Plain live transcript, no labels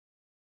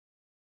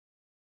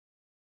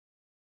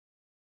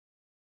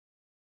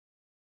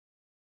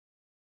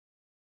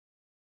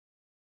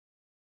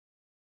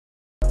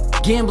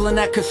Gambling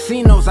at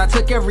casinos, I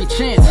took every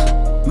chance.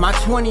 My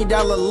 $20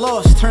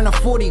 loss turned to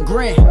 40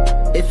 grand.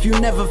 If you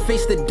never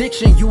faced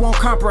addiction, you won't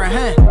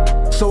comprehend.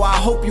 So I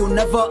hope you'll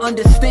never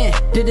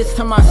understand. Did this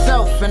to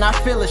myself and I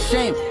feel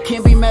ashamed.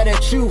 Can't be mad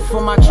at you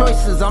for my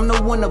choices, I'm the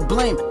one to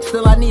blame.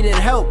 Still I needed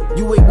help,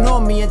 you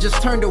ignored me and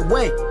just turned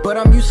away. But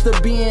I'm used to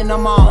being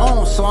on my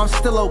own, so I'm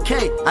still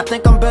okay. I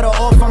think I'm better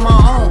off on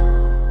my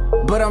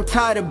own, but I'm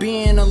tired of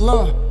being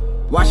alone.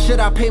 Why should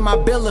I pay my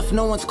bill if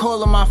no one's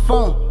calling my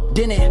phone?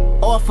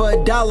 Didn't offer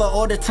 $1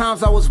 all the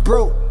times I was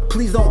broke.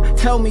 Please don't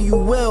tell me you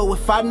will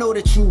if I know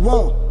that you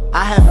won't.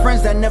 I have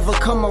friends that never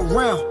come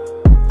around.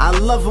 I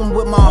love them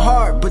with my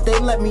heart, but they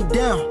let me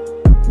down.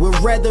 Would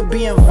rather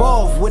be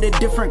involved with a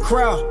different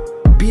crowd.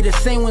 Be the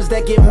same ones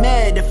that get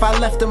mad if I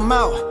left them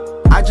out.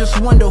 I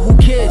just wonder who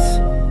cares.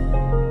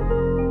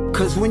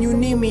 Cause when you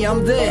need me,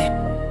 I'm there.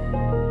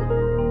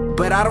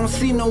 But I don't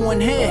see no one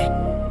here.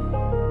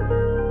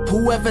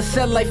 Whoever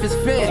said life is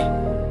fair.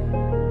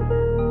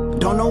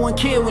 Don't no one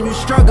care when you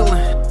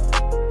struggling.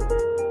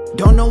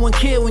 Don't no one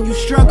care when you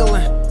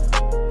struggling.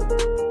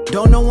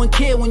 Don't no one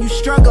care when you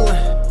struggling.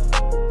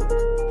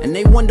 And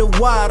they wonder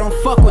why I don't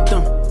fuck with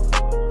them.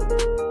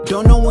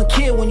 Don't no one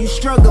care when you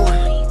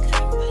struggling.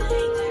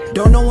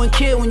 Don't no one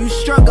care when you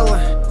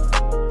struggling.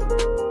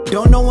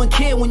 Don't no one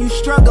care when you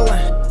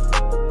struggling.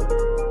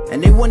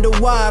 And they wonder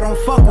why I don't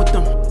fuck with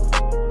them.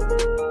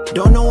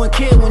 Don't no one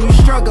care when you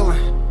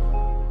struggling.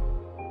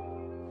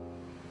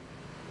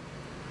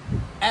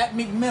 At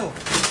Meek Mill.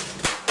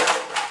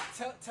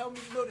 Tell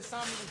Meek Mill to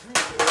sign me the Dream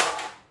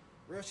Chasers.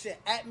 Real shit.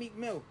 At Meek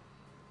Mill.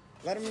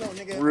 Let him know,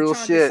 nigga. Real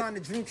shit. Sign the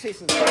Dream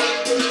Chasers.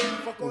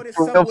 Fuck all this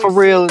Subway for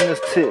real shit. in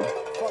this too.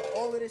 Fuck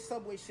all of this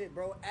Subway shit,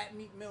 bro. At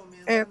Meek Mill,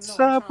 man. At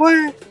Subway.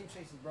 Dream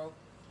Chasers, bro.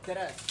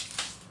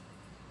 Deadass.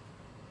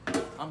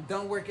 I'm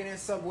done working in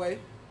Subway.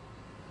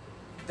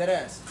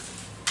 Deadass.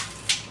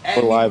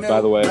 We're live,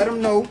 by the way. Let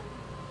him know.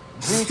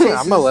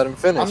 I'm gonna let him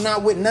finish. I'm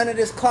not with none of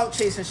this clout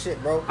chasing shit,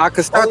 bro. I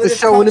can start the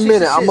show in a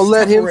minute. I'm gonna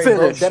let him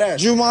finish.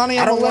 Jumani,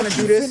 I don't want to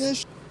do this.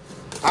 Finish.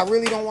 I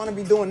really don't want to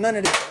be doing none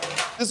of this.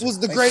 This was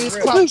the greatest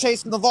clout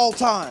chasing of all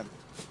time.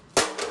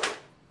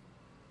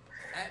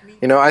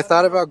 You know, I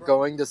thought about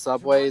going to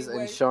Subways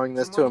and showing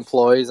this to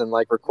employees and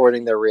like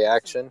recording their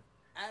reaction.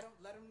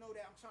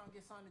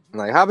 I'm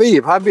like,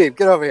 Habib,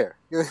 get over here.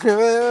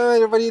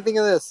 What do you think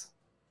of this?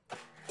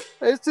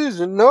 This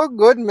is no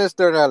good,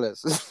 Mr.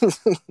 Ellis.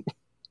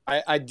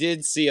 I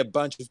did see a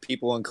bunch of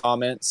people in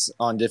comments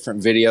on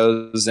different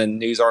videos and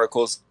news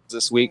articles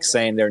this week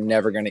saying they're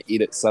never going to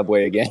eat at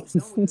Subway again.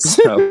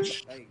 So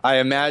I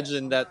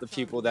imagine that the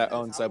people that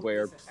own Subway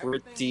are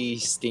pretty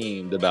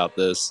steamed about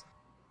this.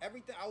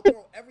 I'll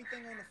throw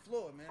everything on the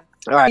floor, man.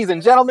 All right, ladies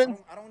and gentlemen.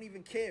 I don't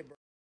even care, bro.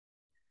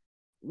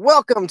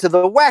 Welcome to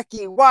the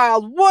wacky,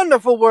 wild,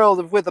 wonderful world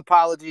of With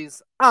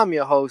Apologies. I'm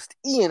your host,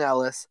 Ian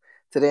Ellis.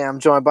 Today I'm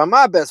joined by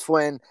my best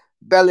friend,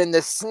 Bellin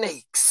the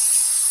Snakes.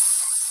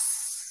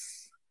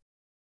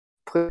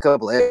 Put a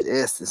couple of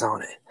S's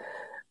on it.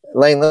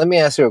 Lane, let me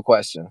ask you a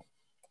question.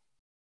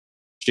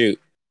 Shoot.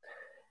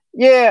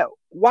 Yeah,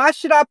 why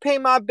should I pay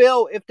my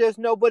bill if there's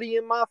nobody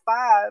in my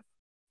five?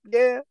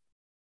 Yeah.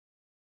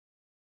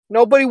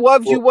 Nobody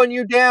loves you when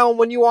you're down,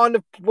 when you on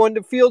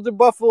the fields of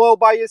Buffalo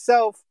by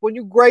yourself. When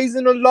you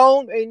grazing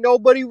alone, ain't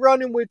nobody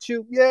running with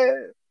you. Yeah.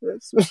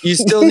 You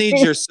still need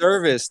your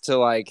service to,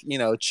 like, you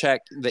know,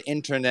 check the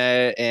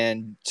internet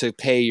and to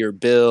pay your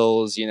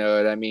bills, you know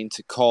what I mean,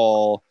 to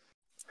call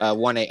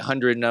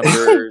 1-800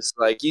 numbers.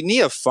 Like, you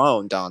need a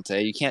phone,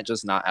 Dante. You can't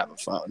just not have a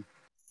phone.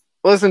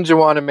 Listen,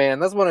 Juwanna Man,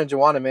 that's one of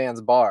Juwanna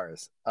Man's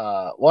bars.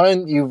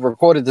 One, you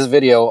recorded this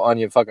video on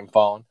your fucking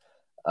phone.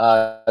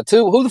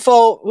 Two, who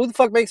the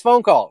fuck makes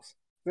phone calls?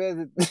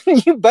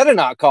 You better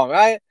not call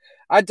me.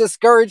 I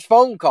discourage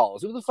phone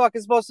calls. Who the fuck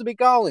is supposed to be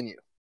calling you?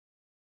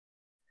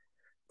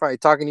 Probably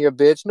talking to your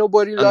bitch.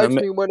 Nobody likes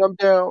me when I'm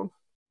down.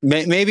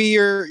 Maybe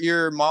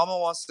your mama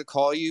wants to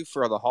call you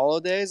for the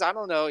holidays. I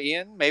don't know,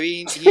 Ian.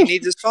 Maybe he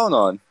needs his phone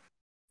on.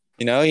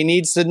 You know, he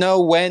needs to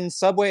know when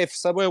if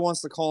Subway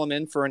wants to call him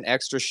in for an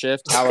extra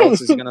shift, how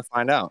else is he going to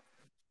find out?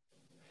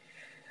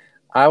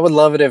 I would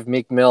love it if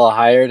Meek Mill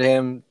hired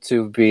him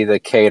to be the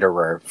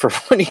caterer for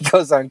when he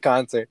goes on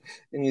concert,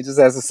 and he just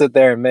has to sit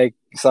there and make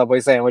Subway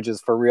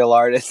sandwiches for real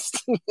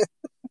artists.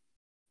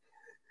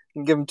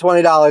 And give him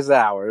 $20 an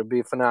hour. It'd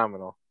be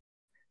phenomenal.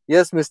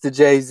 Yes, Mr.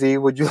 Jay-Z,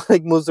 would you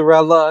like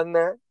mozzarella on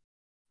that?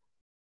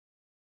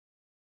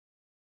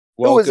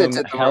 Welcome,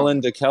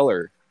 Helen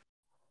DeKellar.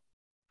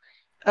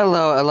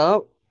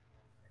 Hello.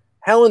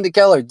 Helen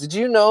DeKellar, did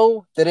you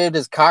know that it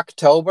is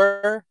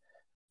Cocktober,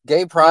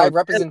 Gay Pride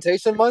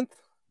Representation Month?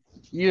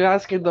 You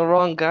asking the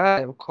wrong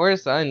guy. Of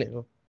course I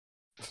knew.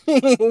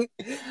 There's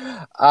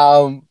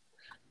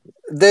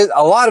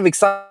a lot of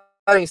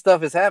exciting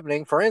stuff is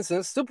happening. For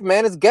instance,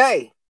 Superman is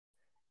gay.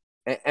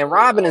 And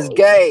Robin is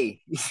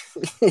gay.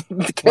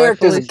 The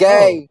character's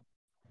gay.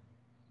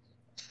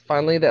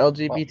 Finally, the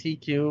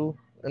LGBTQ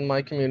in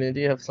my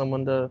community have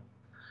someone to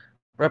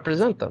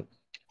represent them.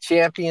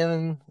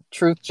 Champion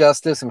truth,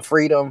 justice, and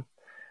freedom.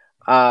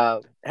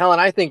 Helen,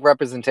 I think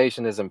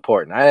representation is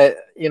important. I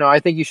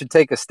think you should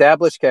take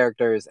established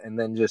characters and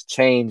then just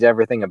change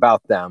everything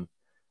about them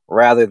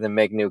rather than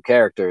make new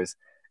characters.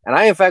 And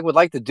I, in fact, would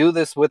like to do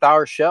this with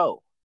our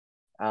show.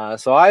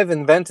 So I've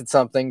invented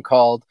something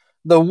called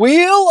the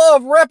Wheel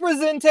of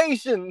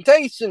Representation.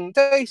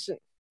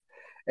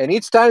 And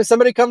each time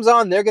somebody comes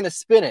on, they're going to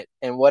spin it.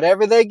 And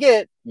whatever they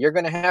get, you're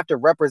going to have to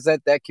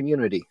represent that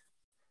community.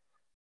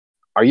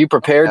 Are you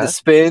prepared to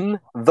spin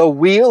the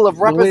Wheel of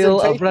Representation?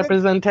 Wheel of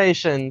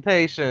Representation.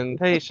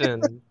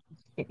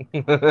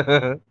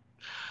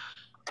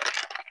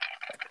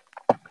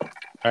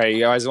 All right,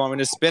 you guys want me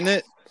to spin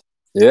it?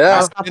 Yeah.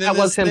 I thought that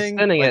was him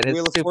spinning it. His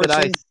stupid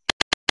ice.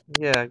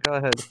 Yeah, go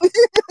ahead.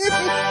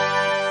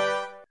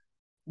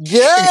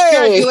 Yay!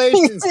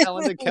 Congratulations,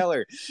 Helen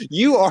Keller.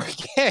 You are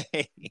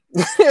gay.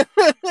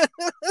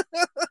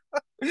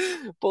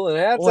 Pulling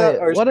hats Wait, out.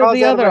 Or what are the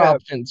straws out of other our hat.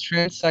 options?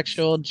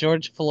 Transsexual,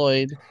 George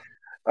Floyd.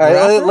 All right,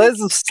 Rapper?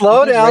 let's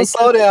slow down.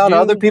 Racist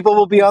Other dude? people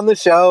will be on the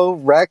show.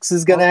 Rex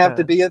is going to have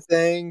Okay. to be a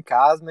thing.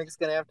 Cosmic's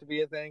going to have to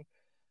be a thing.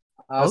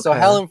 So, Okay.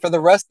 Helen, for the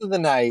rest of the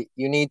night,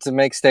 you need to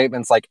make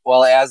statements like,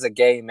 well, as a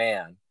gay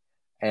man.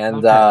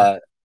 And Okay.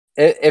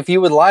 if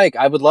you would like,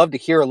 I would love to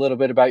hear a little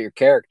bit about your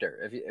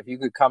character. If you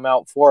could come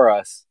out for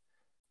us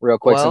real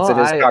quick, Well, since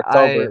it is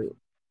October.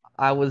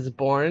 I was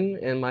born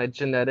and my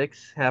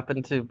genetics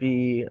happen to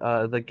be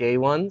the gay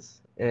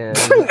ones, and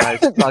I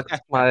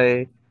sucked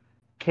my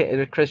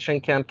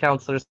Christian camp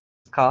counselor's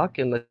cock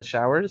in the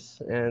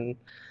showers, and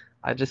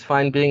I just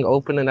find being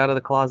open and out of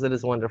the closet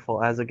is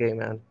wonderful as a gay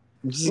man.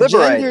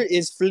 Gender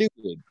is fluid.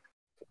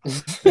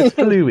 It's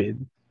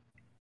fluid.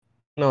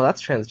 No, that's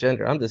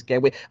transgender. I'm just gay.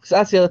 So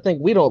that's the other thing.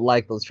 We don't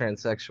like those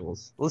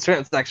transsexuals. Those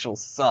transsexuals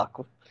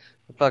suck.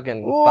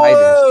 Fucking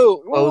fighters.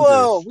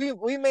 Whoa!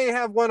 We may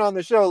have one on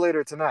the show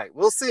later tonight.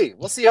 We'll see.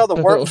 We'll see how the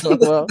work.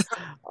 Well,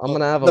 I'm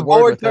gonna have a the word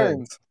board with him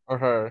turns. or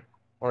her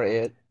or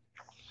it.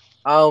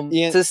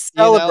 Ian, To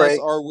celebrate, Ellis,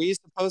 are we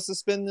supposed to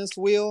spin this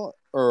wheel,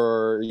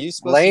 or are you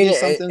supposed Lane, to do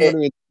something? What do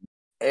we-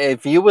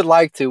 if you would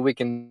like to, we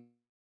can.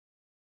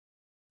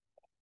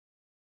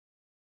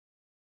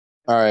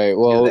 All right.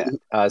 Well, do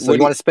that. So what you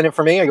do want to spin it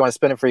for me, or you want to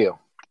spin it for you?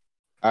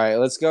 all right.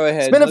 Let's go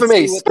ahead. Spin it for Let's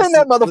me. see what Spin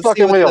that let's see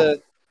motherfucking what wheel.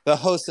 The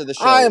host of the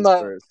show I'm is a-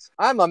 first.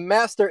 I'm a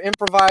master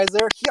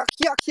improviser.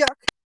 Yuck.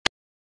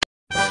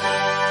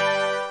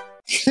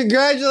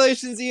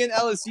 Congratulations, Ian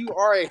Ellis. You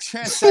are a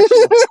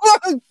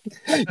transsexual.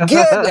 Good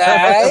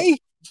day.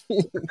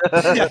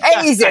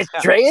 Hey, is it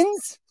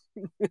trends?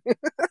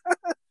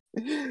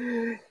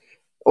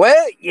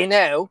 Well,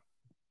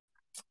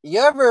 you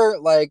ever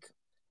like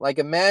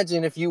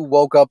imagine if you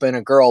woke up in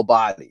a girl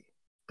body,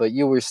 but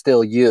you were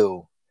still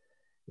you.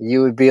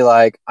 You would be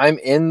like, I'm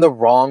in the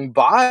wrong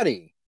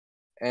body,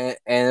 and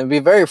it'd be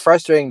very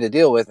frustrating to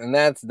deal with. And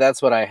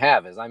that's what I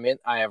have is I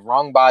have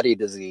wrong body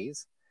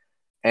disease,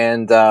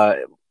 and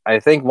I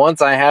think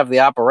once I have the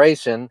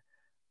operation,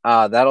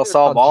 that'll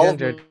solve all of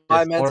Gender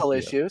my mental dysmorphia.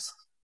 issues.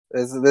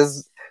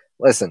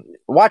 Listen,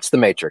 watch The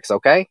Matrix,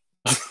 okay?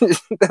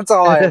 That's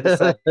all I have to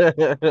say.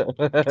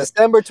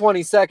 December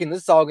 22nd,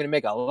 this is all going to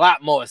make a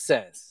lot more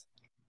sense.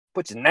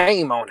 Put your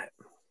name on it.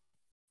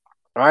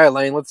 All right,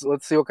 Lane, let's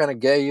see what kind of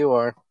gay you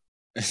are.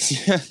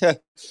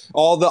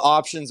 All the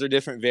options are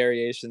different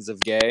variations of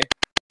gay.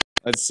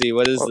 Let's see.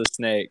 What is the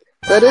snake?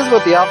 That is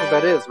what the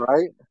alphabet is,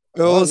 right?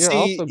 Well, you're see,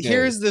 also gay.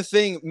 here's the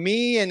thing.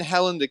 Me and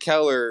Helen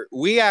DeKeller,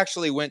 we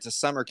actually went to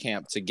summer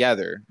camp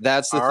together.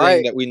 That's the All thing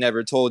right. that we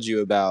never told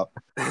you about.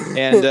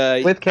 And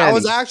With I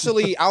was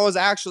Kenny.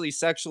 actually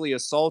sexually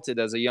assaulted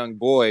as a young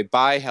boy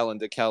by Helen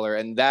DeKeller,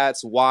 and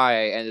that's why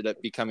I ended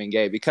up becoming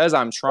gay, because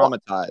I'm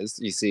traumatized.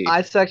 You see,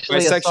 I sexually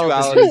My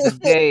assaulted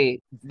sexuality. you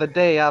the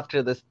day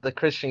after the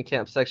Christian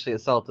camp sexually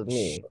assaulted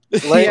me.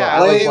 Lane, Yeah,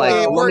 I was Lane, like, it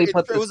let worked. me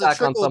put It this was a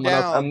back on trickle someone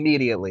else down.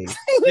 immediately.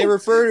 They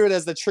refer to it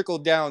as the trickle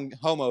down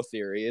homo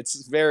theory.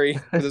 It's very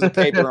there's a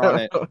paper on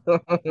it.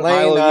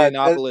 Milo Lane,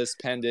 Yiannopoulos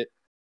penned it.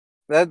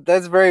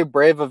 that's very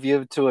brave of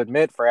you to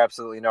admit for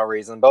absolutely no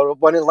reason. But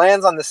when it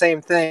lands on the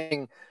same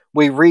thing,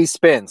 we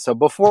respin. So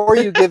before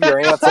you give your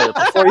answer,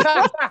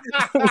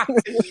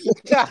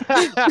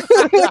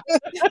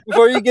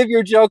 before you give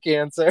your joke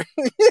answer,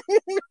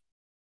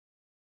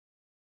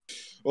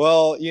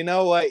 Well, you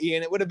know what,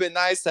 Ian? It would have been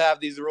nice to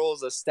have these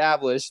rules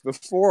established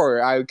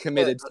before I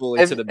committed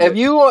fully to the bit. if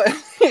you,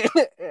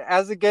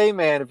 as a gay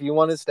man, if you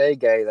want to stay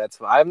gay, that's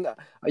fine.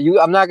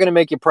 I'm not going to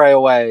make you pray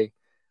away,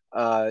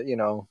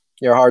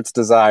 your heart's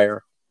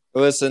desire.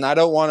 Listen, I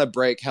don't want to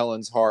break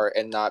Helen's heart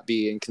and not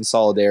be in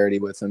solidarity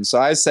with him.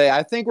 So I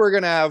think we're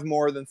gonna have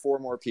more than 4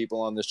 more people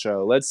on the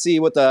show. Let's see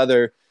what the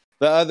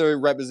other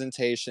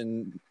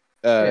representation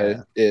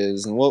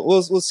is, and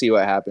we'll see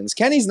what happens.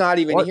 Kenny's not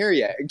even here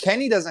yet.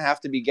 Kenny doesn't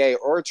have to be gay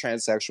or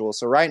transsexual.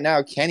 So right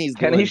now, Kenny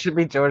Kenny should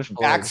be George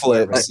Floyd.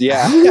 backflips.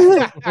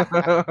 Yeah,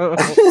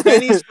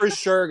 Kenny's for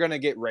sure gonna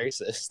get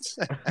racist.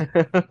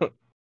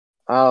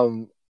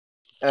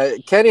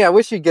 Kenny, I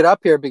wish you'd get up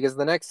here because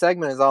the next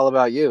segment is all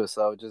about you.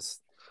 So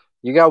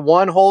you got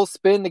one whole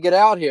spin to get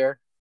out here.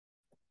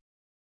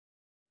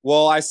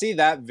 Well, I see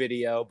that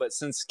video, but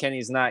since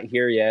Kenny's not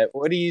here yet,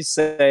 what do you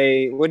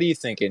say? What are you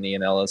thinking,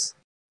 Ian Ellis?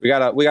 We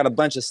got a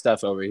bunch of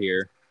stuff over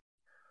here.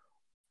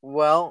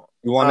 Well,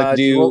 You want to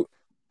do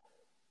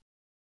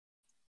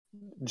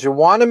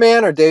Juwanna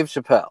Mann or Dave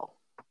Chappelle?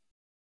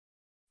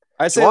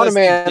 I say Juwanna let's do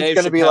Mann's Dave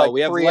gonna be Chappelle. like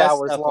We have 3 less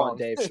hours stuff long. on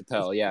Dave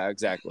Chappelle. Yeah,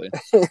 exactly.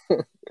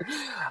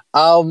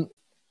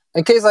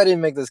 In case I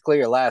didn't make this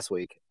clear last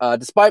week,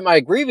 despite my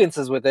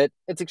grievances with it,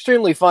 it's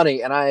extremely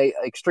funny, and I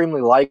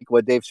extremely like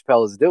what Dave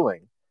Chappelle is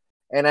doing.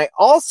 And I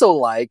also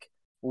like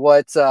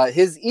what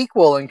his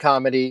equal in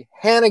comedy,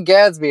 Hannah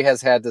Gadsby,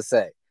 has had to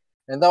say.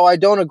 And though I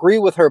don't agree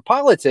with her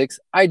politics,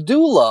 I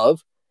do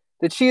love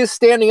that she is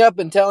standing up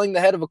and telling the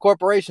head of a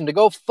corporation to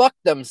go fuck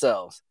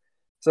themselves.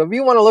 So if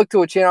you want to look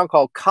to a channel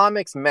called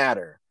Comics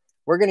Matter,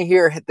 we're going to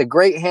hear the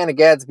great Hannah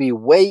Gadsby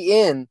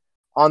weigh in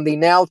on the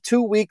now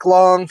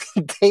 2-week-long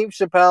Dave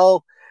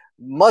Chappelle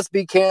must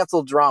be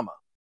canceled drama.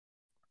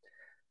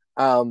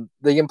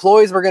 The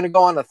employees were going to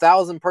go on a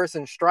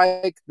 1,000-person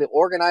strike. The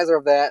organizer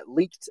of that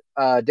leaked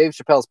Dave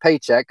Chappelle's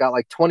paycheck, got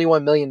like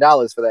 $21 million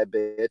for that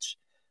bitch.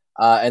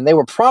 And they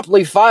were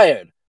promptly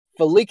fired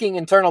for leaking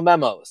internal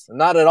memos,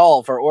 not at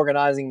all for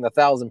organizing the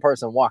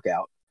 1,000-person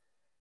walkout.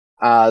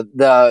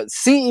 The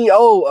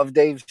CEO of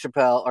Dave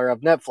Chappelle, or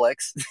of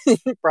Netflix,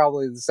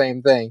 probably the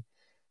same thing,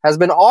 has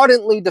been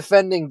ardently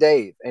defending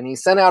Dave. And he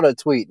sent out a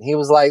tweet. He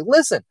was like,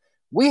 listen,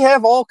 we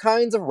have all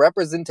kinds of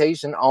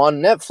representation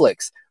on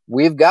Netflix.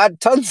 We've got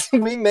tons.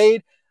 We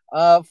made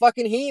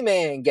fucking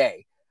He-Man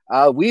gay.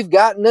 We've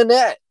got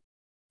Nanette.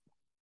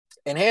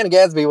 And Hannah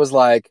Gadsby was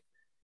like,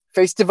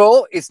 first of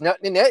all, it's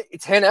not Nanette,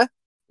 it's Hannah.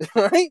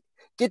 Right?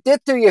 Get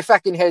that through your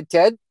fucking head,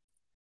 Ted.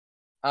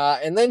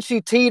 And then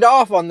she teed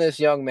off on this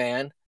young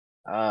man.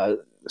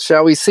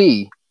 Shall we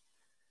see?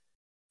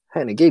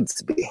 Hannah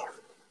Gadsby.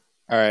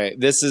 All right,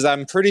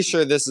 I'm pretty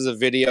sure this is a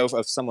video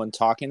of someone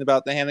talking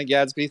about the Hannah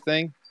Gadsby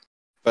thing.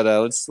 But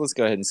let's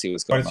go ahead and see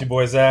what's going on. It's your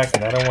boy Zach,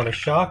 and I don't want to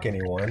shock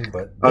anyone,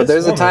 but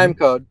there's a time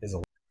code.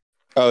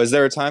 Is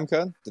there a time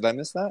code? Did I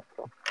miss that?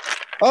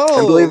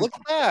 Oh, look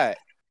at that!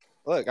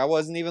 Look, I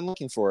wasn't even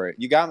looking for it.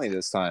 You got me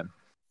this time.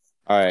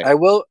 All right. I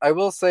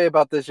will say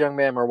about this young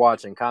man we're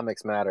watching,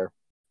 Comics Matter.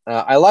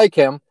 I like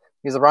him.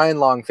 He's a Ryan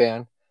Long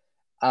fan.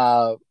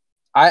 I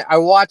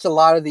watch a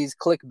lot of these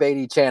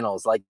clickbaity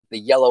channels like the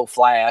Yellow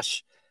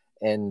Flash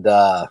and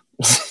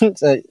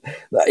It's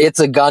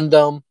a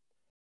Gundam.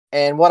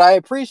 And what I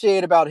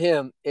appreciate about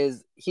him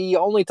is he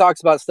only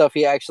talks about stuff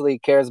he actually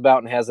cares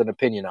about and has an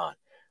opinion on.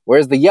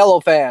 Whereas the Yellow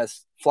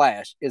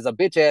Flash is a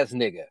bitch ass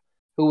nigga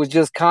who was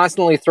just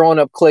constantly throwing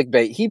up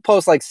clickbait. He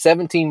posts like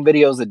 17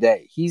 videos a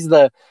day. He's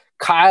the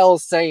Kyle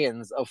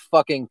Sayans of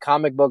fucking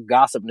comic book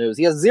gossip news.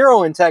 He has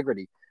zero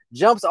integrity.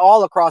 Jumps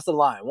all across the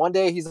line. One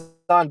day he's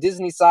on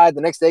Disney's side.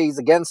 The next day he's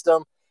against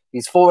them.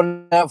 He's for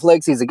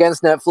Netflix. He's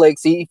against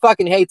Netflix. He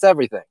fucking hates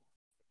everything.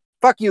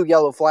 Fuck you,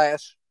 Yellow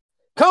Flash.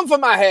 Come for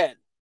my head.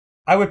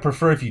 I would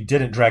prefer if you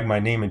didn't drag my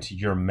name into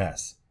your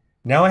mess.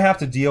 Now I have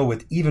to deal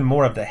with even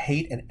more of the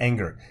hate and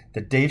anger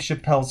that Dave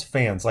Chappelle's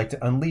fans like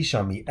to unleash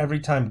on me every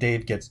time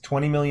Dave gets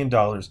 $20 million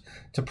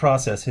to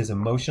process his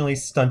emotionally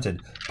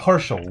stunted,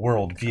 partial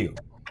worldview.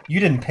 You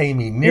didn't pay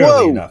me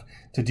nearly enough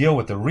to deal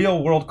with the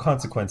real-world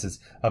consequences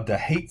of the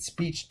hate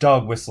speech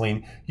dog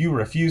whistling you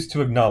refuse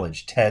to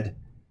acknowledge, Ted.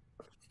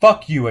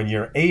 Fuck you and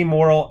your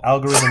amoral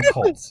algorithm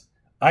cults.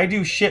 I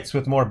do shits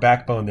with more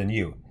backbone than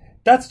you.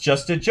 That's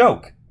just a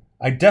joke.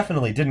 I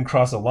definitely didn't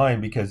cross a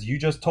line because you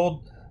just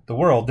told the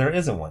world there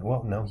isn't one.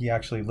 Well, no, he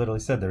actually literally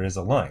said there is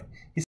a line.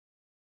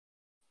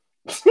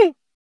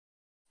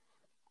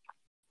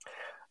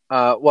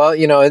 Well,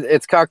 you know,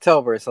 it's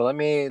Cocktober, so let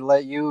me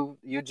let you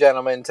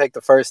gentlemen take the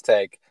first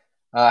take.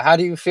 How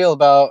do you feel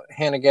about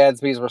Hannah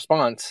Gadsby's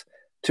response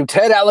to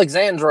Ted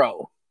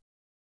Alexandro?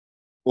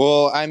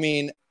 Well, I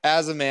mean,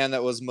 as a man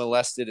that was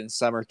molested in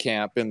summer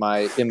camp in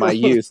my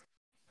youth,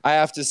 I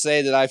have to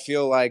say that I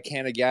feel like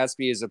Hannah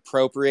Gadsby is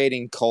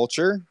appropriating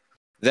culture,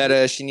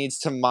 that she needs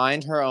to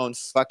mind her own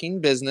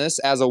fucking business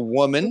as a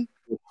woman.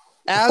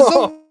 As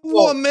a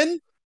woman.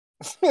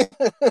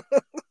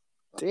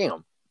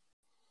 Damn.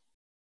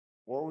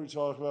 What are we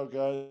talking about,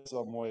 guys?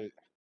 I'm wait.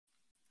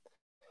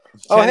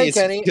 Kenny, hey,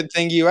 Kenny. It's a good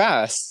thing you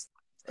asked.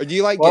 Or do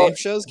you like game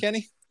shows,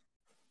 Kenny?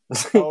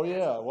 Oh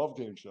yeah, I love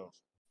game shows.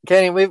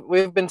 Kenny,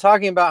 we've been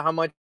talking about how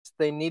much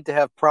they need to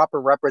have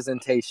proper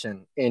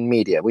representation in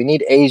media. We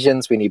need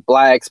Asians, we need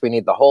blacks, we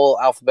need the whole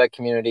alphabet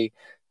community.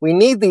 We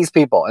need these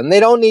people, and they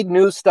don't need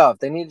new stuff.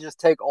 They need to just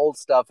take old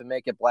stuff and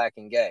make it black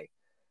and gay.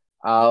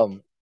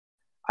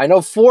 I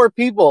know 4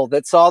 people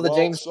that saw the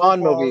James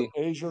Bond movie.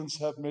 Asians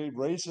have made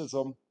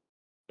racism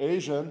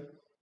Asian.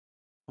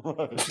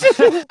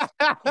 Racism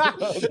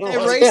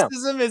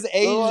is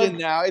Asian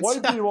now. It's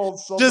white people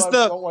sometimes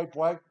don't like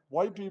black.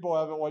 White people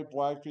haven't liked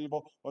black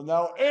people, but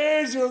now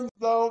Asians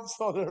don't.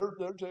 So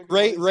they're taking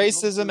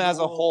racism as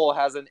a whole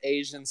has an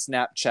Asian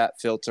Snapchat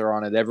filter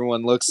on it.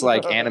 Everyone looks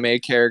like anime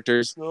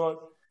characters.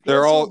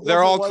 They're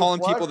all calling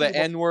people the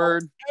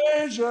N-word.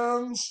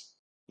 Asians.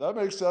 That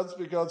makes sense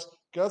because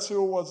guess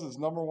who was his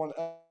number one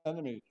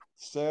enemy?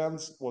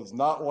 Sans was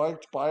not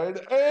liked by an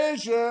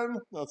Asian.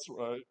 That's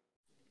right.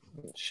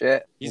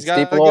 Shit. He's It's got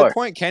deep a lore. good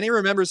point. Kenny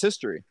remembers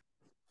history.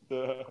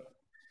 Yeah.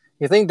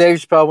 You think Dave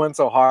Chappelle went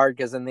so hard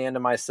because in the end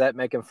of my set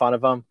making fun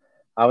of him,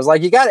 I was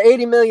like, "You got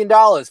 $80 million.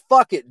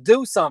 Fuck it,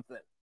 do something."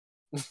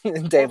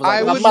 And Dave was like,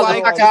 I "Well, would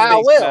like "Motherfucker, to I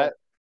think will." that.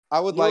 I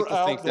would You're like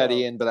to think out that, there.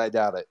 Ian, but I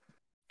doubt it.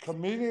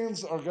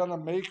 Comedians are gonna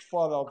make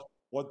fun of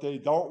what they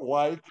don't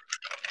like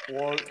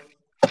or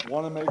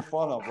want to make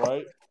fun of,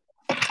 right?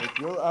 If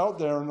you're out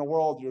there in the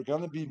world, you're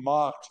gonna be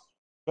mocked.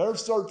 Better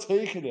start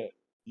taking it.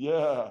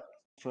 Yeah.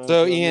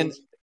 So, Ian, Transgenders.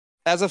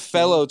 as a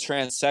fellow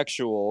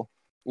transsexual,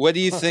 what do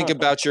you think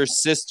about your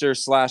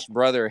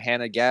sister/brother,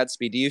 Hannah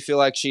Gadsby? Do you feel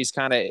like she's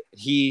kind of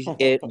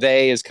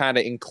they is kind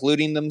of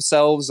including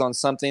themselves on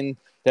something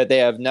that they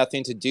have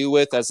nothing to do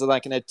with, as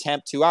like an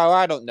attempt to,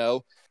 I don't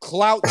know,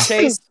 clout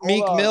chase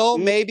Meek on. Mill,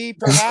 Is- maybe,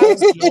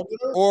 perhaps?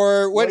 Transgender?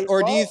 Or what? Wait,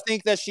 Or do you what?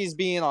 think that she's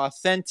being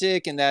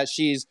authentic and that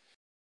she's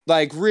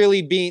like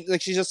really being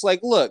like she's just like,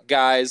 look,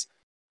 guys,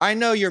 I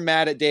know you're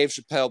mad at Dave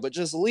Chappelle, but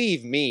just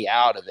leave me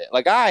out of it.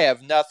 Like I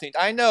have nothing.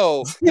 I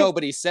know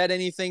nobody said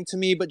anything to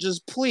me, but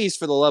just please,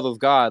 for the love of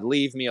God,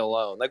 leave me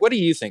alone. Like, what do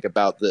you think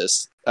about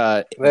this?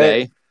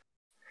 They?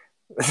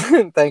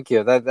 Thank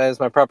you. That is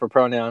my proper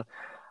pronoun.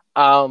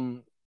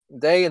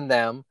 They and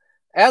them.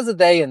 As a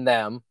they and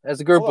them, as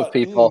a group Hold of on,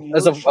 people, Ian,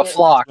 as you're a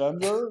flock.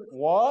 transgender?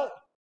 What?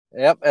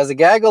 Yep, as a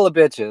gaggle of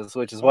bitches,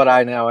 which is what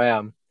I now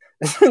am.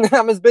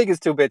 I'm as big as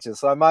two bitches,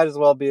 so I might as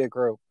well be a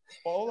group.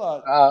 Hold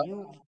on.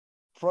 You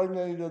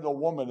pregnated a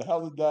woman.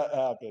 How did that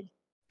happen?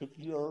 If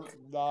you're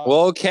not.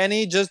 Well,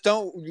 Kenny, just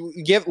don't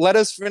let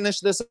us finish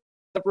this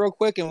up real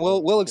quick, and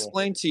we'll Okay.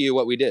 explain to you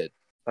what we did.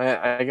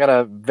 I got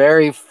a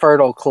very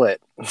fertile clit.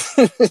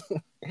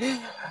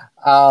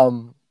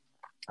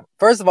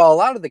 First of all, a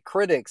lot of the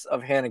critics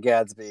of Hannah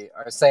Gadsby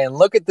are saying,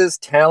 look at this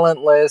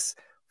talentless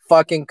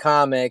fucking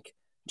comic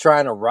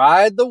trying to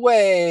ride the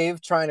wave,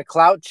 trying to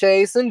clout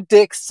chase and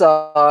dick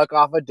suck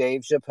off of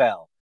Dave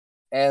Chappelle.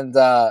 And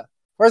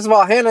first of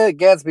all, Hannah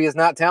Gadsby is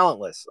not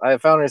talentless. I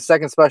found her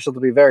second special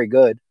to be very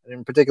good. I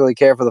didn't particularly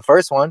care for the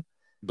first one,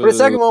 but the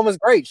second one was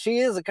great. She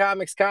is a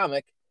comics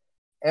comic.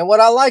 And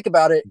what I like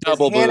about it is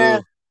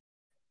Hannah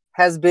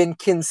has been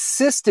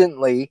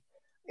consistently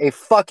a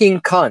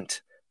fucking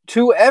cunt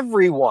to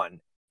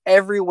everyone,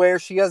 everywhere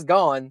she has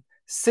gone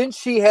since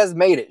she has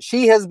made it.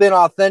 She has been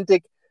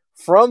authentic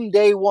from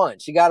day one.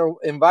 She got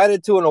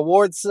invited to an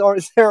awards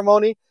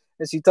ceremony,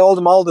 and she told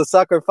them all to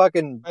suck her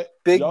fucking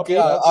big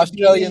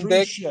Australian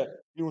dick.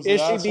 He was an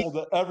asshole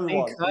to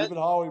everyone, even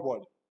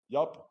Hollywood.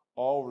 Yup.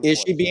 Is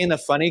she being a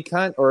funny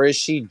cunt, or is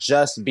she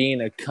just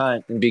being a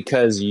cunt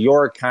because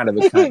you're kind of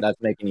a cunt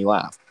that's making you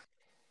laugh?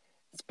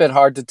 It's a bit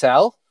hard to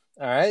tell.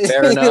 All right.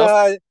 Fair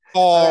enough.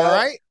 All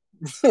right.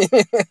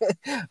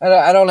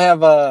 I don't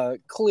have a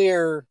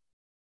clear,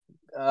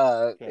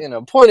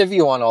 point of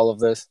view on all of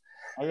this.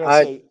 I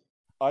gotta say,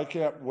 I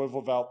can't live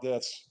without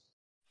this.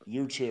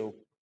 You two.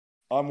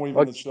 I'm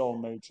leaving the show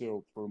in May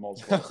too, for the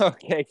most part.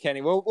 Okay,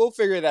 Kenny. We'll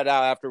figure that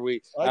out after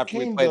we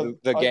play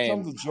the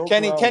game.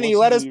 Kenny,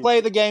 let us play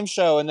the game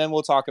show, and then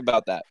we'll talk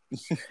about that.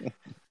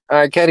 All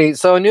right, Kenny.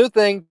 So a new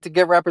thing to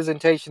get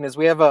representation is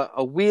we have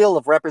a wheel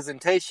of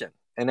representation.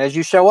 And as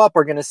you show up,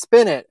 we're going to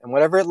spin it. And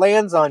whatever it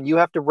lands on, you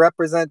have to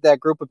represent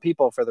that group of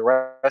people for the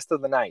rest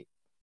of the night.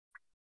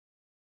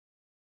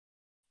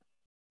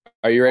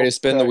 Are you ready to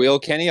spin the wheel,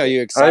 Kenny? Are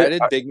you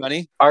excited? Big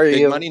money?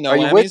 Big money, no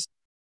whammies?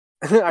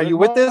 Are you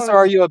with this, or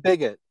are you a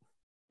bigot?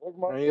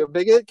 Are you a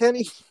bigot,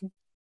 Kenny?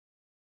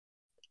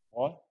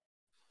 What?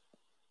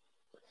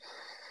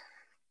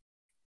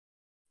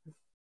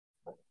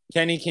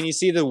 Kenny, can you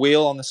see the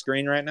wheel on the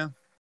screen right now?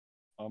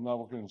 I'm not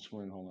looking at the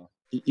screen. Hold on.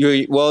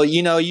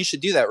 You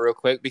should do that real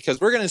quick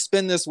because we're going to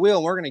spin this wheel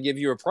and we're going to give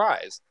you a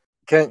prize.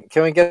 Can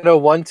we get a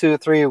 1, 2,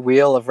 3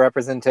 wheel of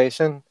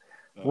representation?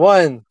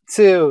 1,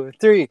 2,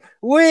 3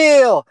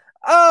 wheel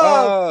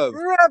of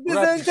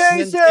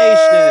representation.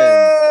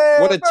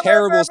 What a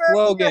terrible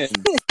slogan.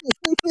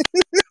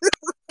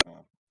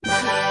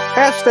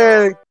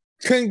 Hashtag.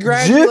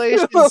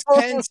 Congratulations,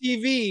 Ken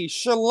TV.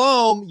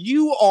 Shalom,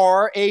 you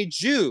are a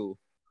Jew.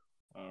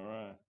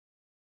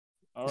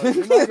 All right,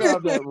 you're not gonna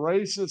have that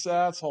racist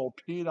asshole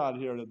Pete on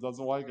here that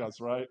doesn't like us,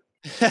 right?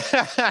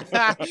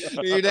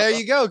 There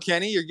you go,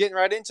 Kenny. You're getting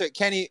right into it.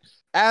 Kenny,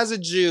 as a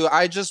Jew,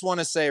 I just want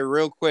to say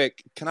real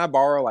quick, can I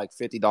borrow like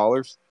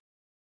 $50?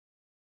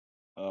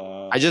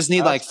 I just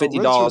need like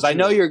 $50. I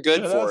know you're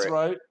good for it.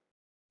 Right.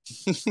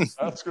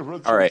 Ask a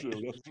rich All right. Jew.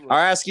 That's right. I'll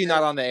ask you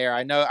not on the air.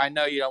 I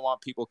know you don't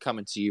want people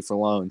coming to you for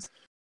loans.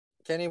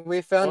 Kenny,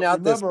 we found But out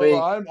remember, this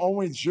week. I'm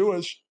only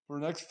Jewish for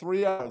the next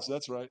 3 hours.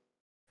 That's right.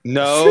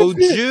 No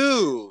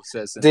Jew,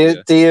 says do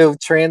you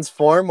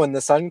transform when the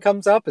sun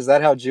comes up? Is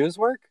that how Jews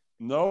work?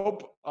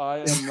 Nope. I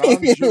am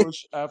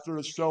non-Jewish after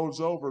the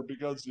show's over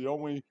because the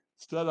only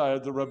said I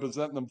had to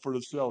represent them for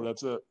the show.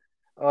 That's it.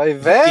 Oy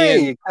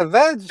vey,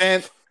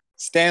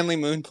 Stanley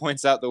Moon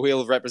points out the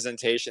wheel of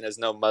representation has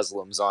no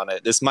Muslims on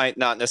it. This might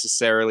not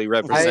necessarily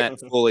represent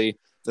fully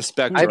The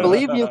spectrum. I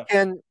believe you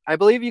can. I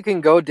believe you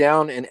can go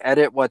down and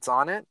edit what's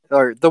on it,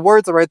 or the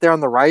words are right there on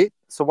the right.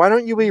 So why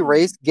don't you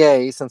erase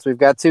gay, since we've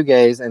got 2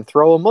 gays, and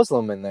throw a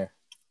Muslim in there?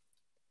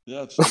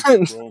 Yeah, it's like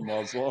a throw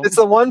Muslim. It's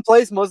the one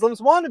place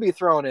Muslims want to be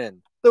thrown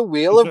in. The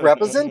wheel of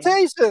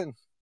representation.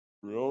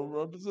 Real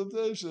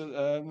representation.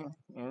 And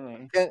all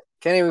right.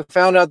 Kenny, we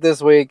found out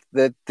this week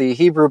that the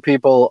Hebrew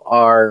people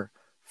are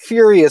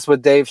furious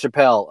with Dave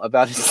Chappelle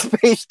about his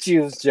space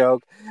Jews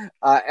joke.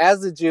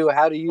 As a Jew,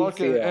 how do you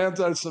Fucking feel?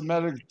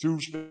 anti-Semitic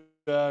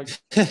douchebag.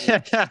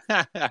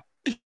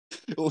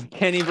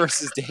 Kenny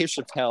versus Dave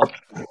Chappelle.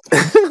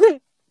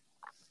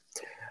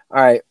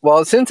 All right.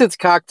 Well, since it's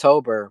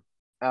Cocktober,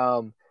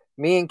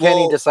 me and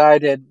Kenny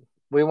decided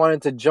we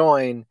wanted to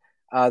join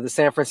the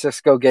San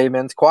Francisco Gay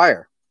Men's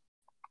Choir.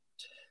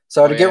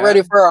 So to get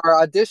ready for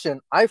our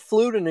audition, I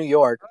flew to New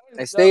York.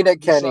 I stayed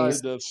at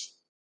Kenny's. This.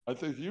 I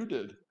think you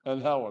did.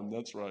 And Helen,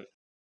 that's right.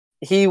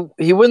 He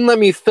wouldn't let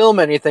me film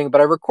anything,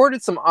 but I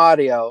recorded some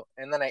audio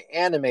and then I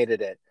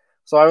animated it.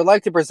 So I would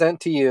like to present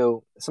to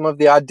you some of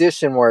the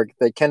audition work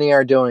that Kenny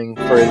are doing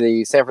for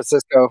the San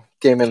Francisco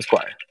Gay Men's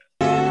Choir.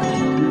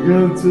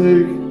 You're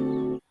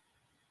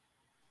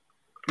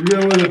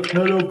gonna let a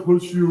pedal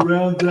push you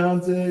around,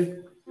 Dante?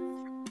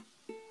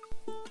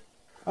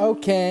 Oh,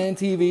 Ken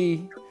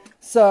TV,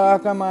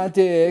 suck on my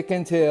dick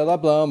until I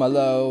blow my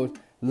load.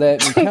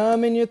 Let me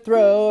come in your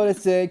throat. I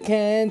said,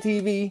 Ken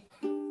TV.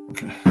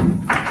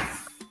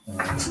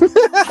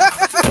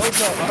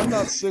 I'm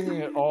not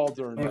singing it all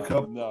during that.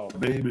 No,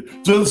 baby,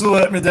 just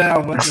let me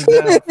down,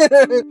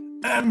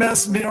 and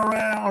mess me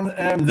around,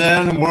 and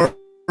then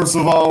worst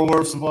of all,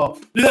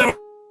 you never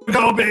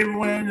go, baby,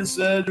 when you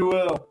said you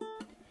will.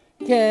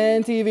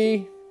 Ken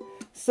TV,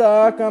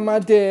 suck on my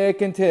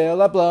dick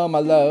until I blow my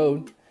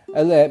load.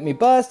 Let me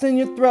bust in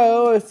your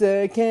throat. I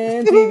said,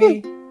 Ken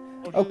TV.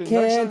 Oh,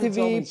 Ken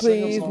TV,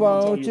 please,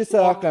 won't you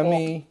suck on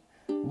me?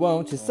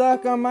 Won't you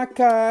suck on my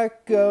cock?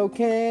 Oh,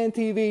 Ken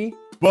TV.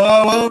 But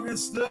I love you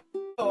still.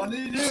 I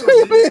need you.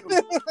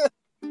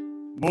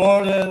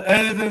 More than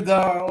anything,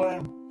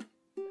 darling.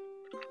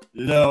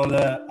 You know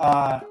that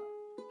I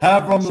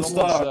have from the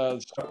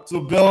start. So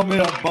build me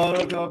up,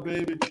 Buttercup,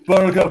 baby.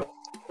 Buttercup,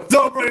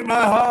 don't break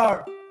my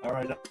heart. All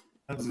right.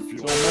 That's a few.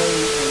 So, Mary,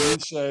 when you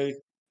say,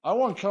 I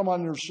want to come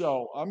on your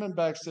show, I'm in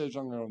backstage.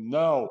 I'm going to go,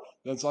 no,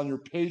 that's on your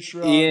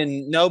Patreon.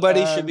 Ian,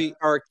 nobody should be,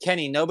 or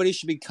Kenny, nobody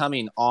should be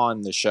coming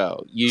on the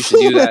show. You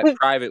should do that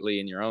privately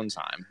in your own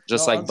time,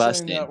 just like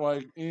busting. That,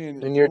 like,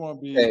 Ian, if you want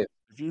to be,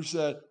 if you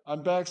said,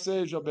 I'm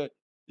backstage, I'll be,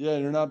 yeah,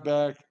 you're not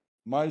back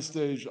my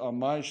stage on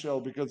my show,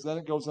 because then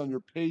it goes on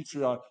your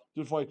Patreon.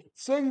 Just like,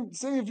 sing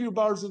a few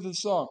bars of this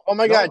song. Oh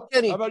my God,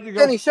 Kenny! How about you go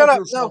Kenny, shut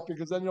up! No,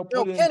 because then you'll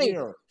put it in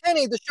here.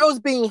 Kenny, the show's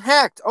being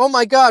hacked. Oh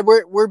my God,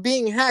 we're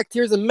being hacked.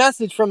 Here's a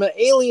message from an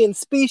alien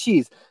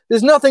species.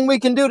 There's nothing we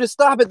can do to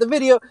stop it. The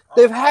video,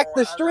 they've hacked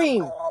the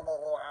stream.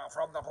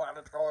 From the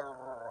planet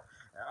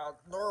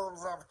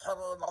nerves of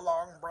Kenny the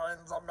long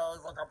brain's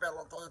amazing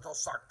ability to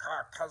suck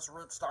cock has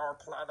reached our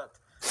planet.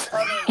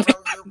 Kenny,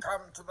 will you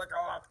come to the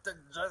galactic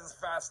jizz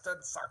fest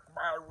and suck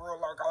my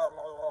ruler?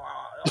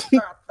 If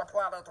not, the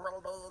planet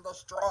will be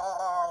destroyed.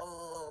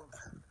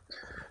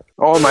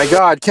 Oh my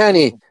God,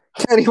 Kenny!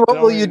 Kenny, what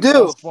will you do?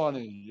 That's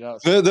funny.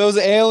 Yes. Those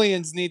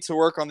aliens need to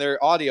work on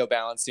their audio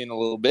balancing a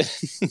little bit.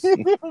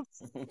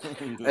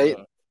 Hey,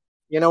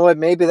 you know what?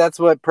 Maybe that's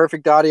what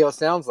perfect audio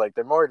sounds like.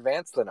 They're more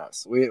advanced than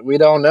us. We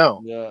don't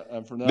know. Yeah,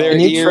 and for now, their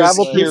ears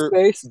travel hear through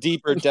space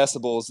deeper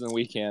decibels than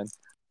we can.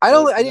 I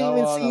didn't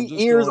even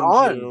see ears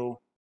on.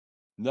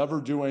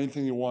 Never do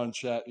anything you want,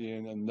 chat,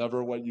 Ian, and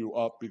never let you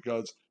up,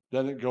 because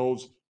then it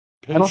goes.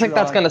 Patreon, I don't think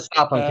that's going to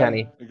stop him,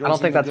 Kenny. I don't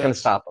think that's going to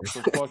stop him.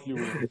 So fuck you,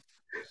 Ian.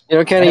 You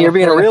know, Kenny, you're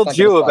being a real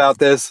Jew about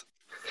this.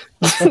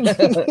 You're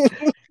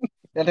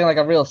acting like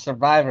a real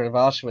survivor of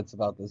Auschwitz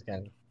about this,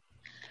 Kenny.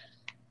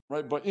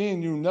 Right, but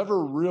Ian, you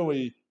never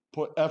really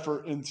put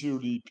effort into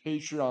the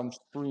Patreon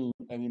stream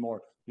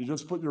anymore. You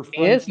just put your friends.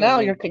 He is now.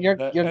 You're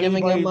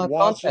giving him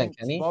content,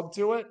 Kenny. Sub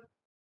to it,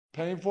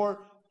 paying for it.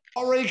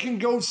 Already can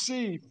go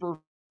see for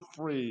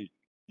free.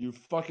 You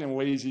fucking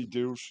lazy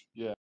douche.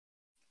 Yeah.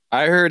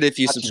 I heard if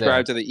you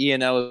subscribe to the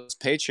Ian Ellis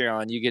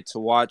Patreon, you get to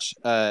watch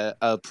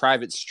a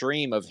private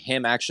stream of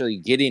him actually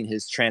getting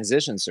his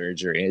transition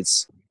surgery.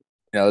 It's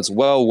it's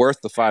well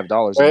worth the $5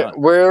 a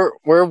month.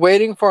 We're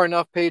waiting for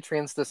enough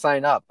patrons to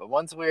sign up, but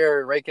once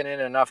we're raking in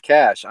enough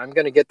cash, I'm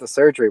gonna get the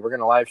surgery. We're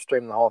gonna live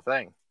stream the whole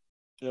thing.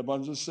 Yeah, but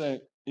I'm just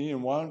saying,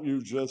 Ian, why don't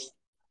you just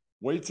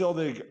wait till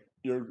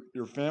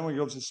your family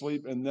goes to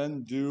sleep and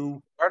then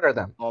do murder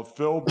them a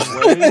Phil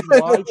Blade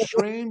live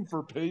stream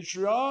for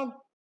Patreon?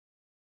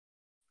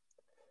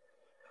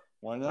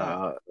 Why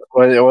not?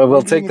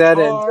 We'll take that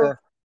into.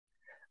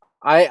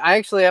 I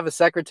actually have a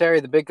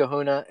secretary, the Big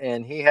Kahuna,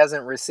 and he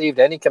hasn't received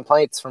any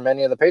complaints from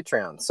any of the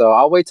Patreons. So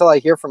I'll wait till I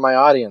hear from my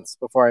audience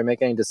before I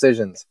make any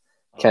decisions,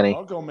 Kenny.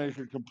 I'll go make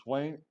a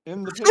complaint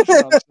in the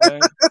Patreon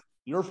saying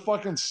you're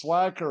fucking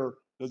slacker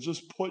that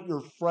just put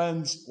your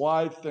friend's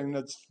live thing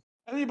that's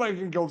anybody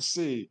can go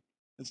see.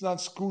 It's not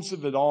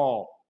exclusive at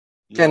all.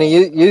 Kenny,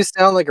 you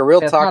sound like a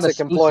real toxic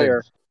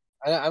employer.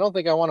 I don't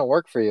think I want to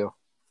work for you.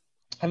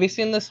 Have you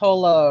seen this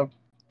whole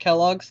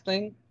Kellogg's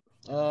thing?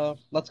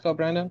 Let's go,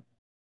 Brandon.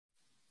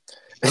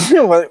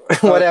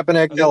 what happened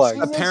at Kellogg's?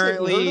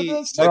 Apparently,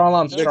 they're all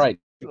on strike.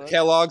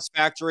 Kellogg's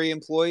factory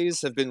employees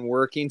have been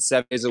working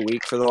 7 days a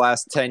week for the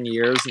last 10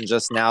 years and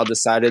just now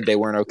decided they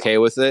weren't okay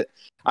with it.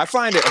 I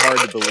find it hard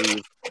to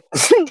believe.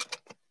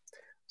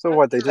 So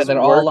what? They just they're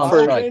all on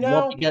strike. You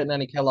won't be getting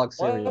any Kellogg's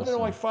Why cereal. happened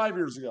like 5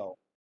 years ago?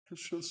 I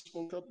should have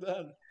spoke up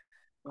then.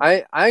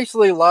 I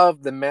actually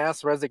love the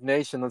mass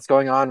resignation that's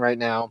going on right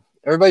now.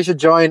 Everybody should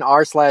join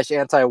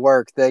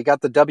r/anti-work. They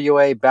got the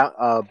WA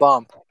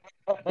bump.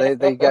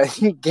 They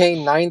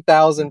gained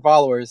 9,000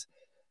 followers.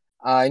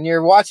 And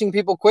you're watching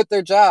people quit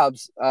their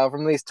jobs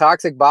from these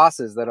toxic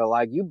bosses that are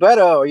like, you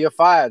better or you're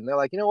fired. And they're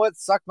like, you know what?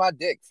 Suck my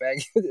dick,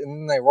 faggot.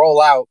 And then they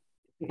roll out.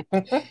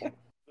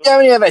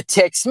 Don't you ever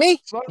text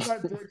me? Suck my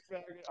dick,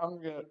 faggot. I'm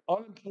going to get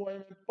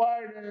unemployment,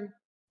 Biden.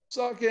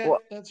 Suck it. Well,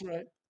 that's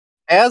right.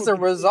 As a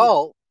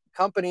result,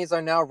 companies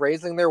are now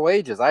raising their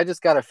wages. I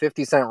just got a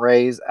 50-cent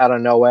raise out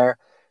of nowhere.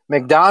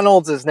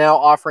 McDonald's is now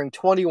offering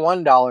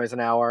 $21 an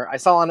hour. I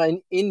saw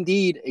on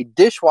Indeed a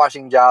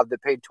dishwashing job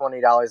that paid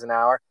 $20 an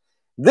hour.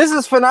 This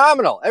is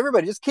phenomenal.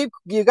 Everybody, just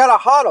you got to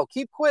huddle.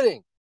 Keep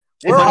quitting.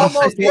 We're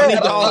almost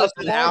 $20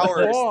 an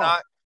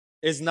hour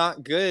is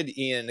not good,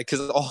 Ian,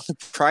 because all the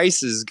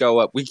prices go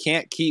up. We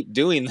can't keep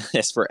doing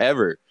this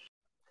forever.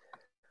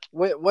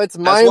 What's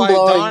mind-blowing? That's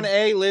why Don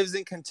A lives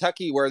in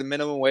Kentucky, where the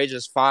minimum wage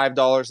is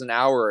 $5 an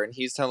hour, and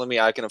he's telling me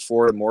I can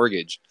afford a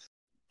mortgage.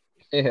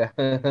 Yeah.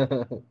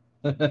 I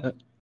live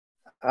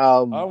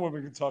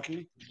in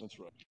Kentucky. That's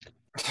right.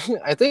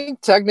 I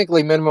think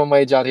technically minimum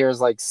wage out here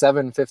is like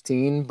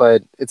 $7.15,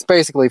 but it's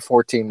basically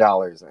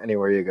 $14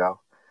 anywhere you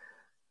go.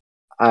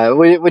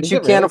 Which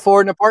you can't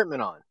afford an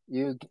apartment on.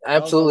 You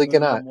absolutely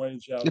cannot.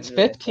 It's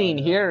 15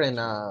 here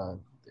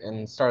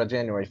in start of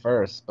January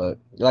 1st, but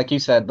like you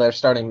said, they're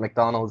starting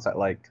McDonald's at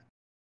like,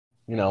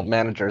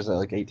 managers at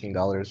like $18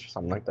 or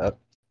something like that,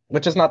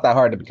 which is not that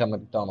hard to become a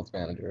McDonald's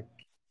manager.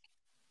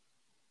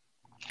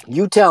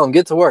 You tell them,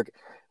 get to work.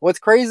 What's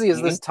crazy is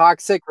this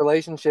toxic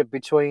relationship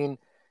between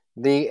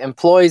the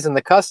employees and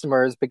the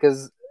customers,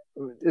 because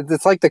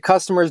it's like the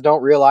customers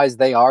don't realize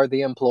they are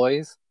the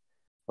employees.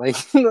 Like,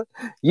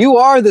 you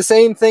are the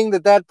same thing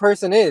that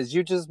person is.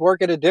 You just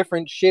work at a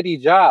different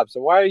shitty job.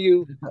 So why are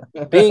you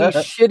being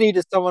shitty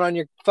to someone on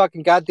your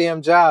fucking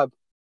goddamn job?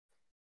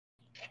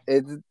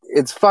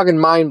 It's fucking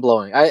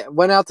mind-blowing. I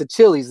went out to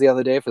Chili's the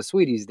other day for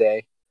Sweetie's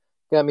Day.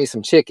 Got me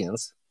some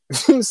chickens,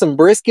 some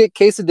brisket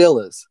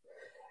quesadillas.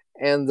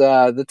 And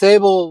the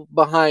table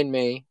behind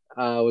me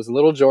was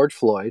little George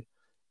Floyd.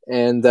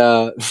 And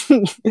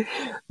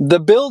the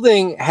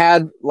building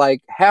had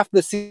like half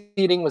the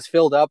seating was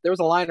filled up. There was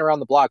a line around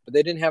the block, but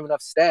they didn't have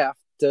enough staff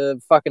to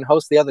fucking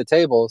host the other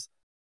tables.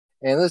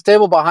 And this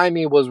table behind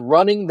me was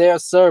running their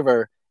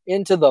server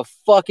into the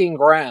fucking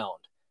ground.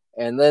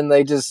 And then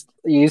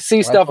you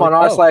see stuff on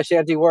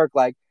r/anti-work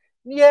like,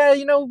 yeah,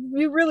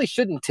 you really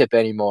shouldn't tip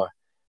anymore.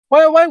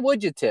 Why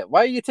would you tip?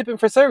 Why are you tipping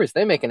for service?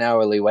 They make an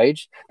hourly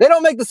wage. They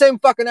don't make the same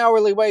fucking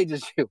hourly wage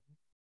as you.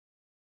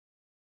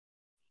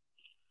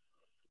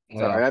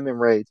 Sorry, I'm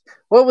enraged.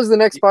 What was the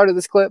next part of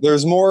this clip?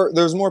 There's more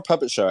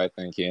puppet show, I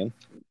think, Ian.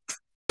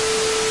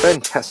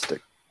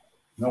 Fantastic.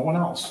 No one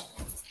else.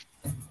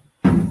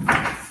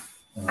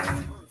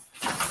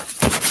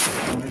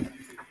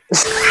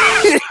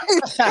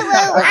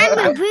 Hello, I'm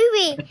a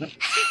booby.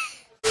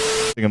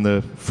 I'm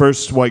the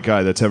first white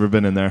guy that's ever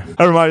been in there.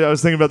 I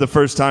was thinking about the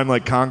first time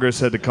like Congress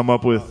had to come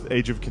up with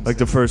age of consent. Like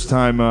the first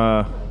time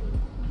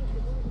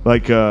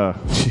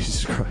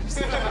Jesus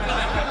Christ.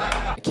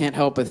 I can't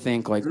help but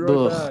think like,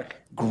 ugh,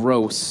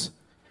 gross.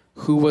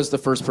 Who was the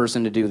first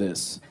person to do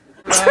this?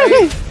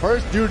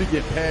 First dude to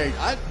get pegged.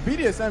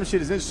 BDSM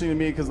shit is interesting to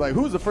me because like,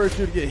 who's the first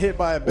dude to get hit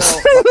by a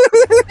bell?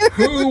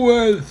 Who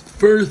was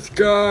first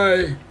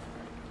guy?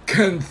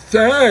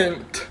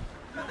 Consent.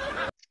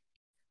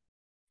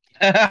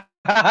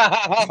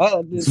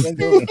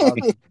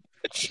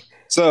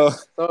 So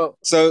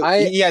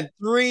he had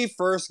 3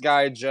 first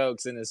guy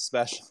jokes in his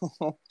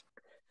special.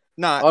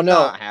 not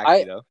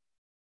hacky, though.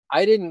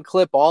 I didn't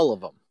clip all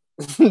of them.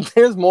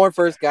 There's more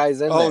first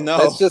guys in there. No.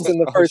 That's just in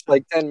the first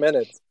like 10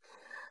 minutes.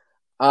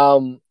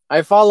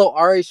 I follow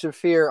Ari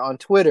Shafir on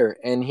Twitter,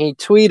 and he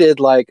tweeted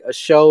like a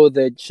show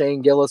that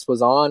Shane Gillis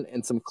was on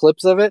and some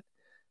clips of it.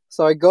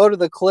 So I go to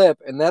the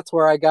clip, and that's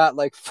where I got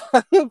like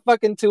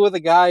fucking 2 of the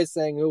guys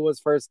saying who was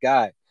first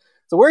guy.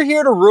 So we're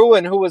here to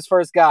ruin who was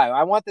first guy.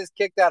 I want this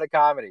kicked out of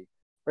comedy.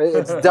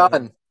 It's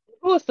done.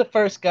 Who was the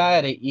first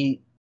guy to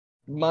eat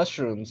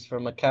mushrooms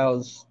from a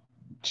cow's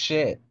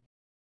shit?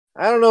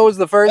 I don't know who was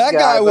the first guy. That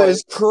guy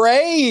was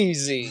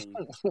crazy.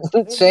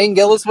 Shane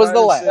Gillis was the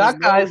last. That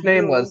guy's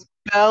name was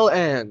Bell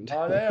End.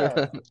 Oh,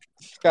 yeah.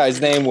 Guy's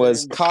name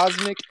was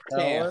Cosmic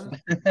Cam.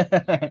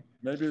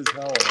 Maybe it's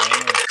Helen. I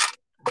don't know.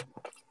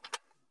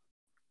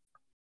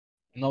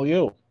 No,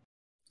 you.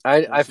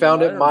 I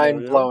found it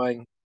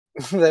mind-blowing.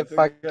 That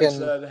fucking... I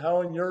said,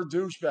 Helen, you're a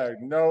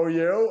douchebag. No,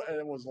 you. And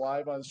it was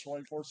live on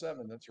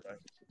 24/7. That's right.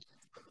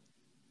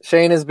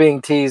 Shane is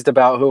being teased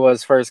about who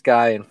was first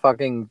guy, and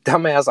fucking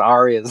dumbass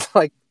Ari is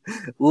like,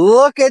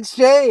 look at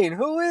Shane.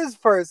 Who is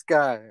first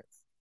guy?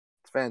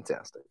 It's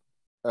fantastic.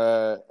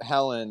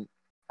 Helen,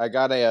 I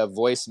got a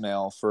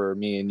voicemail for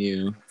me and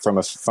you from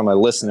a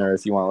listener.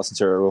 If you want to listen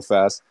to it real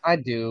fast. I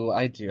do.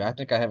 I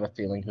think I have a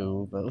feeling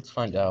who, but let's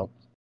find out.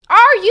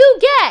 Are you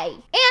gay?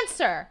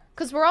 Answer,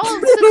 because we're all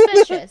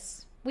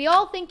suspicious. We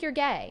all think you're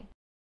gay.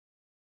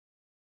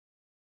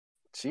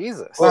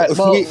 Jesus. Right,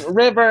 well,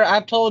 River,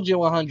 I've told you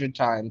 100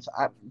 times.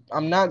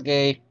 I'm not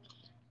gay.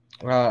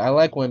 I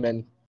like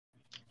women.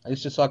 I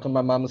used to suck on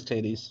my mama's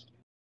titties.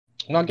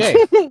 I'm not gay.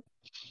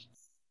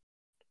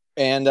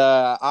 And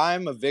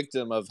I'm a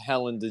victim of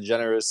Helen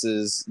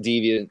DeGeneres'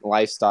 deviant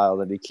lifestyle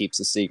that he keeps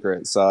a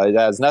secret. So it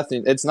has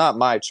nothing. It's not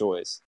my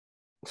choice.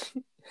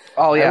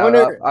 Oh yeah.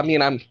 I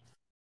mean, I'm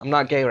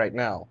not gay right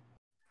now.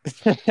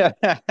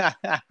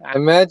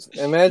 Imagine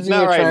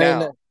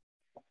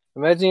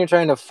you're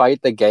trying to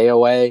fight the gay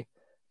away,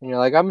 and you're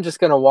like, I'm just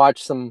gonna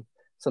watch some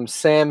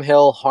Sam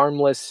Hill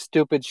harmless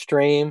stupid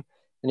stream,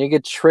 and you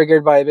get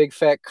triggered by a big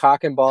fat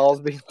cock and balls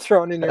being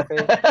thrown in your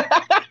face.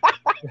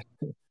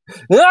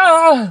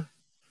 Ah!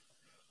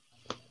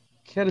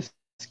 Can't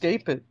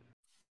escape it.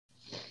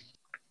 Do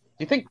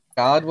you think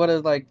God would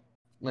have like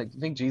do you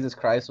think Jesus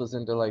Christ was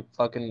into like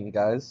fucking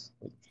guys?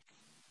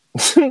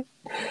 That's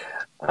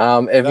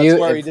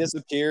where he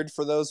disappeared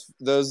for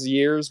those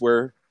years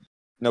where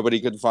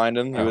nobody could find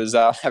him. He was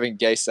out having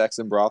gay sex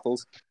in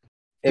brothels.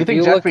 Do you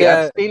think Jeffrey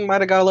Epstein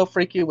might have got a little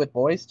freaky with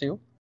boys too?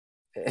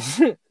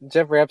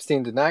 Jeffrey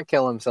Epstein did not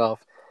kill himself.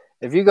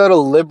 If you go to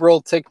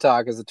liberal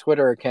TikTok as a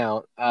Twitter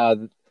account,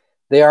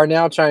 they are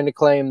now trying to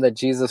claim that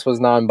Jesus was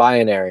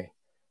non-binary.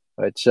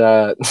 Which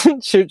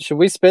should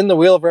we spin the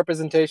wheel of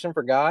representation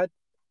for God?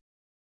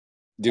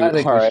 Dude, I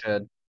think we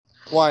should.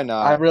 Why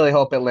not? I really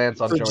hope it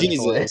lands on George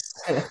Jesus.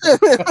 Floyd.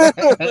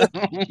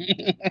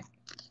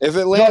 If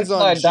it lands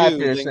George on Floyd died for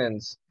Jew, your then,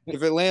 sins.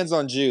 if it lands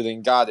on Jew,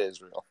 then God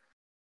is real.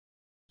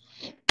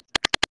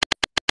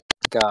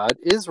 God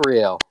is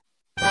real.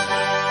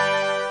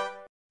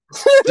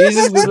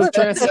 Jesus was a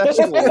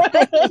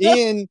transsexual.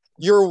 Ian,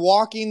 you're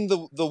walking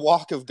the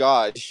walk of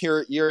God.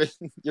 You're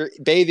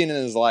bathing in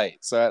His light.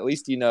 So at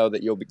least you know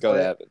that you'll go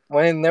to heaven.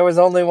 When there was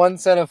only one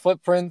set of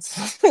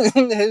footprints,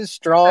 his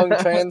strong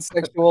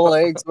transsexual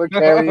legs were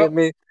carrying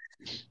me.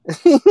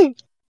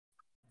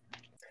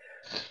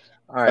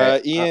 All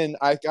right, Ian,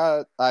 I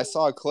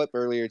saw a clip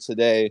earlier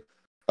today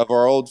of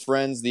our old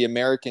friends, the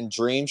American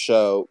Dream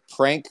Show,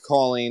 prank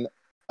calling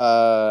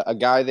a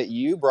guy that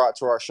you brought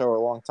to our show a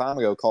long time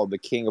ago called the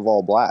King of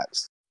All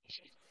Blacks.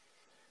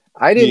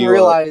 I didn't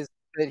realize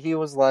that he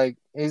was like,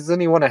 isn't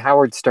he one of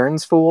Howard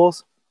Stern's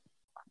fools?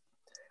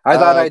 I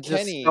thought I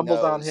just Kenny stumbled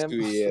on knows him. who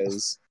he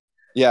is.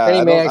 Yeah,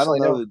 Kenny may I don't actually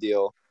know know. the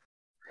deal.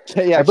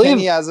 Yeah,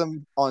 Kenny has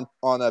him on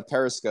a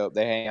Periscope.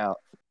 They hang out.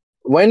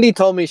 Wendy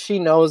told me she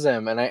knows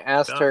him, and I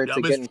asked her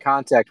to get in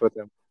contact with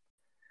him.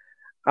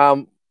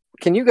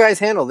 Can you guys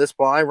handle this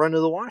while I run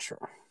to the washroom?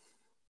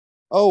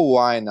 Oh,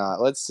 why not?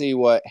 Let's see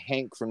what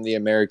Hank from the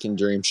American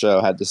Dream Show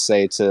had to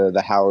say to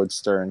the Howard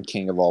Stern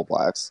King of All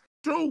Blacks.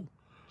 True.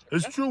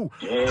 It's true.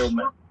 Yeah,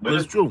 man. But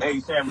It's true. Hey,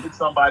 Sam, get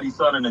somebody's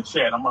son in the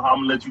chat. I'm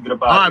gonna let you get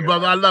up out All of right, here.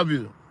 brother, I love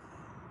you.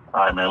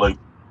 All right, man. Look.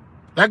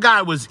 That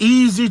guy was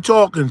easy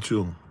talking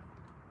to.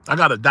 I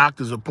got a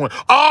doctor's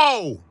appointment.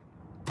 Oh!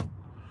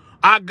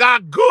 I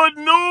got good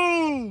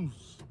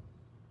news.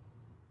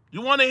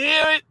 You want to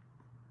hear it?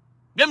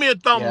 Give me a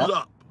thumbs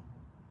up.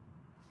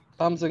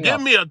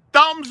 Give me a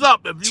thumbs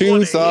up if you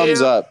want to hear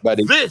thumbs up,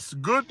 buddy. this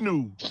good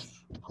news.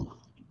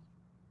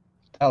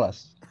 Tell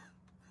us.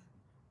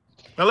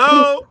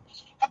 Hello?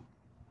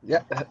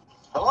 Yeah.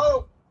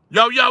 Hello?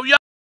 Yo.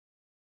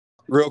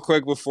 Real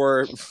quick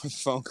before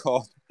phone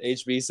call,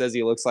 HB says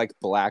he looks like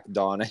Black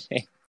Donnie.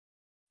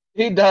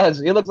 He does.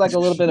 He looks like a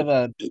little bit of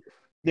a...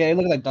 Yeah, he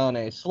looks like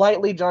Donnie.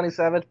 Slightly Johnny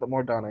Savage, but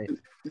more Donnie.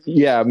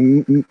 Yeah,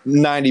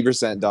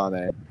 90%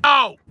 Donnie.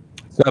 Oh!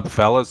 What's up,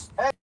 fellas?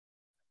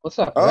 What's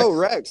up, Oh,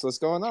 Rex, what's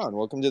going on?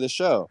 Welcome to the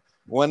show.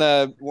 When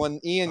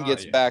Ian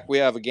gets back, we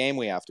have a game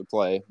we have to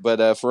play.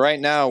 But for right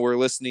now, we're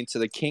listening to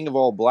the King of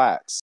All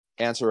Blacks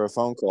answer a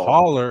phone call.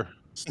 Caller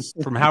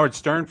from Howard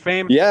Stern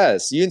fame?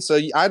 Yes.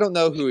 I don't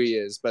know who he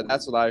is, but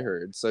that's what I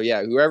heard. So,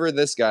 yeah, whoever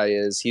this guy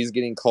is, he's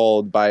getting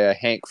called by a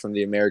Hank from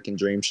the American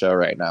Dream Show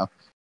right now.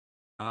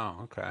 Oh,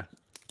 okay.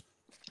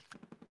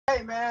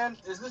 Hey, man.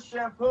 Is this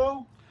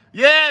shampoo?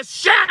 Yeah,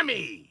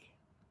 Shammy!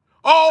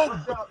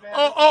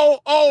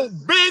 Oh,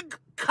 big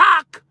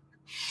cock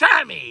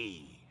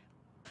Shammy!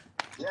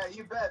 Yeah,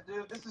 you bet,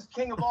 dude. This is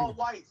King of All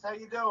Whites. How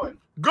you doing?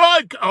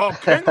 Good. Oh,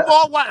 King of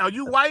All White. Are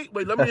you white?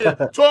 Wait, let me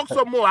talk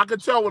some more. I can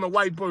tell when a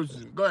white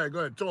person. Go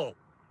ahead, talk.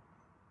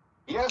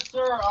 Yes,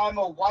 sir. I'm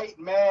a white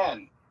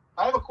man.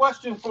 I have a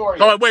question for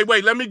you. All right,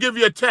 wait. Let me give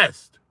you a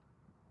test.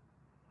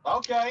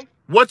 Okay.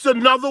 What's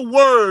another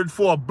word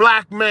for a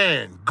black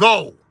man?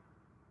 Go.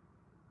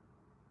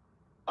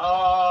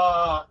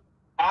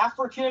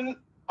 African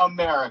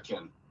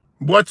American.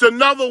 What's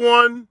another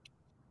one?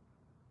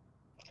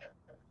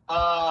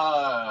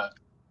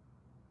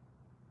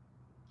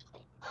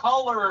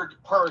 colored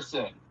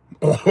person.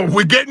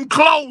 We're getting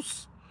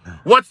close.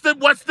 What's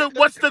another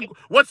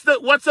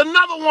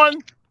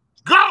one?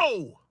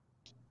 Go.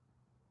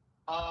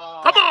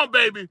 Come on,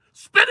 baby.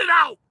 Spit it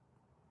out.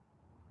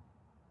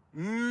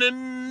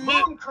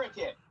 Moon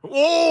cricket.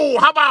 Oh,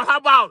 how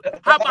about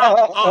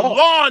a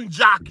lawn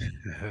jockey?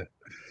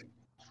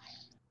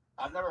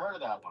 I've never heard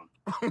of that one.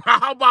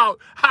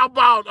 how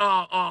about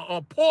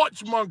a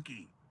porch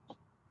monkey?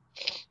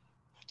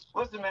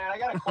 Listen, man, I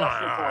got a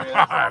question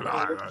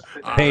for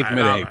you.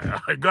 Pavement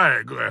ape. Go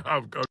ahead.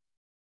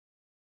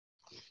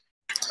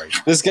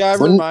 This guy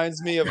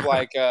reminds me of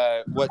like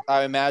what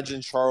I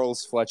imagine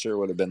Charles Fletcher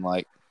would have been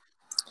like.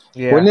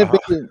 Yeah.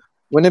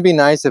 Wouldn't it be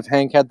nice if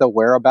Hank had the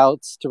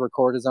whereabouts to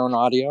record his own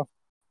audio?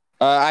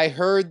 I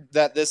heard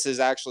that this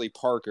is actually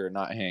Parker,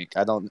 not Hank.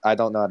 I don't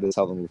know how to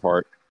tell them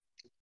apart.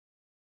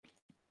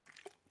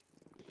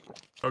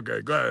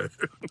 Okay, go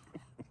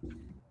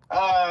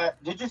ahead.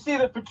 Did you see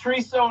the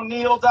Patrice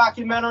O'Neal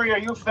documentary? Are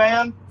you a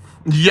fan?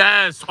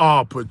 Yes.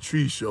 Oh,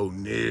 Patrice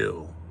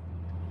O'Neal.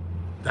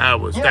 That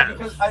was that.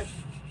 Because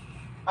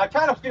I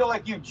kind of feel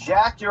like you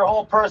jacked your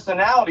whole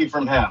personality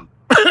from him.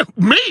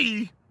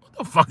 Me? What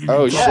the fuck are you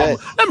talking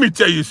about? Let me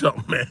tell you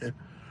something, man.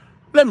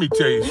 Let me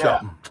tell you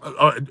something.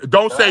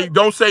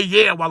 Don't say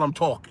yeah while I'm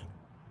talking.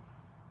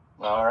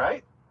 All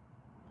right.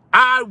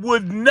 I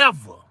would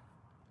never,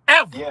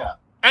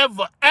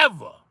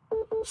 ever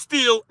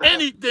steal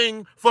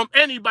anything from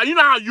anybody. You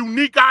know how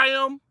unique I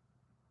am?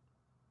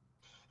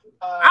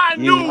 I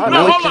knew. Hold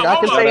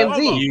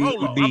on.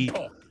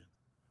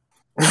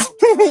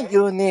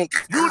 Unique.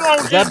 You don't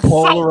Is that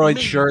Polaroid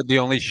shirt the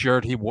only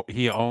shirt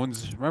he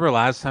owns? Remember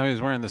last time he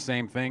was wearing the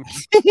same thing?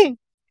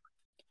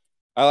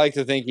 I like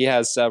to think he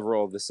has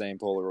several of the same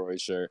Polaroid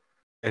shirt.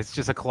 It's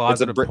just a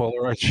closet of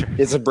Polaroid shirts.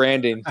 It's a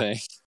branding thing.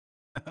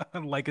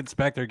 Like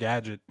Inspector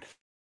Gadget.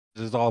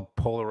 This is all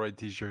Polaroid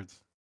t-shirts.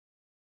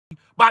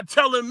 By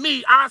telling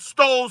me I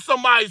stole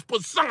somebody's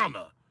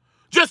persona.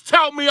 Just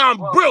tell me I'm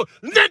brilliant.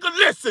 Nigga,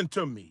 listen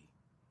to me.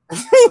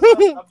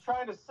 What I'm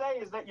trying to say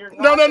is that you're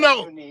not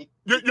unique.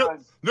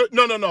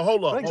 No.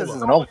 Hold on. I think this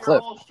is an old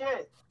clip.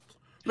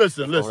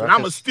 Listen. I'm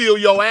going to steal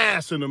your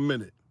ass in a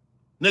minute.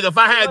 Nigga, if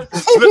I had...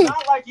 It's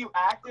not like you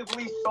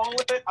actively stole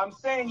it. I'm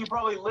saying you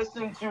probably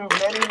listened to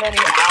many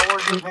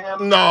hours of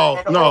him.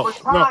 Over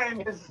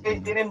time,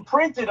 it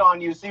imprinted on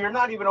you, so you're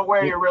not even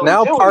aware you're really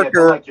doing it.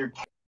 Like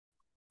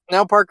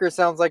Now Parker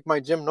sounds like my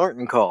Jim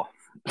Norton call.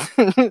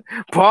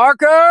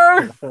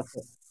 Parker!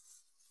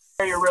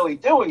 You're really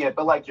doing it,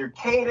 but like your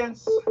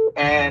cadence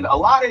and a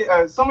lot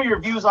of some of your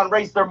views on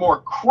race, they're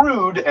more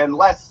crude and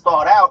less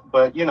thought out,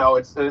 but you know,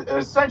 it's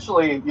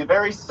essentially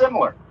very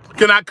similar.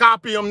 Can I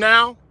copy him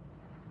now?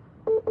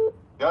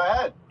 Go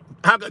ahead.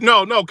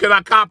 No. Can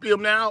I copy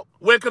him now?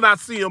 Where can I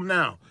see him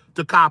now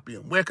to copy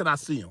him? Where can I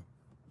see him?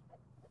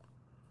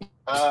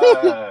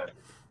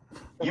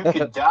 You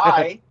could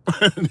die.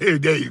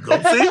 There you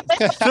go.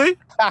 See?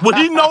 Would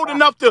he know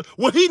enough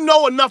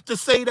to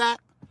say that?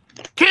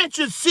 Can't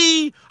you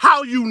see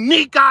how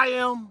unique I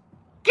am?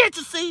 Can't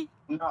you see?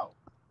 No.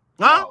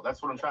 Huh? No,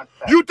 that's what I'm trying to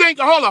say. You think?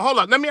 Hold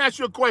on. Let me ask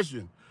you a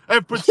question.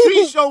 If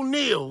Patrice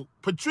O'Neal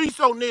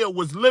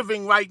was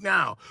living right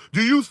now,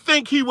 do you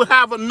think he would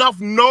have enough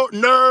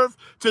nerve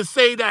to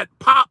say that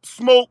Pop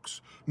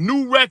Smoke's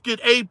new record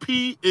AP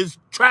is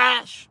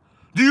trash?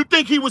 Do you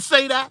think he would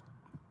say that?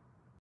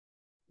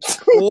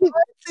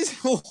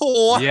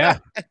 What? Yeah,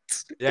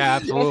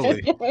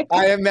 absolutely.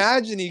 I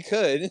imagine he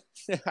could.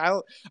 I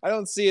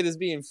don't see it as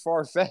being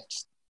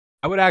far-fetched.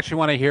 I would actually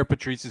want to hear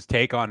Patrice's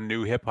take on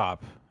new hip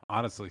hop,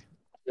 honestly.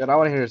 Yeah, I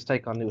want to hear his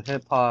take on new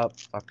hip hop,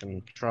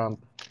 fucking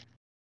Trump.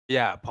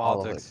 Yeah,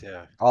 politics.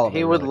 All of it.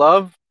 He would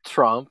love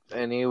Trump,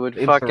 and he would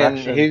fucking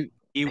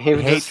he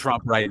would hate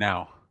Trump right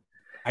now.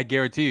 I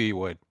guarantee you he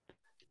would.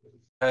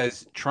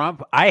 Because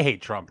Trump, I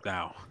hate Trump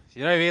now.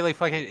 You know what I mean? Like,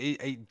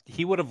 fucking,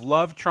 he would have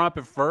loved Trump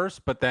at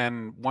first, but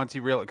then once he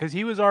realized, because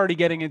he was already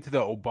getting into the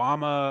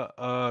Obama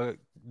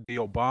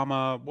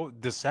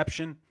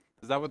deception.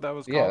 Is that what that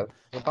was called?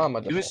 Yeah,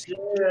 Obama deception.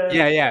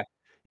 Yeah.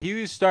 He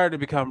was starting to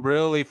become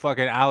really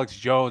fucking Alex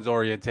Jones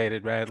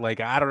orientated, man. Like,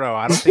 I don't know.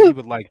 I don't think he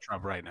would like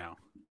Trump right now.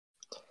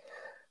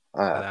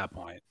 At that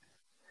point,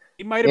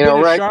 he might have been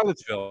in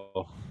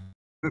Charlottesville.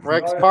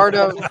 Rex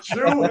Pardo.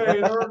 Jew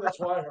hater. That's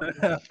why.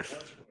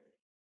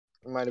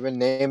 Might have been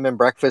naming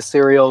breakfast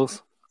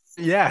cereals.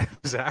 Yeah,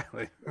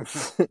 exactly.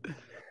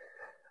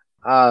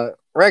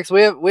 Rex,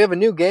 we have a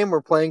new game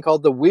we're playing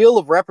called the Wheel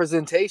of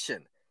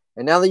Representation.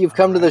 And now that you've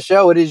come to the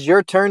show, it is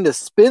your turn to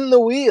spin the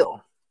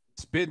wheel.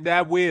 Spin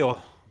that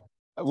wheel.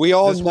 We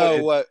all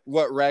know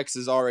what Rex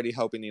is already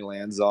hoping he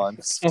lands on.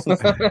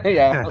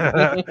 Yeah.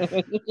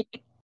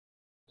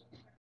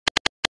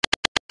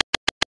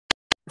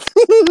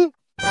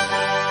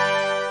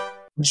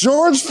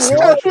 George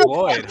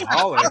Floyd.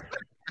 Holler.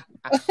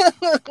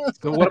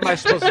 So what am I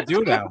supposed to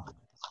do now?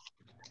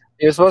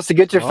 You're supposed to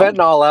get your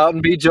fentanyl out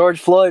and be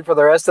George Floyd for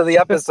the rest of the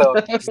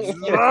episode.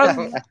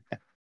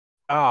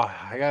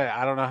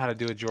 I don't know how to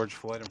do a George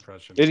Floyd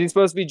impression. Is he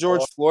supposed to be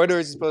George Floyd, or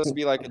is he supposed to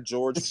be like a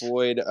George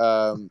Floyd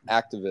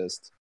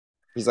activist?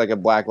 He's like a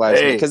Black Lives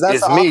Matter Hey, because that's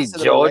it's the me, opposite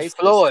of George racist,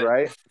 Floyd.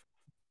 right?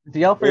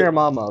 Yell for your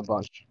mama a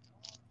bunch.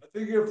 I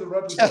think you have to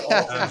represent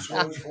all things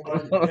George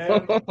Floyd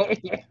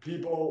and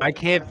people. I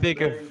can't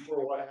think of.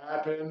 For what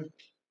happened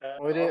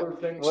and What it- other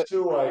things what-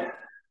 too. Like,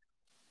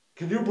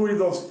 can you believe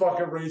those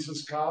fucking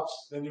racist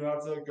cops? Then you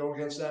have to go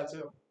against that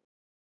too.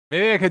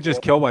 Maybe I could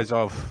just kill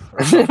myself.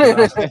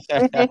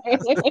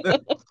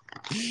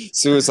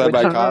 Suicide by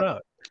I don't cop. know.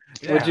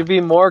 Would you be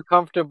more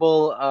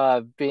comfortable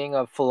being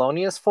a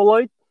felonious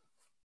Floyd?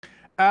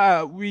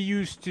 We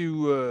used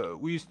to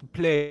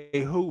play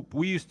hoop.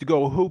 We used to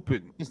go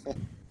hooping,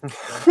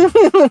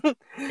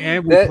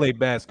 and we played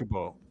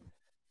basketball.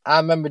 I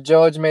remember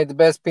George made the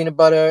best peanut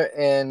butter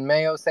and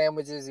mayo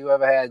sandwiches you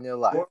ever had in your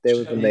life. They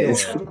was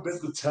amazing. You ever been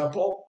to the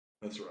temple?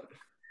 That's right.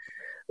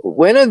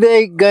 When are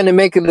they gonna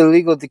make it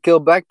illegal to kill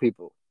black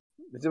people?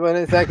 When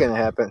is that gonna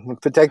happen?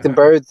 Protecting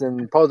birds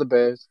and polar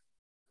bears.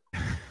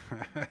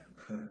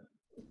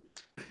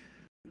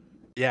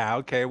 Yeah.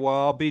 Okay. Well,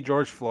 I'll be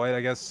George Floyd.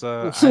 I guess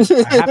I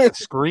have to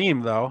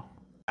scream though.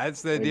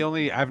 That's the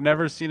only. I've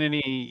never seen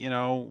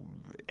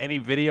any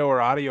video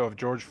or audio of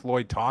George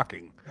Floyd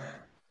talking,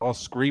 all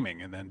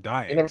screaming and then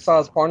dying. You never saw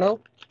his porno?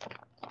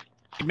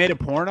 He made a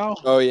porno?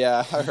 Oh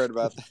yeah, I heard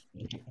about that.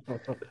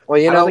 Well,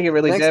 I don't think it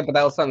really did, but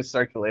that was something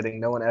circulating.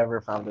 No one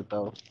ever found it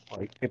though.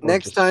 Like, people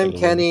Next just time shitting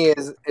Kenny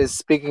is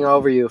speaking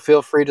over you,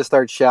 feel free to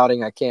start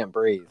shouting, "I can't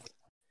breathe."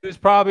 It was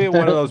probably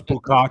one of those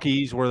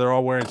bukakis where they're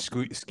all wearing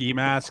ski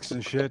masks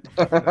and shit.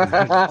 like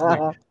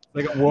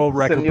a world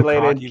record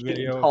simulated bukkake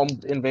video. home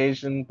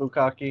invasion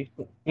bukkake.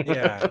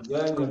 Yeah,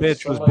 Then some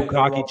bitch was somebody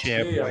bukkake interrupts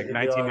champ me, in I like could be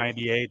like,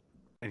 1998,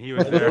 and he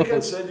was I there.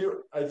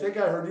 think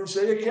I heard you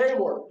say a K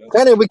word.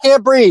 Kenny, we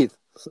can't breathe.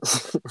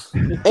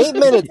 8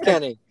 minutes,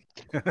 Kenny.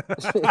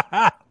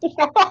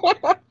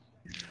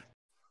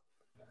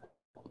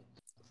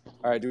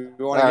 All right, do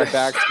we want to get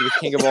back to the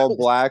King of All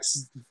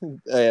Blacks,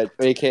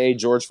 aka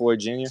George Floyd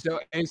Jr.? So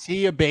is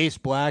he a base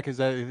black? Is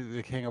that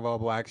the King of All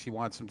Blacks? He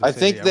wants him to I say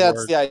think the that's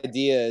N-word. the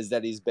idea, is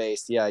that he's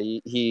based. Yeah,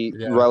 he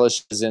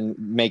relishes in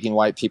making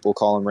white people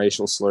call him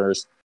racial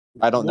slurs.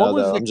 I don't know,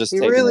 though. I'm just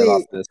taking it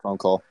off this phone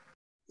call.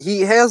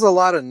 He has a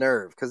lot of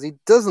nerve because he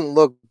doesn't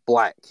look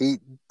black. He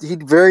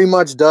very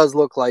much does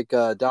look like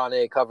Don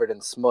A covered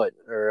in smut,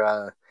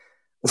 or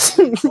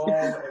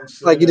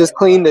like he just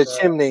cleaned the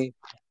chimney.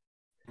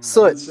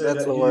 Soot, Say that's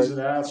that the he's word. an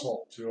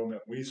asshole to him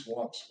at least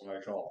once when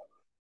I call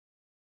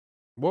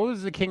What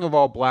was the King of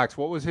All Blacks?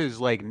 What was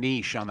his like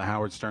niche on the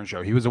Howard Stern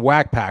show? He was a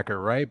whack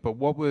packer, right? But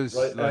what was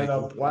him. Right, like and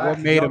a black what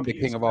made him the yuppie.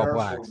 King His of All parents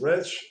Blacks? were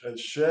rich as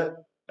shit,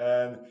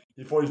 and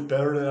he thought he's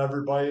better than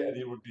everybody, and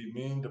he would be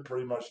mean to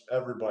pretty much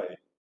everybody.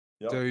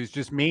 Yep. So he's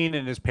just mean,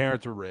 and his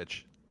parents were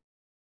rich.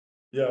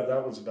 Yeah,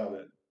 that was about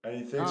it. And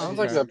he thinks Sounds he's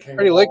like the a king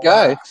pretty of lit all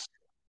guy. blacks.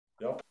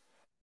 Yep.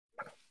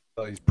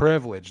 So he's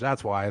privileged.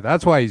 That's why.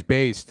 That's why he's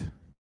based.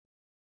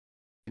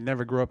 He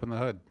never grew up in the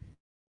hood.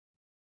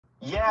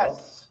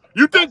 Yes.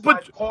 You think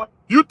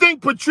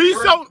Patrice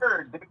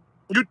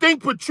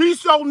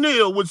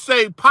O'Neal would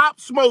say Pop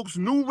Smoke's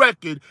new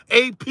record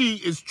AP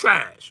is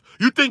trash?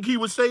 You think he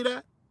would say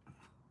that?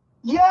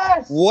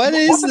 Yes. What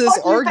is the this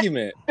fuck do you think-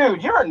 argument?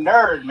 Dude, you're a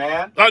nerd,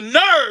 man. A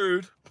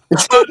nerd? A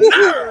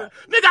nerd?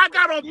 Nigga, I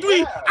got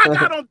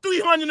on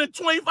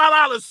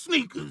 $325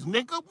 sneakers,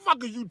 nigga. What the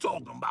fuck are you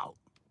talking about?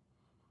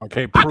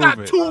 Okay, I prove got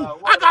it.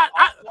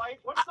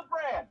 What's the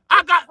brand?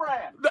 I got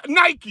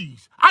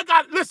Nikes. I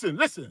got listen.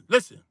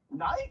 Nikes.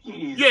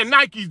 Yeah,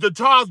 Nikes. The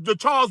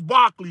Charles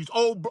Barkley's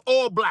all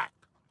black.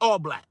 Oh,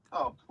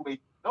 please.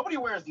 Nobody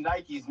wears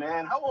Nikes,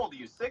 man. How old are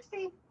you?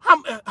 60?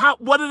 How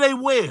what do they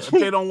wear if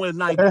they don't wear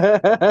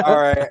Nikes? All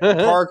right,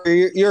 Parker,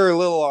 you're a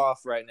little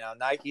off right now.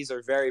 Nikes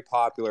are very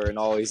popular and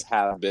always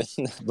have been.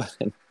 But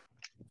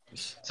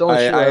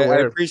I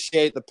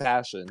appreciate the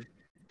passion.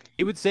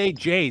 He would say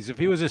J's. If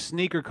he was a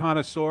sneaker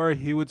connoisseur,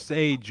 he would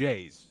say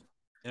J's.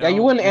 Yeah,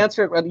 you wouldn't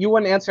answer. You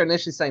wouldn't answer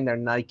initially saying they're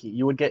Nike.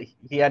 You would get.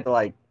 He had to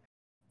like.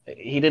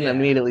 He didn't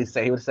immediately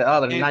say. He would say, "Oh,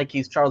 they're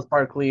Nikes, Charles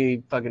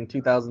Barkley, fucking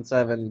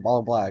 2007,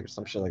 all black or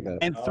some shit like that."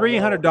 And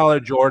 $300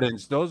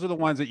 Jordans, those are the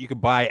ones that you could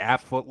buy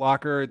at Foot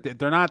Locker.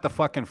 They're not the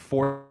fucking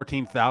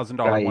 $14,000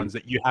 Right. ones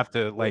that you have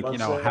to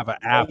have an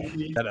app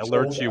that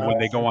alerts you when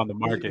they go on the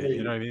market.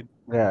 You know what I mean?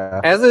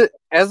 Yeah.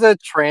 As a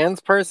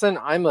trans person,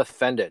 I'm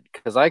offended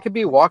because I could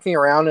be walking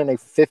around in a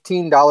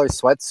 $15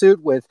 sweatsuit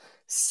with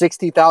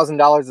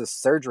 $60,000 of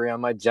surgery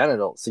on my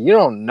genitals. So you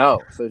don't know.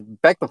 So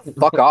back the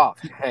fuck off.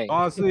 Hey.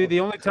 Honestly,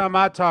 the only time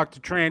I talk to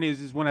trannies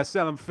is when I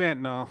sell them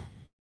fentanyl.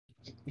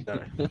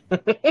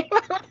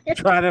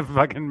 Trying to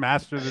fucking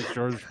master this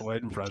George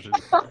Floyd impression.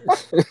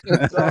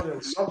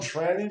 Some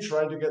tranny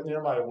tried to get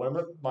near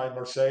my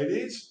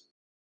Mercedes.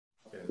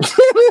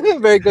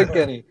 Very good,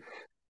 Kenny.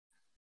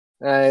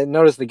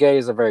 Notice the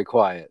gays are very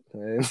quiet.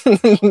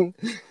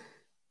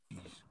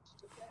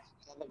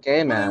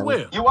 Gay man.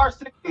 You are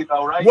 60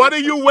 though, right? What are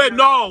you with?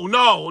 No.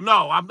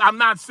 I'm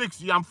not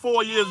 60. I'm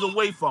 4 years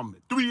away from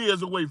it. 3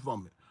 years away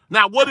from it.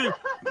 Now, what is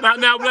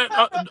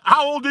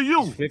how old are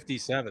you?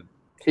 57.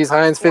 He's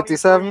Heinz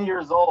 57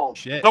 years old.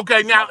 Shit.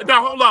 Okay, now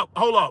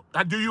hold up.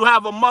 Do you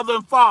have a mother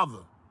and father?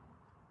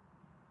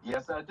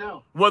 Yes, I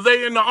do. Were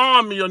they in the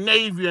Army or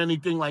Navy or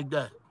anything like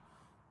that?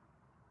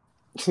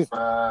 He's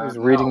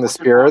reading the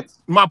spirits.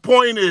 My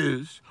point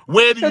is,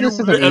 where do So you this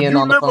isn't live? If Ian you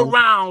on the live phone.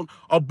 around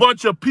a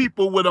bunch of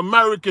people with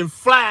American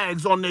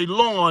flags on their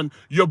lawn,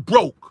 you're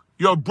broke.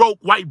 You're a broke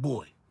white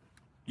boy.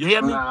 You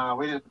hear me? Nah,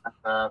 we didn't have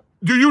that.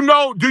 Do you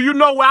know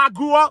where I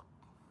grew up?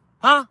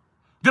 Huh?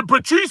 Did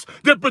Patrice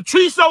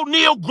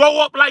O'Neal grow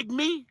up like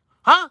me?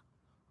 Huh?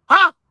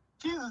 Huh?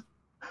 Jesus.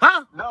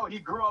 Huh? No, he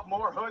grew up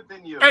more hood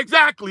than you.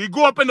 Exactly. He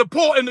grew up in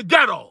the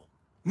ghetto.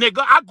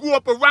 Nigga, I grew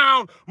up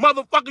around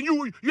motherfucking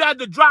you had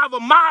to drive a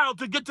mile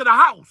to get to the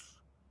house.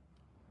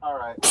 All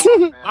right.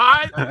 All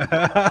right?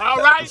 All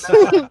right?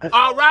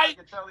 All right?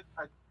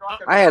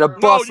 I had a No, you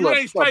butler,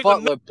 ain't straight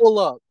butler pull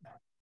up.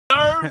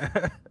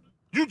 nerve.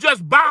 You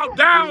just bow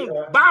down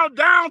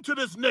to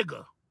this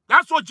nigga.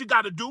 That's what you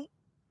gotta do.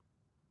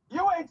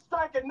 You ain't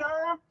striking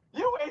nerve.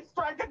 You ain't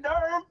striking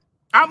nerve.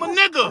 I'm a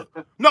nigga.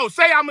 No,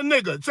 say I'm a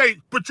nigga. Say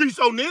Patrice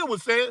O'Neal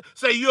would say it.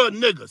 Say you're a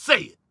nigga.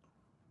 Say it.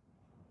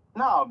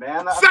 No,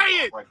 man. Say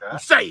it.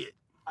 Say it.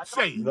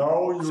 Say it.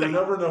 No, you were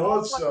never in the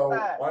hood, so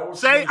why would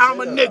Say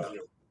somebody I'm a say that nigga. about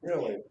you?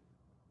 Really?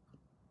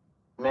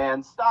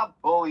 Man, stop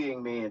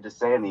bullying me into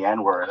saying the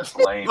N-word. It's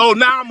lame. Oh,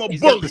 now I'm a He's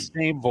got bully. the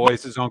same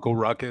voice as Uncle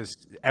Ruckus.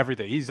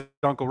 Everything. He's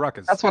Uncle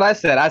Ruckus. That's what I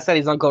said. I said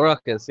he's Uncle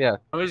Ruckus. Yeah.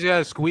 He's got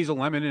to squeeze a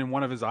lemon in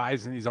one of his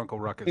eyes, and he's Uncle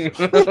Ruckus.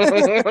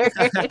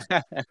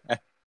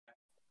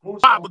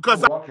 Why?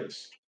 Because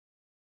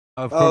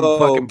From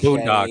fucking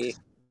Boondocks. Kenny.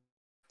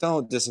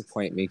 Don't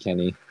disappoint me,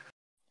 Kenny.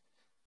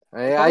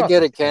 Hey, I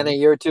get it, Kenny.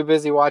 You're too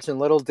busy watching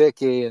Little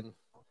Dicky and.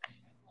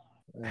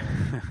 Is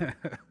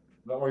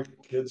that what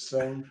kids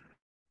sing?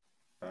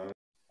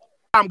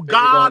 I'm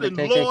God and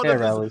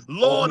KKK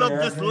Lord of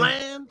this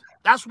land.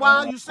 That's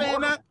why you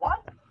saying that?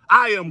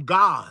 I am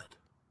God.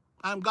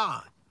 I'm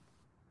God.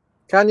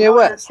 Kanye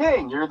West. You're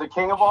king. You're the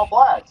king of all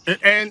blacks.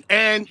 And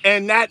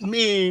that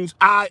means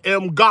I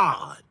am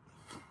God.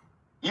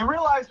 You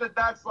realize that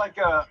that's like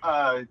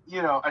a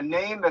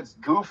name that's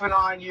goofing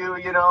on you.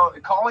 You know,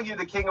 calling you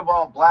the king of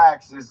all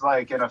blacks is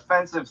like an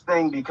offensive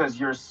thing because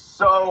you're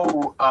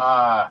so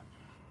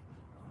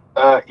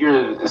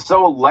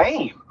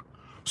lame.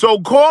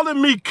 So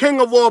calling me king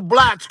of all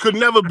blacks could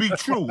never be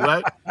true,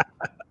 right?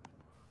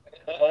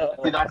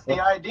 That's the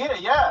idea,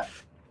 yeah.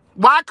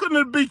 Why couldn't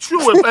it be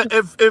true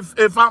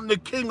if I'm the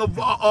king of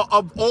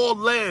all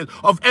land,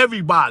 of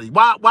everybody?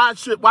 Why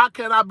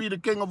can't I be the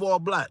king of all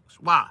blacks?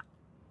 Why?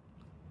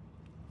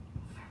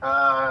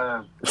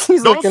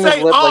 Don't say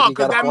because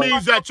that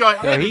means that your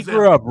head he is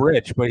grew up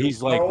rich, but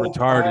he's like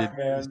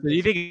retarded. So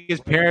you think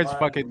his parents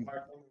fucking?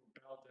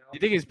 You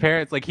think his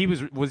parents like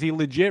was he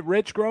legit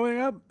rich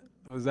growing up?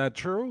 Was that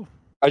true?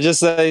 I just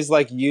say he's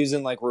like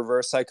using like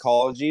reverse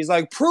psychology. He's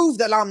like, prove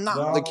that I'm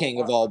not the king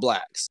of all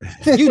blacks.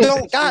 You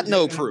don't got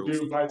no proof.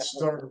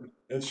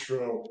 It's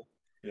true.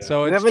 Yeah.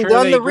 So You it's haven't true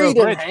done that the he grew up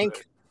reading, rich, Hank.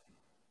 but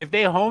if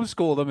they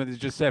homeschooled him and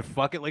just said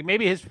fuck it, like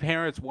maybe his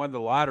parents won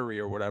the lottery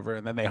or whatever,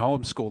 and then they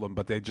homeschooled him,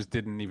 but they just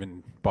didn't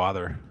even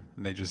bother,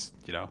 and they just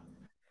gave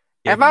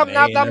If him I'm an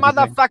not A the and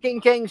everything.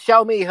 motherfucking king,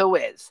 show me who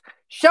is.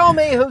 Show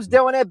me who's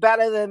doing it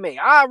better than me.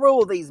 I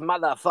rule these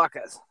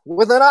motherfuckers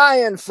with an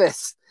iron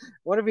fist.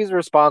 What if he's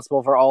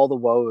responsible for all the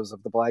woes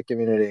of the black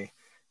community?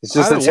 He's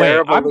just By a the way,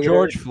 terrible I'm leader.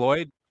 George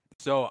Floyd,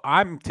 so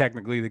I'm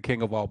technically the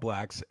king of all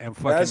blacks, and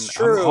fucking That's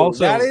true.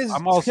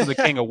 I'm also the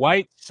king of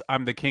whites.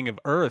 I'm the king of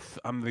Earth.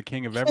 I'm the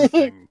king of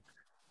everything.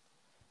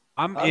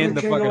 I'm in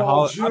the king fucking of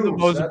all I'm the Jews,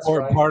 most that's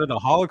important right. part of the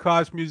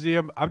Holocaust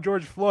Museum. I'm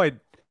George Floyd.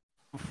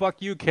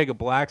 Fuck you, king of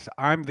blacks.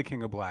 I'm the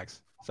king of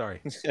blacks.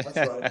 Sorry. That's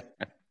right.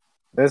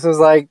 This is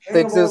like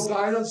King of all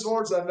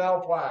dinosaurs and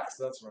now blacks.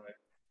 That's right.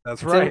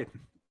 That's right.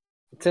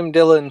 Tim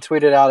Dillon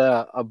tweeted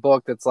out a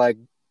book that's like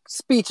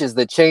speeches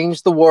that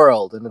changed the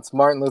world, and it's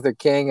Martin Luther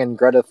King and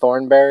Greta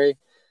Thunberg.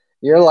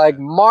 You're like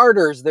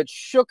martyrs that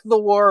shook the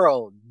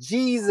world.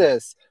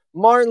 Jesus,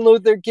 Martin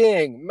Luther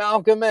King,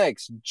 Malcolm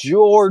X,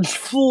 George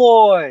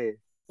Floyd.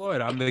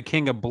 I'm the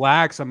king of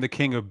blacks. I'm the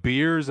king of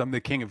beers. I'm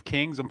the king of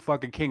kings. I'm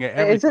fucking king of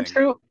everything. Is it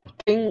true?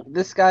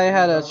 This guy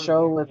had a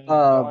show with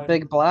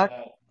Big Black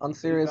on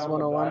Sirius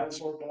 101.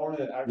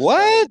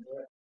 What?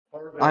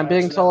 I'm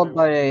being told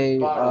by a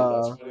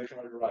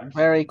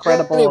very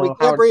credible Kenny, we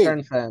can't Howard breathe.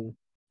 Stern fan.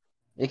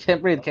 You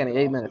can't breathe, Kenny.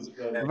 8 minutes. A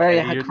Kenny, very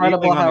you're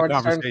credible leading on the Howard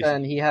Stern conversation.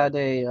 fan. He had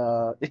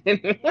a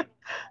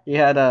he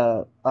had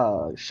a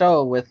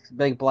show with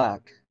Big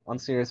Black on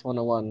Sirius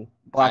 101.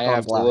 Black I on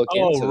have to Black. look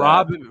into that.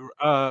 Robin.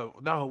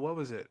 No, what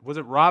was it? Was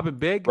it Robin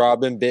Big?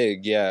 Robin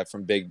Big, yeah,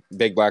 from Big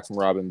Black from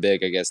Robin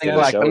Big, I guess. Big did a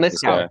Black, show from with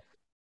this this guy. guy.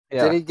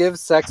 Yeah. Did he give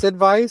sex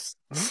advice?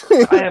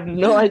 I have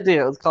no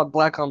idea. It was called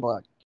Black on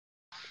Black.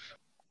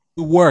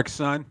 Good work,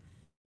 son.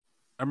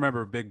 I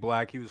remember Big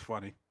Black. He was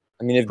funny.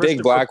 I mean, if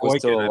Big Christopher Black was Boykin,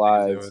 still I think,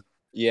 alive, is it.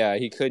 yeah,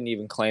 he couldn't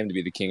even claim to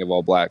be the king of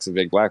all blacks. If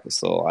Big Black was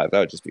still alive, that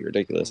would just be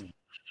ridiculous.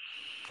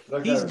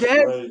 That He's guy's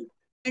dead? great.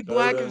 Big Better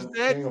Black than is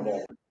dead? King of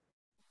all.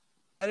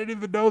 I didn't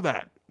even know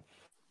that.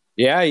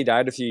 Yeah, he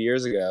died a few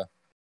years ago.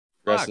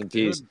 Rest Fuck, in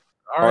peace. dude.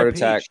 Heart RIP.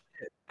 attack,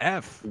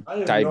 F. I didn't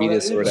know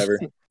diabetes, that or whatever.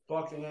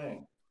 Fucking A.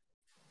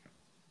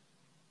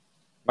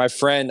 My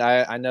friend,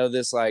 I know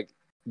this like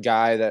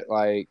guy that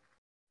like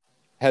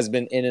has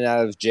been in and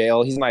out of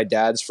jail. He's my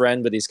dad's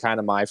friend, but he's kind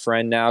of my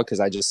friend now because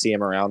I just see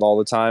him around all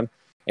the time.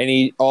 And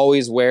he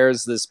always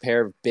wears this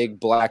pair of big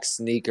black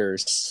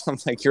sneakers. I'm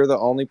like, you're the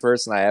only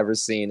person I ever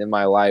seen in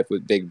my life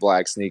with big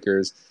black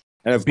sneakers.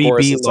 And of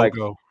course, BB it's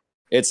logo. like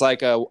it's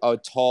like a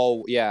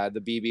tall,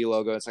 the BB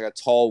logo. It's like a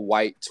tall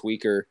white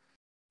tweaker.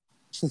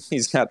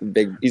 He's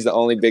the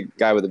only big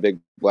guy with the big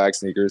black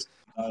sneakers.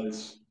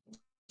 Nice.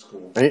 That's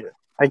cool.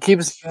 I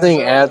keep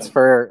seeing ads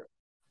for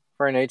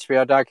an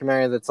HBO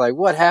documentary that's like,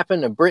 what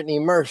happened to Brittany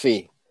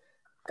Murphy?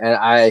 And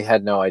I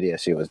had no idea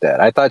she was dead.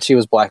 I thought she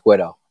was Black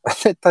Widow.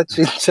 I thought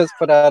she just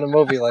put out a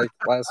movie like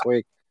last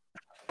week.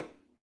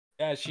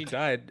 Yeah, she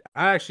died.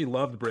 I actually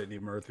loved Brittany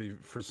Murphy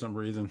for some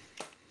reason.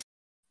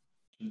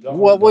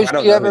 What was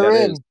she ever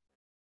in?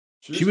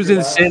 She was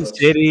in Sin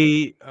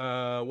City.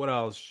 What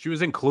else? She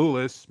was in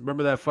Clueless.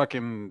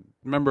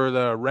 Remember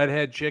the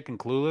redhead chick in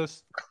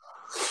Clueless?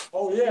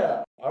 Oh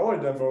yeah, I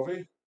liked that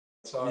movie.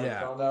 That's how I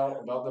found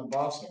out about them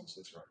Boston's.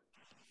 That's right.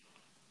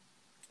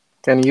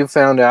 Kenny, you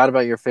found out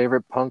about your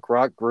favorite punk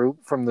rock group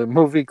from the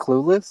movie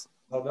Clueless?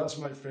 No, that's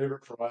my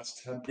favorite for the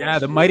last 10 Yeah,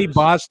 the Mighty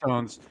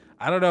Bosstones.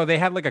 I don't know. They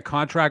had like a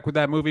contract with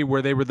that movie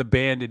where they were the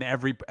band at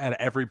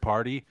every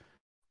party.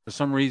 For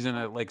some reason,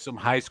 at like some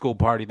high school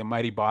party, the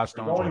Mighty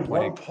Bosstones were Only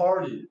playing. one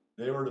party.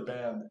 They were the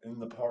band in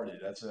the party.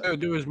 That's it.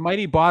 Dude, there was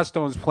Mighty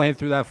Bosstones playing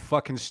through that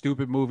fucking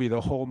stupid movie,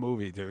 the whole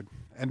movie, dude.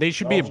 And they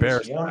should be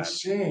embarrassed. Just one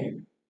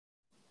scene,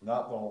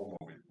 not the whole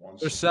movie.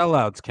 They're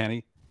sellouts,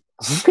 Kenny.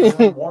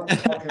 One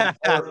fucking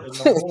part in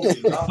the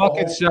movie, not the whole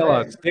Fucking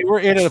sellouts. They were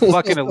in a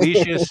fucking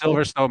Alicia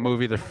Silverstone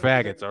movie. They're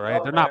faggots, all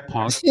right? They're not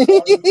punk.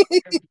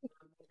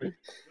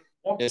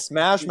 Yeah,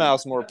 Smash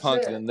Mouth's more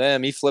punk than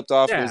them. He flipped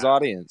off his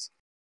audience.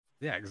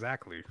 Yeah,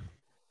 exactly.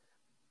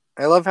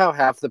 I love how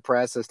half the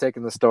press has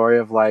taken the story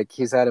of like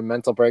he's had a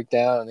mental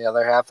breakdown, and the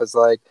other half is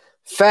like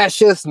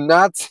fascist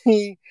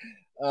Nazi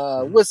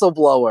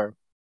whistleblower,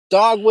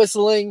 dog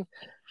whistling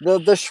the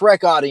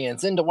Shrek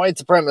audience into white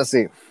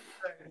supremacy.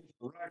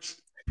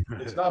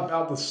 It's not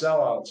about the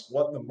sellouts.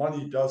 What the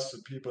money does to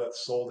people that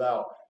sold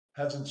out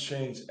hasn't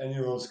changed any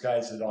of those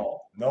guys at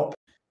all. Nope.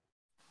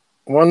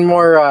 One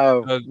more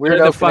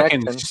weirdo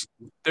connection.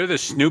 They're the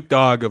Snoop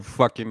Dogg of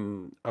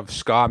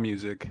ska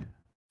music.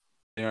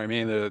 You know what I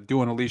mean? They're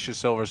doing Alicia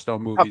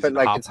Silverstone movies. Pop it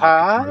like it's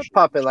hot.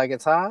 Pop it like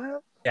it's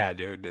hot. Yeah,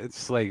 dude.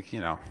 It's like,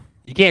 you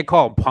can't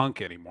call him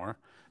punk anymore.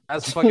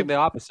 That's fucking the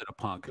opposite of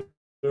punk.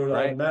 Dude,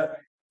 right? I met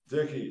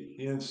Dickie.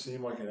 He didn't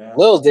seem like an asshole.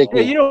 Lil Dicky.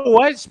 Yeah, you know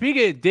what?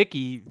 Speaking of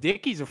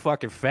Dickie's a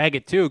fucking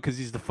faggot too, because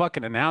he's the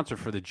fucking announcer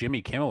for the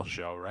Jimmy Kimmel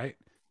show, right?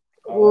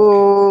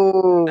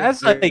 Ooh.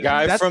 That's The like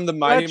guy that's from the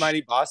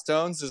Mighty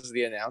Bosstones is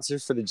the announcer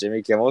for the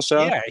Jimmy Kimmel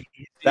show. Yeah,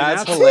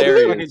 that's announcer for the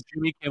hilarious. fucking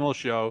Jimmy Kimmel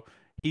show.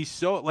 He's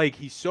so rich.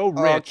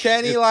 Oh,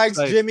 Kenny It's likes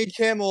like- Jimmy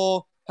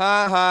Kimmel.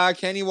 Ha ha.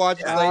 Kenny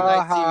watches late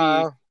night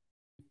TV.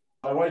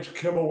 I like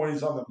Kimmel when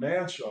he's on the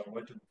Man Show. I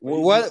like to-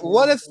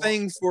 What a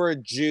thing for a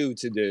Jew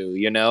to do,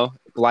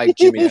 like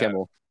Jimmy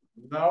Kimmel.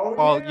 No,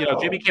 Well,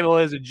 Jimmy Kimmel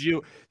is a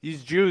Jew.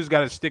 These Jews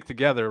got to stick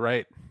together,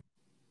 right?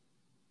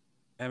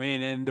 I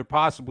mean, and they're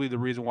possibly the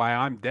reason why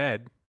I'm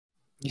dead.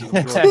 Yeah.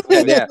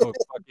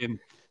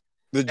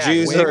 The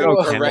Jews way to go,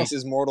 are Kenny.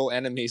 Rex's mortal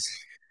enemies.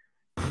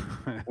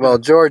 Well,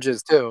 George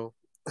is too.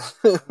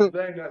 The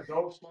thing that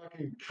those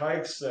fucking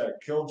kikes that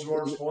killed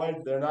George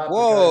Floyd, they're not the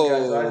Whoa,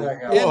 kind of guys I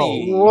hang out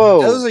Kenny. with.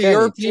 Whoa, Those are Kenny,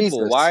 your people.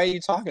 Jesus. Why are you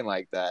talking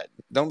like that?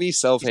 Don't be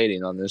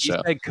self-hating on this He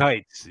show. said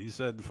kites. He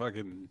said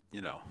fucking,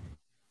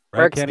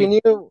 Right, Rex, Kenny?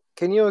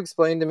 can you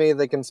explain to me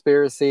the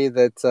conspiracy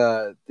that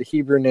the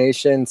Hebrew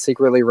Nation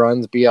secretly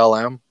runs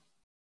BLM?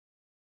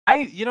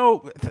 I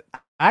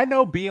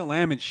know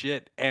BLM and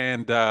shit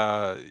and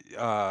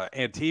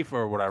Antifa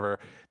or whatever.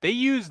 They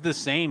use the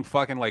same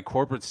fucking like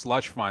corporate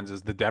slush funds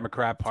as the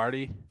Democrat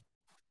Party.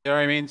 You know what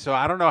I mean? So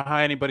I don't know how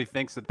anybody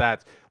thinks that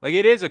that's like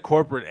it is a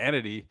corporate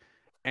entity,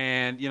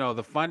 and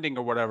the funding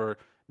or whatever.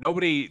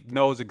 Nobody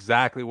knows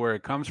exactly where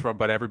it comes from,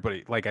 but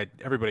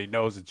everybody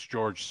knows it's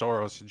George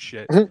Soros and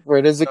shit.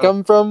 Where does it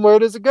come from? Where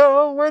does it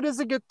go? Where does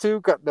it get to?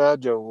 Cut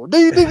that Joe.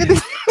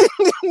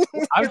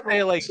 I would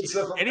say like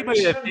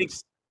anybody that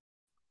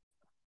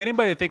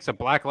thinks that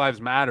Black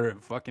Lives Matter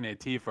and fucking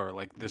Antifa are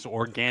like this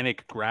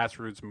organic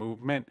grassroots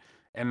movement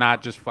and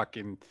not just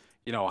fucking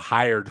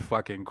hired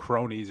fucking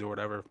cronies or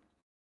whatever,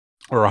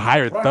 or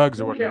hired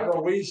thugs or You can't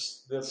whatever.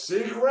 release the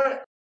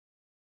secret.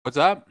 What's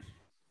up?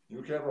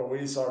 You can't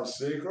release our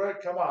secret.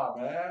 Come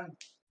on, man.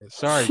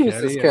 Sorry,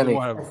 Jesus, Kenny.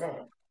 I Kenny.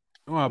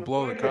 don't want to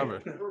blow the cover.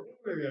 Don't you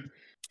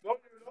know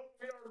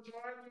we are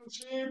trying to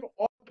achieve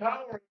all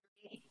power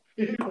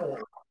people?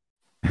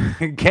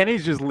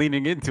 Kenny's just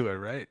leaning into it,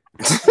 right?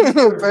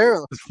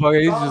 Apparently.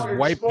 He's just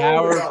white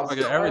power, fucking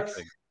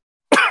everything.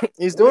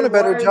 He's doing a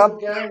better job.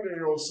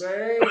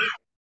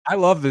 I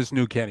love this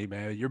new Kenny,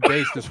 man. You're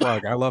based as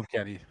fuck. I love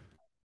Kenny.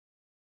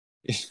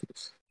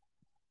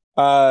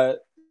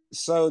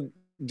 So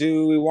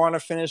do we want to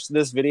finish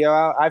this video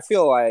out? I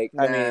feel like,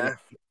 I mean,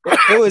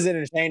 it was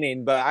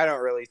entertaining, but I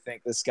don't really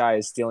think this guy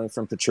is stealing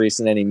from Patrice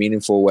in any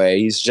meaningful way.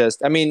 He's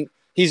just, I mean,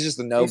 He's just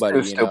a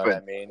nobody. too You know what I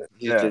stupid. mean?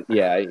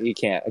 Yeah. He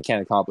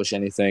can't accomplish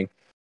anything.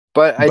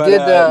 But I did.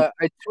 I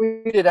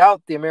tweeted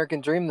out the American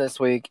Dream this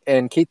week,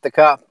 and Keith the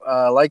Cop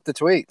liked the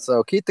tweet.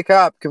 So Keith the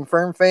Cop,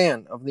 confirmed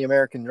fan of the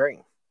American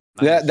Dream.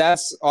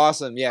 That's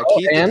awesome. Yeah, Oh,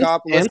 Keith the and-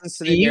 Cop and listens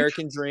to the Steve?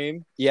 American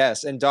Dream.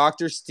 Yes, and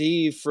Dr.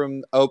 Steve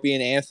from Opie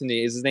and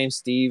Anthony, is his name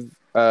Steve?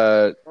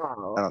 I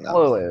don't know.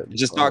 Fluid.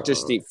 Just Dr.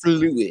 Steve.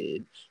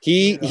 Fluid.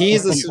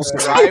 He's a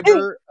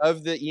subscriber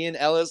of the Ian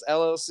Ellis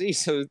LLC.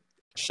 So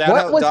shout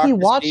What out was Dr. he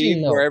watching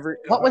Steve though? wherever.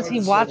 What was he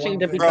watching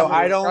to become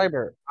a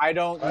subscriber? I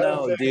don't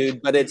know,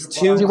 dude. But it's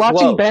too. Was he watching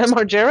close. Bam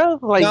Margera?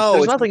 Like, No,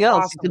 there's it's nothing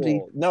else. He could be.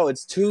 impossible. No,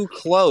 it's too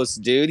close,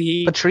 dude.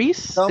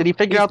 Patrice? Did he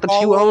figure out that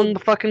you own the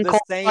fucking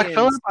Black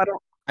Phillip?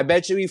 I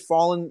bet you he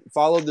followed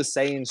the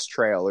Saiyans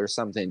trail or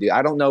something, dude.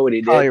 I don't know what he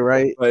did. Probably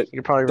right. But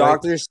You're probably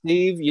Dr.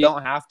 Steve, you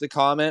don't have to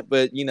comment,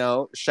 but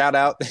shout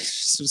out,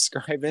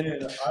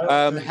 subscribing.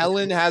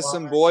 Helen has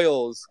some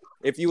boils.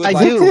 If you would I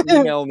like do. to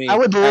email me, I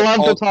would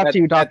love to talk to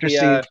you, Dr.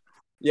 Steve.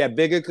 Yeah,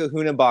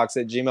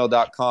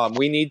 bigakahunabox@gmail.com.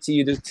 We need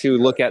you to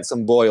look at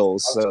some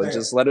boils, so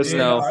just let us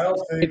know.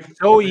 It's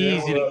so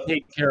easy to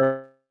take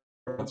care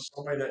of.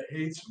 Somebody that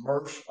hates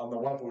merch on the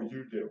level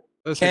you do.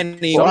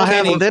 Kenny, Well, I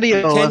have a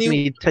video can of you-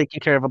 me taking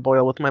care of a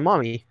boil with my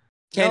mommy.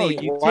 Kenny,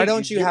 why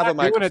don't you have a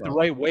You're doing it the microphone?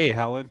 right way,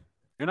 Helen.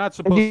 You're not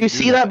supposed Did to you do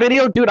see that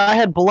video? Dude, I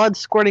had blood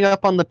squirting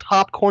up on the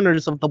top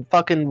corners of the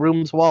fucking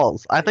room's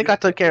walls. I think I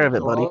took care of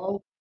it, buddy.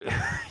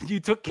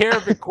 You took care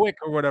of it quick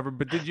or whatever,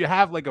 but did you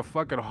have like a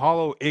fucking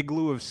hollow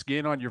igloo of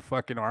skin on your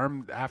fucking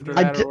arm after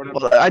that or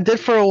whatever? I did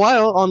for a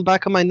while on the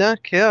back of my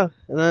neck, yeah.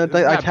 And then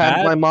I that had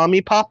bad? my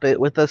mommy pop it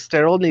with a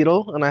sterile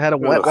needle, and I had a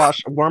warm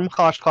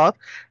washcloth,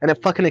 and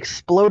it fucking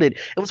exploded.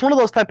 It was one of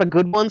those type of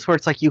good ones where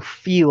it's like you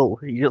feel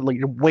your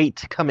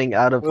weight coming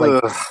out of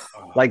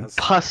like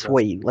pus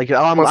weight. Like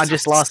I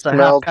just lost a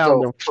half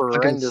pound of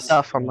fucking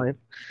stuff on my.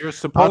 You're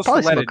supposed to probably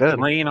let smell it good.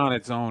 drain on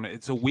its own.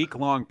 It's a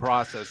week-long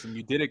process, and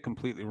you did it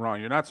completely wrong.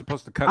 You're not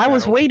supposed to cut. I that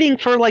was open. waiting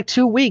for like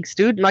 2 weeks,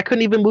 dude, and I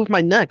couldn't even move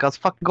my neck. I was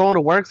fucking going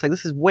to work. It's like,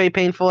 this is way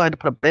painful. I had to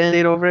put a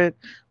band-aid over it.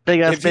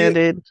 Big ass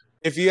band-aid.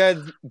 If you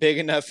had big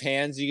enough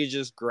hands, you could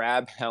just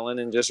grab Helen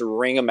and just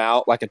wring them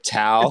out like a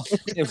towel.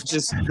 It would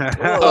just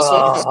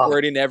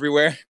squirting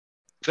everywhere.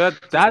 That's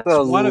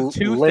The one of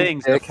two limp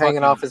things. dick that hanging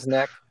fucking- off his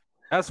neck.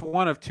 That's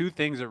one of two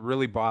things that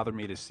really bother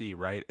me to see,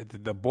 right?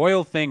 The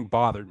boil thing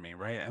bothered me,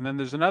 right? And then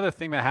there's another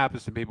thing that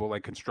happens to people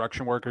like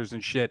construction workers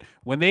and shit.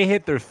 When they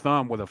hit their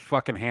thumb with a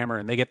fucking hammer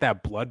and they get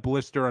that blood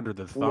blister under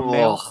the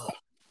thumbnail,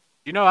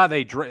 you know how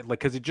they like,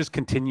 because it just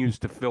continues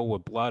to fill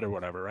with blood or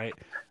whatever, right?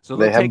 So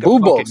They they'll have take a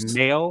fucking boo-boos.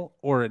 nail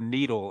or a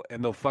needle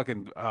and they'll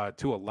fucking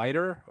to a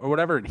lighter or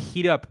whatever and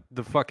heat up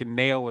the fucking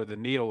nail or the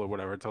needle or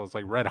whatever until it's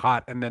like red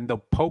hot, and then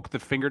they'll poke the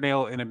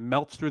fingernail and it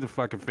melts through the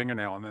fucking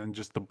fingernail, and then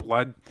just the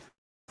blood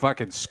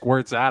fucking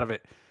squirts out of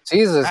it.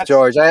 Jesus,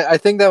 George, I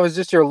think that was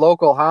just your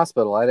local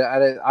hospital.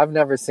 I've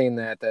never seen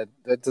that. That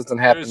doesn't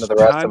happen There's to the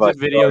rest tons of us.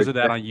 videos George. of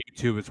that on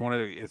YouTube.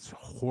 It's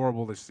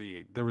horrible to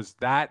see. There was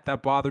that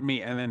bothered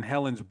me, and then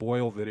Helen's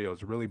boil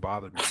videos really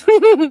bothered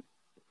me.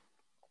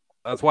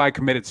 That's why I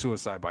committed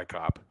suicide by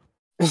cop.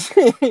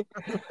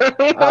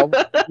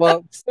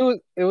 Well,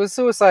 it was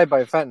suicide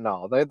by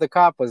fentanyl. The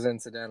cop was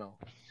incidental.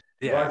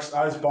 Yeah,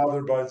 I was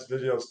bothered by his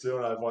videos too,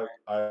 and I'm like,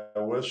 I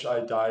wish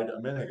I died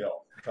a minute ago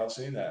without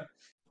seeing that.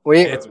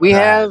 We bad.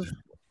 have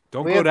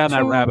Don't we go have down that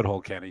two- rabbit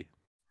hole, Kenny.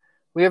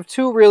 We have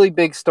two really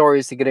big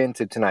stories to get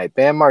into tonight: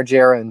 Bam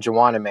Margera and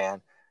Juana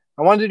Man.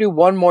 I wanted to do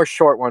one more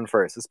short one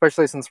first,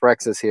 especially since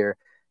Rex is here.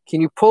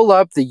 Can you pull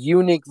up the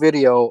unique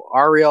video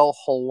Ariel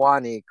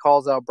Helwani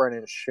calls out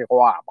Brennan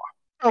Schwab?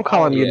 Don't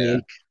call him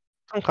unique.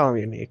 Don't call him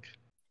unique.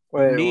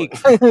 Wait.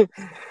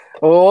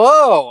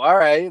 Whoa! All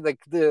right,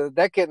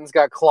 that kitten's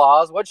got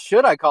claws. What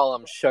should I call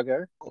him?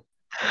 Sugar?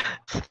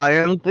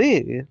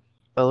 IMD,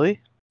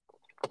 Billy.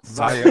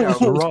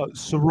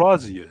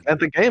 Sarazia. That's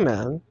the gay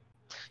man.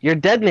 You're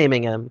dead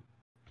naming him.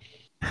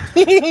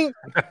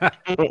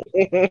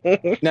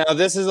 Now,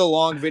 this is a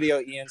long video,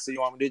 Ian, so you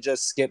want me to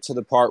just skip to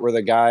the part where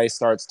the guy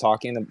starts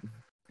talking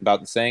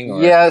about the thing?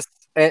 Or? Yes,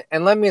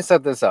 and let me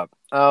set this up.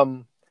 I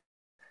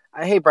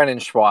hate Brendan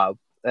Schwab,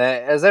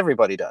 as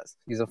everybody does.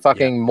 He's a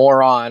fucking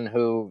moron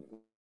who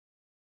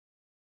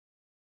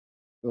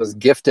was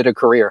gifted a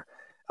career,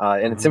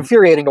 and it's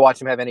infuriating to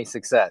watch him have any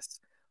success.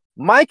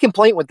 My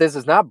complaint with this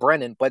is not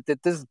Brennan, but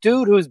that this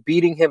dude who's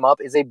beating him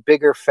up is a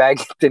bigger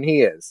faggot than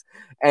he is.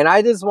 And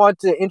I just want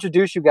to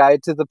introduce you guys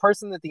to the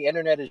person that the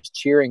internet is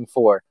cheering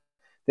for,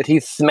 that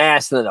he's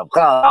smashing them.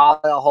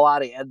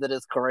 Hawani ended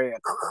his career.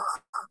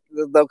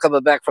 They're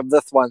coming back from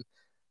this one.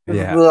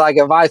 Yeah. Like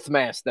if I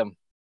smashed them.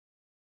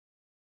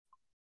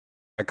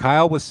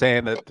 Kyle was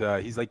saying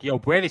that he's like, yo,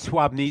 Brandon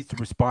Schwab needs to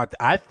respond.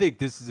 I think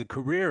this is a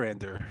career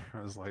ender.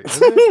 I was like, is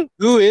it?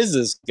 Who is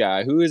this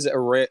guy? Who is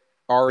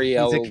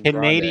Ariel? He's a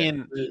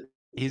Canadian. Grande?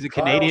 He's a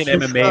Canadian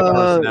MMA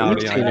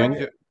personality. You've on seen him.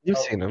 YouTube. You've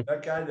seen him.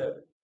 That guy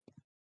that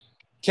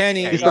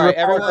Kenny, He's all the right,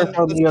 reporter everyone,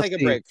 from let's take a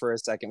UFC. break for a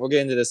second. We'll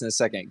get into this in a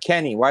second.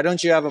 Kenny, why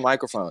don't you have a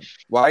microphone?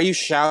 Why are you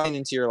shouting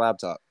into your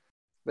laptop?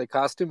 They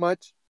cost too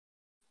much?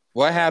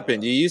 What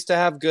happened? You used to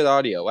have good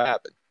audio. What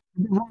happened?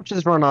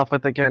 Just run off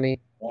with it, Kenny.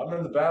 Well, I'm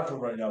in the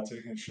bathroom right now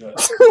taking a shit.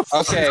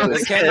 Okay,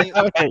 then Kenny,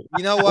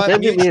 you know what?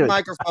 Maybe Mute your mute.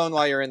 microphone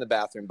while you're in the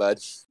bathroom, bud.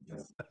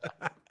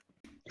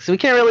 So we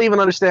can't really even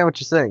understand what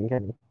you're saying,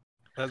 Kenny.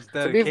 That's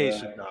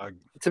dedication, dog.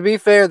 To be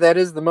fair, that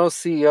is the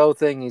most CEO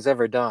thing he's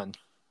ever done.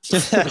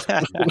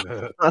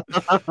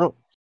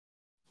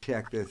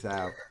 Check this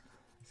out.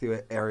 See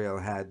what Ariel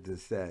had to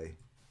say.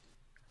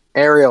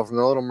 Ariel from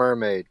The Little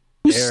Mermaid.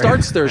 Who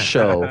starts their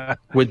show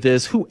with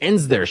this? Who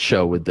ends their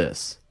show with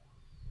this?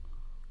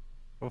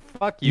 Well,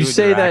 fuck you. You and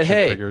say your that, action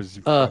hey, figures.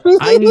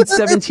 I need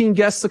 17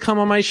 guests to come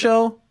on my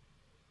show.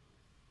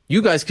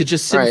 You guys could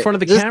just sit in Right, front of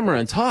the just- camera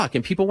and talk,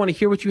 and people want to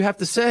hear what you have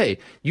to say.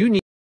 You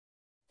need.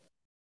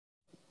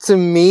 To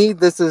me,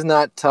 this is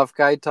not tough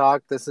guy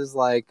talk. This is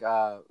like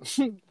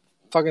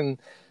fucking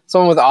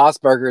someone with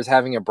Asperger's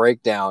having a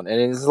breakdown,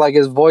 and it's like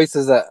his voice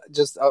is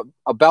just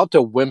about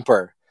to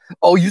whimper.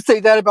 Oh, you say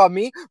that about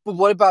me? But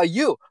what about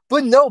you?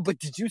 But no, but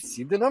did you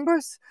see the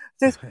numbers?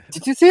 Did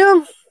you see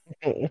them?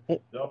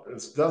 Yep,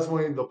 it's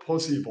definitely the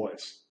pussy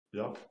voice.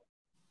 Yep.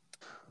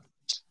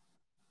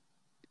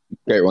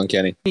 Great one,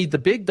 Kenny. Need the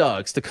big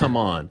dogs to come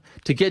on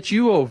to get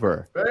you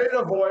over,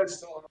 Beta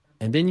voice.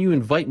 and then you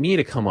invite me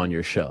to come on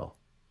your show.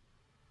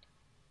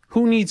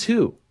 Who needs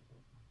who?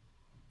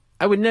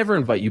 I would never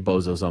invite you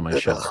bozos on my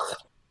show.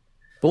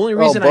 The only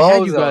reason I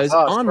had you bozos. guys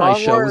Oh, on my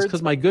strong show was words.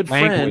 because my good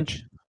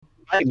Language.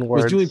 friend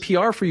was doing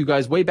PR for you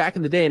guys way back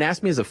in the day and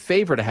asked me as a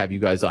favor to have you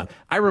guys on.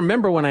 I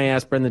remember when I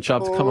asked Brendan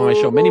Schaub to come on my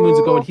show many moons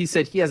ago, and he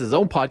said he has his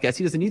own podcast.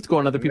 He doesn't need to go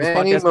on other people's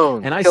Many podcasts.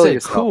 moons. And I Kill said,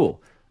 yourself.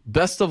 cool.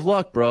 Best of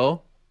luck,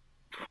 bro.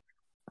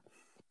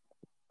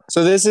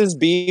 So this is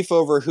beef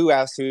over who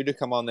asked who to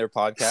come on their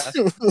podcast.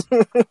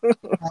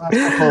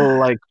 For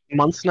like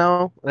months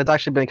now. It's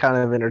actually been kind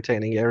of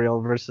entertaining. Ariel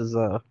versus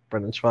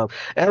Brendan Schwab.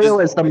 Ariel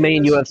is the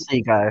main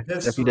UFC guy,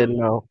 if you didn't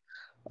know.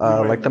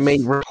 Like the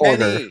main reporter.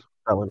 Kenny,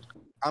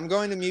 I'm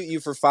going to mute you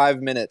for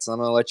 5 minutes. I'm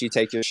going to let you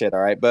take your shit, all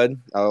right, bud?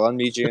 I'll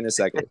unmute you in a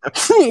second.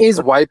 He's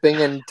wiping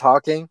and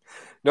talking.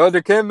 No,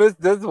 they can't miss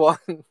this one.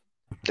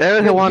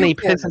 Ariel Helwani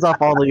pisses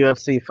off all the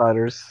UFC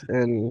fighters,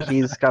 and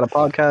he's got a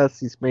podcast.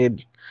 He's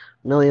made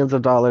millions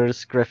of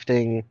dollars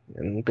grifting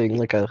and being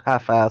like a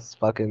half-ass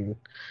fucking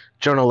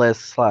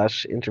journalist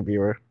 /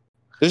 interviewer.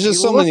 There's just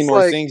He so many looks more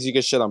like- things you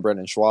could shit on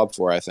Brendan Schwab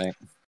for, I think.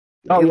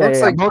 Oh He yeah, looks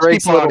yeah. like Most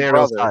Drake's people are on little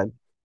Ariel's brother. side.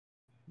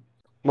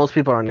 Most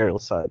people are on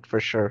Ariel's side for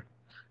sure.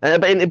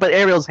 But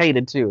Ariel's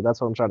hated too. That's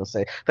what I'm trying to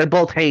say. They're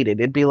both hated.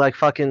 It'd be like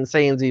fucking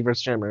Saiyans v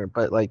versus Shimmer,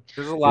 but like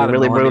There's a you're lot of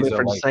really normies rooting that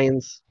for the like-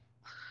 Saiyans.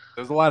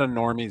 There's a lot of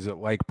normies that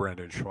like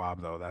Brendan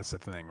Schwab, though. That's the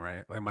thing,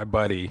 right? Like my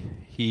buddy,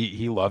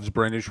 he loves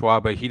Brendan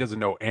Schwab, but he doesn't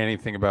know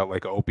anything about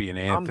like Opie and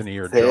Anthony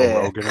or Joe sick.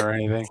 Rogan or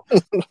anything.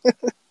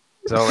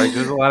 So like,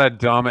 there's a lot of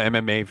dumb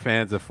MMA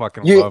fans that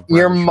fucking You, love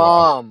your Brendan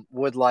Schwab. mom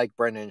would like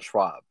Brendan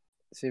Schwab.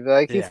 She'd be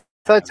like, he's Yeah.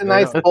 such a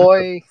nice Yeah.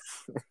 boy.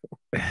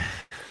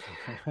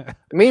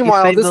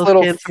 Meanwhile, He saved this those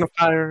little kids from the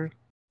fire.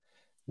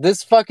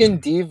 this fucking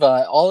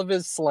diva, all of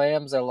his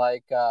slams are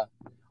like,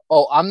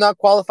 oh, I'm not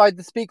qualified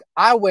to speak.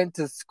 I went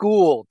to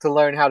school to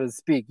learn how to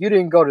speak. You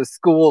didn't go to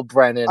school,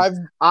 Brennan. I'm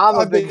a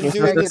I've been big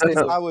doing this fan.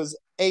 since I was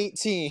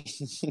 18.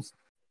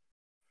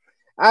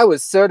 I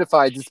was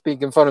certified to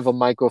speak in front of a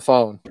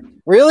microphone.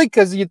 Really?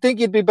 Because you'd think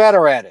you'd be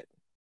better at it.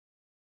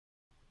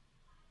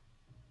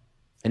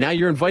 And now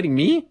you're inviting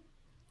me,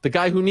 the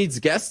guy who needs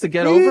guests to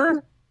get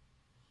over,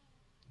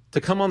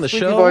 to come on the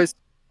Squeaky show voice.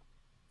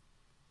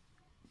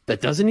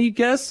 that doesn't need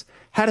guests?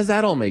 How does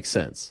that all make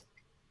sense?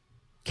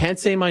 Can't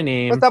say my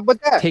name, What's up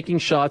with that? taking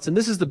shots. And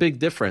this is the big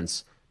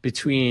difference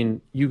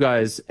between you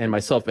guys and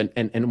myself,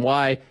 and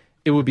why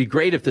it would be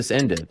great if this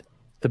ended.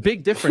 The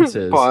big difference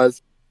is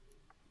Pause.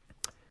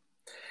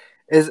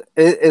 Is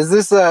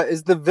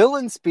the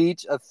villain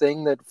speech a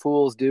thing that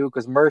fools do?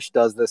 Because Mersh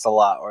does this a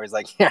lot, where he's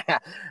like, "Yeah,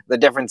 the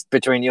difference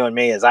between you and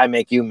me is I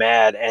make you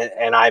mad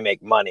and I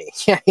make money."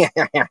 I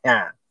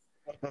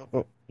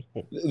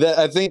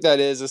think that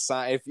is a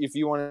sign. If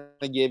you want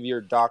to give your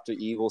Dr.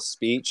 Evil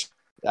speech,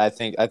 I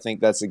think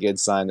that's a good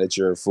sign that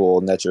you're a fool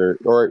and that you're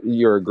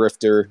a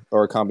grifter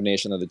or a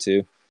combination of the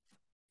two.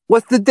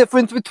 What's the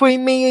difference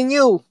between me and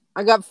you?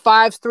 I got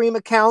 5 stream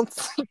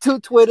accounts, 2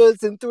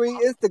 Twitters, and 3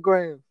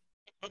 Instagrams.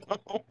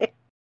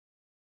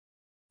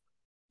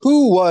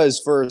 Who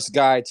was first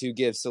guy to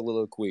give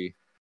soliloquy?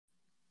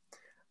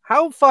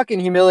 How fucking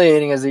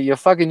humiliating is it? You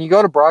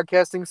go to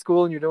broadcasting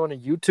school and you're doing a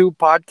YouTube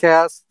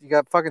podcast. You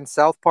got fucking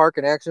South Park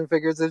and action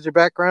figures as your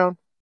background.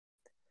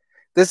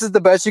 This is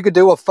the best you could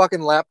do, a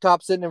fucking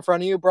laptop sitting in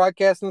front of you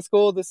broadcasting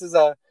school. This is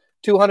a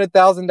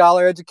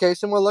 $200,000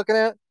 education we're looking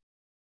at.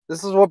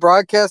 This is what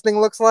broadcasting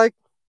looks like.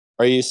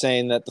 Are you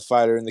saying that the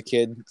Fighter and the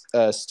Kid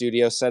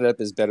studio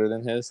setup is better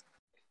than his?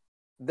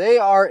 They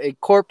are a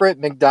corporate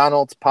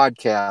McDonald's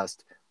podcast,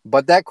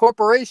 but that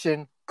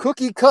corporation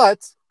cookie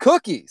cuts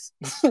cookies.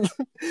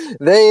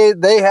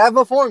 They have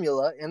a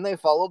formula and they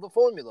follow the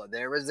formula.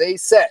 There is a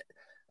set.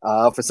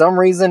 For some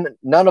reason,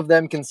 none of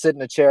them can sit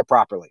in a chair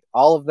properly.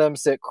 All of them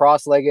sit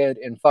cross-legged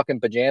in fucking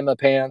pajama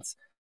pants.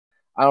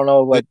 I don't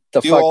know what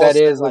the You fuck that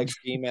also is. like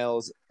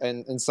females,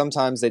 and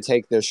sometimes they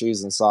take their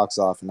shoes and socks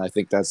off, and I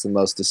think that's the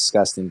most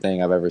disgusting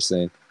thing I've ever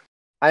seen.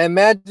 I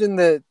imagine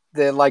that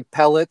the like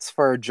pellets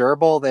for a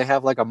gerbil, they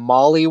have like a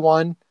Molly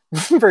one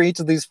for each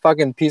of these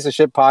fucking piece of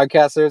shit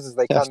podcasters as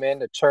they come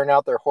in to churn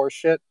out their horse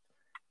shit.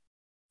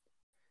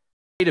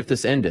 If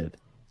this ended,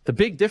 the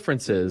big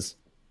difference is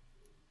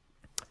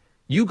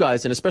you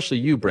guys, and especially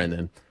you,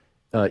 Brendan,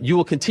 you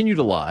will continue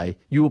to lie.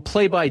 You will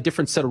play by a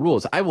different set of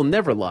rules. I will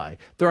never lie.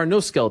 There are no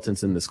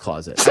skeletons in this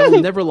closet. I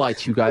will never lie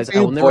to you guys. I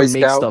will never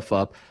make stuff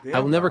up. I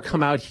will never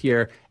come out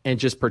here and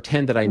just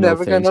pretend that I know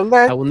things.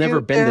 I will never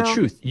bend the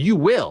truth. You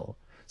will.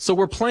 So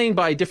we're playing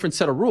by a different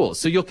set of rules.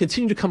 So you'll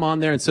continue to come on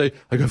there and say,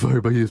 I got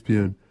fired by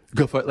ESPN. I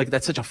got fired. Like,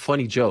 that's such a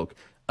funny joke.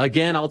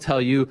 Again, I'll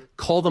tell you,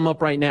 call them up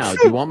right now. Do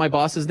you want my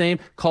boss's name?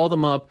 Call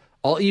them up.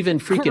 I'll even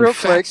freaking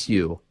fax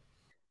you.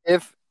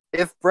 If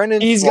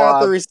Brendan He's Schwab,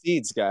 got the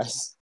receipts,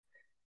 guys.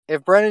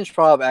 If Brendan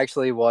Schwab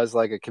actually was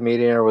like a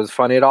comedian or was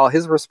funny at all,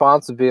 his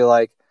response would be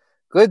like,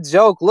 good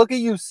joke. Look at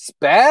you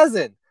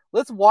spazzing.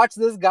 Let's watch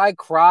this guy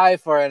cry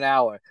for an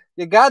hour.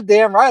 You're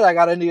goddamn right I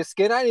got under your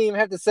skin. I didn't even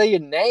have to say your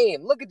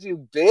name. Look at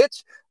you,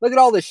 bitch. Look at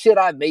all the shit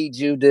I made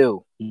you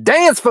do.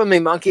 Dance for me,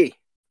 monkey.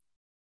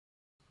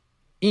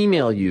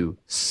 Email you,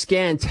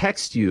 scan,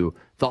 text you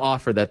the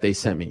offer that they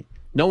sent me.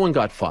 No one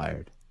got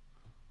fired.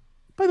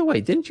 By the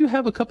way, didn't you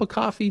have a cup of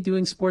coffee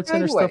doing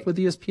SportsCenter stuff with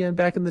ESPN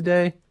back in the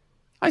day?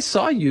 I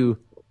saw you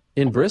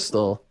in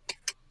Bristol.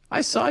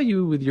 I saw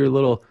you with your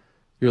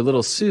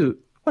little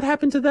suit. What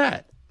happened to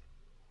that?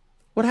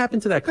 What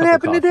happened to that cup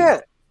of coffee? What happened to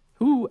that?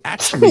 Who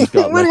actually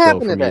got What let go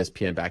happened from to that?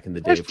 ESPN back in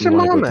the day? Where's if we your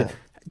wanna mom go at?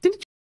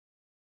 Didn't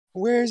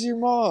Where's your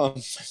mom?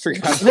 I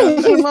forgot.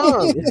 Where's your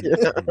mom?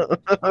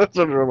 That's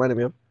what it reminded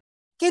me of.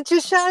 Get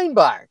your shine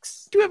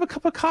box. Do you have a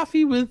cup of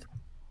coffee with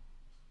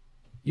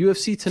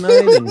UFC tonight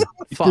and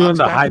Fox doing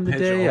the back in the high-pitched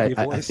day? Oldie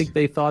I voice? think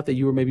they thought that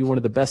you were maybe one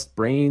of the best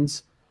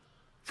brains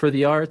for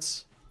the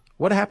arts.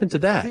 What happened to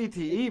that?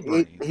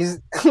 He's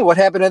what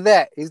happened to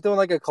that? He's doing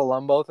like a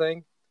Columbo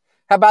thing.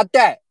 How about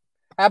that?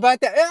 How about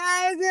that?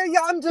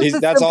 I'm just a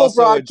That's simple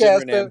also a Jim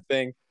broadcaster. Renam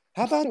thing.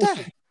 How about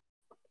that?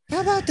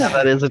 How about Yeah, that?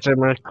 that is a Jim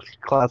Rick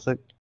classic.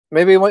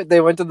 Maybe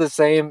they went to the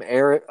same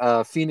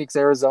Phoenix,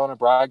 Arizona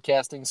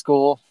broadcasting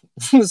school,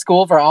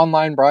 school for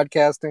online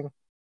broadcasting.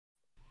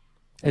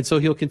 And so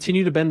he'll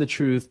continue to bend the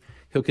truth.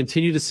 He'll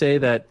continue to say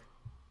that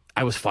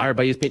I was fired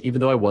by ESPN,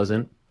 even though I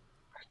wasn't.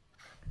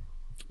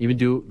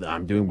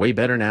 I'm doing way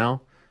better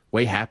now,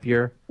 way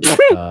happier,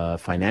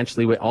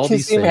 financially, all You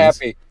these seem things.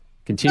 happy.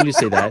 Continue to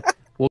say that.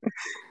 Well,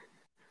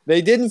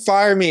 They didn't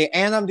fire me,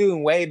 and I'm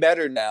doing way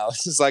better now.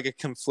 This is like a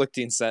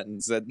conflicting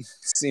sentence that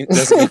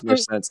doesn't make much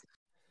sense.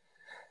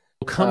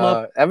 come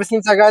up. Ever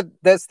since I got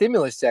that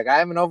stimulus check, I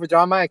haven't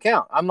overdrawn my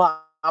account. I'm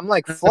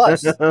like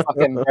flush.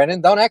 Fucking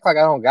Brennan, don't act like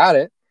I don't got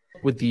it.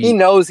 With the He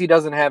knows he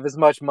doesn't have as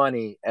much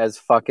money as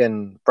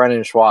fucking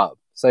Brendan Schwab,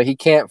 so he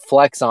can't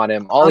flex on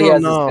him. All he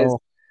has is his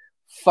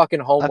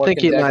fucking I homework.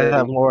 think he might integrity.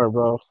 have more,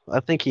 bro. I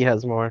think he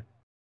has more.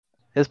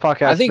 His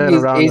podcast I think been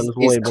around and is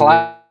way he's bigger.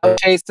 clout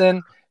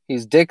chasing.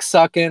 He's dick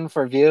sucking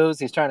for views.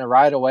 He's trying to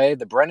ride away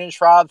the Brendan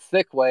Schwab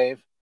thick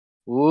wave.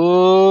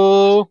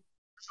 Ooh,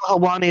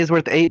 Helwani is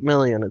worth $8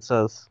 million. It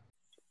says.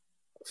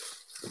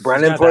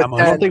 Brendan I put don't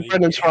 10. think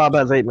Brendan Schwab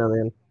has $8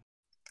 million.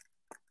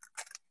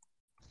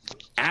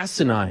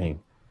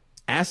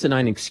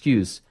 asinine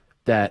excuse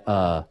that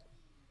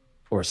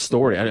or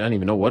story. I don't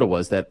even know what it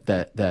was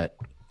that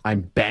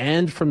I'm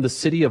banned from the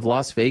city of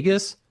Las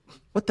Vegas.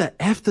 What the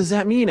F does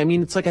that mean? I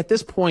mean, it's like at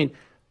this point,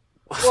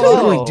 what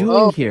am I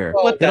doing here?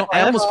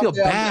 I almost feel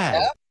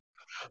bad.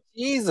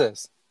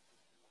 Jesus.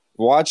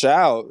 Watch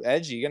out,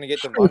 Edgy. You're gonna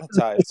get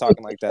demonetized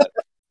talking like that.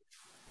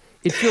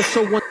 It feels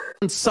so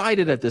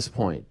one-sided at this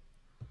point.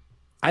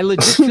 I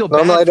legit feel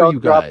Normally I bad for don't you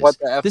drop guys. what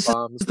the This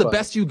F-bombs, is the but-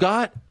 best you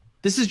got?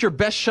 This is your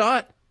best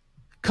shot?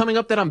 Coming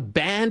up that I'm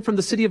banned from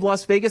the city of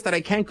Las Vegas, that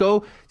I can't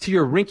go to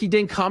your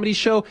rinky-dink comedy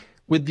show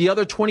with the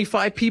other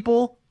 25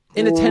 people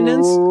in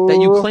attendance that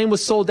you claim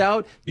was sold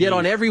out, yet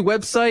on every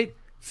website,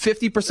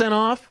 50%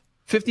 off,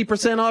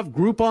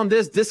 Groupon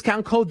this,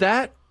 discount code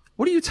that?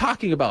 What are you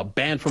talking about,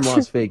 banned from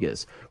Las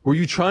Vegas? Were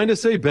you trying to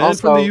say banned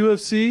from the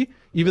UFC,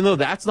 even though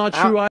that's not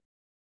true?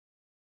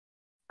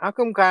 How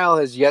come Kyle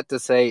has yet to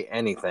say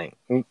anything?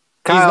 He's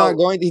Kyle, not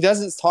going. He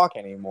doesn't talk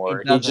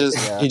anymore. He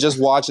doesn't, He just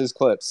watches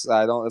clips.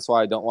 That's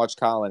why I don't watch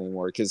Kyle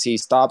anymore, because he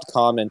stopped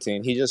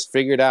commenting. He just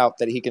figured out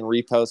that he can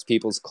repost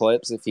people's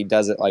clips if he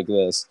does it like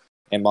this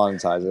and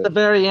monetize At the it.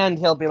 very end,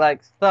 he'll be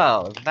like,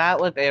 so, that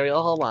was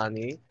Ariel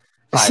Helwani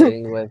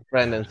fighting with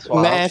Brendan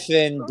Schwab.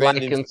 Maffin,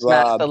 Brendan Like and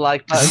smash Schwab. the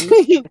like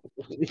button.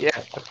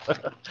 Yeah.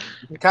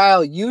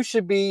 Kyle, you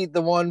should be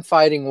the one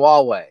fighting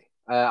Huawei.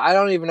 I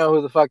don't even know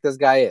who the fuck this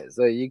guy is.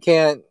 So you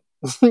can't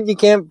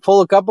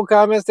pull a couple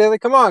comments together.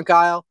 Come on,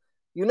 Kyle.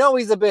 You know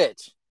he's a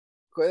bitch.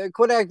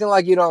 Quit acting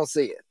like you don't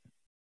see it.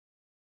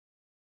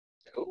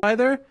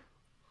 Either?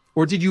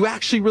 Or did you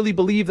actually really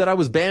believe that I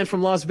was banned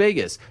from Las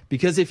Vegas?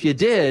 Because if you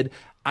did,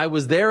 I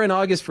was there in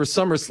August for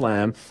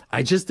SummerSlam.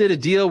 I just did a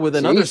deal with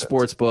another Jesus.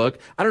 sports book.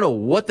 I don't know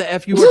what the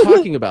F you were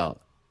talking about.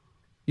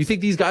 You think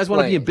these guys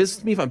want to be in Explain. business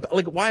with me? If I'm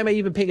like, why am I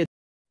even paying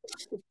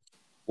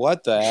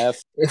What the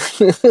F?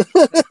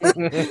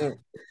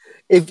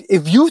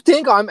 If you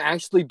think I'm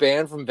actually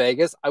banned from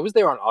Vegas, I was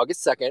there on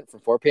August 2nd from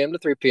 4 p.m. to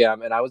 3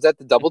 p.m. and I was at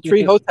the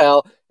DoubleTree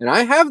Hotel and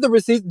I have the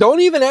receipts. Don't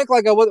even act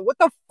like I was. What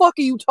the fuck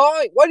are you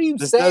talking? What are you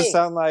This saying? does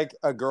sound like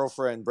a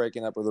girlfriend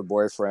breaking up with her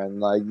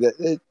boyfriend. Like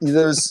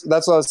that's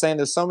what I was saying.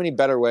 There's so many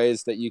better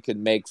ways that you could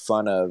make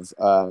fun of.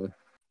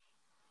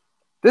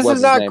 This what's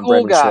is not his name? cool,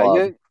 Brendan guy.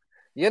 Schwab.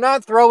 You're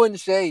not throwing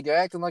shade. You're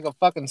acting like a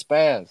fucking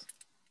spaz.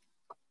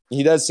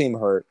 He does seem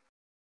hurt.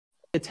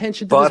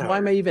 attention to this? Why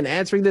am I even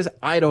answering this?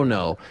 I don't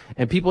know.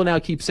 And people now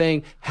keep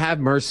saying, have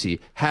mercy,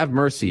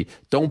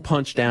 don't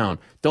punch down,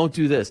 don't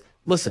do this.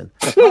 Listen,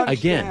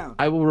 again,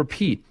 I will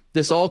repeat,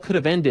 this all could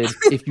have ended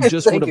if you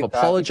just would have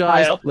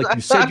apologized like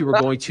you said you were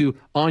going to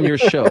on your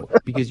show,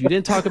 because you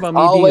didn't talk about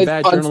me being a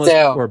bad journalist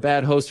or a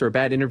bad host or a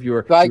bad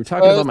interviewer. You were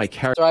talking about my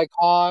character. Strike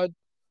hard.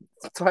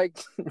 Strike.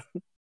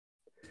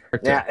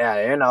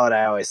 Yeah, you know what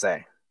I always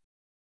say.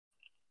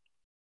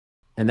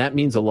 And that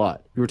means a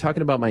lot. You were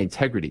talking about my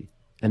integrity,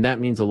 and that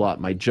means a lot.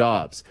 My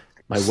jobs,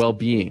 my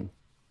well-being,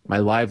 my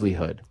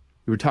livelihood.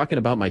 You were talking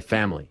about my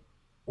family.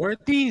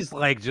 Weren't these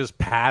like just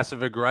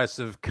passive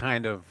aggressive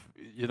kind of,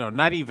 you know,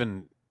 not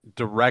even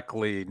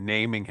directly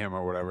naming him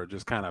or whatever,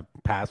 just kind of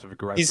passive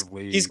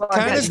aggressively? He's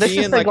kind of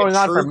being like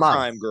a true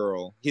crime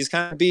girl. He's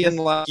kind of being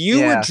like,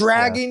 you were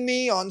dragging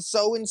me on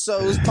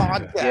so-and-so's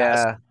podcast.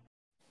 Yeah.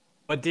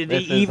 But did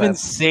he even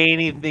say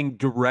anything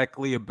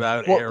directly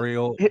about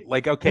Ariel?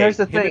 Like, okay, here's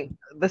the thing.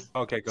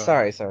 Okay, go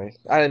Sorry.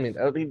 I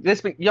didn't mean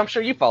this. I'm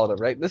sure you followed it,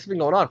 right? This has been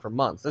going on for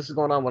months. This is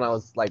going on when I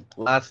was like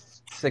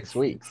last 6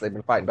 weeks. They've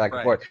been fighting back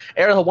and forth.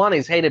 Ariel Helwani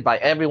is hated by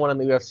everyone in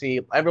the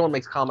UFC. Everyone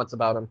makes comments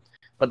about him,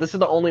 but this is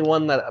the only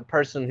one that a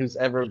person who's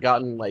ever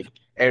gotten like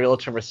Ariel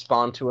to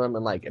respond to him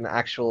in like an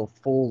actual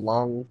full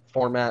long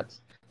format.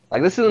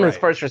 Like this isn't his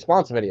first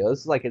response video. This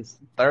is like his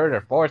third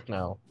or fourth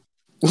now.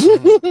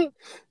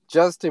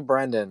 Just to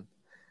Brendan.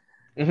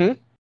 Mm-hmm.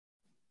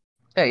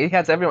 Yeah, he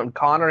has everyone.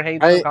 Connor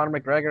hates him, Conor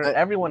McGregor.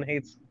 Everyone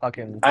hates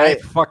fucking. I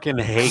fucking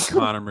hate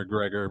Conor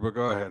McGregor, but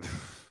go ahead.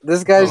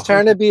 This guy's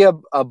trying to be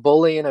a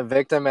bully and a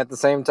victim at the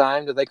same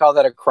time. Do they call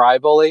that a cry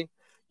bully?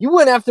 You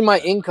went after my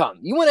income.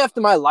 You went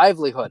after my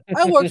livelihood.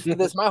 I worked for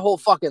this my whole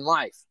fucking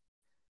life.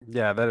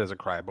 Yeah, that is a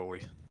cry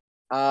bully.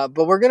 But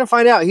we're going to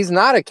find out. He's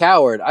not a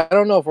coward. I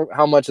don't know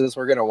how much of this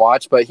we're going to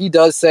watch, but he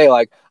does say,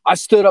 like, I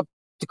stood up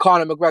to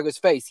Conor McGregor's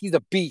face. He's a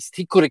beast.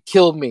 He could have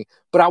killed me,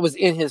 but I was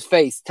in his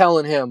face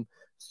telling him,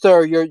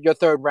 sir, your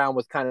third round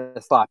was kind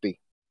of sloppy.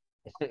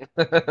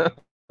 And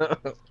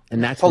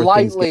that's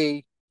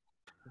politely.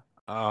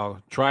 Oh,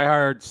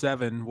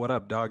 Tryhard7, what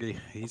up, doggy?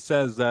 He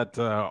says that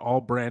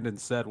all Brandon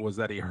said was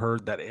that he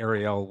heard that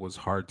Ariel was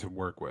hard to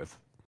work with.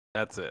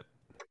 That's it.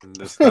 And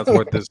that's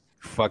what this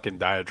fucking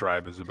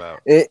diatribe is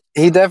about.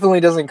 He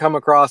definitely doesn't come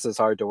across as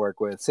hard to work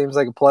with. Seems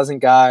like a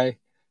pleasant guy.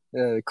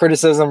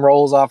 Criticism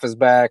rolls off his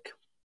back.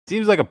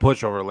 Seems like a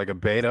pushover, like a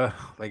beta.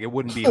 Like it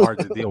wouldn't be hard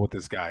to deal with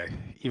this guy,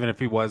 even if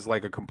he was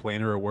like a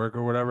complainer at work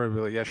or whatever. I'd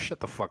be like, yeah,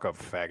 shut the fuck up,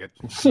 faggot.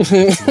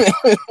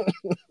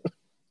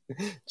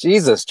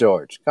 Jesus,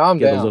 George, calm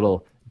down. Get a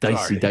little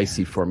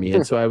dicey for me.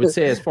 And so I would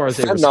say, as far as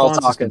a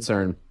response is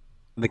concerned,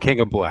 the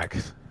King of Black.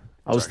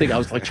 I was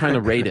like trying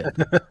to rate it.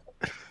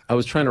 I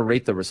was trying to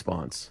rate the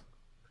response.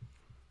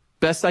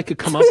 Best I could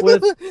come up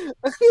with.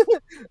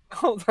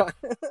 Hold on.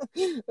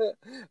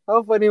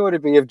 How funny would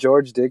it be if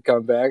George did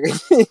come back?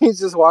 He's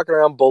just walking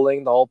around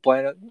bullying the whole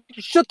planet.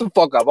 Shut the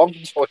fuck up. I'm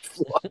George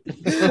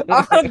Floyd.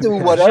 I'll do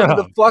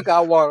whatever the fuck I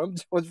want. I'm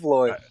George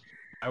Floyd.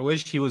 I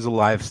wish he was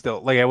alive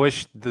still. Like I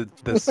wish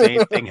the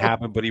same thing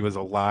happened, but he was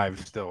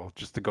alive still,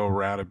 just to go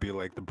around and be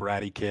like the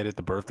bratty kid at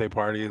the birthday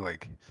party.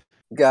 Like,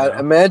 God,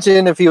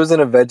 imagine if he was in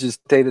a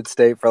vegetated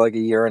state for like a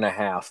year and a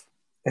half,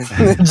 and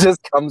then it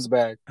just comes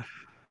back.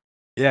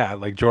 Yeah,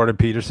 like Jordan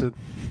Peterson.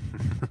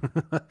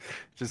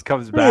 Just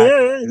comes back.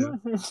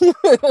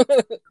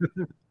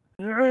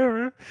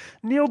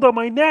 Kneeled on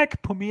my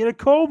neck, put me in a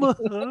coma.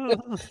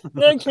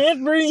 I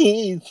can't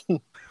breathe.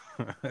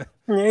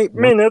 8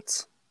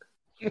 minutes.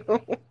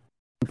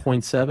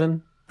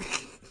 1.7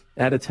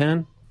 out of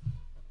 10.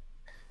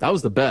 That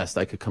was the best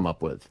I could come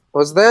up with.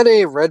 Was that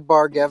a Red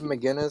Bar Gavin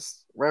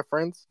McGinnis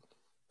reference?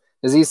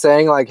 Is he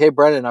saying like, "Hey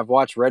Brendan, I've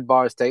watched Red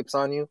Bar's tapes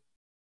on you"?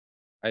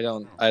 I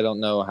don't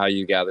know how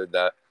you gathered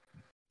that.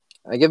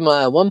 I give him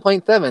a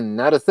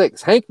 1.7 out of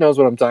 6. Hank knows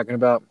what I'm talking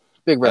about.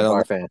 Big Red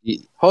Bar fan.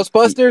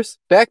 Hostbusters,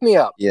 back me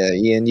up. Yeah,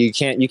 Ian, you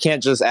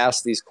can't just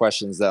ask these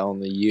questions that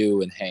only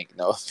you and Hank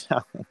know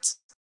about.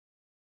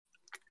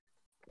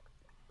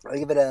 I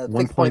give it a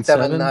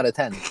 6.7 out of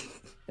 10.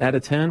 Out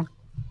of 10?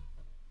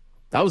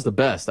 That was the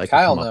best I could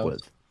Kyle come up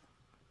with.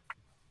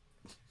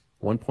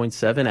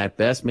 1.7 at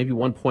best, maybe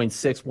 1.6,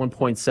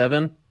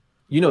 1.7.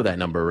 You know that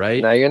number,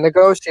 right? Now you're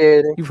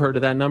negotiating. You've heard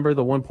of that number,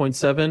 the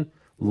 1.7?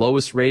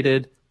 Lowest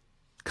rated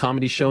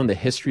comedy show in the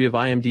history of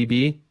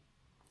IMDb.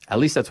 At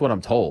least that's what I'm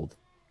told.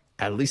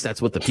 At least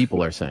that's what the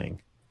people are saying.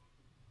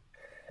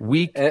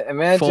 Weak,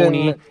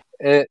 Imagine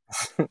phony.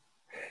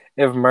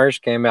 if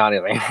Mersh came out,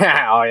 he's like,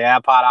 "Oh yeah,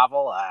 pot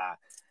awful.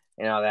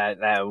 You know that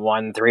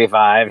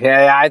 135.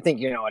 Yeah, I think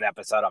you know what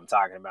episode I'm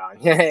talking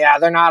about. Yeah,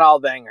 they're not all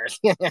bangers.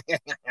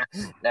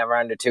 Never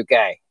under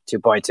 2K,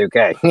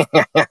 2.2K.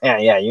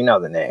 Yeah, you know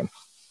the name.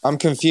 I'm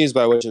confused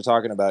by what you're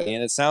talking about,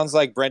 Ian. It sounds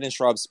like Brendan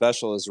Schwab's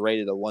special is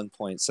rated a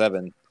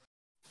 1.7.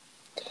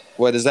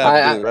 What does that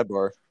have to do with Red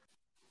Bar?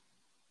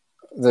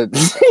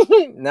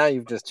 Now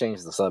you've just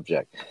changed the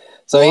subject.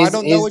 So I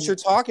don't know what you're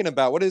talking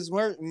about. What is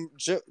what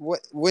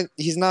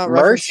he's not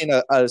referencing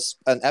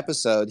an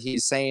episode.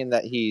 He's saying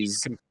that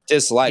he's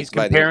disliked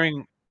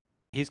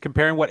He's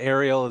comparing what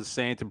Ariel is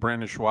saying to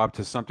Brendan Schwab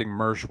to something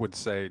Mersh would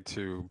say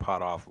to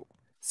Pot Awful.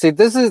 See,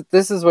 this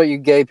is what you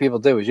gay people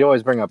do, is you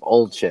always bring up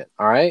old shit,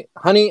 all right?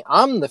 Honey,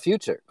 I'm the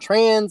future.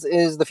 Trans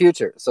is the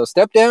future. So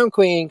step down,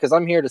 queen, because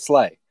I'm here to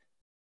slay.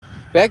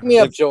 Back me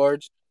up,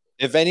 George.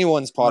 If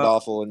anyone's Pot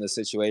Awful in this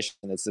situation,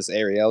 it's this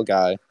Ariel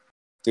guy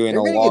doing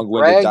You're a gonna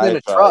long-winded get dragged in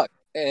a truck,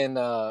 and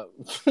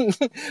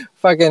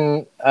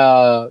fucking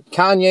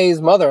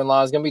Kanye's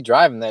mother-in-law is going to be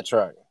driving that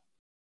truck.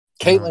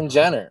 Caitlyn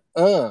Jenner.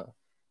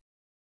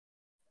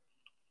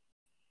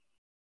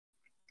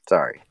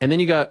 Sorry. And then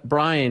you got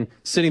Brian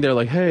sitting there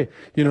like, hey,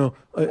 you know,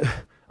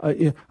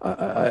 you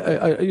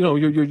know,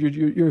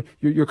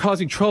 you're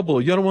causing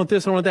trouble. You don't want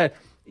this, I don't want that.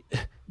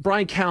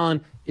 Brian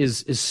Callen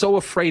is so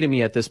afraid of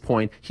me at this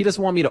point. He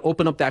doesn't want me to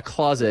open up that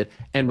closet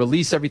and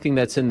release everything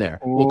that's in there.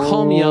 Will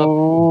call me up,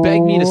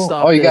 beg me to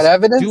stop. You got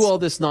evidence? Do all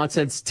this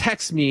nonsense,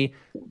 text me,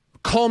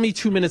 call me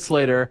 2 minutes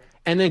later,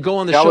 and then go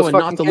on the show and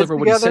not deliver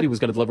what he said he was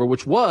going to deliver,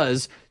 which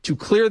was to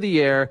clear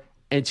the air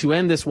and to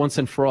end this once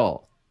and for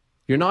all.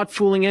 You're not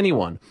fooling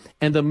anyone.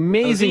 And the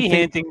amazing thing,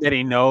 hinting that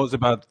he knows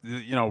about,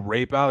 you know,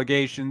 rape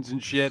allegations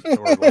and shit,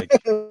 or like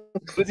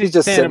what's he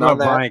just saying sitting about on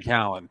that? Brian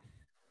Callen?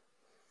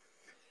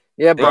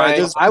 Yeah, Brian.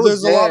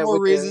 There's a lot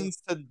more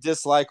reasons to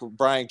dislike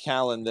Brian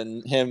Callen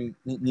than him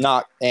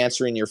not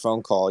answering your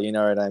phone call. You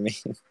know what I mean?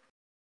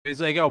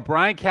 He's like, "Oh,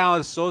 Brian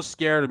Callen is so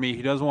scared of me.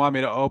 He doesn't want me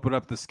to open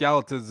up the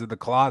skeletons in the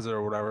closet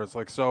or whatever." It's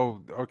like,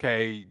 so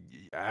okay.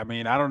 I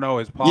mean, I don't know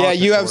his politics.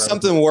 Yeah, you have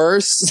something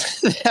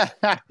worse.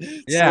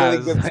 Yeah,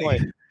 really good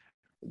point.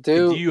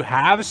 Do you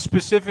have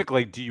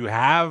specifically? Do you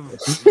have,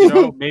 you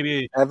know,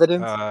 maybe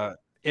evidence,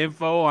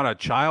 info on a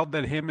child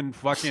that him and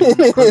fucking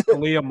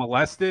Crystalia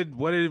molested?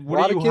 What are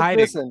you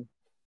hiding? Missing.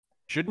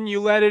 Shouldn't you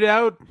let it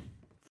out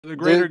for the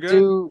greater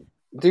good?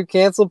 Do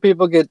canceled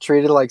people get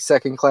treated like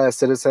second-class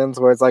citizens?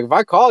 Where it's like, if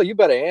I call, you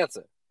better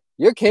answer.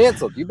 You're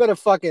canceled. You better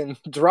fucking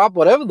drop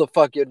whatever the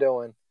fuck you're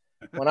doing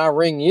when I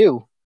ring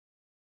you.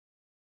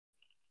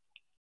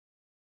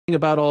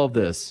 About all of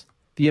this,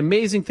 the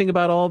amazing thing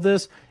about all of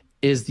this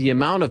is the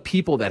amount of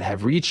people that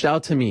have reached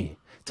out to me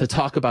to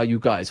talk about you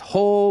guys.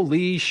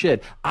 Holy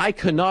shit. I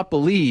could not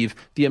believe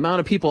the amount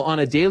of people on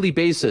a daily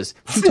basis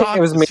who talk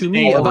to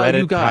me about Reddit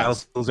you guys. Kyle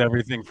steals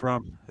everything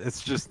from.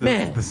 It's just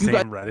the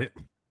same Reddit.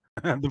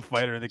 The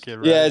fighter and the kid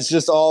Reddit. Yeah, it's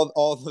just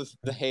all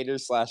the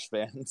haters /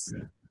 fans.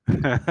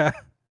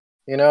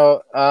 You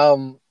know,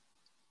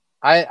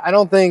 I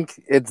don't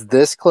think it's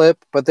this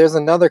clip, but there's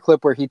another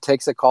clip where he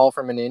takes a call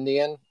from an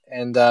Indian,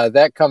 and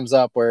that comes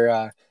up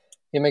where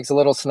he makes a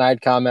little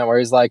snide comment where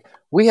he's like,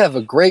 "We have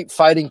a great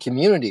fighting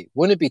community.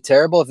 Wouldn't it be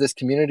terrible if this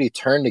community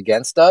turned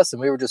against us and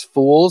we were just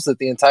fools that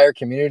the entire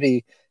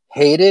community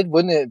hated?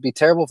 Wouldn't it be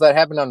terrible if that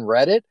happened on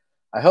Reddit?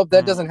 I hope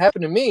that doesn't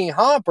happen to me,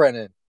 huh,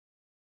 Brennan?"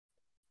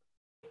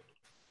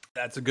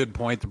 That's a good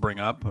point to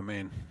bring up. I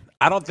mean,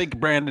 I don't think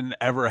Brandon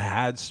ever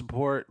had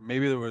support.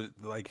 Maybe there was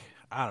like,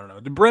 I don't know.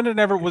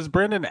 Was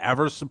Brendan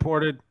ever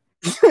supported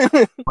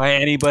by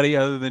anybody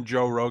other than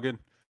Joe Rogan?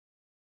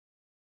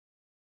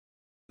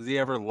 Was he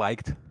ever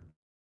liked?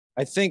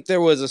 I think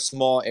there was a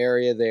small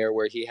area there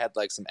where he had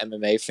like some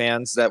MMA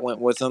fans that went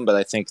with him, but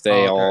I think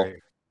they all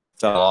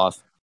fell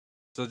off.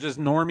 So just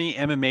normie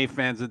MMA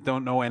fans that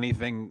don't know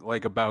anything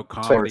like about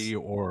comedy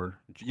or,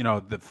 you know,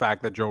 the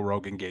fact that Joe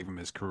Rogan gave him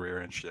his career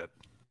and shit.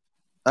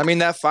 I mean,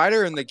 that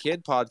Fighter and the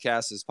Kid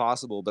podcast is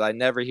possible, but I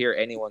never hear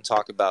anyone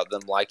talk about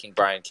them liking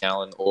Brian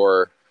Callen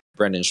or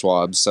Brendan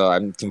Schwab, so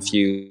I'm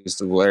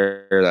confused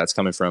where that's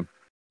coming from.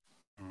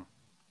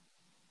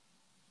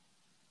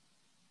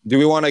 Do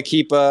we want to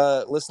keep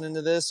listening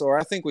to this, or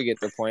I think we get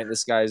the point?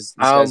 This guy's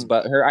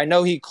butthurt. I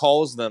know he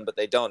calls them, but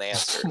they don't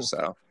answer.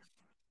 So,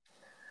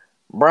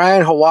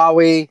 Brian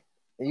Hawaii,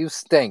 you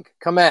stink.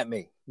 Come at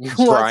me. You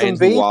want some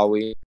beef?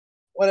 Hawaii,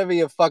 whatever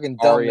your fucking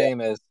dumb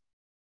name is.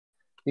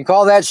 You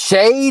call that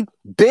shade,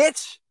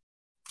 bitch?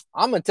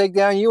 I'm gonna take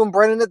down you and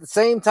Brennan at the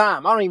same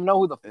time. I don't even know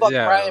who the fuck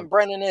Brian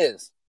Brennan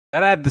is.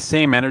 That had the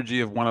same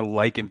energy of one of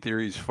Lycan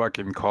Theory's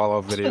fucking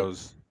call-out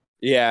videos.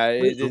 Yeah,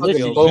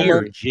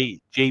 here,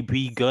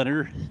 JB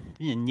Gunner.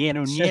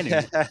 Nano.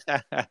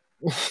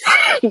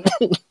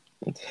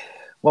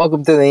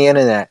 Welcome to the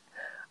internet.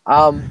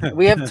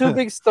 We have two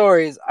big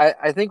stories.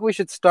 I think we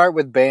should start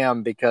with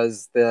Bam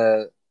because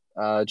the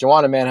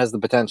Joanna Man has the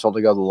potential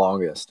to go the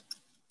longest.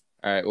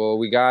 All right. Well,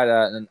 we got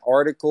an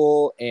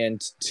article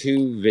and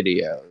 2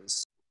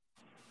 videos.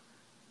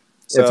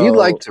 So, if you'd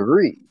like to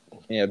read.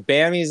 Yeah,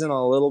 Bammy's in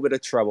a little bit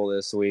of trouble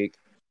this week.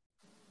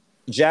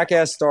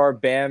 Jackass star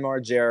Bam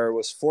Margera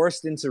was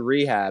forced into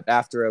rehab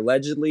after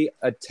allegedly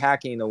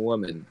attacking a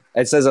woman.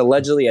 It says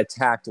allegedly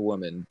attacked a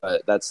woman,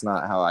 but that's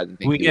not how I think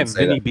We you get would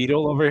say Vinny that.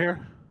 Beetle over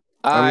here.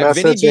 I'm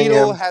Vinny messaging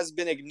Beetle him. has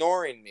been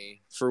ignoring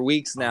me for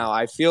weeks now.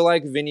 I feel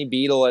like Vinny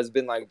Beetle has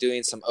been like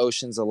doing some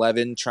Ocean's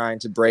 11 trying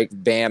to break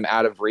Bam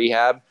out of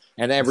rehab.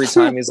 And every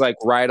time he's like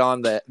right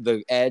on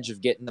the edge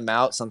of getting them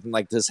out, something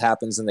like this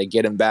happens and they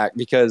get him back.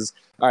 Because,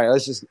 all right,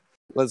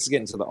 let's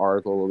get into the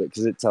article a little bit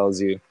because it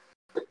tells you.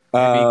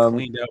 Maybe he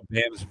cleaned out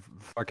Bam's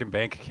fucking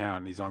bank account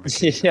and he's on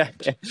vacation.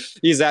 Yeah,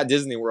 he's at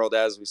Disney World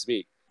as we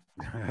speak.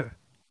 It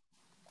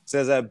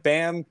says that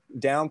Bam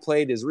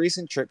downplayed his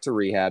recent trip to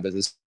rehab as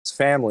his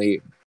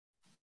family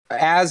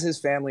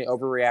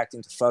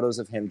overreacting to photos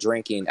of him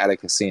drinking at a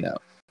casino.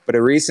 But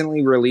a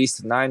recently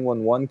released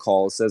 911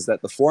 call says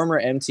that the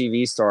former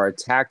MTV star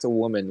attacked a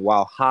woman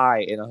while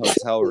high in a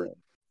hotel room.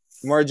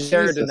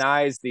 Margera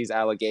denies these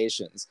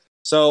allegations.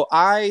 So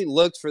I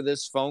looked for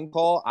this phone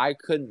call. I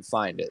couldn't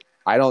find it.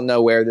 I don't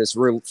know where this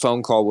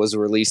phone call was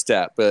released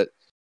at, but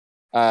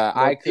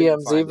I couldn't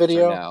TMZ find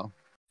video. it for now.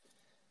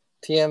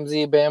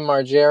 TMZ Bam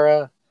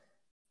Margera.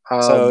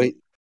 So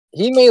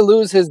he may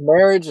lose his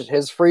marriage,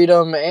 his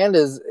freedom, and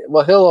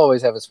he'll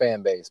always have his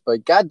fan base.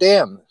 But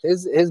goddamn,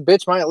 his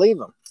bitch might leave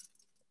him.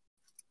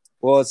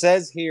 Well, it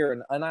says here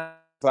an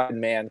unidentified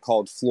man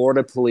called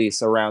Florida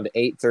police around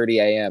 8:30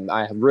 a.m.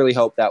 I really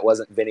hope that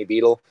wasn't Vinny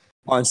Beetle.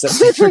 On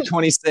September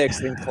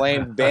 26th, and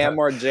claimed Bam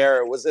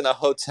Margera was in a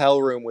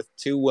hotel room with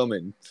two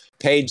women.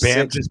 Page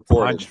Bam 6 just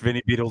reported. punched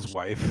Vinny Beetle's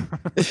wife.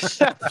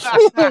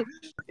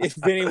 If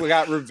Vinny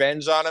got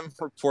revenge on him,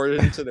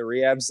 reported him to the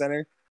rehab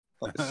center.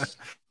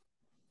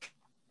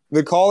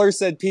 The caller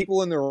said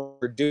people in the room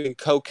were doing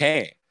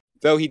cocaine,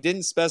 though he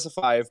didn't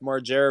specify if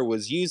Margera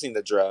was using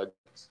the drug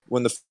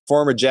when the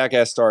former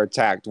Jackass star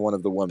attacked one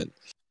of the women.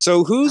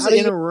 So who's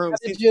in a room?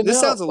 This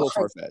sounds a little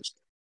far-fetched.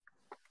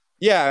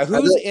 Yeah,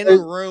 who's in a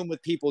room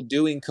with people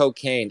doing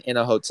cocaine in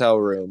a hotel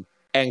room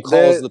and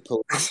calls the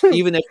police,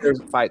 even if there's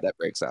a fight that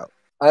breaks out?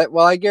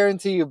 I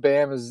guarantee you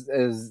Bam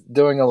is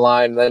doing a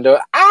line, then doing,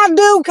 I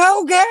do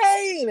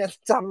cocaine at the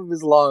top of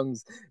his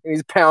lungs. And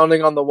he's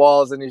pounding on the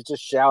walls and he's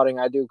just shouting,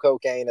 I do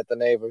cocaine at the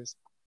neighbors.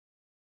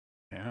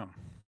 Yeah.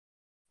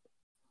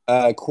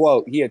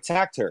 Quote, he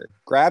attacked her,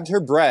 grabbed her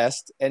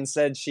breast, and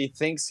said she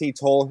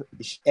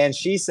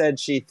said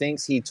she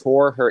thinks he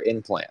tore her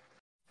implant,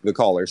 the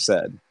caller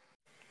said.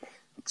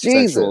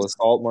 Jesus. Sexual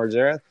assault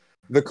Margera.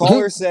 The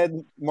caller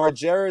said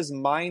Margera's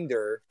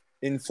minder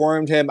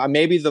informed him,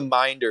 maybe the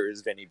minder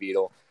is Vinny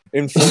Beetle,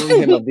 informed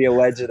him of the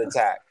alleged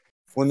attack.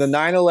 When the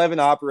 911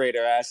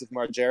 operator asked if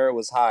Margera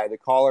was high, the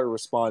caller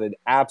responded,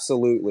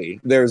 absolutely.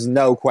 There's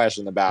no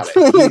question about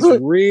it. He's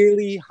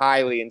really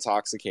highly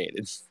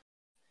intoxicated.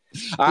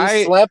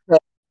 He slapped the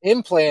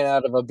implant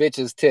out of a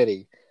bitch's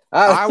titty.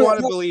 I want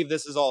to believe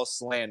this is all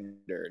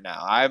slander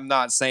now. I'm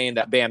not saying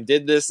that Bam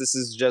did this. This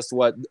is just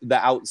what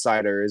the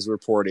outsider is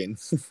reporting.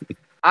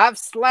 I've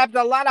slapped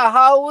a lot of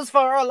hoes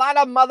for a lot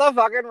of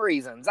motherfucking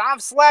reasons.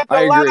 I've slapped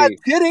I a lot of agree.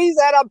 titties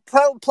at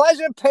a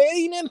pleasure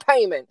pain and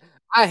payment.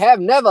 I have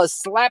never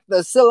slapped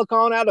the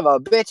silicone out of a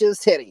bitch's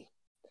titty.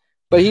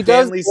 But he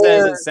does. Stanley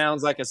says it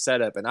sounds like a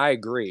setup, and I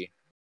agree.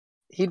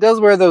 He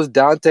does wear those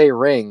Dante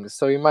rings,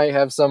 so he might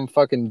have some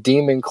fucking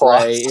demon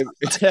claws.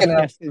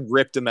 Right.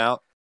 Ripped him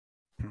out.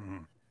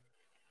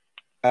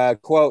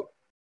 Quote,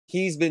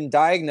 he's been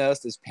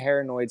diagnosed as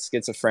paranoid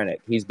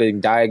schizophrenic. He's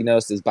been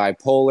diagnosed as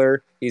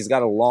bipolar. He's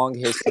got a long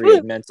history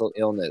of mental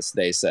illness,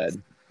 they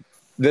said.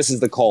 This is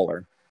the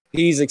caller.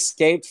 He's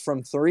escaped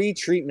from 3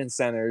 treatment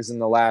centers in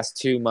the last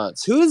 2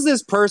 months. Who is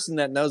this person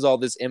that knows all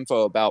this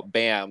info about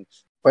Bam?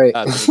 Wait,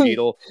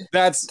 Beetle,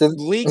 that's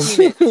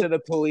leaking it to the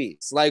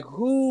police. Like,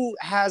 who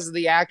has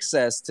the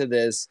access to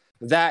this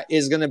that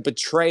is going to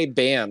betray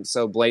Bam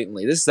so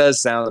blatantly? This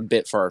does sound a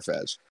bit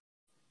far-fetched.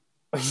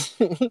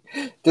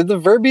 Did the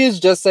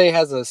verbiage just say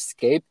has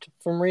escaped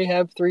from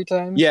rehab 3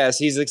 times? Yes,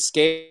 he's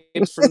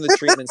escaped from the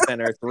treatment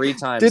center 3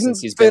 times since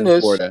he's been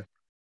in Florida.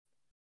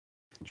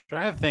 I'm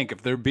trying to think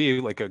if there'd be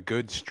like a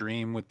good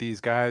stream with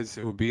these guys.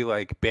 It would be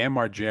like Bam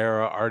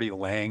Margera, Artie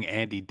Lang,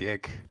 Andy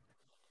Dick.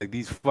 Like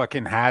these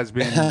fucking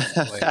has-beens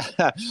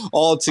like,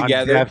 all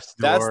together.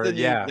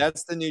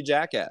 That's the new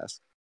Jackass.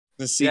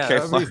 The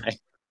CK5.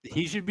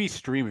 He should be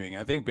streaming.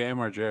 I think Bam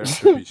Margera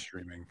should be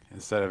streaming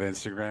instead of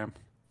Instagram.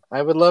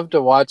 I would love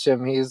to watch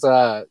him.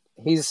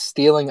 He's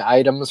stealing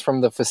items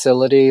from the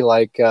facility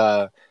like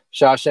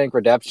Shawshank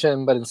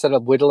Redemption, but instead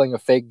of whittling a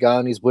fake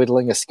gun, he's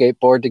whittling a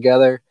skateboard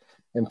together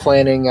and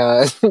planning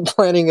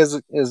his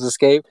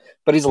escape.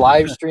 But he's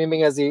live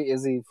streaming as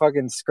he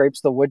fucking scrapes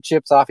the wood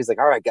chips off. He's like,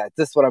 all right, guys,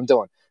 this is what I'm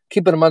doing.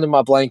 Keeping them under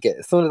my blanket.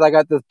 As soon as I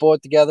got this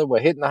board together, we're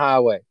hitting the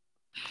highway.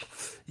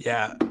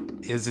 Yeah,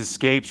 his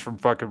escapes from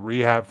fucking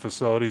rehab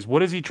facilities.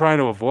 What is he trying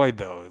to avoid,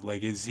 though?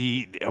 Like, is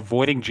he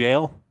avoiding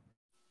jail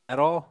at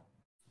all?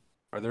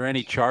 Are there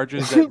any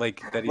charges that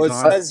he's well,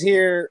 on? It says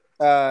here,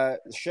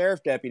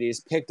 sheriff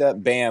deputies picked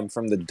up Bam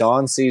from the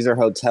Don Caesar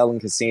Hotel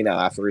and Casino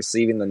after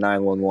receiving the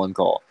 911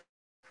 call.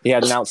 He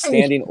had an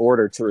outstanding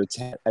order to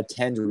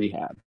attend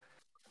rehab.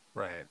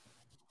 Right.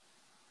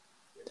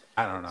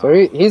 I don't know. So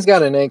he's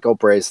got an ankle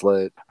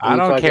bracelet. I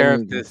don't care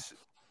if this.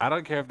 I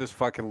don't care if this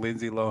fucking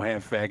Lindsay Lohan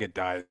faggot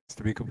dies.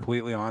 To be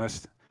completely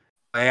honest,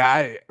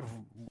 I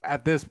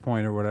at this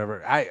point or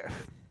whatever, I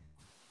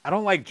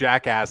don't like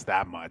Jackass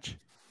that much.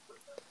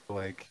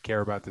 Like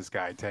care about this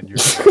guy 10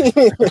 years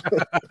ago.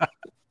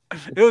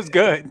 It was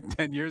good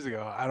 10 years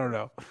ago. I don't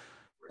know.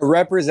 A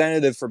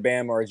representative for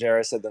Bam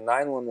Margera said the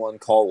 911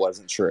 call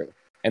wasn't true,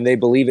 and they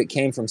believe it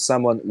came from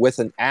someone with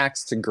an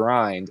axe to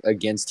grind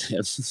against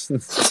him.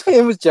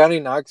 It was Johnny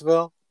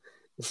Knoxville.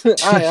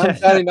 Hi, I'm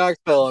Johnny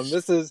Knoxville, and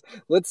this is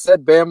let's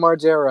set Bam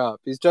Margera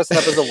up. He's dressing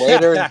up as a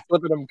waiter and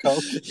flipping him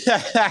coke,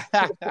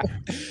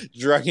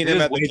 drugging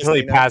him at the wait until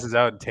he casino. passes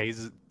out and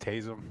tase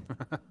him.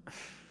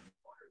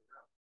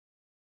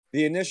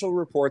 The initial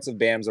reports of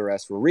Bam's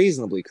arrest were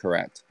reasonably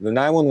correct. The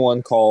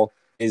 911 call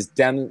is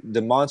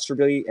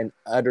demonstrably and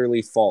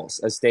utterly false,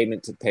 a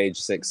statement to Page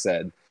 6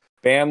 said.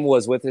 Bam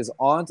was with his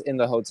aunt in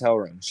the hotel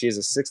room. She is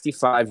a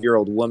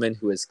 65-year-old woman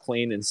who is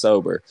clean and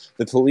sober.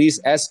 The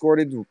police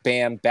escorted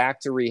Bam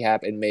back to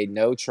rehab and made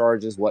no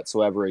charges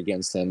whatsoever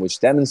against him, which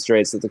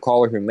demonstrates that the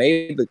caller who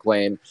made the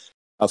claim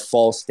a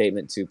false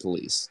statement to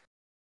police,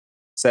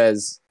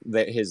 says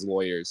that his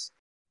lawyers.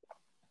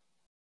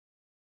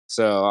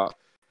 So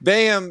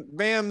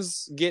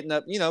Bam's getting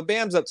up,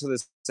 Bam's up to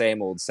the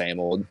same old.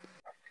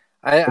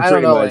 I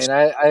don't know,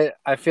 Lane.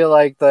 I feel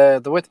like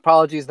the With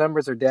Apologies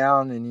numbers are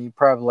down, and you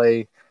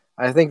probably,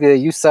 I think that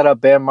you set up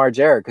Bam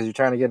Margera because you're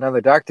trying to get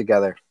another doc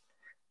together.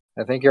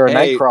 I think you're a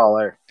night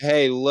crawler.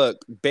 Hey,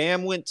 look,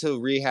 Bam went to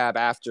rehab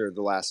after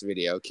the last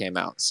video came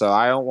out, so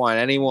I don't want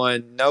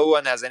no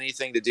one has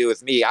anything to do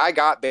with me. I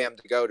got Bam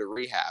to go to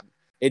rehab.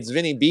 It's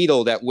Vinny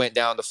Beetle that went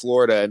down to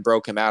Florida and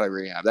broke him out of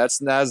rehab. That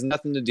has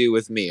nothing to do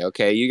with me,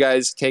 okay? You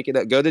guys take it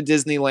up, go to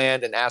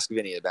Disneyland and ask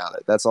Vinny about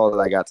it. That's all that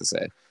I got to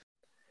say.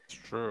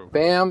 True.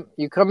 Bam,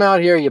 you come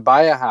out here, you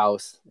buy a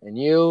house, and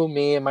you,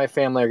 me, and my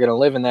family are going to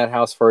live in that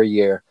house for a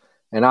year,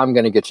 and I'm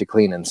going to get you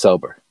clean and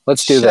sober.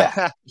 Let's do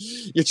that.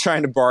 You're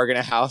trying to bargain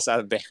a house out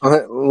of Bam.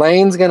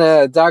 Lane's going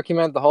to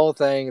document the whole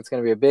thing. It's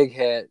going to be a big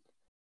hit.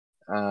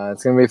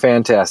 It's going to be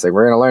fantastic.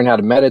 We're going to learn how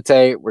to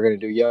meditate. We're going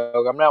to do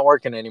yoga. I'm not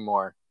working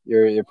anymore.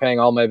 You're paying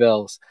all my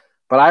bills.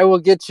 But I will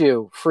get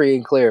you free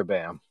and clear,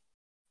 Bam.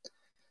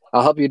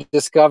 I'll help you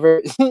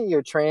discover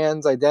your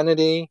trans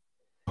identity.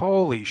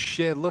 Holy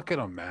shit, look at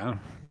him, man.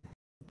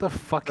 What the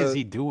fuck is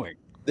he doing?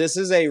 This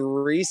is a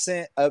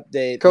recent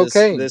update.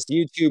 Cocaine. This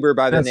YouTuber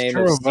by the name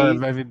of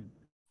Steve. I mean,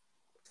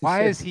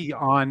 why is he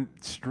on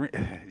stream?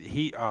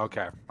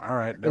 Okay. All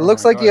right. It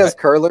looks like he has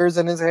curlers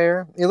in his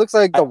hair. He looks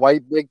like the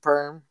white big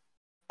perm.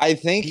 I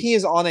think he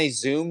is on a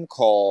Zoom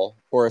call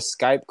or a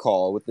Skype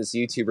call with this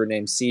YouTuber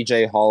named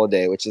CJ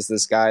Holiday, which is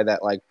this guy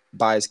that like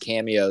buys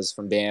cameos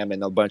from Bam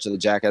and a bunch of the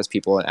Jackass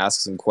people and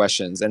asks them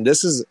questions. And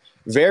this is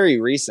very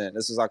recent.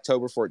 This was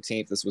October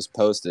 14th. This was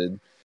posted.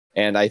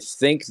 And I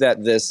think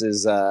that this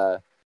is,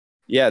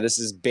 this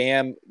is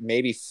Bam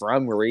maybe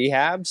from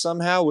rehab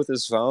somehow with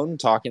his phone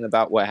talking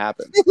about what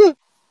happened.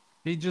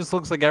 He just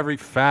looks like every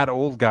fat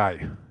old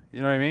guy. You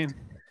know what I mean?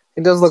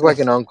 He does look like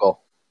an uncle.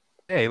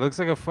 Yeah, he looks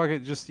like a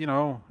fucking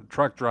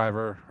truck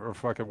driver or a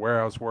fucking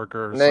warehouse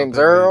worker. Name's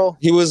Earl.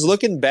 He was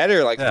looking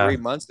better 3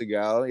 months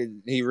ago.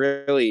 He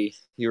really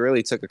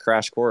took a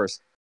crash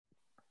course.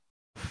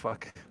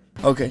 Fuck.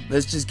 Okay,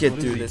 let's just get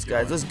through this,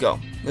 guys. Let's go.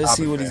 Let's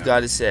see what he's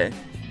got to say.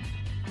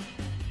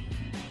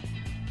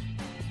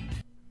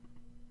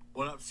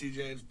 What up, CJ?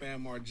 It's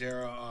Bam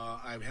Margera.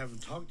 I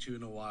haven't talked to you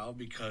in a while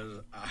because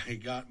I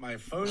got my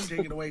phone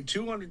taken away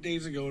 200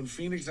 days ago in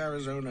Phoenix,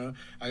 Arizona.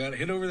 I got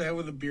hit over the head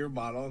with a beer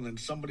bottle, and then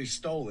somebody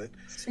stole it.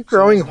 Is he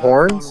growing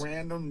horns? On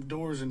random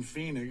doors in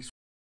Phoenix.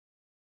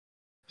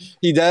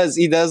 He does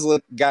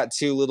got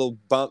two little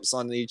bumps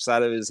on each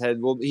side of his head.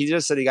 Well, he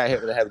just said he got hit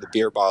with the head with a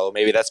beer bottle.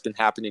 Maybe that's been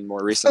happening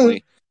more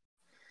recently.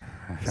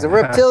 He's a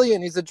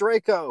reptilian. He's a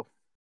Draco.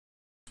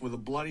 With a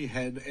bloody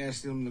head,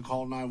 asking them to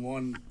call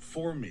 911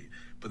 for me,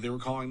 but they were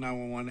calling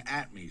 911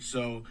 at me.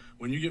 So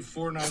when you get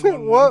 4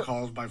 911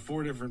 calls by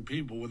 4 different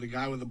people with a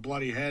guy with a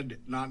bloody head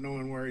not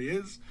knowing where he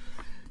is,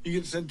 you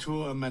get sent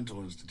to a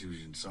mental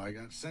institution. So I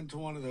got sent to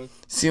one of those.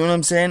 See what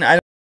I'm saying? I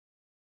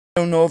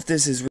don't know if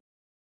this is.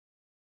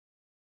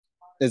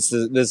 This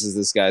is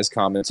this guy's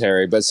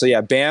commentary. But so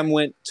yeah, Bam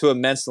went to a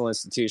mental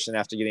institution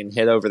after getting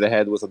hit over the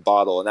head with a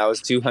bottle, and that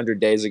was 200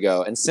 days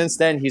ago. And since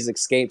then, he's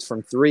escaped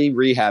from 3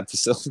 rehab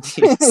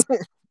facilities.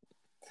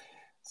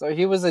 So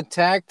he was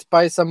attacked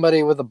by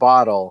somebody with a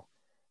bottle.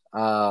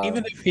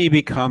 Even if he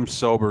becomes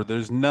sober,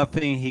 there's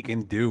nothing he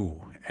can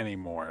do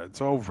anymore.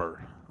 It's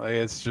over. Like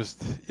it's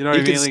just, you know what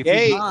I mean? Like,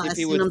 if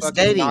he would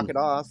fucking knock it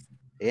off.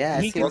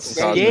 Yeah, he can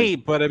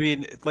skate, but I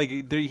mean, like,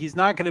 he's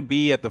not going to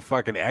be at the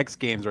fucking X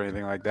Games or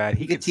anything like that.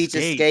 He could teach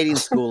a skating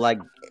school like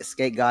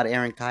skate god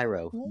Aaron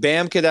Cairo.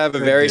 Bam could have a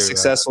very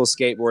successful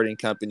skateboarding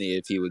company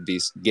if he would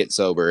get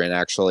sober and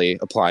actually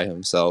apply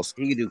himself.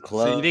 He could do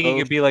clothes. So you think he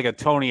could be like a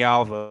Tony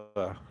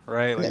Alva,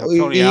 right? Like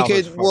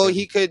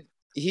he could.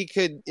 he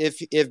could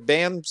if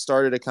Bam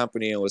started a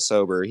company and was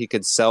sober, he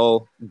could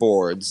sell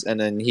boards, and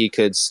then he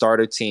could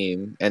start a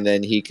team, and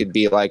then he could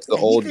be like the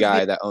old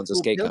guy that owns a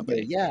skate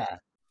company. Yeah.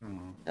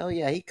 Oh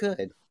yeah, he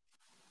could.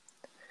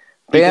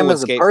 Bam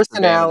is a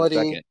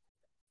personality.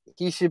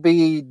 He should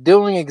be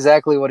doing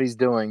exactly what he's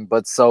doing,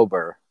 but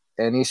sober.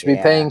 And he should be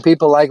paying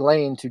people like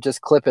Lane to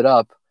just clip it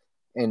up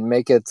and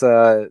make it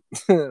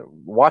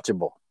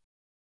watchable.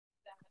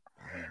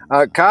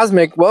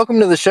 Cosmic, welcome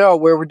to the show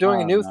where we're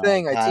doing a new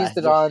thing. I teased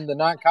it on the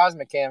Not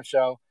Cosmic Cam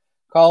show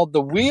called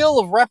the Wheel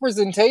of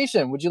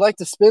Representation. Would you like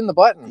to spin the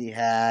button?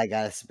 Yeah, I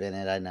gotta spin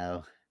it. I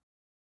know.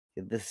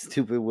 This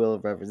stupid wheel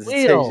of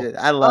representation.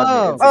 I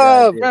love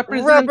it.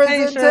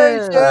 Representation.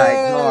 All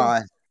right, come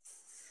on.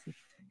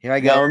 Here I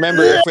go. Now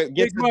remember, if it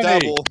gets a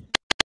double,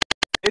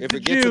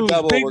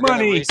 we're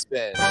gonna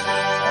respin.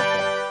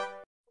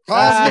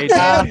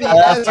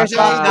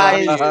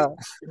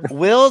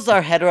 Wills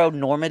are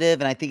heteronormative,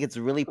 and I think it's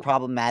really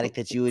problematic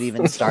that you would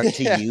even start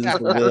to use the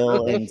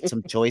will in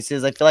some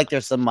choices. I feel like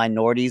there's some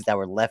minorities that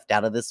were left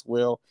out of this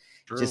will.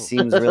 It just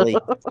seems really.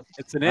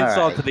 It's an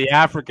insult to the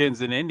Africans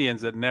and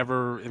Indians that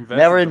never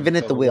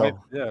invented the will.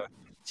 Yeah,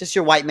 just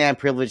your white man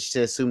privilege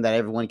to assume that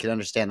everyone can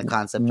understand the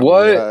concept.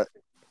 What?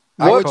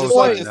 I would just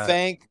like to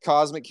thank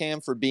Cosmic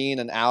Cam for being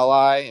an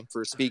ally and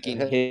for speaking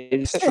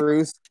his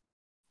truth.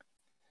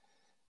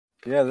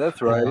 Yeah,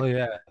 that's right. Oh,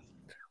 yeah.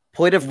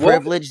 Point of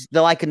privilege,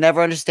 though I could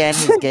never understand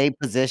his gay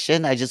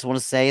position. I just want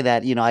to say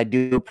that, I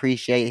do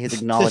appreciate his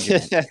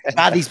acknowledgement.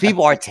 God, these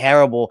people are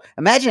terrible.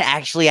 Imagine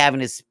actually having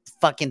to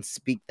fucking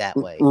speak that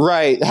way.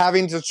 Right.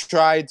 Having to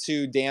try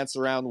to dance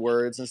around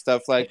words and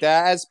stuff like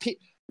that.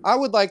 I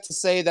would like to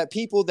say that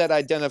people that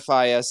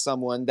identify as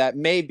someone that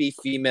may be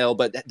female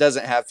but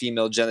doesn't have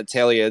female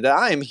genitalia, that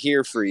I am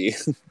here for you.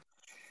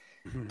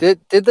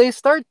 Did they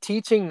start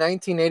teaching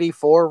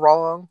 1984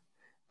 wrong?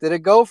 Did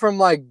it go from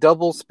like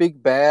double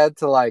speak bad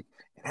to like,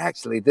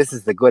 actually, this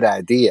is the good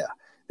idea?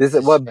 This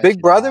is what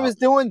Big Brother is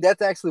doing?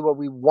 That's actually what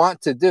we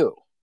want to do.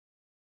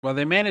 Well,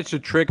 they managed to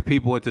trick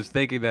people into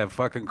thinking that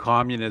fucking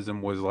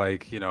communism was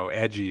like,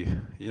 edgy.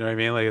 You know what I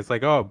mean? Like, it's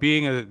like, oh,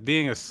 being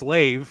a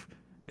slave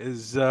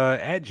is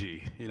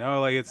edgy.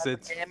 Like it's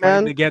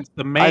fighting against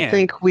the man. I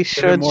think we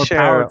should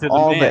share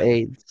all the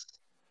AIDS.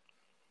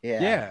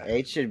 Yeah,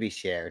 AIDS should be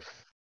shared.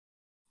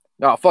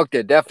 No, fuck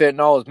that. That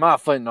fentanyl is my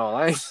fentanyl.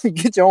 I ain't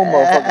get your own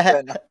motherfucking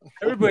fentanyl.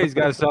 Everybody's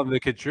got something to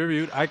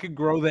contribute. I could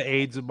grow the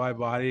AIDS in my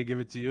body and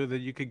give it to you.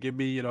 Then you could give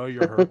me,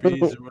 your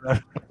herpes or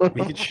whatever.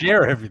 We could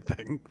share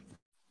everything.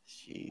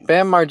 Jeez.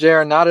 Bam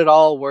Margera not at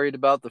all worried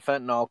about the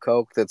fentanyl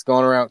coke that's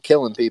going around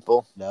killing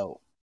people.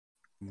 No.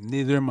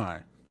 Neither am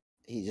I.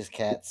 He just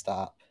can't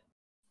stop.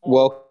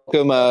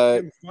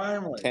 Welcome,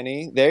 finally.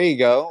 Kenny. There you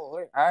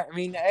go. I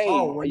mean, hey,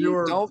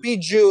 don't be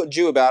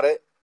Jew about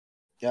it.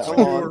 Yeah. When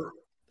you were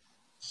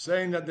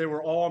saying that they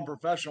were all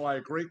unprofessional, I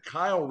agree.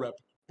 Kyle rip.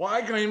 Well,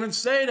 I can't even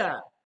say that.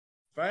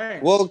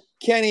 Thanks. Well,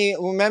 Kenny,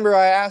 remember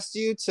I asked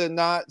you to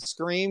not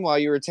scream while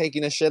you were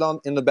taking a shit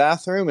in the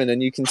bathroom, and then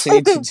you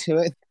continued to do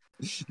it.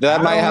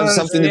 That might have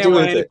something to do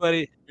with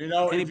it.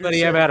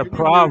 Anybody ever had a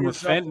problem with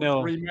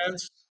fentanyl? 3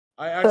 minutes,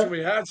 I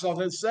actually had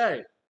something to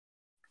say.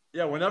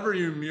 Yeah, whenever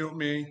you mute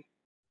me,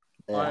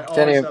 I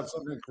always have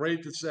something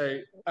great to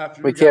say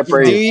after we can't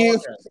breathe. Do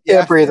you?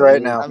 Can't breathe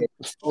right now.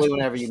 Only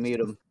whenever you mute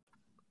him.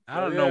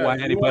 I don't know why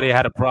anybody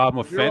had a problem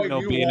with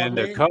fentanyl being in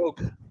their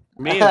Coke.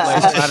 Me, it's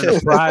like finding a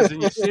fries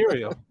in your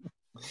cereal.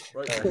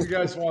 But if you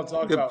guys want to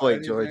talk about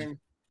anything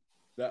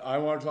that I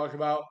want to talk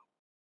about,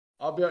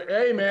 I'll be like,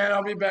 hey, man,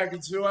 I'll be back in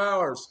 2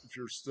 hours if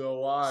you're still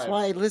alive. That's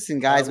why, listen,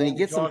 guys, when you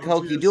get some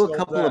Coke, you do a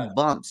couple of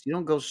bumps. You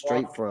don't go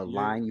straight for a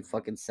line, you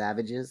fucking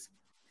savages.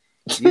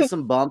 You do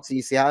some bumps and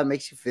you see how it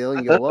makes you feel.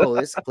 And you go, whoa,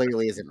 this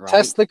clearly isn't right.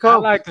 Test the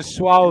Coke. I like to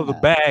swallow the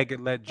bag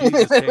and let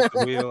Jesus take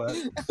the wheel.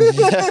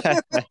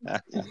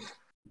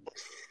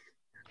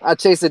 I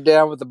chase it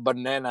down with a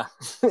banana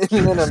and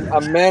then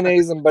a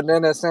mayonnaise and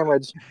banana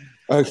sandwich.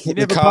 Okay, you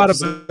never bought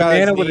a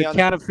banana with a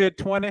counterfeit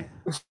 20?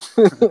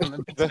 Let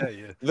me tell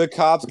you. The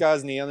cop's got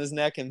his knee on his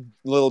neck and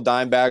little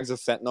dime bags of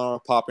fentanyl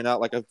are popping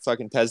out like a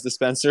fucking Pez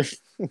dispenser.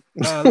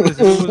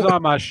 Listen, it was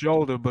on my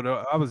shoulder, but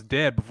I was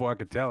dead before I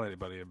could tell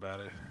anybody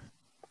about it.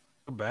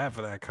 Feel bad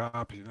for that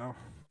cop,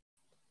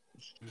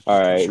 All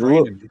right, a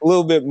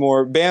little bit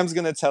more. Bam's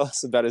going to tell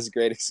us about his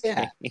great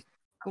experience. Yeah.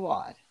 Come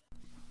on.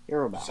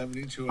 Hear about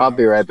 72 I'll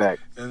be right back.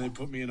 Then they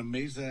put me in a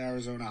Mesa,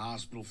 Arizona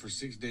hospital for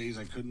 6 days.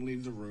 I couldn't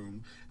leave the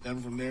room. Then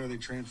from there, they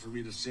transferred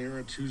me to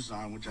Sarah,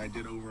 Tucson, which I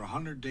did over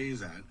 100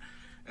 days at.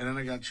 And then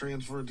I got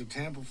transferred to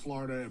Tampa,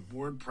 Florida at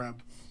board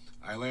prep.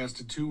 I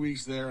lasted 2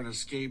 weeks there and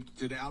escaped,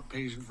 did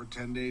outpatient for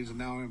 10 days, and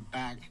now I'm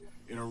back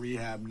in a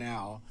rehab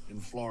now in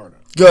Florida.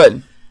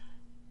 Good.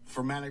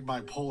 For manic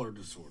bipolar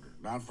disorder,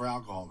 not for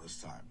alcohol this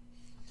time.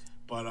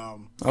 But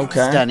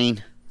okay.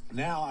 Stunning.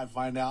 Now I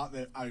find out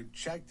that I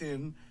checked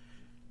in.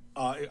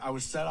 I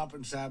was set up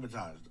and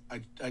sabotaged.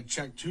 I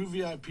checked 2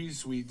 VIP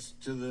suites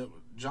to the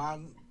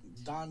Don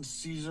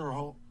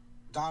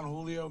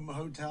Julio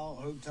Hotel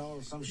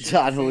or some shit.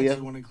 Don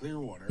Julio. One in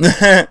Clearwater.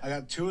 I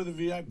got 2 of the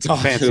VIP. Don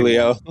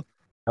Julio.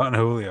 Don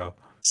Julio.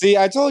 See,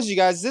 I told you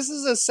guys, this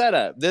is a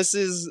setup. This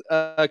is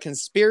a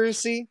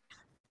conspiracy.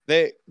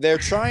 They're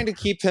trying to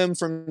keep him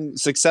from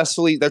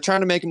successfully. They're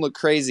trying to make him look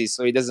crazy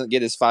so he doesn't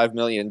get his $5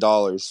 million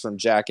from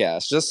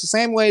Jackass. Just the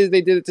same way that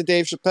they did it to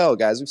Dave Chappelle,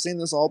 guys. We've seen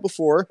this all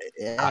before.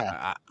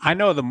 Yeah. I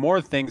know the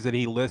more things that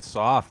he lists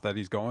off that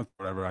he's going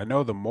through, whatever. I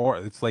know the more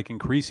it's like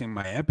increasing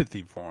my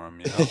empathy for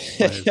him.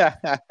 You know.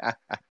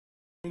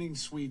 Winning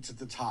suites at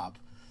the top.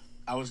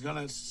 I was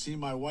gonna see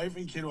my wife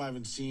and kid who I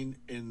haven't seen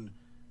in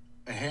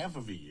a half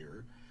of a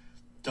year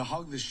to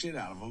hug the shit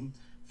out of them.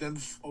 Then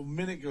a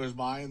minute goes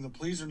by and the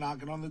police are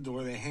knocking on the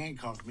door. They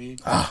handcuff me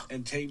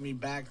and take me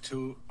back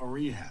to a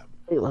rehab.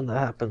 When that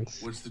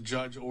happens. Which the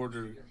judge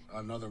ordered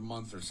another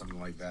month or something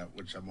like that,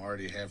 which I'm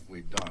already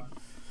halfway done.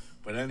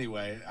 But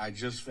anyway, I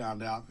just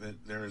found out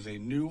that there is a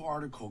new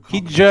article He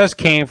coming. just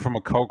came from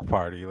a Coke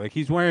party. Like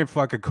he's wearing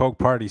fucking Coke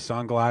party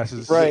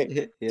sunglasses.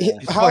 Right. Yeah.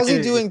 How's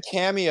he doing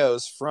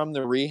cameos from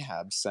the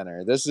rehab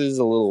center? This is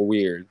a little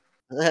weird.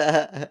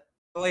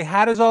 Like,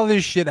 how does all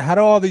this shit? How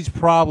do all these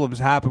problems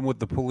happen with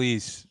the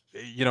police?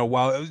 You know,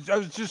 while I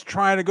was just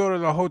trying to go to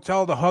the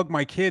hotel to hug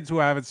my kids who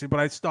I haven't seen,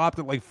 but I stopped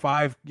at like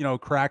 5,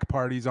 crack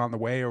parties on the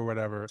way or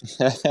whatever.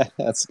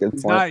 That's a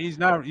good point. He's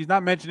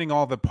not mentioning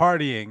all the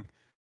partying.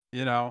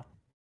 You know.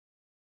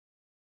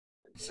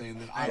 Saying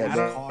that I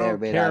don't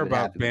don't care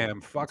about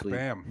Bam. Fuck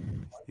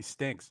Bam. He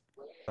stinks.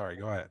 Sorry,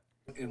 go ahead.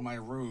 In my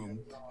room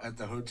at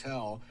the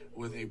hotel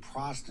with a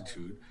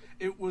prostitute.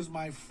 It was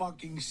my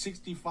fucking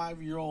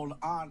 65-year-old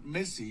aunt,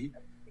 Missy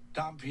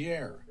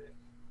Dompierre.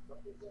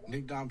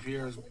 Nick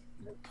Dompierre's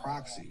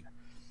proxy.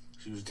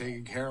 She was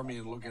taking care of me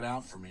and looking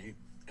out for me,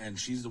 and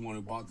she's the one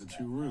who bought the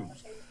 2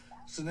 rooms.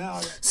 So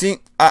now... See,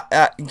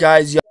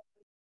 guys,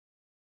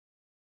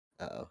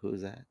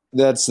 who's that?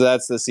 That's the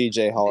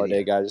CJ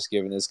Holiday guy just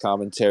giving his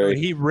commentary.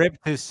 He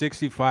ripped his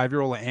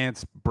 65-year-old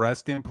aunt's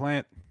breast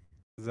implant.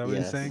 Is that what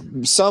he's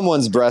saying?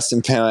 Someone's breast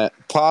implant,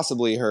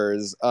 possibly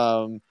hers.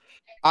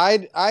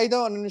 I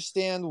don't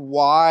understand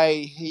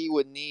why he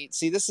would need.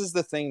 See, this is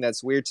the thing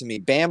that's weird to me.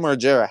 Bam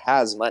Margera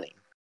has money.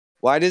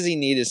 Why does he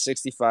need his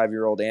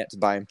 65-year-old aunt to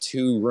buy him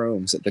 2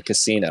 rooms at the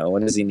casino?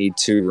 What does he need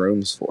 2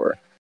 rooms for?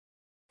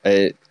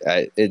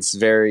 It's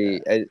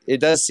very. It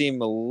does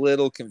seem a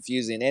little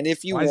confusing. And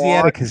if you Why is he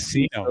at a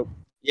casino?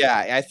 Yeah,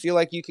 I feel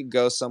like you could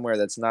go somewhere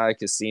that's not a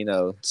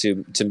casino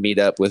to meet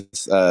up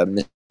with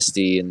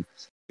Misty and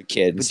the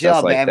kid and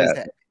stuff like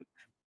that.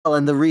 Well,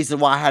 and the reason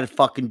why I had to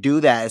fucking do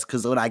that is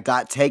because when I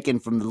got taken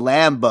from the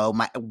Lambo,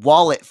 my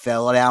wallet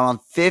fell down on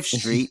 5th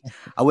Street.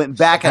 I went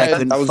back and I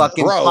couldn't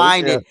fucking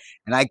find it.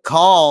 And I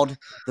called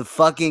the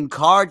fucking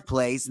card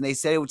place and they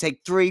said it would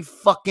take 3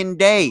 fucking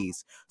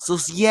days. So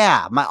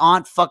yeah, my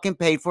aunt fucking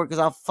paid for it because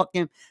I'll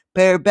fucking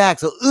pay her back.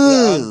 So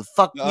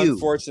fuck the you.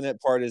 Unfortunate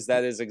part is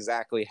that is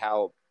exactly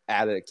how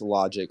addict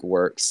logic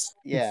works.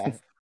 Yeah.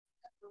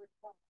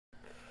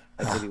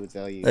 That's what he would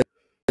tell you.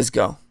 Let's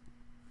go.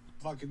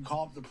 Fucking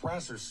call up the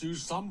press or sue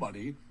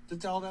somebody to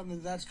tell them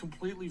that that's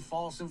completely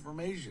false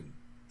information.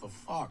 The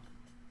fuck?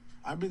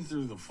 I've been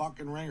through the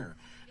fucking ringer.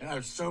 And I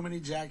have so many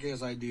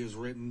Jackass ideas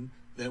written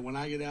that when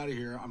I get out of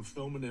here, I'm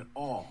filming it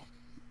all.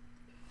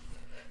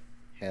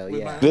 Hell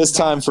yeah. This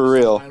time for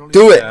real.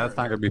 Do it. Yeah, that's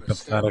not going to be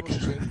pathetic.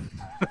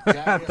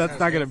 That's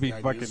not going to be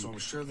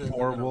fucking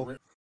horrible.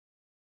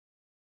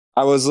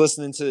 I was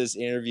listening to this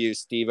interview.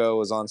 Steve-O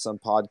was on some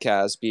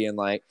podcast being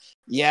like,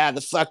 yeah,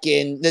 the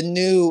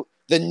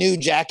new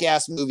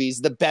Jackass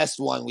movie's the best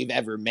one we've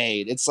ever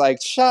made. It's like,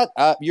 shut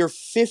up. You're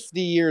 50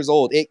 years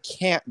old. It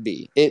can't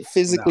be. It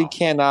physically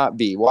cannot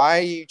be. Why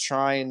are you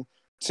trying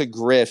to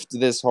grift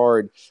this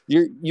hard?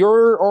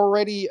 You're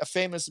already a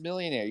famous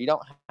millionaire. You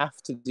don't have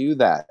to do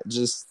that.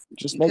 Just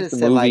make the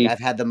movie. Like, I've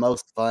had the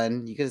most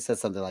fun. You could have said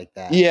something like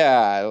that.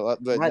 Yeah,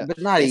 but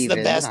not it's even.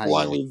 the best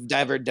one we've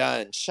ever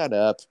done. Shut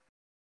up.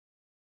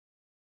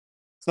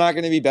 It's not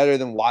going to be better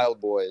than Wild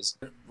Boys.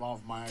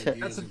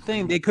 That's the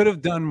thing. They could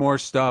have done more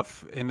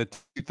stuff in the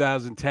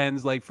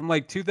 2010s, like from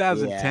like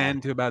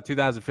 2010 to about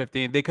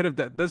 2015. They could have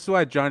done. This is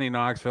why Johnny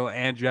Knoxville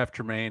and Jeff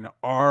Tremaine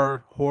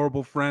are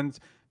horrible friends,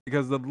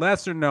 because the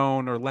lesser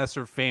known or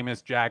lesser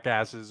famous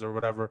jackasses or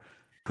whatever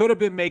could have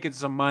been making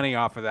some money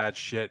off of that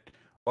shit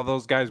while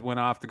those guys went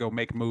off to go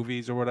make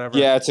movies or whatever.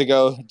 Yeah, to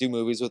go do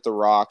movies with The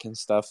Rock and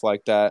stuff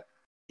like that.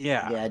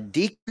 Yeah,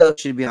 Deco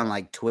should be on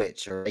like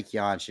Twitch, or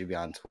Raekwon should be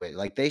on Twitch.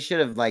 Like they should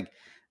have like.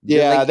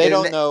 Yeah, they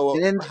don't know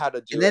how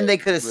to do it. And then they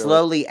could have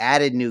slowly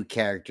added new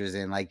characters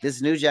in. Like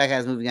this new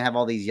Jackass movie gonna have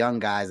all these young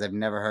guys I've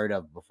never heard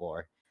of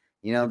before.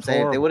 You know what I'm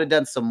saying? If they would have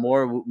done some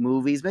more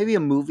movies, maybe a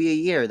movie a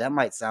year. That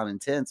might sound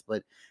intense,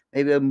 but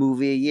maybe a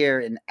movie a year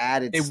and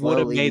added. It would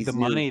have made the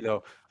money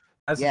though.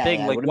 That's the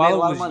thing. Like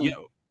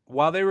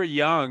while they were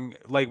young,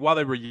 like while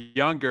they were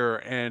younger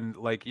and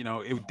like, you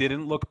know, it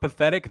didn't look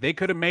pathetic, they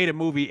could have made a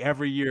movie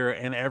every year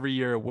and every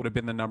year it would have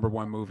been the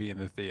 #1 movie in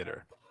the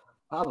theater.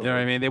 Probably. You know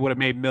what I mean? They would have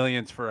made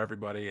millions for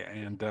everybody,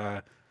 and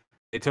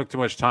it took too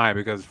much time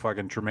because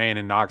fucking Tremaine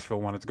and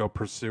Knoxville wanted to go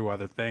pursue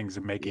other things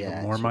and make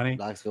even more money.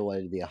 Knoxville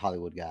wanted to be a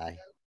Hollywood guy.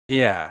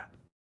 Yeah.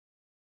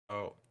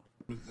 Oh.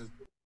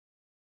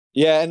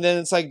 Yeah, and then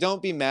it's like,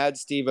 don't be mad,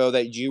 Steve-O,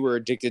 that you were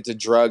addicted to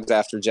drugs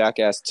after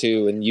Jackass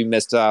 2 and you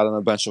missed out on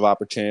a bunch of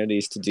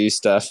opportunities to do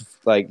stuff.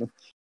 Like,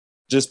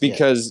 just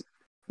because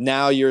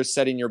now you're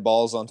setting your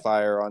balls on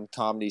fire on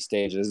comedy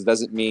stages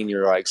doesn't mean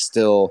you're like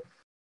still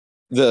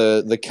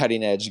the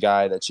cutting edge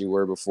guy that you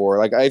were before.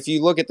 Like, if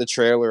you look at the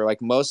trailer,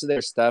 like most of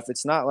their stuff,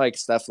 it's not like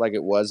stuff like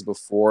it was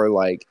before,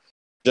 like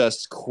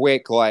just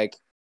quick, like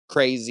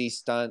crazy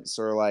stunts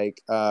or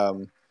like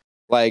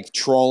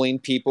trolling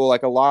people.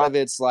 Like a lot of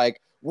it's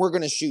like, we're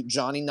gonna shoot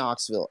Johnny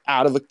Knoxville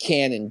out of a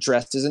cannon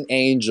dressed as an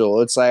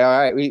angel. It's like, all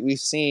right, we've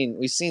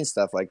seen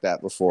stuff like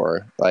that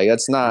before. Like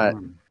that's not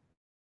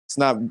it's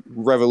not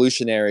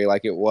revolutionary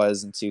like it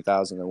was in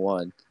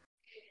 2001.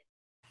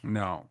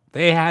 No,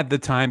 they had the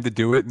time to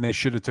do it, and they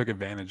should have took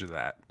advantage of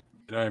that.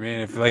 You know what I mean?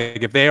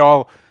 If they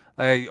all,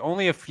 like,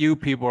 only a few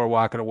people are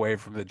walking away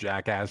from the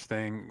Jackass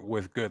thing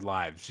with good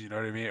lives. You know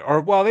what I mean?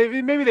 Or well,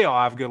 maybe they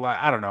all have good lives.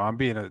 I don't know. I'm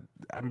being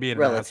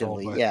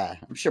relatively, an asshole, yeah.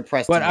 I'm sure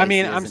Preston. But I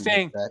mean,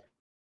 Lacey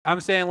I'm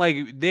saying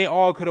like they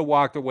all could have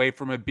walked away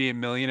from it being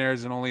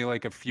millionaires, and only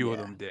like a few of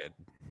them did.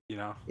 You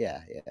know?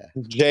 Yeah.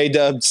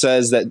 J-Dub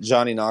says that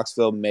Johnny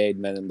Knoxville made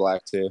Men in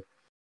Black 2.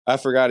 I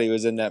forgot he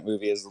was in that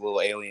movie as the little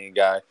alien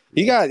guy.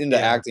 He got into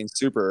acting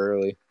super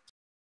early.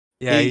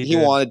 Yeah, he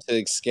wanted to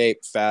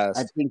escape fast.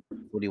 I think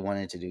what he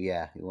wanted to do, he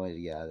wanted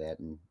to get out of that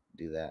and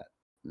do that,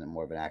 and then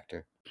more of an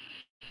actor.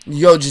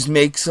 Yo, just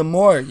make some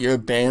more. You're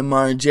Bam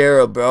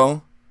Margera,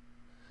 bro.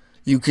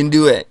 You can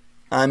do it.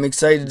 I'm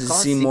excited to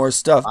see more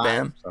stuff,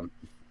 Bam.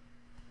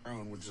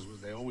 Which is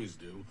what they always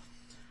do.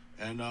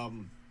 And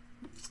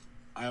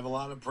I have a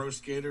lot of pro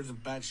skaters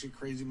and batshit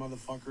crazy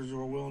motherfuckers who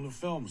are willing to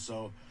film.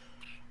 So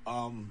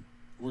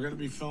we're going to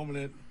be filming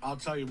it. I'll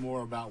tell you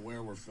more about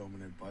where we're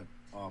filming it, but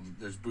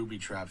there's booby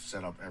traps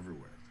set up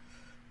everywhere.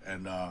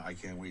 And I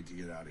can't wait to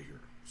get out of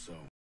here. So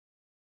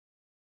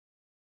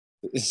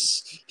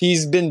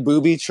he's been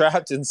booby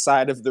trapped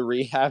inside of the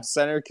rehab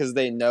center because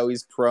they know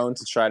he's prone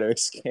to try to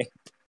escape.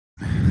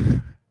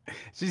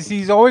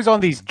 He's always on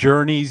these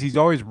journeys. He's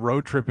always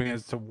road tripping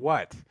as to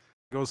what?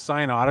 Go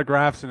sign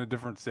autographs in a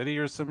different city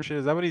or some shit.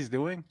 Is that what he's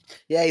doing?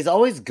 Yeah, he's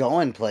always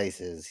going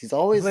places. He's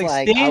always like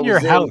stay in your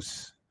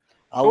house.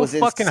 I was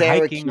in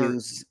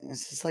Syracuse.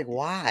 It's just like,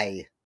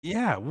 why?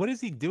 Yeah, what is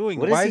he doing?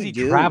 Why is he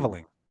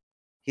traveling?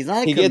 He's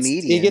not a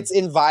comedian. He gets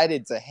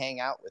invited to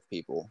hang out with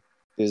people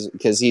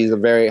because he's a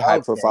very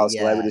high-profile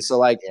celebrity.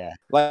 So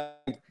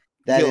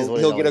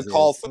he'll get a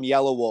call from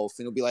Yellow Wolf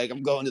and he'll be like,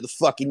 I'm going to the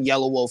fucking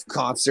Yellow Wolf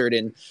concert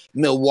in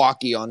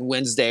Milwaukee on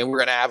Wednesday and we're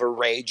gonna have a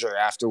rager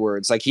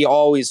afterwards. Like he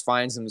always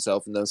finds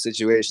himself in those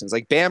situations.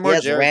 Like Bam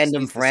Margera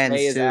random friends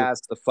his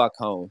ass the fuck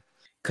home.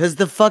 Cause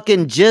the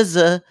fucking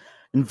Jizza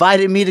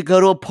invited me to go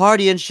to a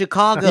party in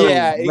Chicago.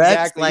 Yeah, Rex.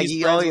 exactly. Like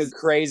he's friends with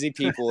crazy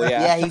people.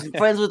 Yeah, yeah, he's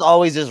friends with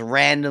always just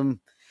random.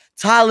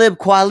 Talib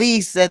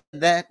Kweli said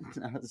that.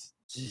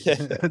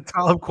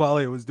 Talib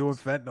Kweli was doing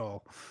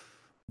fentanyl.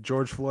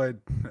 George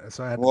Floyd.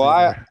 So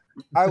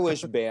I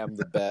wish Bam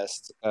the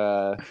best.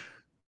 I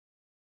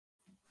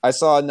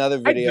saw another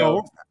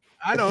video.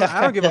 I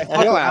don't give a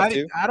fuck.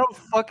 I don't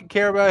fucking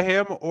care about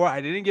him, or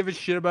I didn't give a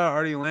shit about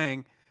Artie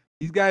Lang.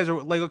 These guys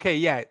are like, okay,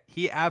 yeah,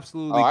 he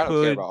absolutely I could.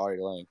 don't care about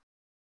Artie Lang.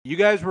 You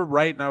guys were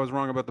right, and I was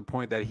wrong about the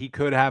point that he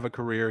could have a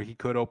career. He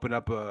could open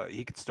up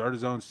he could start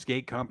his own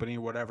skate company,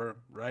 whatever,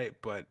 right?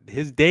 But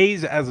his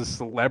days as a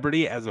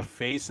celebrity, as a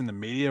face in the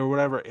media or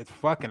whatever, it's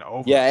fucking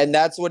over. Yeah, and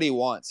that's what he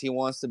wants. He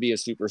wants to be a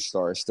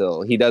superstar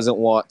still. He doesn't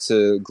want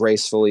to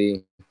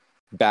gracefully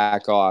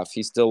back off.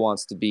 He still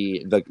wants to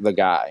be the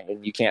guy,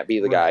 and you can't be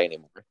the guy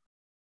anymore.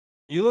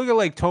 You look at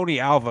like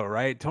Tony Alva,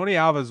 right? Tony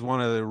Alva is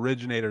one of the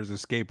originators of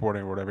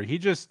skateboarding or whatever.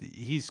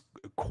 He's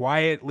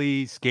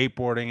quietly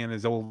skateboarding in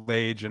his old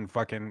age and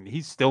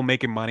he's still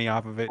making money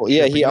off of it. Well,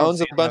 yeah, he owns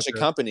a bunch of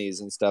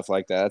companies and stuff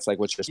like that. That's like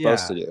what you're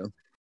supposed to do.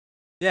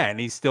 Yeah, and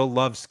he still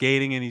loves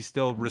skating and he's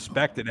still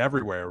respected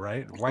everywhere,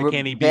 right? Why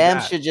can't he be Bam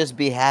that? should just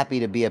be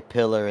happy to be a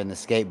pillar in the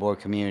skateboard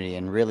community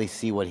and really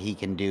see what he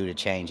can do to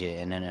change it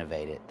and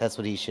innovate it. That's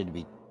what he should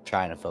be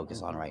trying to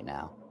focus on right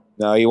now.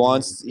 No, he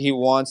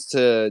wants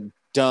to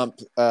dump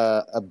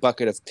a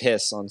bucket of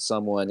piss on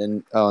someone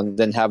and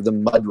then have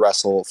them mud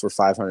wrestle for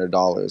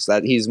 $500.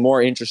 That he's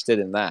more interested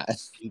in that.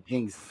 He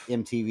thinks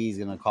MTV is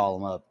gonna call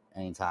him up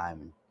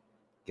anytime and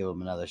give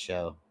him another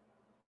show.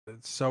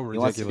 It's so ridiculous. He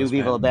wants to do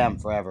Viva La Bam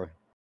forever.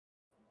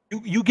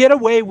 You get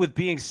away with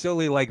being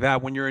silly like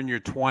that when you're in your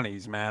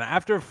 20s, man.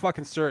 After a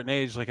fucking certain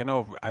age, like I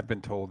know I've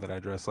been told that I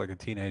dress like a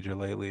teenager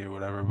lately or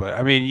whatever, but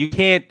I mean you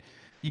can't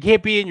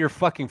be in your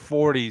fucking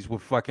 40s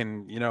with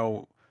fucking,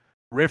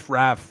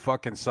 riff-raff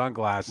fucking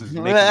sunglasses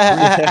making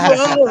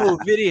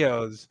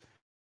videos.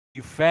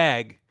 You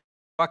fag.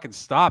 Fucking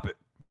stop it.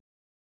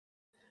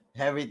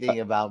 Everything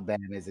about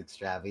Bam is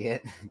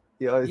extravagant.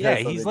 Yeah,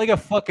 he's like a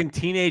fucking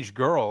teenage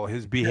girl.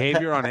 His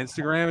behavior on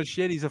Instagram and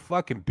shit, he's a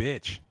fucking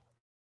bitch.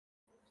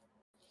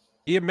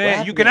 You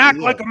man, you can act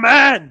like a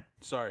man.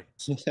 Sorry.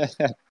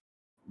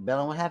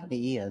 Bella, what happened to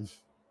Ian?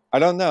 I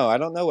don't know. I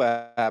don't know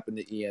what happened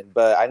to Ian,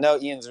 but I know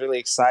Ian's really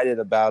excited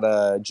about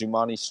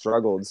Jumanji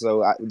Struggled.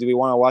 So do we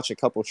want to watch a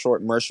couple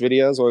short Mersh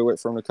videos while we wait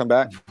for him to come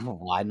back?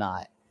 Why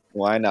not?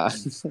 Why not?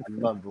 I'd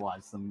love to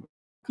watch some.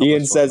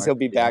 Ian says he'll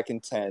be back in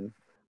 10.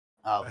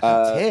 Oh,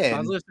 I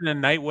was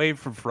listening to Nightwave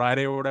from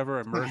Friday or whatever,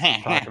 and Mersh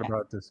was talking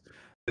about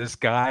this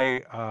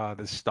guy,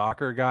 this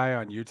stalker guy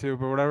on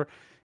YouTube or whatever.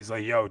 He's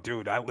like, "Yo,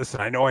 dude,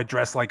 I know I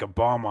dress like a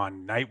bum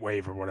on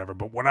Nightwave or whatever,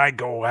 but when I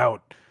go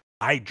out,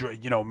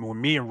 when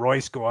me and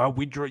Royce go out,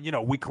 we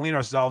clean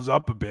ourselves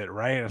up a bit,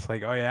 right?" And it's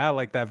like, oh yeah,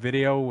 like that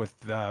video with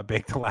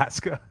Baked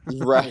Alaska,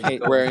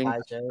 Right, wearing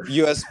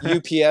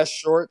UPS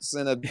shorts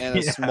and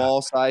a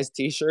small size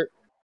T-shirt.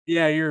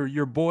 Yeah,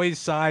 your boy's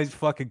size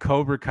fucking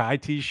Cobra Kai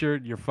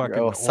T-shirt, your fucking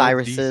old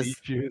Cyrus's. DC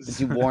shoes. Is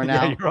he worn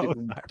Yeah, out your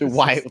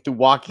old through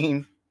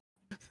walking?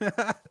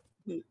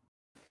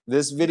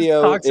 This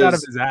video talks is out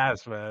of his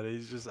ass, man.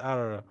 He's just, I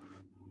don't know.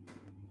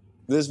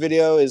 This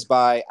video is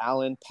by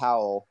Alan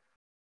Powell,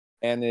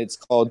 and it's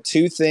called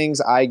 2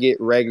 Things I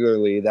Get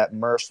Regularly That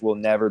Mersh Will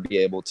Never Be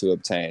Able to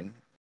Obtain.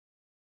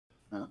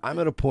 I'm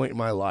at a point in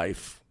my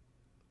life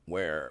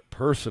where,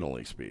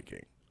 personally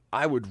speaking,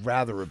 I would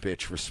rather a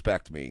bitch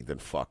respect me than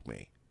fuck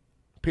me.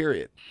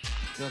 Period.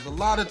 There's a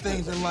lot of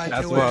things in life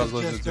That's your what I ass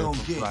was just listening to don't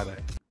from get. Friday.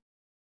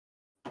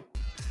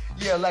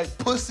 Yeah, like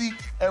pussy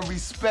and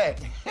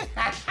respect.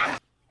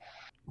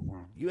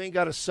 You ain't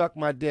got to suck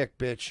my dick,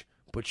 bitch,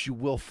 but you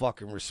will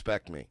fucking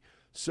respect me.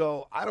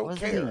 So I don't What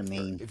does that care. even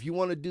mean? If you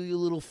want to do your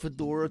little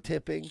fedora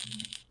tipping,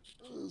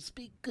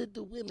 speak good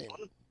to women.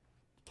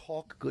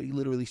 Talk good. He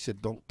literally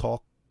said, don't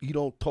talk. You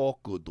don't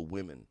talk good to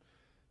women.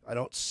 I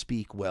don't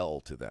speak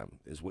well to them,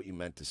 is what you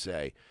meant to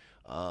say.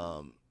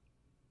 And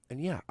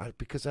yeah,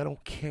 because I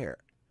don't care.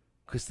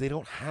 Because they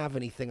don't have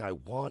anything I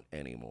want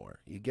anymore.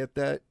 You get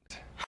that?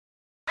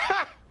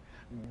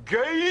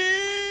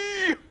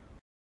 Gay.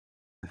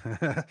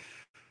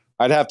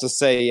 I'd have to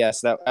say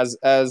yes. That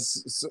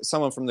as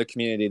someone from the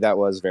community, that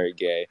was very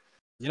gay.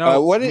 You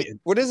know, what is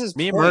his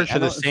Me and point? Mersh are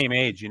the same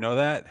age. You know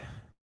that?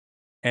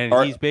 And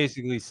he's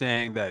basically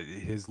saying that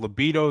his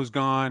libido's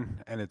gone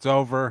and it's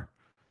over.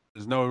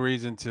 There's no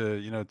reason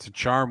to, to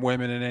charm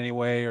women in any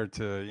way or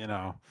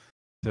to,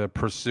 to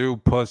pursue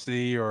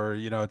pussy or,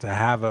 to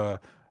have a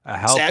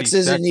healthy Sex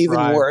isn't even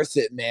drive. worth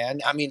it, man.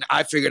 I mean,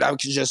 I figured I could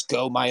just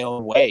go my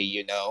own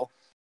way,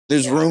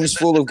 There's rooms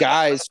full of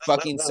guys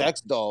fucking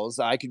sex dolls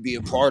that I could be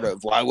a part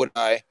of. Why would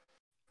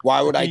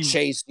I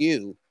chase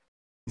you?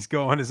 He's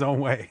going his own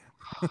way.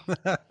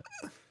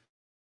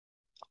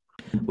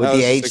 With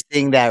the age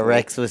thing that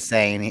Rex was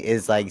saying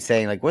is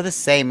saying we're the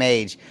same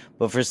age,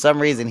 but for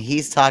some reason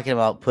he's talking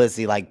about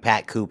pussy like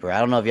Pat Cooper. I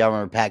don't know if y'all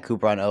remember Pat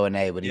Cooper on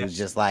O&A, but he was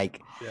just you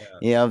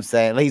know what I'm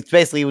saying? He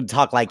basically would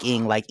talk like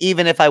Ing,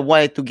 even if I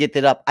wanted to get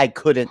it up, I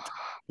couldn't.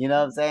 You know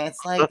what I'm saying?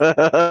 It's like, is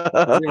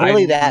it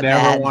really that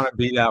bad? I never want to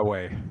be that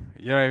way.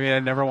 You know what I mean? I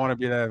never want to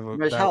be that.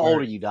 Mersh, how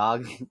old are you,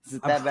 dog? Is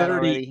it that bad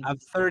already? I'm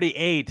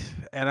 38,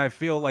 and I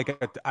feel like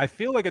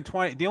a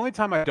 20. The only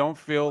time I don't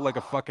feel like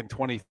a fucking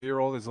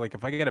 23-year-old is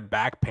if I get a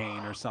back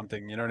pain or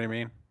something. You know what I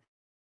mean?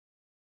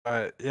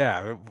 But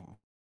yeah,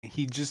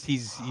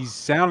 he's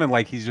sounding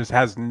like he just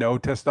has no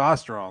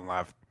testosterone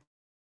left.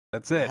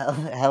 That's it.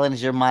 Helen,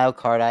 is your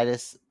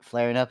myocarditis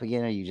flaring up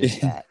again, or are you just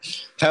fat?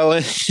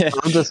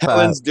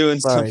 Helen's doing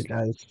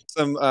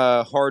some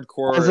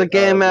hardcore. As a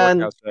gay man,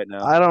 workouts right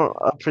now. I don't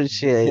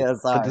appreciate Yeah, the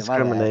sorry, my bad.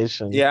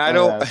 discrimination. Yeah, I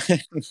don't.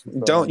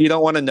 You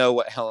don't want to know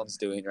what Helen's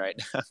doing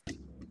right now.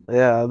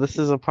 Yeah, this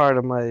is a part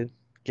of my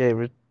gay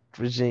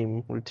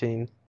regime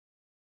routine.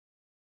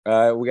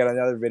 We got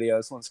another video.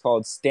 This one's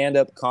called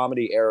 "Stand-Up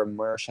Comedy Era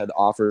Mersh Had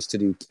Offers to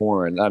Do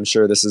Porn." I'm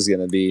sure this is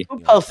gonna be. Who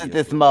posted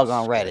this mug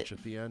on Reddit?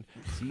 At the end.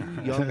 See,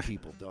 you young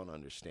people don't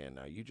understand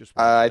now. You just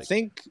I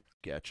think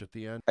sketch at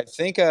the end. I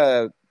think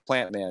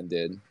Plant Man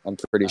did. I'm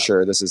pretty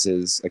sure this is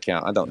his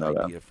account. I don't know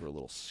that. Idea for a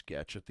little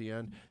sketch at the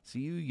end. See,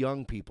 you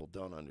young people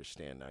don't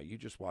understand now. You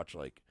just watch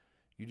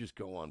you just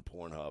go on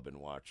Pornhub and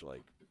watch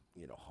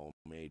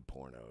homemade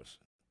pornos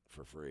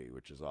for free,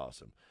 which is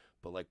awesome.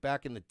 But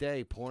back in the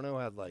day, porno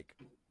had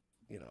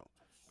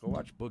go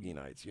watch Boogie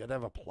Nights. You had to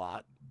have a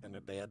plot, and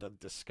they had to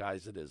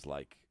disguise it as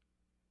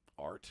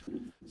art.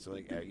 So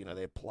they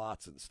had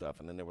plots and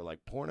stuff, and then they were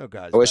porno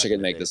guys. I wish I back in could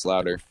the make day this thought they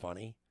louder. were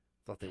funny.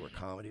 Thought they were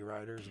comedy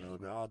writers, and they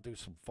were I'll do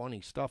some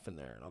funny stuff in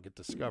there, and I'll get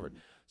discovered.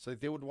 So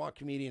they would want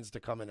comedians to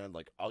come in and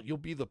you'll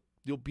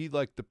be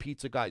like the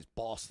pizza guy's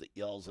boss that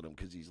yells at him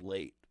because he's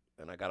late,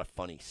 and I got a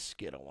funny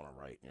skit I want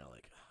to write. And you're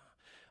like,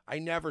 I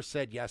never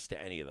said yes to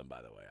any of them,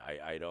 by the way.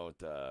 I don't.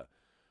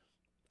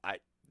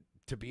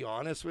 To be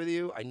honest with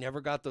you, I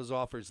never got those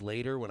offers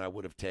later when I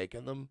would have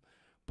taken them,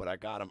 but I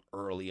got them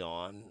early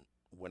on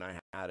when I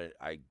had it.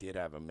 I did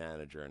have a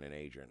manager and an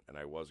agent, and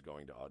I was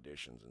going to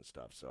auditions and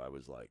stuff, so I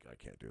was like, I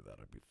can't do that.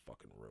 I'd be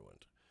fucking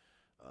ruined.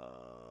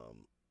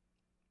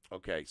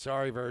 Okay,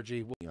 sorry,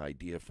 Virgie.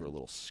 Idea for a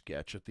little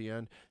sketch at the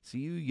end. See,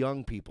 you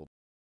young people.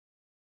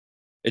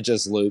 It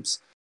just loops.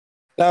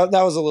 That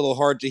was a little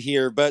hard to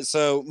hear, but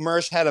so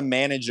Mersh had a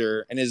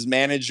manager, and his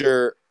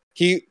manager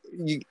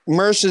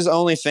Mersh's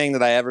only thing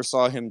that I ever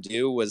saw him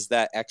do was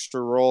that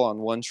extra roll on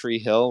One Tree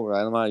Hill. Where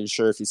I'm not even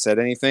sure if he said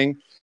anything.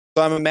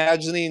 So I'm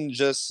imagining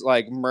just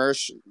like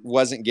Mersh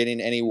wasn't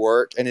getting any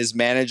work, and his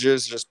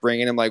managers just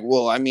bringing him like,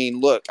 well, I mean,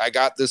 look, I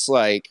got this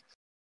like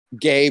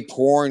gay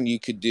porn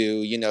you could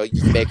do. You know,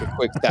 you can make a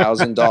quick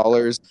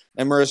 $1,000.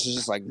 And Mersh is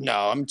just like,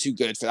 no, I'm too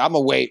good for that. I'm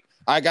gonna wait.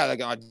 I got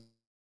like an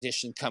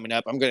audition coming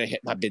up. I'm gonna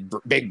hit my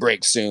big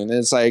break soon. And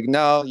it's like,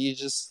 no, you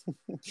just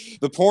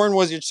the porn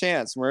was your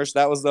chance, Mersh.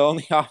 That was the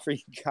only offer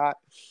you got.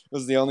 It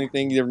was the only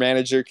thing your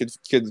manager could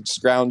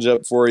scrounge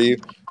up for you.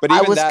 But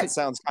even that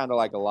sounds kind of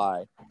like a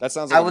lie. That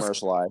sounds like a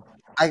Mersh lie.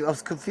 I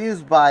was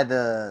confused by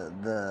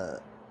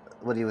the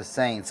what he was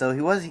saying. So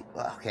he was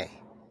okay.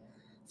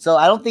 So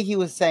I don't think he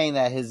was saying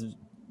that his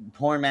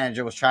porn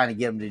manager was trying to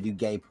get him to do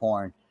gay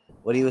porn.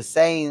 What he was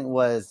saying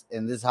was,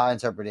 and this is how I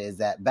interpret it, is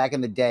that back in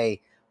the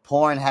day,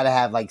 porn had to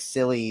have like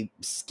silly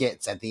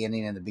skits at the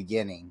ending and the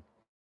beginning.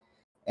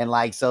 And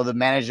like, so the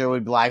manager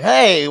would be like,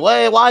 hey,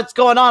 wait, what's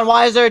going on?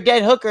 Why is there a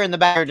dead hooker in the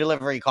back of your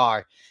delivery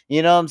car?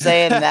 You know what I'm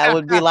saying? And that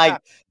would be like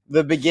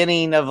the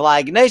beginning of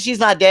like, no, she's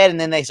not dead. And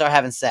then they start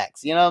having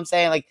sex. You know what I'm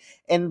saying? Like,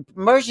 and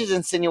Mersh is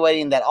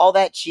insinuating that all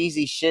that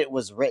cheesy shit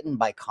was written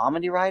by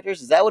comedy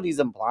writers. Is that what he's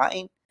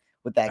implying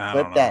with that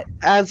clip? That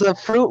as a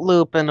Fruit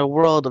Loop in a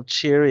world of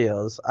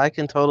Cheerios, I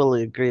can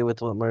totally agree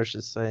with what Mersh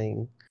is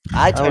saying.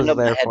 I turned up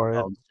there my for it.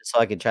 headphones so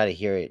I could try to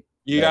hear it.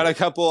 You got a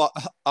couple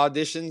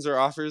auditions or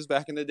offers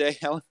back in the day,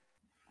 Helen?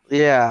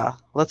 Yeah,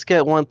 let's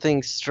get one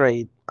thing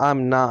straight.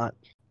 I'm not.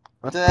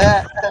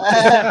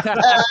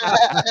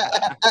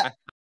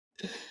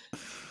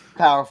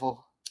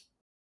 Powerful.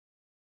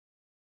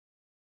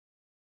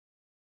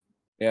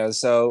 Yeah,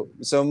 so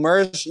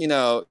Mersh, you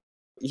know,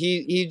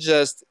 he's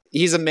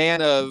a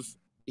man of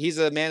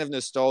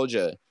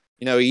nostalgia.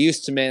 You know, he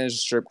used to manage a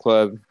strip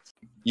club,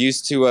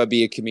 used to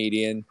be a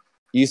comedian,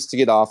 used to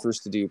get offers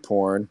to do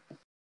porn,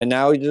 and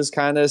now he just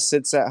kind of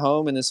sits at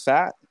home and is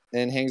fat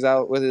and hangs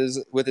out with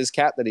his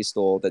cat that he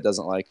stole that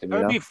doesn't like him. It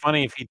would be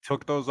funny if he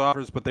took those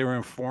offers, but they were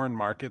in foreign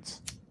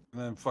markets.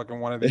 And then fucking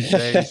one of these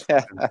days,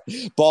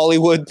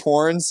 Bollywood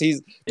porns.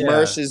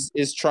 Mersh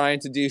is trying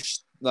to do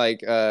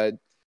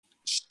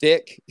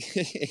shtick.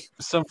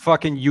 Some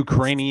fucking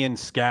Ukrainian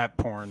scat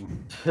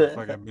porn.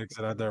 Fucking mix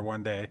it out there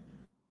one day.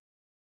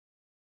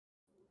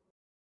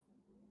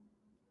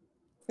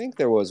 I think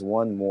there was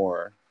one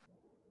more.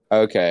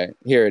 Okay,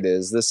 here it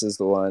is. This is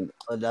the one.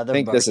 I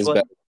think this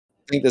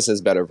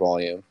is better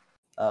volume.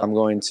 I'm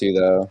going to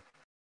though.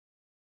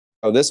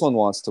 Oh, this one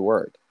wants to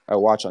work. I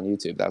watch on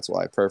YouTube. That's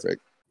why.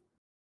 Perfect.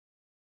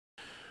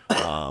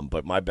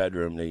 But my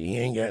bedroom, he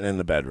ain't getting in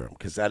the bedroom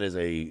because that is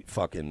a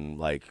fucking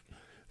like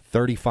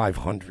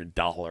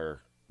 $3,500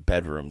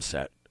 bedroom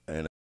set.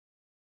 And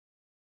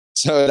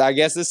so I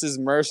guess this is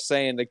Mersh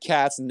saying the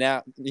cat's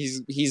now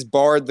he's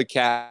barred the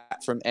cat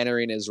from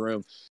entering his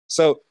room.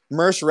 So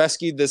Mersh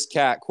rescued this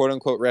cat, quote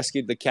unquote,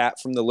 rescued the cat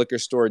from the liquor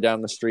store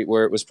down the street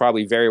where it was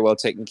probably very well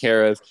taken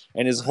care of,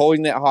 and is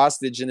holding it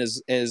hostage in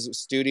his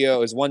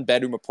studio, his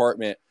 1-bedroom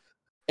apartment.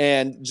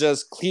 And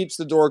just keeps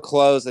the door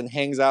closed and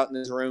hangs out in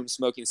his room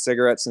smoking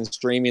cigarettes and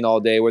streaming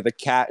all day, where the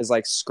cat is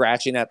like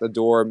scratching at the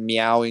door,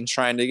 meowing,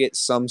 trying to get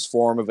some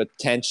form of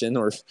attention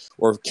or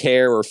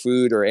care or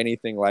food or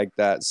anything like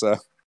that. So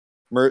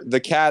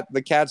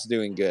the cat's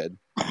doing good.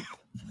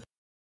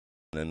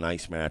 A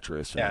nice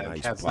mattress. Yeah, and a nice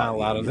the cat's body. not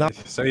allowed in there.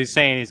 So he's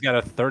saying he's got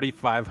a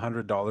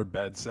 $3,500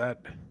 bed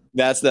set.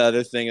 That's the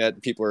other thing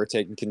that people are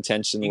taking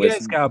contention You with.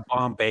 guys got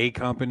Bombay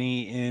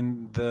Company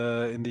in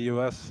the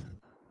U.S.?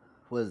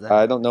 What is that?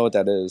 I don't know what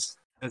that is.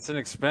 It's an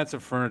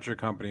expensive furniture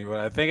company, but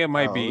I think it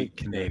might be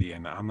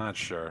Canadian. I'm not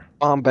sure.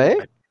 Bombay?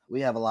 We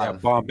have a lot of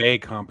Bombay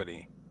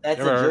Company. That's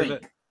You ever a heard of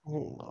drink. it?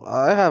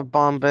 I have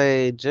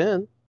Bombay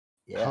gin.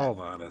 Yeah. Hold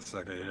on a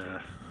second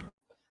here.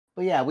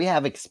 Well, yeah, we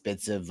have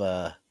expensive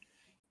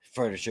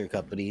furniture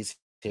companies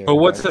here. But in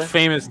what's the America.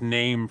 famous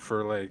name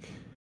for like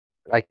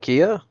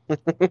IKEA? No.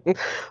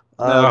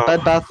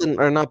 Bed Bath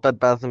or not Bed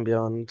Bath and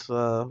Beyond.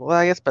 Well,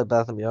 I guess Bed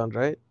Bath and Beyond,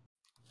 right?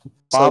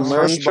 So Bob's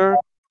Furniture.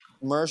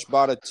 Mersh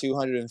bought a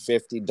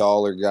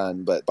 $250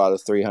 gun, but bought a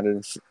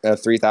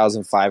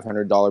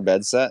 $3,500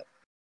 bed set.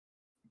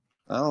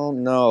 I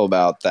don't know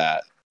about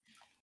that.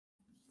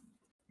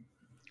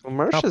 Well,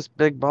 Mersh is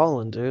big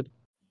ballin', dude.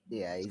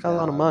 Yeah, He's got a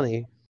lot of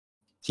money.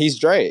 He's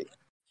straight.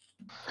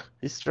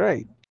 He's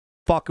straight.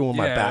 Fucking with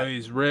my yeah, back.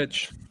 he's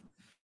rich.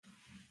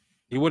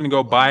 He wouldn't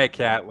go buy a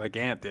cat like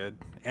Ant did.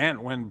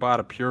 Ant went and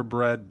bought a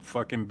purebred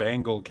fucking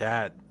Bengal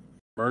cat.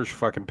 Mersh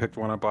fucking picked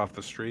one up off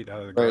the street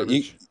out of the Right,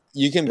 garbage.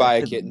 you can buy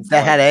a kitten for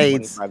That had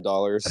like AIDS.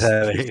 $25.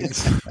 That had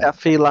AIDS. Yeah,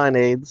 feline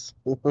AIDS.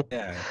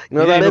 Yeah. You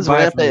know, You that need to is buy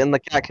rampant from- in the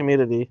cat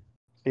community.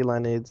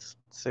 Feline AIDS.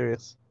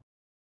 Serious.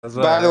 That's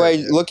what I By the heard, way,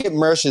 dude. look at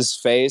Mersh's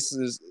face.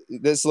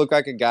 This look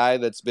like a guy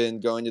that's been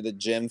going to the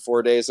gym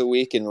 4 days a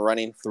week and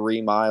running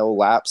 3-mile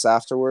laps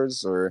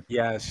afterwards, or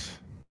Yes.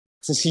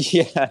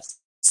 yes,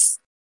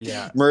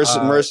 Yeah.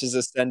 Mersh is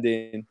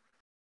ascending.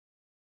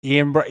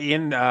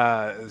 Ian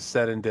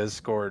said in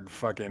Discord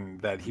fucking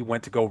that he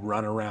went to go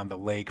run around the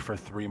lake for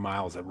 3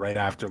 miles right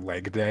after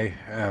leg day.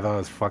 And I thought it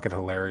was fucking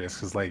hilarious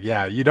because, like,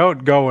 yeah, you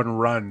don't go and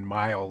run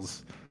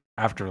miles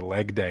after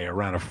leg day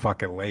around a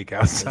fucking lake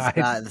outside.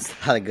 It's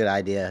not a good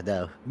idea,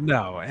 no.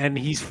 No, and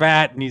he's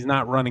fat and he's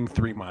not running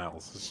 3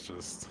 miles. It's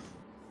just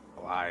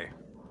a lie.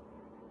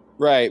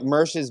 Right,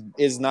 Mersh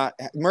is not.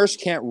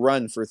 Mersh can't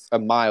run for a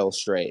mile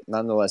straight,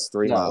 nonetheless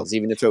 3 miles,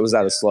 even if it was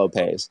at a slow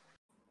pace.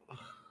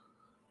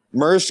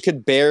 Mersh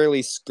could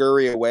barely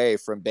scurry away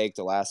from Baked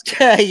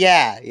Alaska.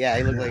 yeah,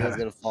 he looked like he was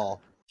gonna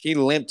fall. He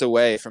limped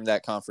away from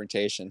that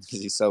confrontation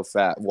because he's so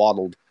fat,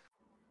 waddled.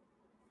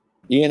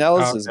 Ian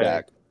Ellis is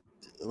back.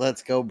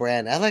 Let's go,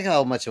 Brand. I like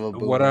how much of a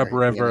boomer What up, Ian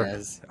River?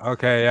 is.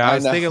 Okay, yeah, I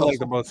was thinking like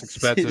the most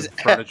expensive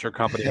furniture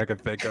company I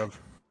could think of.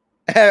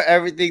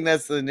 Everything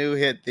that's the new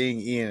hit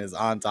thing, Ian is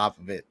on top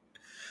of it.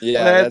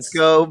 Yeah, let's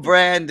go,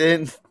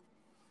 Brandon.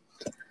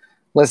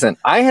 Listen,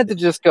 I had to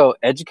just go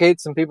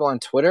educate some people on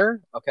Twitter.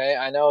 Okay,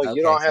 I know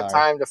you don't have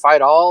sorry. time to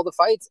fight all the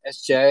fights,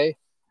 SJ.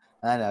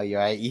 I know you're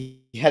right. You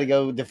had to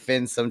go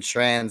defend some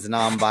trans,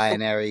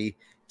 non-binary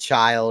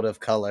child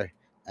of color.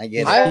 I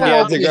get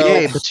it.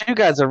 Hey, but you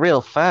guys are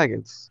real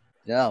faggots.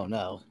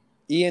 No.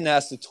 Ian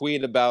has to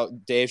tweet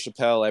about Dave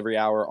Chappelle every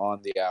hour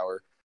on the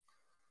hour.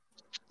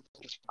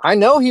 I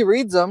know he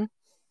reads them.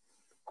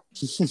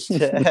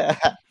 I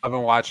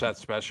haven't watched that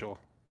special.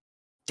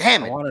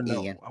 Damn it, I want to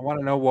know. Ian. I want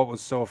to know what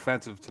was so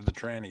offensive to the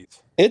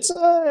trannies. It's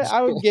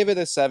I would give it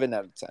a 7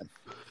 out of 10.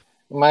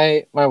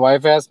 My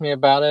wife asked me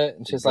about it,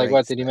 and she's like,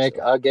 "What did he make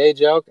a gay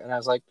joke?" And I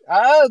was like,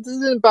 this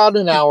is about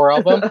an hour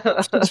of them."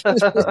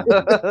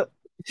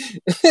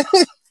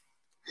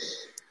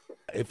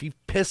 If he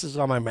pisses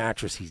on my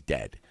mattress, he's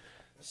dead.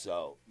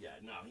 So yeah,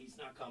 no, he's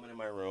not coming in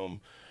my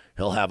room.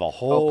 He'll have a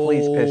whole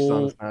please piss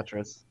on his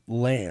mattress.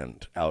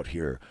 land out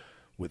here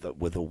with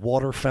a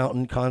water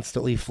fountain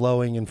constantly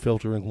flowing and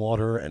filtering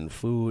water and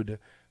food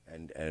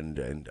and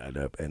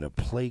a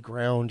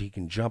playground he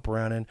can jump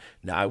around in.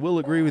 Now I will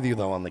agree with you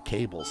though on the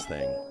cables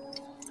thing.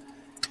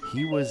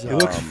 He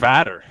looks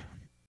fatter.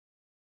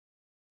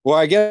 Well,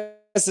 I guess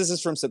this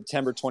is from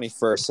September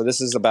 21st, so this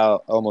is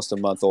about almost a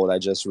month old. I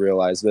just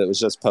realized, but it was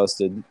just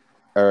posted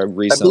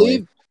recently. I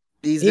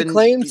believe he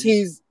claims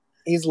he's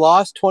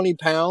lost 20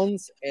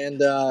 pounds,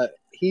 and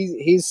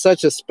he's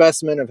such a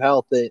specimen of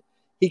health that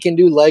he can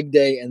do leg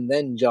day and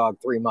then jog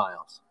 3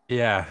 miles.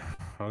 Yeah,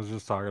 I was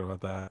just talking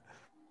about that.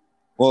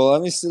 Well,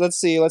 let me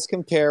see. Let's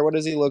compare. What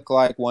does he look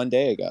like one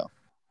day ago?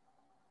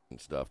 And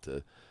stuff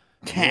to.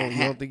 You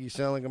don't think you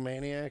sound like a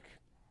maniac?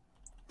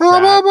 Yeah,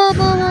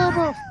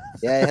 I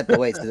have to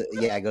wait.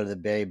 Go to the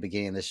very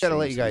beginning of the show. Gotta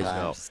let you guys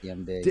know.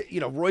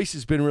 Royce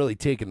has been really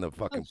taking the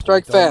fucking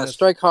strike point on fast, this.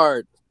 strike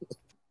hard.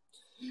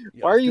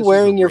 Why are you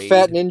wearing your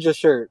fat ninja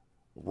shirt?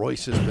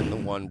 Royce has been the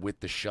one with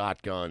the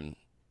shotgun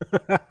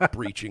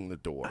breaching the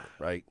door,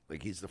 right?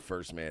 Like he's the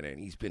first man in.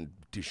 He's been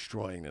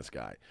destroying this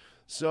guy.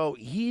 So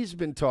he's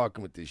been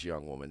talking with this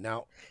young woman.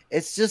 Now,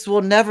 it's just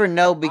we'll never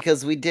know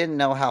because we didn't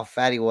know how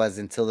fat he was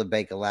until the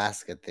Bake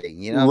Alaska thing.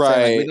 You know what I'm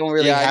saying? Like, we don't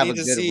really have a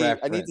good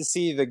reference. I need to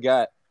see the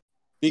gut.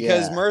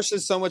 Because Mersh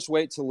has so much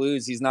weight to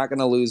lose, he's not going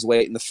to lose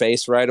weight in the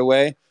face right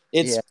away.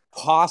 It's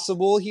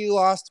possible he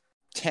lost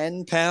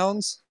 10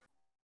 pounds.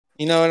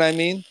 You know what I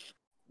mean?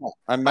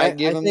 I might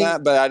give him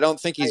that, but I don't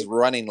think he's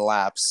running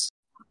laps.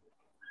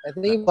 I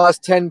think if he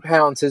lost 10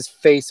 pounds, his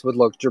face would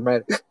look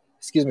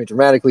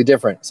dramatically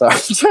different. So I'm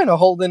trying to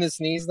hold in his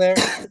sneeze there.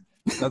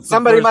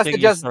 Somebody must have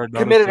just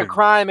committed a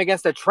crime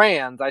against a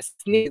trans. I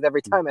sneeze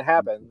every time it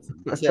happens.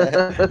 Wait,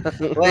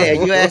 are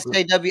you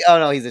SJW? Oh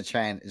no, he's a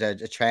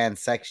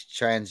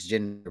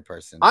transgender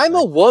person. I'm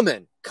a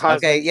woman.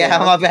 Okay, yeah,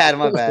 my bad.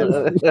 I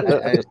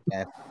understand.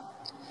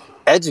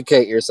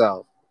 Educate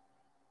yourself.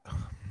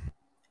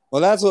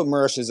 Well, that's what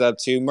Mersh is up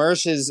to.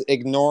 Mersh is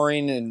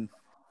ignoring and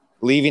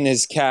leaving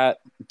his cat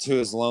to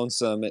his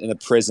lonesome in a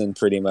prison,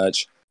 pretty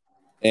much,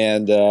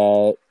 and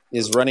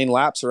is running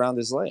laps around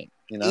his lane.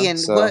 You know? Ian,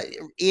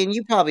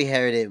 you probably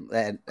heard it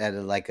at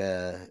like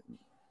the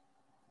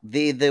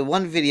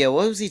one video.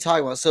 What was he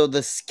talking about? So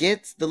the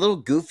skits, the little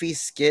goofy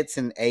skits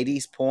in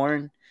 80s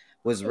porn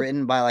was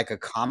written by like a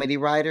comedy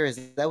writer. Is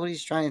that what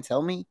he's trying to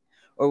tell me?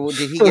 Or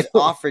did he get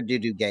offered to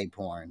do gay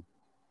porn?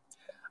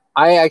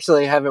 I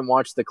actually haven't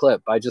watched the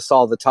clip. I just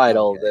saw the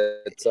title.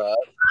 That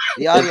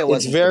the audio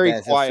was very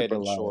quiet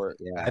and short.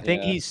 I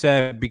think he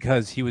said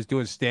because he was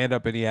doing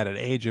stand-up and he had an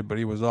agent, but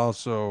he was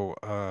also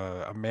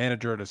a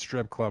manager at a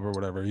strip club or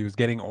whatever. He was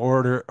getting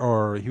offers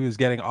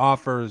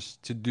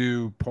to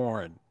do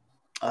porn.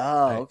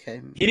 Oh, okay.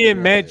 He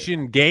didn't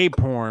mention gay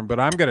porn, but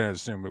I'm gonna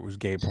assume it was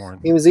gay porn.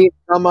 He was eating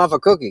some off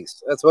of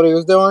cookies. That's what he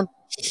was doing.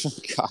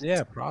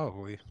 Yeah,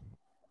 probably.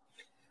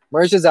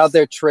 Mersh is out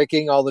there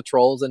tricking all the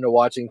trolls into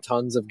watching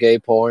tons of gay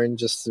porn.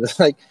 Just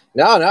like,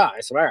 no,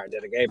 I swear I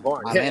did a gay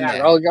porn.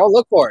 Go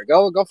look for it.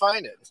 Go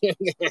find it.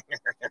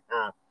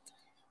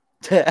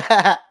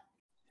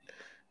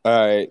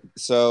 All right.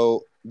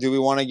 So, do we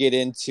want to get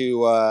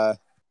into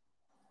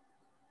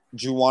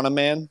Juwanna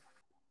Man?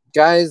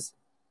 Guys,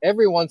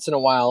 every once in a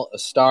while, a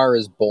star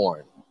is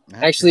born.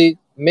 Actually,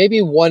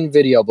 maybe one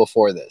video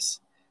before this.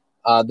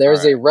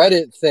 There's a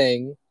Reddit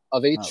thing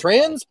of a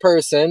trans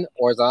person,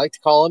 or as I like to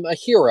call him, a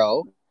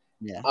hero,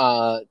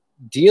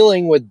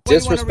 dealing with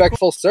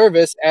disrespectful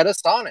service at a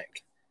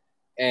Sonic.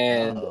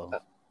 And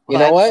you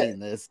know what?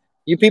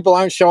 You people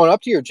aren't showing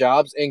up to your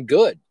jobs, and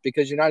good,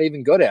 because you're not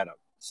even good at them.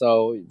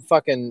 So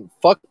fucking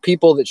fuck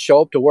people that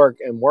show up to work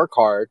and work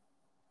hard.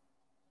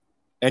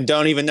 And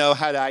don't even know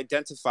how to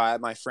identify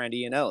my friend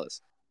Ian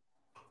Ellis.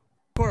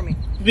 For me.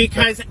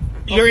 Because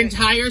your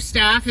entire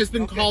staff has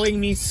been calling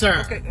me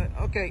sir.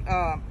 Okay,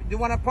 you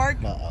want to park?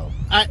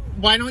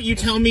 Why don't you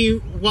tell me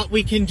what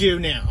we can do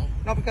now?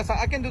 No, because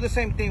I can do the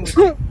same thing with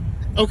you.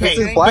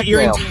 Okay, but your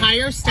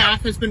entire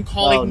staff has been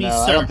calling me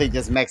sir. I don't think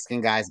this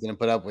Mexican guy's going to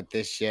put up with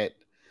this shit.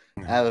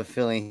 I have a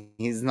feeling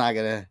he's not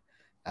going to.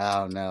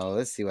 Oh, no.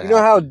 Let's see what happens. You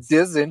know how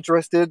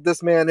disinterested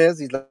this man is?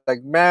 He's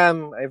like,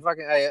 ma'am,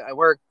 I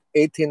work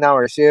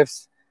 18-hour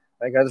shifts.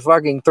 I got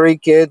fucking 3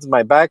 kids.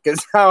 My back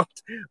is out.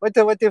 What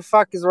the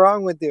fuck is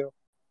wrong with you?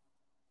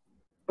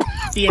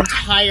 The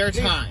entire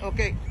time.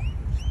 Okay.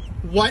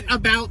 What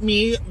about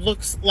me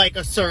looks like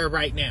a sir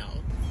right now?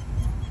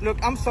 Look,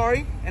 I'm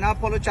sorry, and I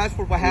apologize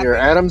for what happened. Your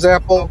Adam's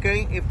apple.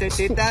 Okay, if they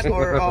did that,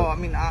 or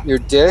your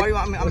dick.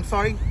 I'm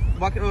sorry.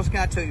 What else can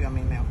I tell you?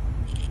 Ma'am.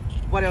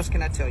 What else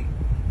can I tell you?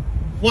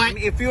 What?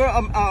 If you're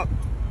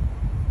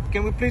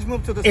can we please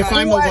move to the side? If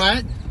I'm a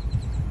what?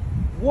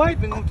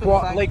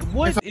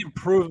 What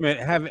improvement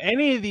have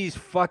any of these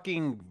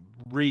fucking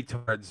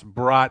retards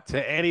brought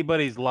to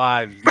anybody's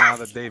lives now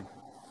that they've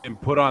been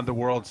put on the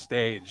world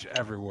stage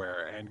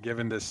everywhere and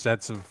given this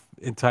sense of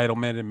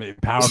entitlement and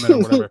empowerment or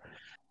whatever?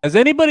 Has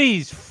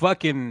anybody's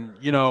fucking,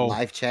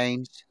 life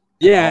changed?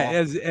 Yeah,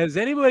 has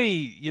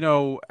anybody,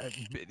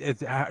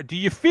 do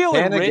you feel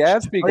Hannah enriched?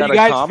 Gadsby Are got you a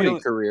guys comedy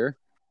career.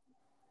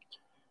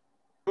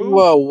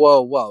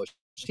 Whoa.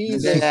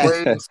 She's a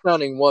great and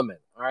stunning woman.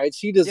 All right,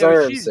 she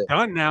deserves she's it.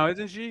 done now,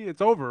 isn't she?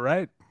 It's over,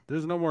 right?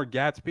 There's no more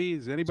Gatsby.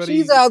 Is anybody?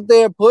 She's out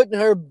there putting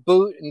her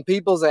boot in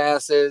people's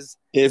asses.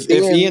 If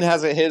Ian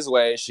has it his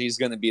way, she's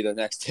going to be the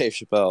next Dave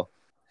Chappelle.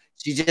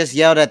 She just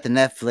yelled at the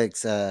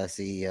Netflix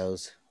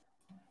CEOs.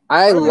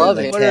 I love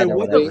it.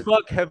 What the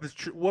fuck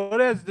what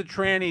has the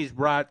trannies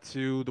brought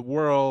to the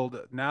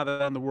world now that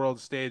they're on the world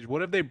stage?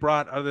 What have they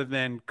brought other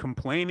than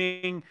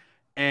complaining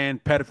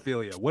and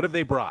pedophilia? What have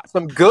they brought?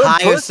 Some good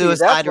higher pussy.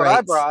 suicide That's what I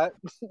rates. brought.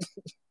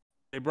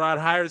 They brought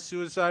higher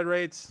suicide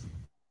rates.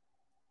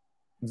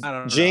 I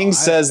don't know. Jing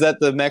says that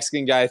the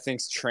Mexican guy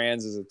thinks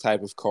trans is a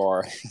type of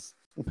car.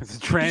 It's a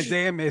Trans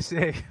Am, they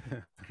say.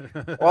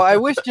 Well, I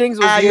wish Jings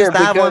was I here used to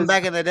have one because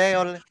back in the day.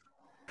 Only.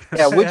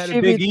 yeah, would had she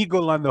a big be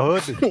eagle on the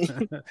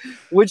hood.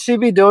 would she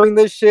be doing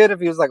this shit if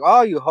he was like,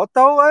 "Oh, you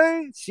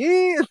hoto, eh?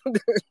 She,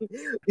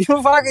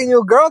 you fucking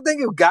your girl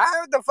think you guy?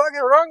 What the fuck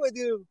is wrong with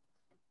you?"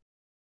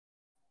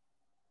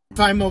 If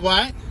I'm a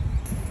what?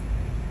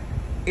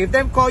 If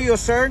they call you a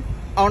sir,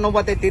 I don't know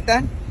what they did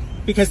then.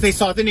 Because they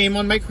saw the name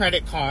on my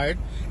credit card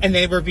and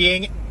they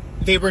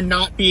were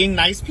not being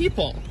nice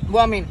people.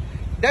 Well, I mean,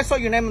 that's all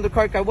your name on the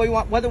credit card. What do you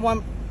want?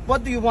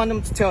 What do you want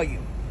them to tell you?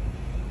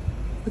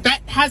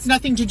 That has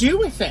nothing to do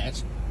with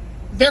it.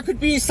 There could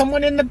be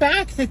someone in the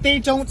back that they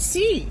don't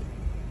see.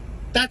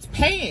 That's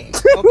paying.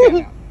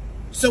 Okay.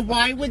 So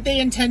why would they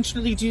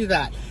intentionally do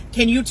that?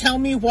 Can you tell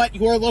me what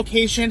your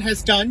location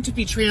has done to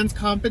be trans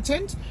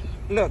competent?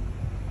 Look,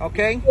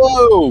 okay?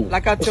 Whoa!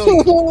 Like I told you,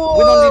 we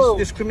don't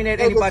discriminate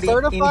Is it anybody in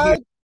certified?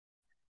 here.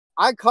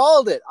 I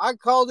called it. I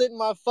called it in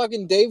my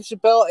fucking Dave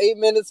Chappelle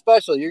 8-minute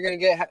special. You're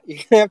gonna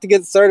have to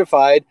get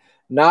certified,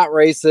 not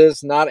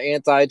racist, not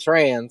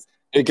anti-trans.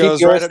 It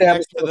goes right up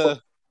next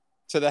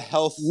to the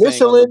health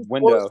Michelin thing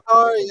on the window.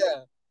 4-star,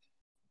 yeah.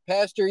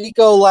 Past your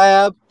eco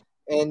lab,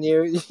 and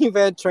you've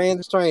had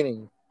trans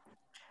training.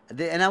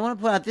 And I want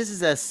to point out, this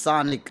is a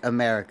Sonic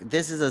America.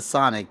 This is a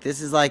Sonic.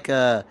 This is like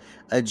a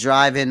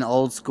drive-in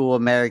old school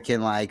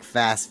American like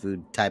fast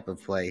food type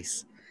of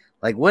place.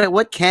 Like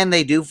what can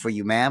they do for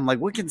you, man? Like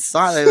what can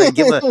Sonic like,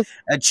 give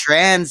a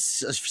trans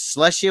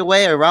slushy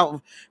away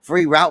or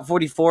free Route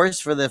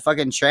 44s for the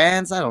fucking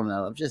trans? I don't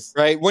know. I'm just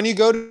right when you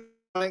go to.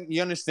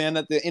 You understand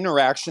that the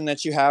interaction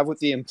that you have with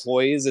the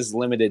employees is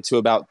limited to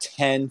about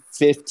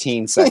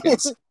 10-15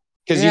 seconds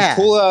because you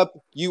pull up,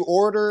 you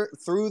order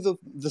through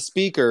the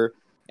speaker,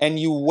 and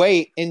you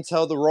wait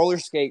until the roller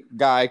skate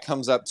guy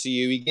comes up to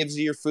you. He gives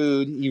you your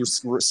food, he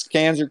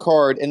scans your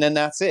card, and then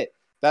that's it.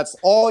 That's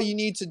all you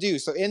need to do.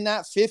 So in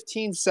that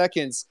 15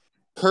 seconds,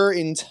 her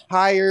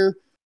entire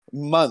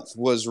month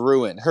was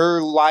ruined.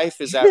 Her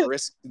life is at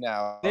risk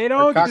now. They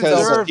don't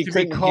deserve to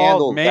be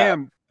called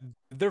ma'am.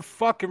 They're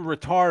fucking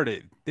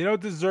retarded. They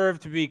don't deserve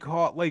to be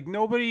called. Like,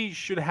 nobody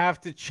should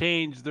have to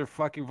change their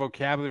fucking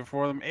vocabulary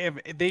for them.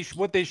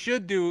 What they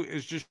should do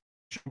is just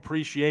show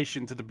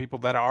appreciation to the people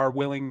that are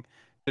willing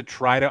to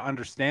try to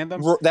understand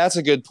them. That's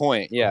a good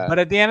point, yeah. But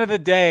at the end of the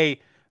day,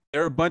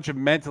 there are a bunch of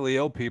mentally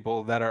ill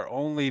people that are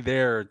only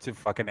there to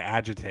fucking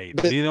agitate.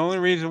 The only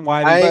reason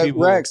why these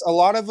people... Rex, a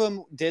lot of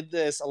them did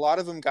this. A lot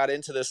of them got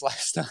into this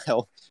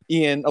lifestyle.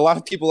 Ian, a lot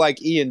of people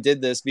like Ian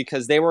did this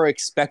because they were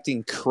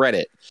expecting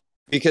credit.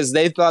 because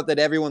they thought that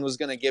everyone was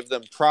going to give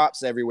them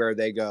props everywhere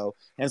they go.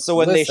 And so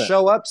when they Listen.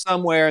 show up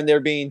somewhere and they're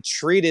being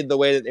treated the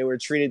way that they were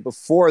treated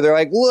before, they're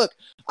like, look,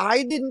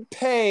 I didn't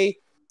pay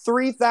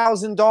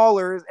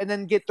 $3,000 and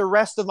then get the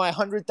rest of my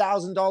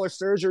 $100,000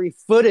 surgery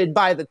footed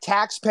by the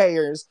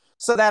taxpayers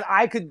so that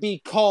I could be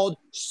called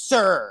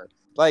sir.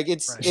 Like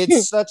it's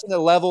such a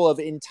level of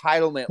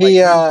entitlement.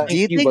 Like do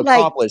you you've think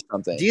accomplished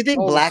something. Do you think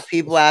black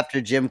people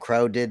after Jim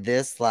Crow did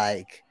this,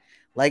 like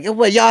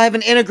what, y'all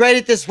haven't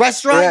integrated this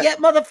restaurant yet,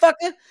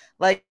 motherfucker?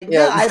 Like,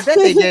 no, I bet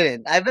they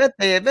didn't. I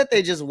bet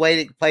they just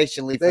waited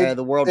patiently for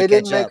the world to catch up.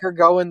 They didn't make her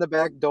go in the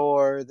back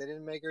door. They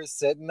didn't make her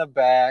sit in the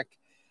back.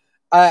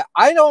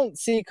 I don't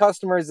see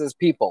customers as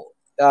people.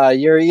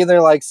 You're either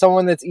like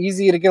someone that's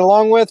easy to get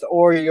along with,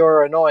 or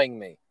you're annoying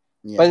me.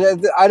 Yeah.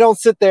 But I don't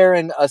sit there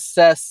and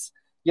assess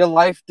your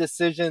life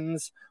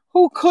decisions.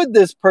 Who could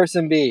this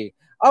person be?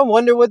 I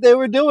wonder what they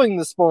were doing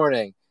this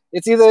morning.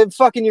 It's either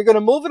fucking you're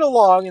gonna move it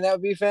along and that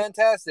would be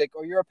fantastic,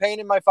 or you're a pain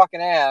in my fucking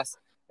ass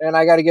and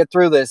I got to get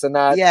through this and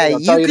not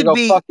tell you to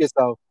go fuck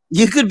yourself.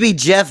 You could be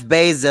Jeff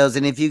Bezos,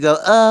 and if you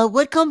go,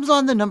 what comes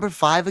on the number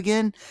 5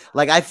 again?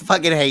 Like, I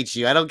fucking hate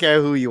you. I don't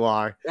care who you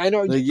are. I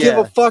know you give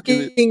a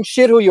fucking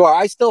shit who you are.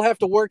 I still have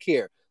to work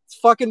here. It's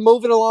fucking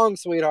moving along,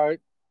 sweetheart.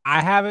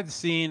 I haven't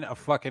seen a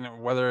fucking,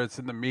 whether it's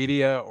in the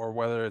media or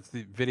whether it's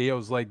the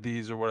videos like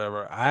these or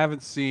whatever, I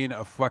haven't seen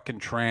a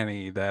fucking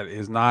tranny that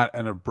is not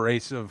an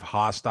abrasive,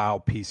 hostile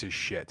piece of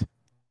shit.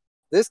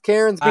 This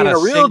Karen's being a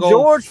real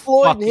George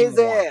Floyd in his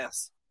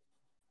ass.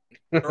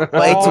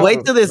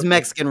 Wait till this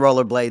Mexican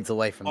rollerblades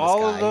away from this guy.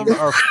 All of them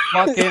are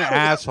fucking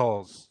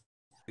assholes.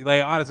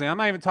 Like, honestly, I'm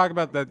not even talking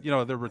about that. You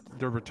know, they're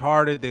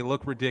retarded. They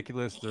look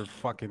ridiculous. They're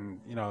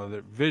fucking, you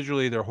know,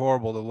 they're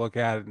horrible to look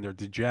at, and they're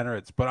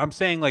degenerates. But I'm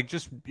saying, like,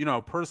 just, you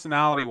know,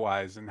 personality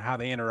wise and how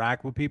they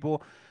interact with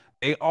people,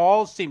 they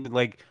all seem to,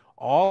 like,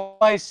 all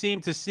I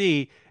seem to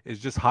see is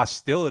just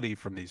hostility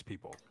from these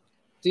people.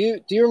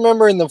 Do you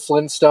remember in the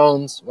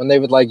Flintstones when they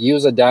would like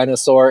use a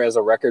dinosaur as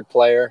a record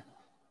player,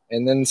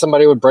 and then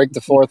somebody would break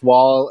the fourth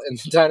wall, and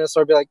the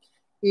dinosaur would be like,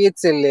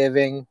 "It's a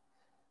living."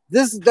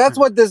 That's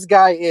what this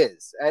guy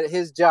is at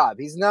his job.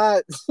 He's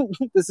not.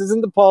 This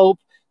isn't the Pope.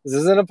 This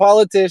isn't a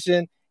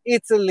politician.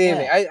 It's a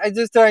living. Yeah. I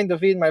just trying to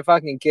feed my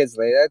fucking kids,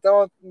 lady. I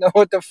don't know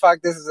what the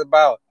fuck this is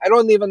about. I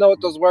don't even know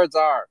what those words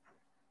are.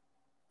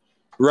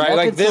 Right,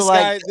 like this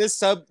guy,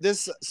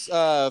 this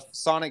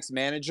Sonic's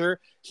manager,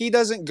 he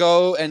doesn't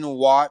go and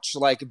watch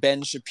like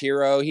Ben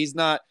Shapiro. He's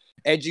not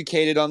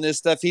educated on this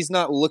stuff. He's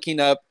not looking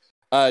up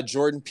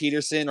Jordan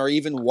Peterson or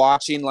even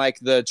watching like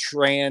the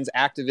trans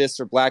activists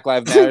or Black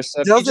Lives Matter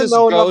stuff. He just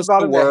goes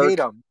to work,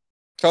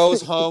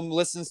 goes home,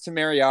 listens to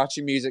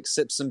mariachi music,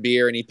 sips some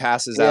beer, and he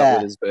passes out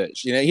with his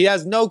bitch. You know, he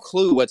has no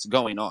clue what's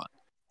going on.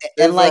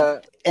 And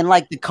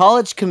like the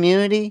college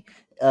community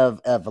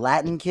of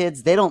Latin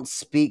kids, they don't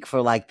speak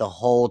for like the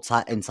whole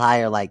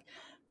entire like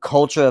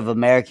culture of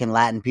American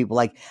Latin people.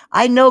 Like,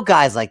 I know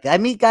guys like that. I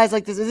meet guys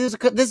like this.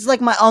 This is like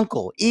my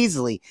uncle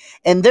easily,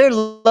 and they're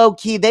low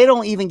key. They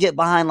don't even get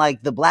behind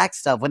like the black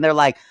stuff when they're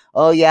like,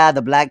 "Oh yeah,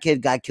 the black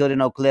kid got killed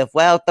in Oak Cliff."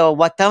 Well,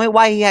 tell me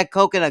why he had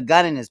coke and a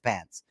gun in his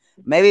pants.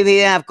 Maybe if he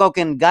didn't have coke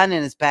and gun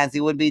in his pants,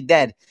 he would be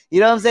dead. You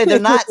know what I'm saying? They're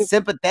not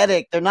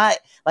sympathetic. They're not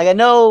like, I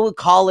know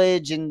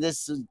college and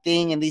this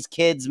thing and these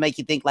kids make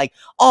you think like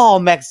all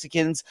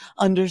Mexicans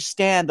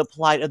understand the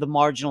plight of the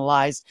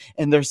marginalized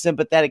and they're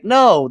sympathetic.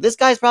 No, this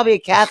guy's probably a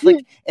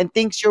Catholic and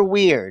thinks you're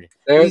weird.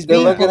 They're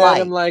looking at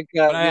him like,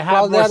 I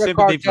have more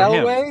sympathy for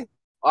him. Way?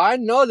 I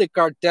know the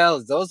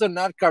cartels. Those are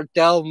not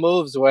cartel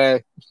moves,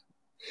 way.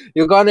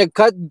 You're gonna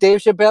cut Dave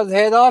Chappelle's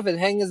head off and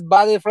hang his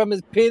body from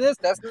his penis?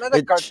 That's not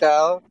a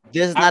cartel.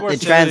 This is not the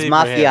trans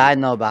mafia I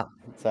know about.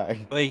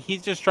 Sorry. Like,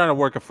 he's just trying to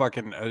work a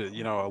fucking,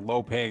 a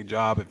low-paying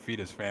job and feed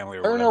his family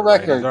or Earn whatever. a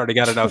record. Right? He's already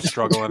got enough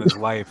struggle in his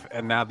life,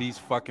 and now these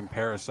fucking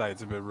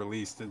parasites have been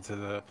released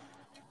into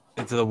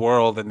the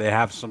world, and they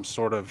have some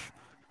sort of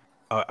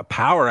a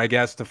power, I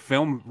guess, to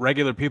film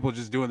regular people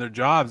just doing their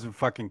jobs and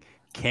fucking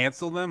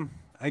cancel them.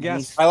 I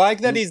guess. I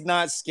like that he's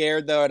not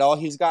scared though at all.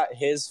 He's got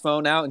his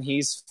phone out and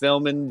he's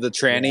filming the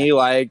tranny.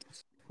 Like,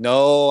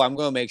 no, I'm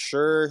gonna make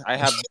sure I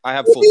have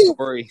full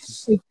story.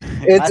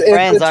 My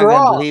friends aren't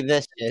gonna believe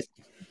this shit.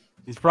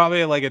 He's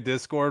probably like a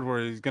Discord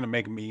where he's gonna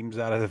make memes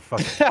out of the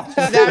fucking.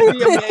 That'd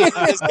be amazing.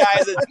 This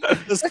guy's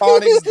the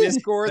Sonics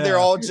Discord. They're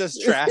all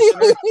just trashing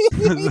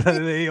it.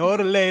 Hey,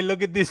 orale,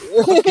 look at this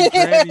fucking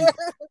tranny.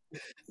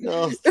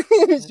 No,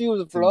 she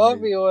was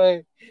floppy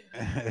away.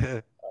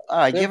 All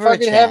right, They're give her a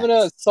fucking chance. having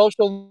a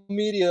social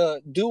media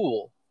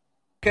duel.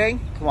 Okay?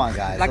 Come on,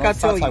 guys. Like I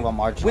Let's tell not talk you,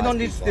 about marginalized we don't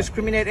people.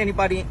 discriminate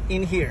anybody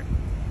in here.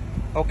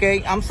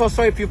 Okay? I'm so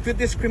sorry if you feel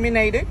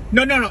discriminated.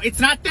 No. It's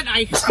not that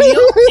I feel,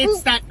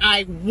 it's that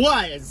I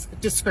was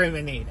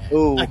discriminated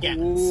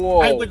against.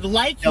 Whoa. I would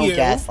like Don't you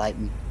gaslight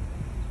me.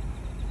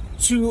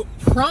 to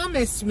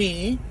promise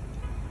me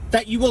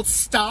that you will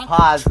stop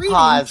Pause.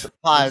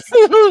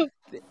 treating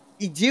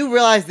Do you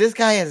realize this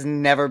guy has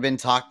never been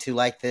talked to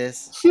like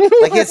this?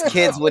 Like, his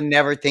kids would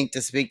never think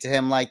to speak to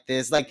him like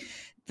this. Like,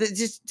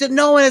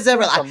 No one has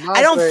ever.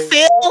 I don't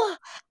feel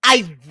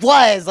I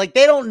was like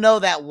they don't know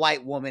that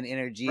white woman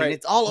energy, and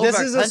it's all over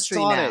our country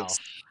now.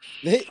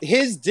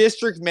 His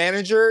district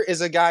manager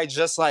is a guy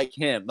just like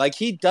him. Like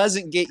he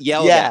doesn't get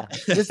yelled Yeah, at.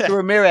 Mr.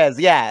 Ramirez.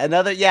 Yeah,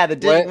 the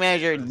district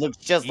manager looks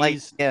just like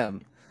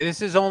him.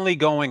 This is only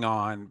going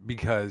on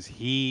because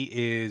he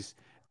is.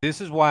 This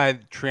is why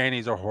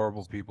trannies are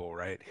horrible people,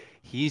 right?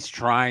 He's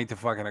trying to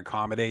fucking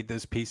accommodate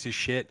this piece of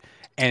shit,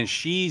 and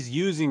she's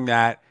using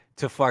that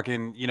to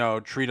fucking, you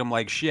know, treat him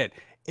like shit.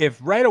 If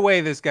right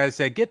away this guy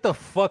said, "Get the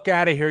fuck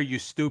out of here, you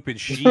stupid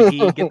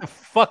she-he. Get the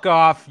fuck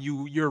off,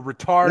 you're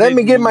retarded. Let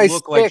me get my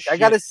stick. like I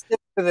gotta stick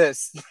to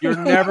this. You're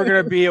never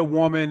gonna be a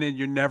woman, and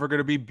you're never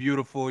gonna be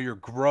beautiful. You're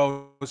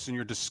gross, and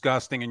you're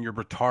disgusting, and you're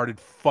retarded.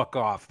 Fuck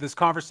off." This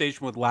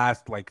conversation would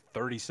last like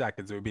 30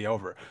 seconds. It would be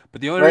over.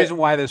 But the only reason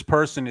why this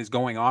person is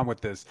going on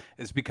with this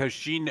is because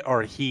she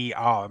or he.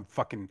 Oh,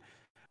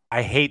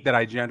 I hate that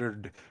I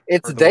gendered.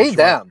 It's they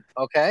them.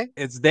 Okay.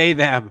 It's they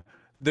them.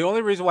 The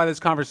only reason why this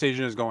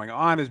conversation is going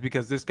on is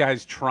because this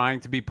guy's trying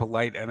to be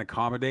polite and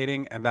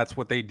accommodating, and that's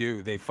what they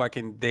do. They treat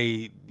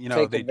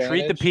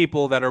the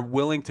people that are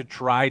willing to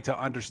try to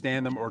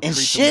understand them or And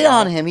treat shit them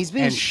on well him. He's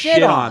being and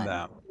shit on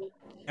them.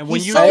 And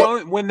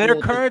when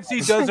their currency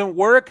doesn't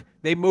work,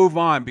 they move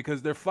on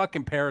because they're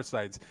fucking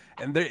parasites.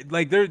 And they're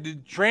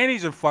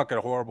trannies are fucking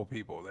horrible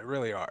people. They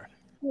really are.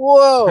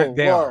 Whoa,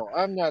 They whoa! are.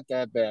 I'm not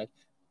that bad.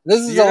 This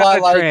is You're a lot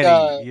not a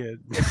like.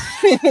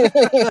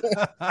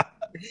 tranny.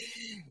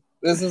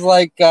 This is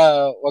like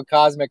what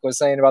Cosmic was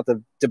saying about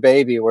the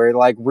baby, where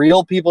like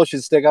real people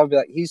should stick up and be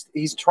like,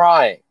 he's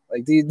trying.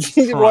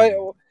 Like,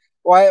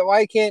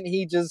 why can't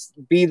he just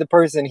be the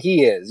person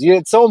he is?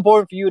 It's so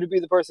important for you to be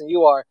the person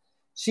you are.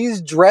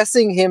 She's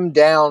dressing him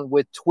down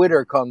with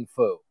Twitter kung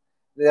fu.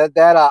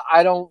 That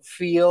I don't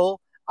feel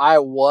I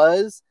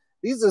was.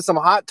 These are some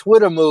hot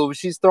Twitter moves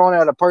she's throwing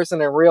at a person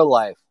in real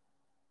life.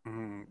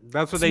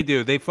 That's what they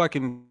do. They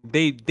fucking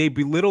they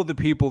belittle the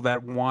people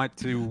that want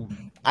to.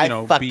 I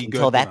be fucking good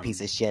told to that them. piece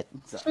of shit.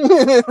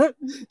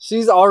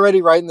 She's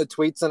already writing the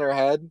tweets in her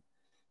head.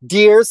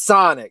 Dear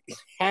Sonic,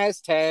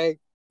 hashtag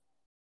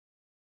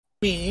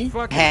me.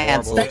 Fucking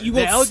Hands. horrible. That you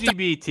The will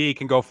LGBT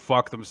can go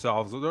fuck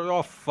themselves. They're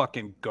all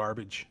fucking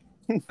garbage.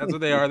 That's what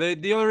they are.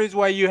 The only reason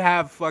why you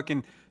have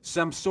fucking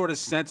some sort of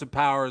sense of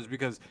power is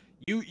because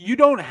you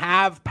don't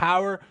have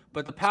power,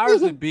 but the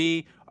powers that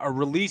be are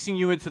releasing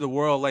you into the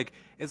world. Like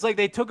it's like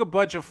they took a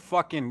bunch of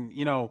fucking,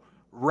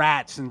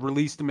 rats and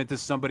released them into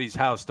somebody's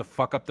house to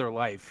fuck up their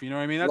life. You know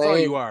what I mean? That's all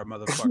you are,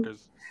 motherfuckers.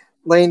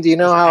 Lane, do you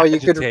know how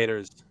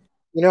Agitators.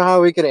 you know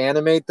how we could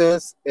animate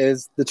this?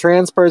 Is the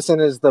trans person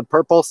is the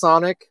purple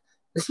Sonic,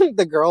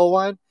 the girl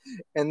one,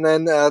 and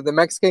then the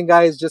Mexican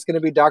guy is just going to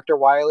be Dr.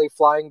 Wily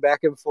flying back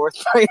and forth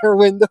by her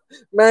window.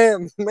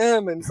 Ma'am,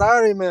 I'm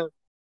sorry, ma'am.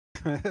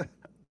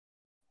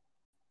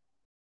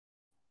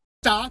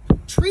 Stop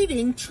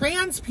treating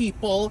trans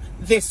people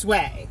this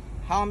way.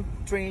 How I'm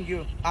treating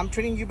you? I'm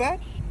treating you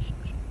bad?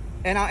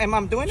 And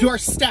I'm doing Your it?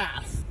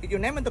 staff. Your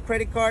name on the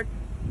credit card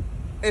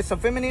is a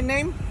feminine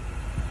name?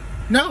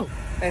 No.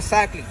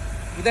 Exactly.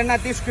 They're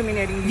not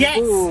discriminating you. Yes,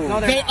 No,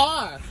 they're they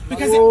not. are.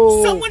 Because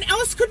someone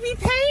else could be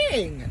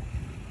paying.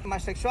 My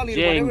sexuality,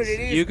 James, whatever it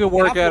is. you can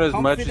work I out feel as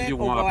much as confident you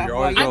over want, but you're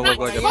how always you gonna I'm look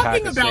not like a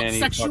talking about Pakistani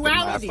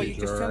sexuality.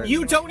 fucking mafia,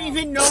 You don't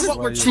even know what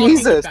we're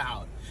Jesus. talking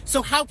about.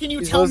 So how can you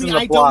He's tell losing me the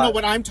I plot. don't know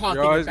what I'm talking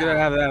You're always about? gonna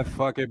have that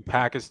fucking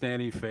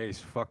Pakistani face.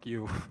 Fuck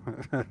you.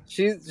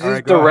 She's All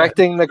right, go ahead.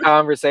 directing the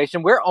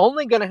conversation. We're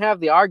only going to have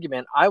the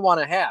argument I want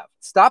to have.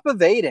 Stop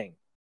evading.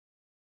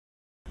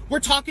 We're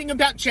talking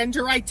about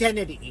gender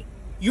identity.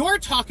 You're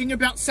talking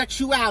about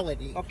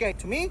sexuality. Okay,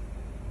 to me,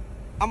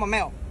 I'm a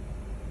male.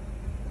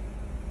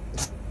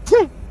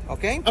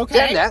 Okay?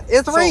 Okay. Yeah,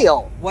 it's So,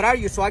 real. What are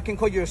you? So I can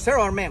call you a sir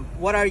or ma'am.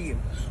 What are you?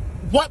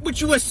 What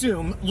would you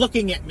assume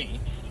looking at me?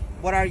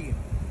 What are you?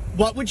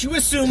 What would you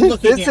assume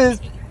looking This at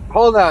is me?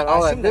 hold on.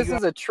 assume that This you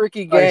is a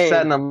tricky Are you game.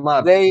 setting them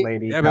up, They-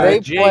 lady? Yeah, They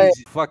but James, play-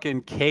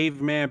 fucking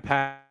caveman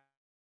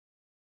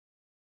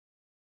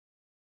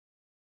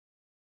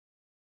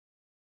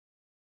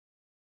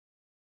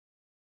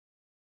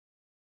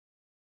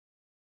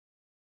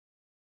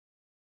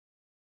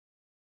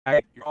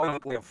You're all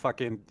like a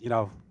fucking,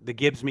 the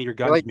Gibbs meet your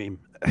guns Like- meme.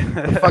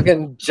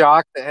 Fucking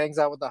jock that hangs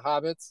out with the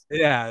hobbits.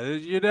 Yeah,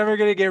 you're never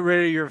gonna get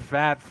rid of your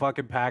fat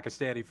fucking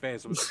Pakistani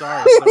face. I'm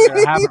sorry, it's never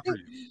gonna happen for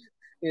you.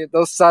 Yeah,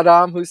 those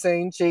Saddam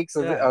Hussein cheeks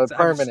are I'm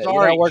permanent. You're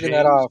sorry, not working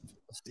that James. off.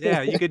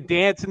 Yeah, you could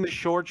dance in the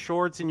short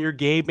shorts and your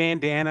gay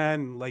bandana,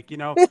 and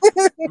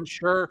I'm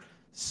sure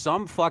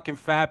some fucking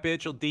fat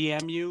bitch will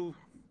DM you.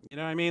 You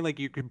know what I mean? Like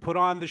you can put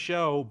on the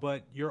show,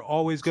 but you're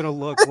always gonna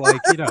look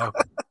like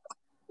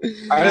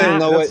I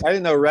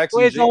didn't know Rex.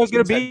 Well, and it's always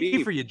gonna James had be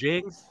beef. for you,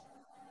 James.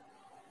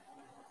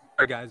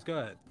 All right, guys, go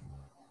ahead.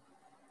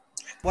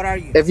 What are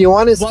you? If you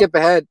want to skip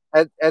ahead,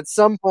 at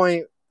some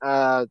point,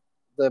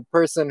 the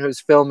person who's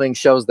filming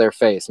shows their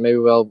face. Maybe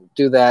we'll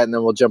do that, and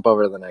then we'll jump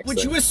over to the next Would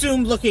thing. you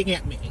assume looking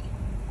at me?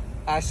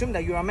 I assume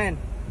that you're a man.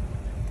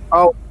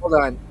 Oh, hold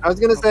on. I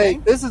was gonna say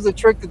this is a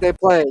trick that they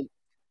play.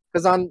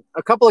 Because on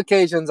a couple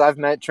occasions I've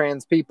met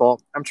trans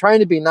people. I'm trying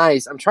to be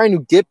nice. I'm trying to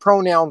get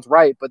pronouns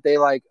right, but they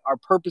like are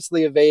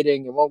purposely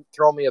evading and won't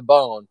throw me a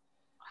bone.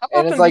 How And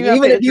often it's like do you have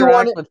even to if you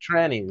want interact with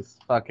trannies?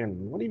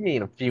 Fucking, what do you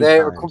mean a few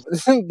they're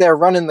times? they're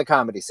running the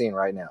comedy scene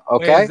right now.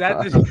 Wait, Okay, is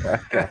that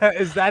the,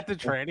 is that the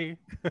tranny?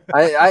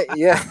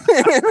 yeah.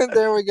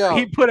 There we go.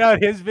 He put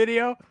out his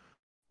video.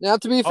 Now,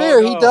 to be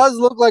fair, he no. does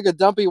look like a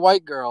dumpy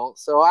white girl,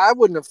 so I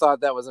wouldn't have thought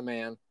that was a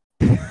man.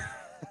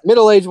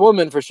 Middle-aged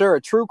woman for sure.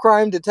 A true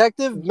crime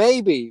detective,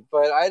 maybe,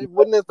 but I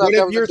wouldn't have thought What that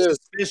if was you're a dude.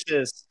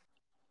 suspicious,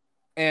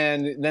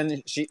 and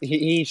then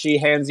she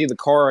hands you the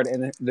card,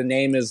 and the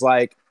name is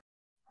like,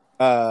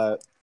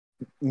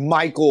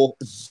 Michael.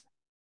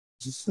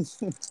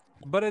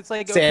 But it's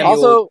like Samuel.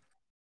 Also,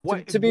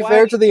 What- to be why-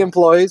 fair to the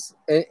employees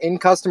in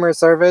customer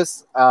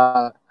service,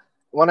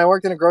 when I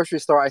worked in a grocery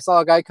store, I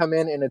saw a guy come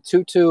in a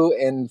tutu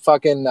and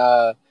fucking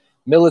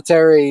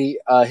military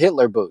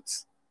Hitler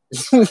boots.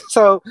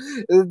 So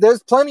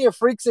there's plenty of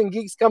freaks and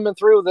geeks coming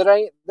through that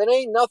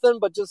ain't nothing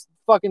but just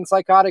fucking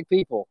psychotic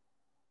people.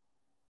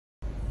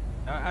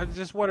 I'm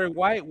just wondering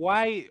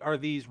why are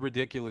these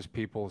ridiculous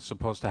people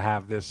supposed to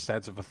have this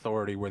sense of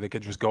authority where they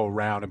could just go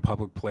around in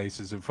public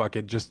places and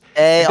fucking just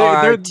They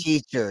are they're-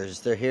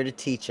 teachers. They're here to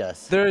teach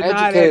us. They're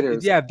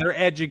Educators. not, they're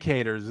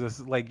educators. This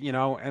is like,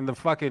 and the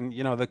fucking,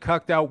 the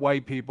cucked out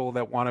white people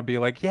that want to be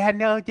like, yeah,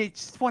 no, they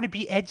just want to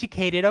be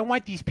educated. I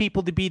want these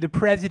people to be the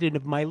president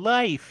of my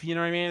life. You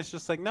know what I mean? It's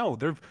just like, no,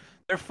 they're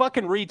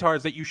fucking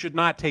retards that you should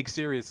not take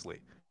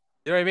seriously.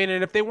 You know what I mean?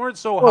 And if they weren't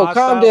so Oh, hostile,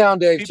 calm down,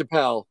 Dave people-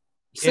 Chappelle.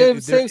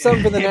 Save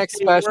something for the if next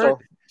they special. weren't-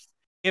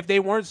 If they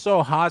weren't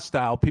so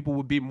hostile, people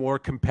would be more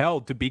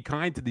compelled to be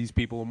kind to these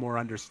people and more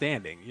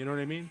understanding. You know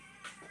what I mean?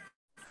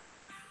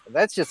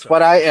 That's just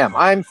what I am.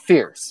 I'm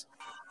fierce.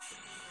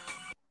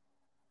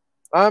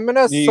 I'm an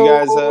You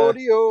guys,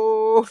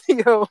 audio.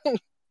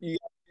 You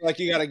like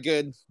you got a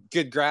good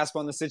grasp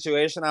on the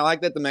situation. I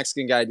like that the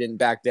Mexican guy didn't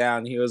back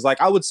down. He was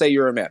like, I would say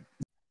you're a man.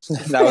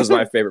 That was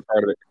my favorite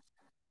part of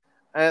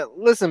it.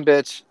 Listen,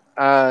 bitch.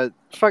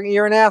 Fucking,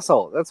 you're an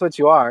asshole. That's what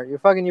you are.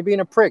 You're being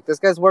a prick. This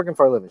guy's working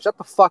for a living. Shut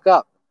the fuck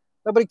up.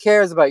 Nobody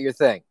cares about your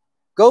thing.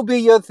 Go be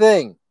your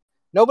thing.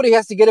 Nobody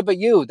has to get it but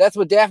you. That's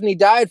what Daphne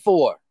died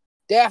for.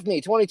 Daphne,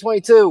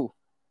 2022.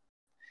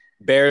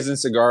 Bears and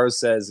Cigars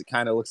says it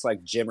kind of looks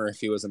like Jimmer if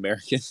he was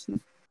American.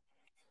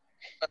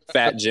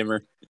 Fat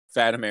Jimmer.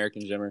 Fat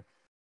American Jimmer.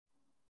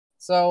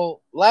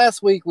 So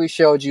last week we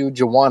showed you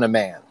Juwanna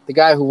Mann, the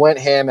guy who went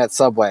ham at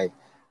Subway.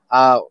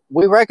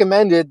 We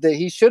recommended that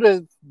he should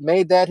have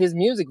made that his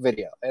music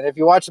video. And if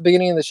you watch the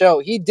beginning of the show,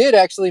 he did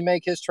actually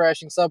make his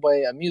Trashing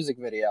Subway a music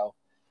video.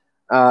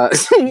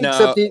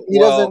 Except he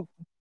doesn't.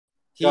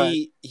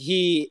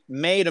 He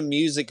made a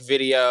music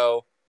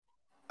video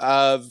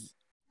of.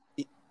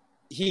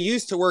 He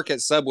used to work at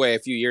Subway a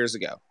few years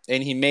ago,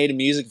 and he made a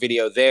music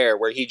video there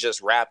where he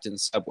just rapped in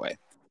Subway.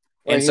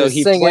 Where And he so was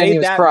he singing, played he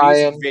was that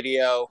crying. music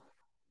video,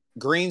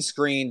 green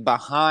screen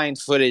behind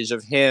footage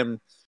of him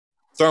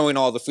throwing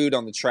all the food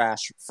on the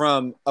trash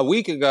from a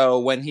week ago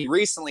when he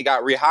recently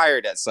got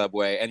rehired at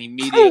Subway and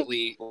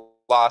immediately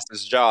lost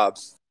his job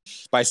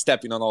by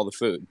stepping on all the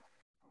food.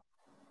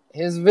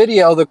 His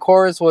video, the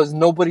chorus was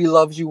 "Nobody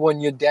loves you when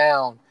you're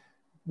down."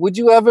 Would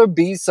you ever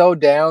be so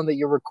down that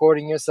you're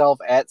recording yourself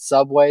at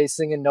Subway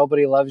singing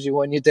 "Nobody loves you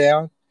when you're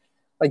down"?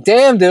 Like,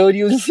 damn, dude,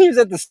 you was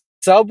at the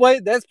Subway?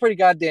 That's pretty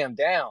goddamn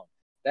down.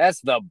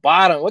 That's the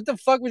bottom. What the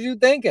fuck was you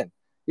thinking?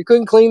 You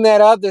couldn't clean that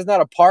up? There's not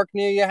a park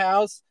near your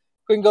house?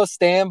 Couldn't go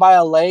stand by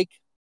a lake?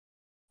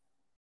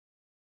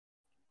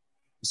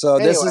 So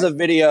this is Anyway. a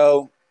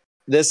video.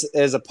 This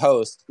is a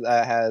post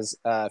that has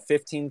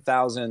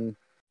 15,000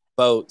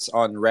 votes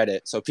on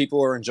Reddit. So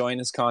people are enjoying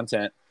his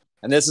content.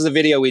 And this is a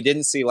video we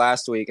didn't see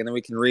last week. And then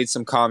we can read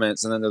some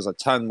comments. And then there's a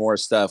ton more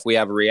stuff. We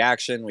have a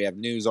reaction. We have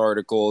news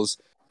articles.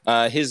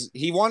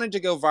 He wanted to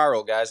go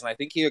viral, guys. And I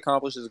think he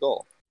accomplished his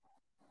goal.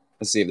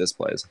 Let's see if this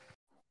plays.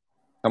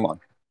 Come on.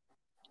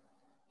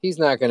 He's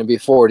not going to be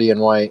 40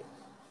 and white.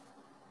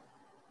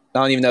 I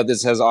don't even know if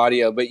this has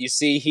audio. But you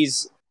see,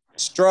 he's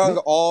strung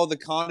all the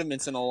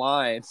condiments in a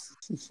line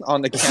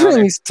on the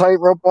counter. He's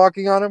tightrope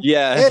walking on him?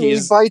 Yeah, And he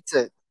he's- bites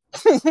it.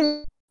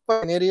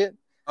 Fucking idiot.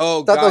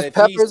 Oh, Thought God, those if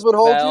peppers he would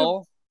hold you?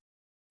 fell,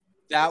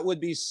 that would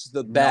be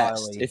the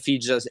best Gnarly. if he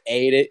just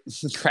ate it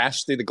and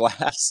crashed through the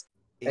glass.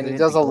 And he Hit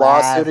does the a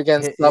glass, lawsuit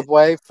against hit-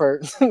 Subway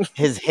for...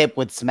 His hip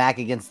would smack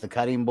against the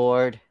cutting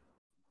board.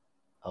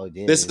 Oh,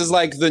 dude. This is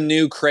like the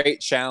new crate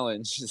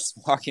challenge, just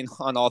walking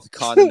on all the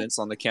condiments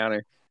on the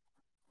counter.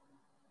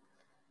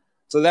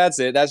 So that's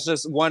it. That's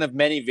just one of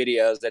many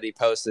videos that he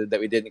posted that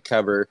we didn't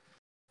cover.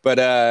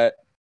 But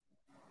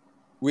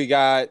we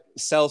got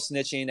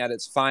self-snitching at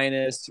its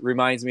finest.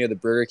 Reminds me of the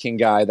Burger King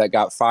guy that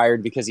got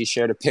fired because he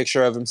shared a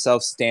picture of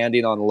himself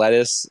standing on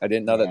lettuce. I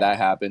didn't know that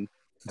happened.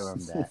 I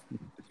remember that.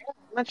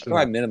 How do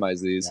I minimize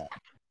these?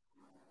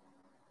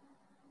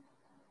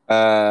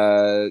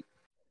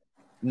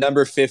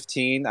 Number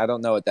 15. I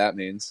don't know what that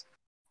means.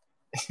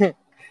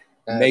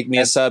 Make me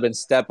a sub and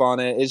step on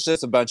it. It's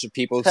just a bunch of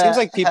people. It seems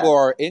like people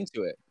are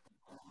into it.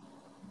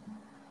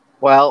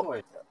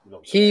 Well,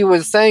 he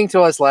was saying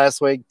to us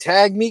last week,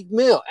 tag Meek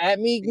Mill, at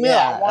Meek Mill.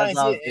 Yeah, I want that's to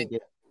what I see was it. thinking.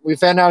 We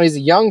found out he's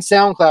a young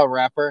SoundCloud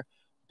rapper.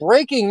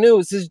 Breaking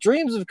news, his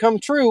dreams have come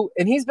true,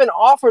 and he's been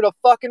offered a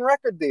fucking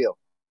record deal.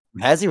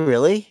 Has he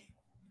really?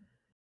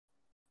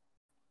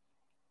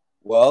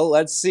 Well,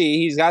 let's see.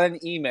 He's got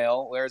an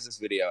email. Where's this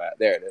video at?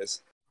 There it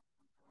is.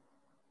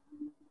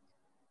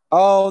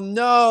 Oh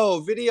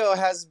no, video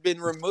has been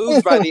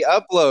removed by the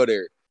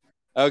uploader.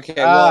 Okay,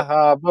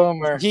 well,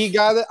 boomer. He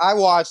got it. I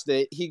watched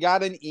it. He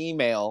got an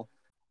email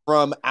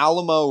from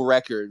Alamo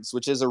Records,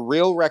 which is a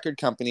real record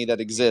company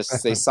that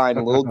exists. They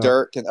signed Lil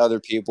Durk and other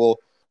people,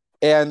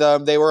 and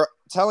they were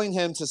telling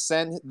him to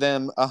send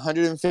them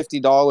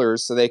 $150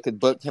 so they could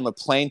book him a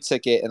plane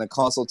ticket and a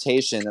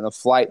consultation and a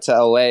flight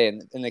to LA.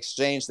 And in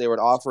exchange, they would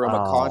offer him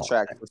a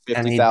contract for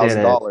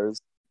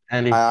 $50,000.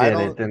 And he did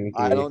it, didn't he?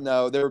 I don't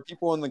know. There were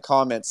people in the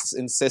comments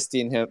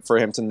insisting for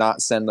him to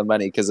not send the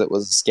money because it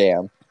was a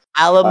scam.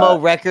 Alamo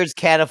Records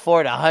can't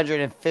afford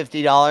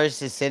 $150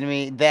 to send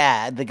me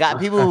that. The guy,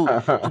 people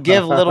who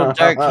give Little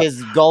Durk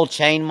his gold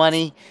chain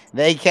money,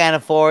 they can't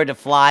afford to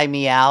fly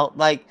me out.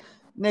 Like,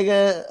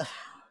 nigga,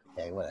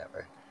 okay,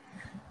 whatever.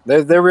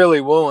 They're really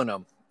wooing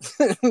him.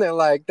 They're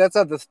like, that's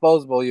how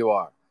disposable you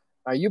are. All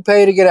right, you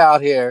pay to get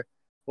out here.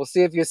 We'll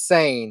see if you're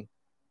sane.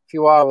 If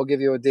you are, we'll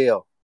give you a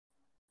deal.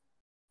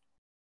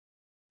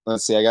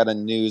 Let's see. I got a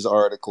news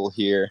article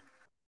here.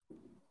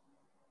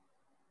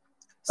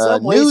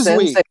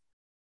 Newsweek.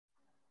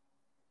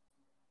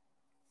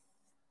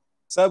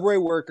 Subway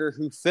worker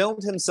who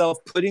filmed himself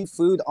putting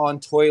food on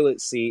toilet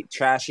seat,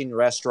 trashing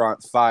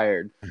restaurant,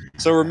 fired.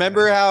 So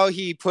remember how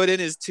he put in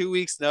his 2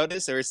 weeks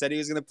notice, or said he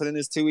was going to put in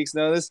his 2 weeks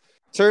notice?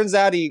 Turns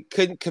out he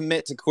couldn't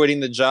commit to quitting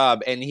the job,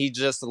 and he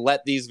just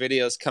let these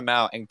videos come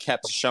out and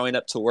kept showing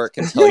up to work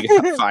until he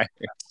got fired.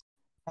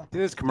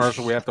 This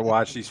commercial, we have to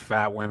watch these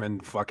fat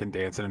women fucking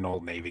dancing in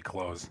Old Navy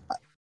clothes.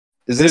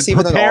 Is this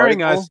even an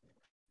article? us?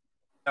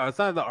 No, it's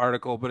not the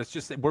article, but it's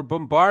just we're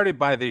bombarded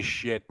by this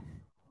shit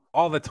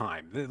all the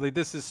time.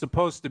 This is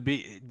supposed to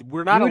be.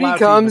 We're not Beauty allowed.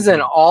 comes to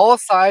in all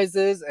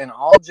sizes and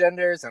all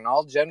genders and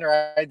all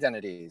gender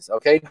identities.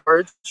 Okay,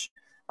 George?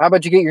 How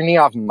about you get your knee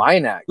off my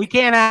neck? We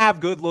can't have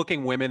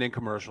good-looking women in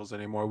commercials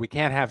anymore. We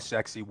can't have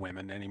sexy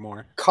women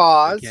anymore.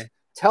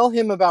 Tell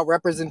him about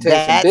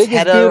representation. Big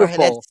is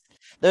beautiful.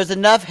 There's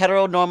enough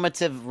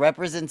heteronormative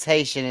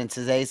representation in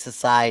today's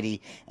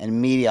society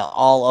and media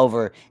all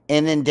over,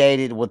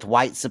 inundated with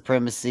white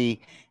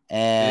supremacy.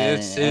 And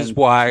this is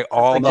why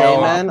all the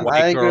man,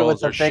 white I agree girls with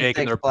the are big shaking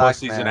dick their black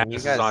pussies man. and You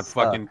asses guys on suck.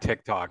 fucking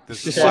TikTok.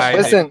 This is why.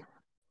 Listen,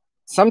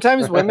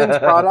 sometimes women's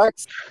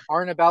products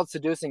aren't about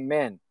seducing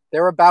men.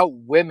 They're about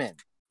women.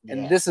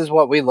 And this is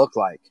what we look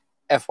like.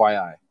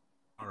 FYI.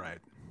 All right.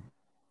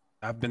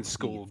 I've been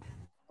schooled.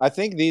 I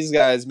think these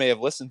guys may have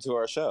listened to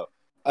our show.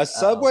 A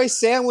Subway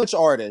sandwich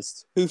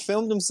artist who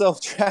filmed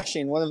himself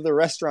trashing one of the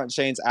restaurant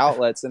chain's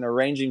outlets and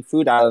arranging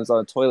food items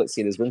on a toilet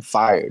seat has been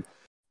fired.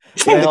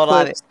 Wait, hold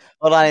on.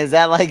 Is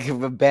that like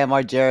Bam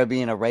Margera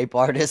being a rape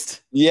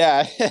artist?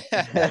 Yeah.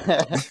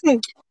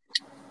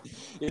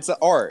 It's an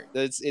art.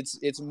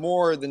 It's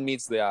more than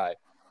meets the eye.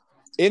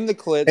 In the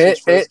clips,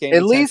 which first came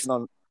at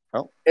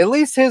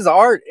least his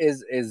art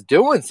is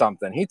doing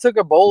something. He took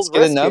a bold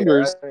risk.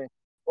 Numbers. Here.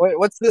 I mean,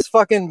 what's this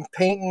fucking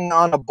painting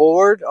on a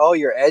board? Oh,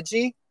 you're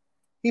edgy.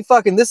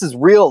 This is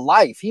real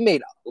life. He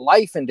made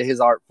life into his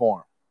art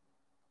form.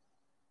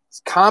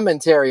 It's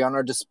commentary on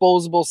our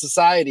disposable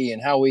society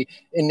and how we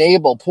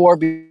enable poor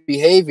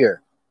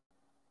behavior.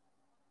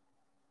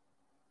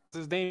 What's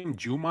his name?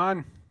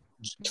 Juman?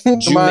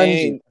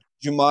 Jumani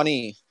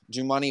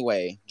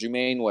way.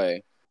 Jumaine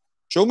way.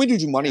 Show me the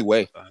Jumani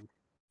way.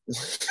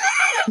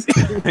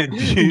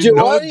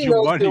 Jumani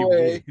knows the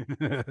way.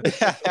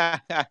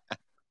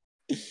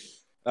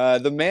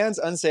 The man's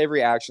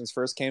unsavory actions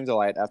first came to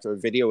light after a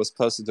video was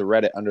posted to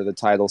Reddit under the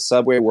title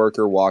 "Subway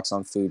Worker Walks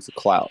on Food for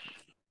Clout."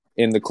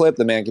 In the clip,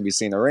 the man can be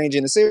seen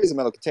arranging a series of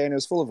metal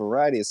containers full of a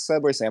variety of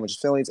Subway sandwich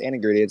fillings and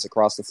ingredients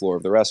across the floor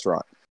of the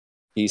restaurant.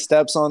 He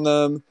steps on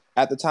them.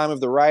 At the time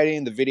of the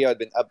writing, the video had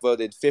been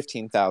upvoted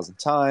 15,000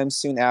 times.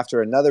 Soon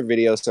after, another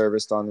video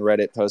surfaced on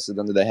Reddit posted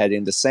under the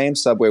heading, "The same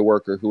Subway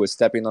worker who was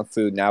stepping on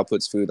food now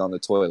puts food on the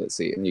toilet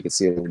seat." And you can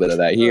see a little bit of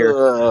that here.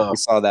 We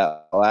saw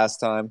that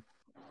last time.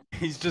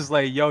 He's just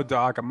like, yo,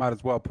 Doc, I might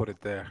as well put it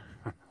there.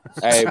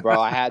 Hey,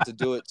 bro, I had to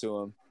do it to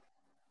him.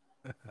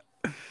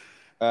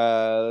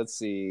 Let's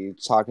see.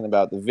 Talking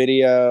about the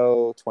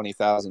video,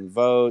 20,000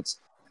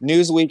 votes.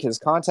 Newsweek has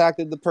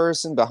contacted the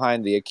person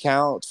behind the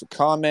account for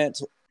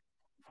comment.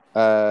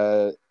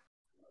 Blah,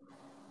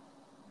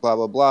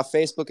 blah, blah.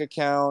 Facebook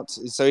account.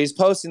 So he's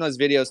posting those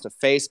videos to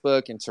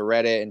Facebook and to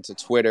Reddit and to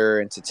Twitter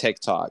and to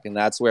TikTok. And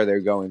that's where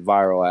they're going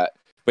viral at.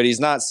 But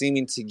he's not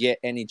seeming to get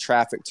any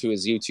traffic to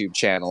his YouTube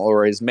channel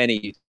or his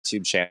many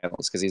YouTube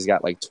channels because he's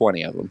got like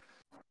 20 of them.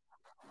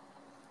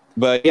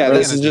 But yeah,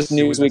 this is just a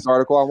Newsweek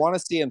article. I want to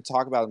see him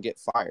talk about him get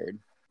fired.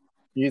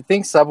 You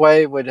think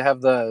Subway would have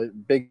the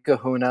big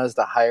kahunas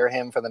to hire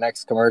him for the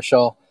next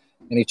commercial?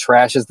 And he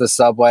trashes the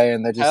Subway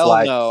and they're just Hell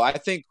like, no. I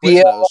think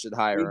Quiznos should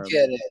hire him.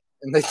 Get it.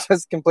 and they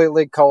just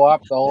completely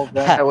co-opt the whole thing.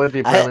 That would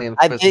be brilliant.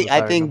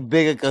 I think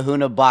Big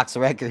Kahuna Box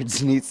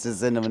Records needs to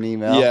send him an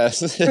email. Yes,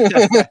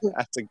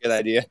 that's a good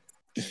idea.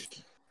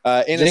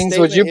 Jinx,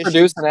 would you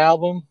produce an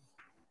album?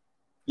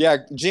 Yeah,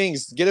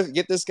 Jinx,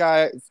 get this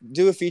guy,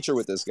 do a feature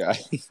with this guy.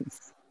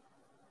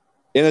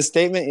 In a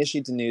statement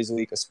issued to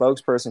Newsweek, a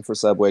spokesperson for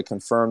Subway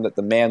confirmed that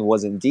the man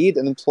was indeed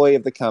an employee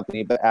of the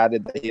company, but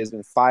added that he has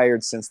been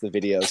fired since the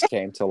videos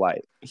came to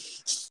light.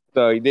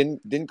 So he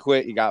didn't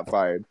quit; he got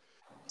fired.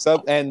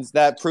 And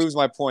that proves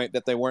my point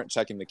that they weren't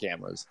checking the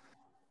cameras.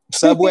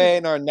 Subway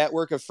and our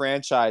network of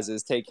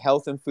franchises take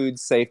health and food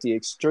safety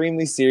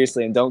extremely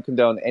seriously and don't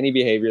condone any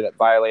behavior that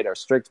violate our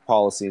strict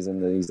policies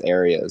in these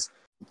areas.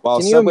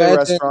 While Subway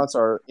restaurants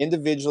are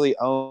individually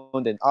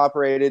owned and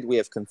operated, we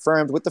have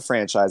confirmed with the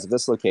franchise of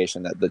this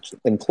location that the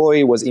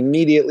employee was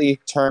immediately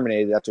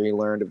terminated after he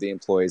learned of the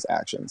employee's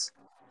actions.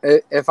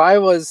 If I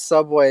was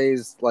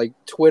Subway's like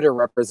Twitter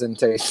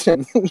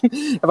representation,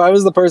 if I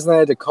was the person that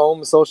had to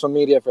comb social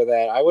media for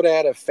that, I would have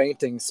had a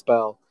fainting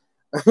spell.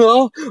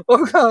 oh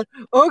god,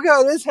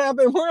 this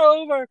happened. We're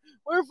over.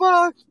 We're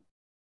fucked.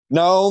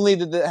 Not only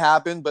did it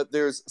happen, but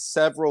there's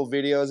several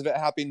videos of it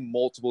happening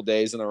multiple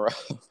days in a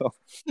row.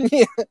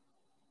 Yeah.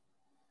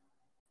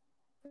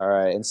 All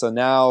right, and so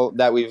now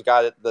that we've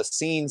got the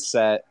scene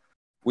set,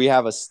 we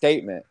have a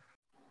statement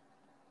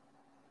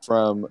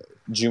from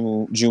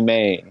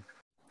Jumaine.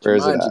 Where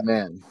is it at?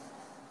 Jumaine.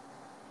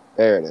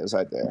 There it is,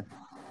 right there.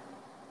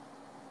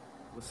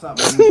 What's up,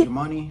 my name's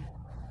Jumani.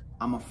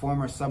 I'm a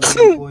former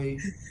Subway employee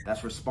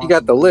that's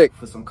responsible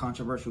for some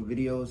controversial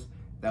videos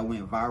that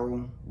went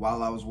viral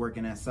while I was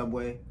working at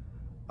Subway.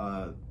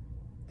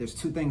 There's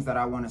two things that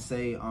I want to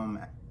say.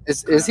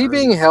 Is he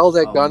being held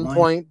at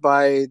gunpoint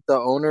by the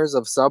owners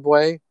of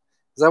Subway? Is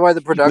that why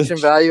the production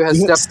value has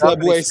stepped up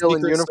and he's still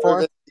in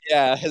uniform?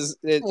 Yeah,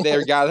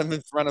 they got him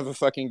in front of a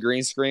fucking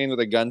green screen with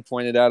a gun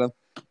pointed at him.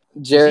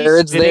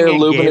 Jared's there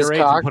lubing his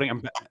cock.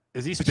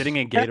 Is he spitting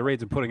in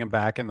Gatorades and putting him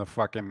back in the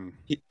fucking...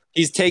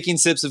 He's taking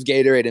sips of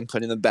Gatorade and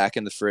putting them back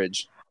in the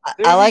fridge.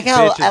 I like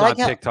how on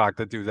TikTok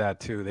that do that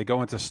too. They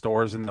go into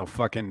stores and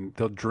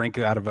they'll drink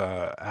out of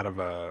a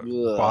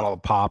bottle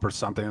of pop or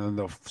something, and then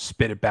they'll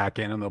spit it back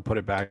in and they'll put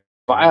it back.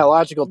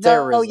 Biological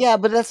terrorism. Oh yeah,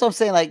 but that's what I'm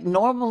saying. Like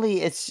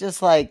normally, it's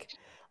just like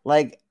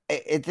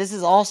this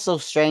is all so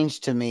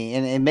strange to me,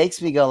 and it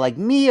makes me go like,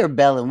 me or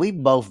Bellin, we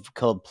both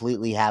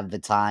completely have the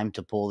time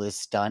to pull this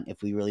stunt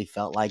if we really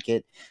felt like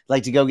it,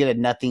 like to go get a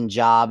nothing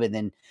job, and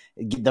then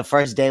the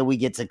first day we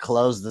get to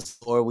close the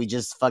store, we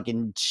just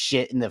fucking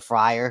shit in the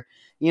fryer.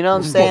 You know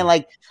what I'm saying?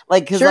 Like,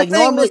 because sure like thing,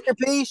 normally, Mr.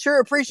 P. Sure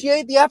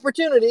appreciate the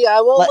opportunity.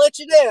 I won't let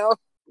you down.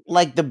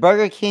 Like the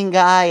Burger King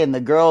guy and the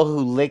girl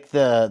who licked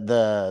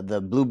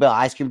the Bluebell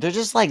ice cream, they're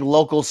just like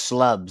local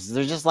schlubs.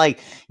 They're just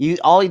like the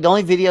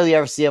only video you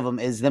ever see of them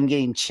is them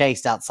getting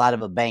chased outside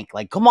of a bank.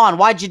 Like, come on,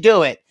 why'd you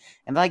do it?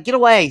 And they're like, get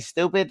away,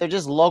 stupid. They're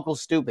just local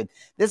stupid.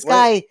 This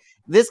guy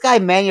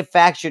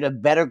manufactured a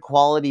better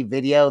quality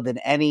video than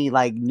any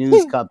like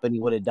news company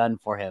would have done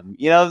for him.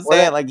 You know what I'm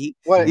saying? Like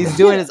he's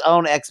doing his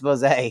own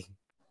expose.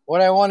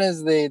 What I want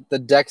is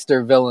the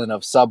Dexter villain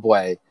of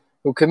Subway,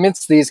 who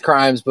commits these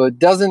crimes but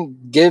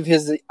doesn't give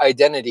his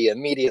identity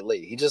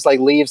immediately. He just like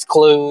leaves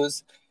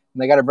clues,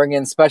 and they got to bring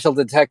in special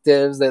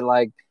detectives that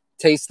like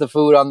taste the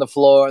food on the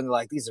floor, and they're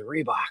like, "These are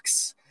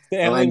Reeboks."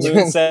 Stanley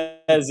Moon says,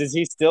 "Is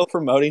he still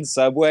promoting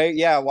Subway?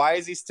 Yeah. Why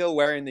is he still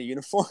wearing the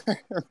uniform?"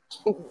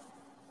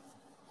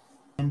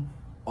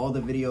 All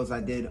the videos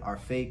I did are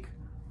fake,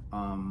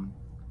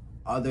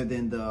 other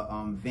than the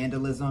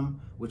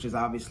vandalism, which is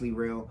obviously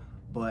real.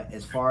 But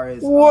as far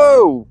as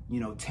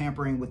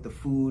tampering with the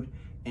food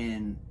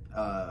and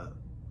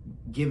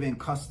giving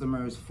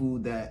customers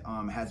food that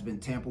has been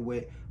tampered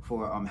with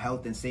for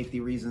health and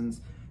safety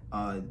reasons,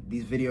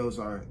 these videos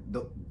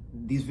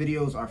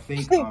are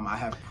fake. I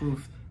have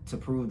proof to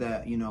prove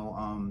that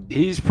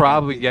he's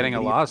probably getting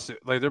a lawsuit.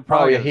 Like they're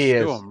probably he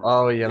is. him.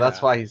 Oh yeah,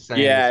 that's why he's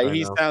saying. Yeah, this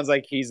he now. sounds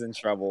like he's in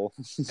trouble.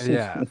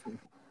 Yeah.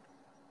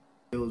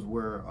 Those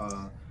were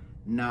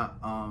not.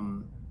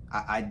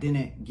 I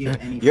didn't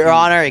get any. Your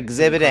Honor,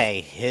 Exhibit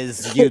A,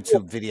 his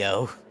YouTube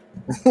video.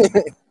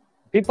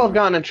 People have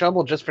gotten in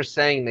trouble just for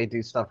saying they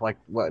do stuff like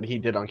what he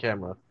did on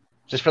camera.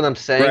 Just for them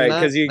saying right, that,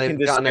 because you they've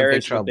can gotten in big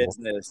disparage the trouble.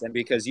 business, and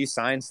because you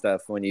sign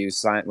stuff when you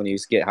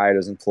get hired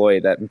as an employee,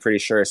 that I'm pretty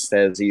sure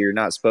says you're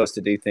not supposed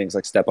to do things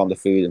like step on the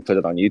food and put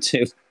it on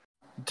YouTube.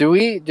 Do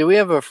we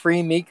have a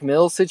free Meek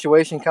Mill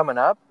situation coming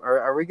up? Or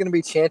are we going to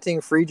be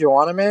chanting "Free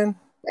Joanna Man"?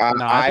 No,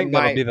 I think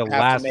that'll be the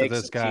last of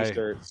this guy.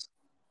 T-shirts.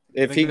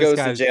 If he goes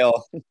to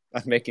jail,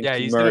 I'm making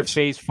he's merch. gonna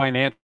face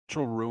financial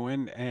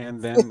ruin, and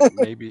then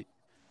maybe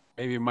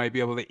might be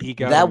able to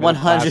eke out That a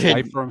middle-class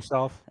life $100 for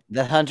himself.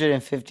 That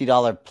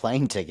 $150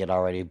 plane ticket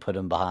already put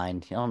him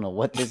behind. I don't know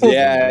what this is.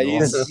 Yeah,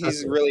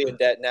 he's really in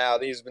debt now.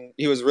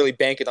 He was really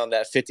banking on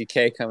that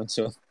 $50K coming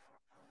to him.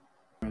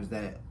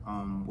 That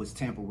was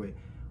tampered with,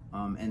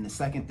 and the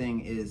second thing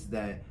is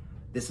that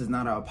this is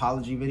not an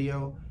apology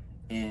video,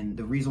 and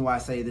the reason why I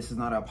say this is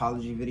not an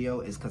apology video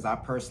is because I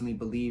personally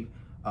believe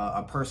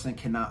a person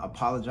cannot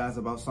apologize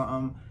about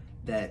something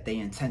that they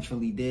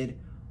intentionally did.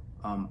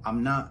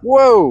 I'm not.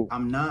 Whoa.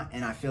 I'm not,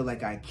 and I feel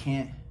like I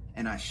can't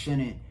and I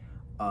shouldn't.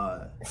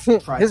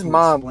 Try his to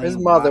mom, explain his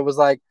mother why. was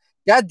like,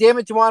 "God damn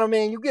it, Juana,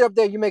 man, you get up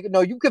there, you make it.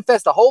 No, you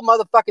confess the whole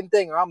motherfucking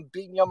thing, or I'm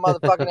beating your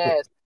motherfucking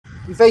ass.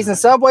 You facing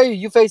Subway, or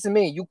you facing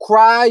me? You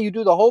cry, you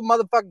do the whole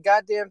motherfucking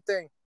goddamn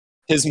thing."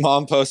 His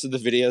mom posted the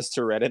videos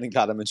to Reddit and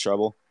got him in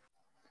trouble.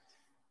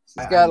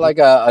 She's got like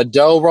a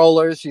dough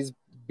roller. She's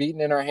beating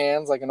in her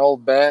hands like an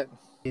old bat.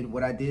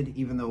 What I did,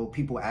 even though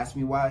people ask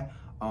me why,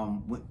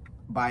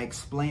 by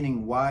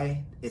explaining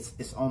why,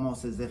 it's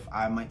almost as if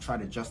I might try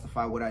to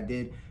justify what I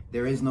did.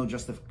 There is no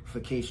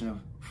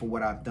justification for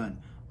what I've done.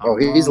 Oh,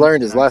 he's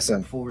learned his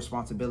lesson. Full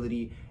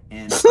responsibility,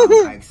 and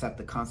I accept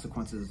the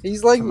consequences.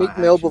 He's like to my Meek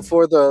Mill actions.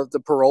 before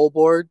the parole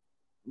board.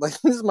 Like,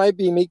 this might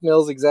be Meek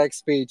Mill's exact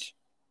speech.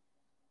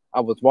 I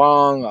was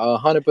wrong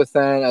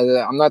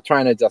 100%. I'm not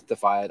trying to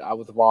justify it. I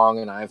was wrong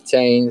and I have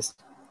changed.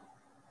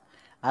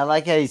 I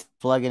like how he's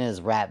plugging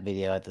his rap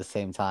video at the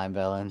same time,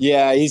 Bellin.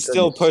 Yeah, he's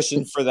still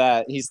pushing for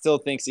that. He still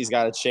thinks he's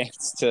got a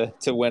chance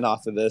to win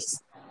off of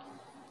this.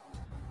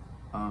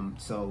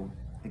 So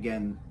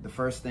again, the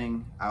first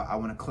thing I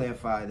want to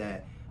clarify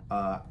that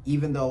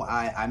even though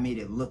I made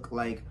it look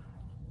like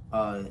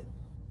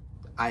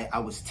I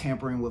was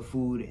tampering with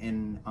food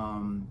and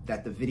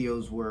that the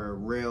videos were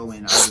real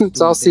and I was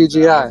It's all doing things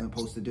that I CGI. wasn't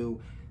supposed to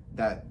do,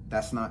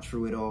 that's not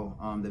true at all.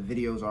 The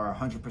videos are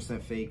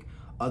 100% fake,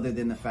 other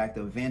than the fact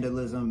of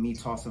vandalism, me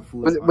tossing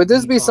food. Would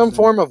this be some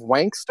form of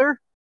wankster?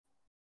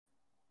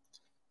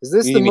 Is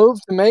this the move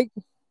to make?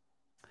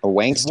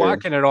 A He's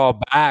walking it all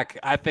back.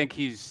 I think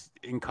he's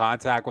in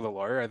contact with a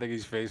lawyer. I think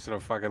he's facing a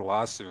fucking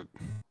lawsuit.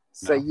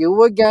 Say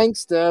you a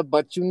gangster,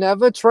 but you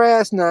never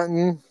trash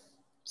nothing.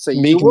 Say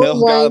Meek you a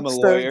Mill got him a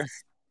wankster. lawyer.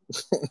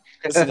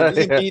 Listen, if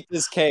you beat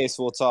this case,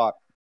 we'll talk.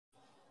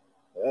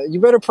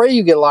 You better pray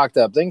you get locked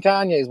up. Then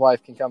Kanye's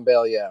wife can come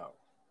bail you out.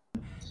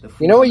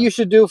 You know what you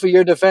should do for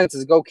your defense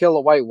is go kill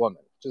a white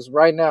woman. Just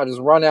right now, just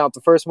run out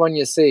the first one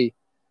you see.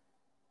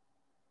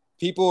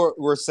 People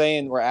were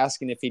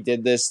asking if he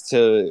did this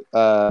to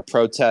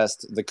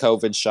protest the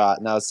COVID shot,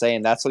 and I was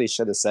saying that's what he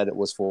should have said it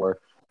was for,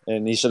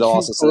 and he should have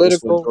also said it was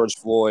for George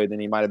Floyd, and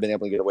he might have been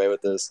able to get away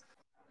with this.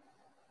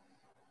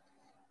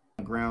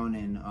 Ground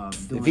and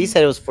If he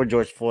said it was for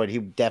George Floyd, he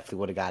definitely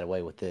would have got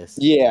away with this.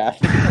 Yeah.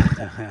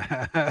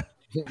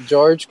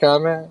 George,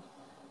 comment.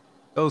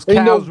 Those Ain't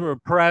cows no- were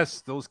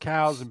oppressed. Those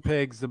cows and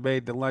pigs that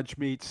made the lunch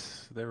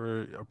meats. They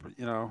were,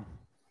 Yo,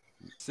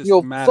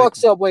 systematic. fuck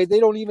Subway. They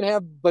don't even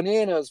have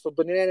bananas for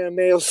banana and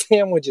mayo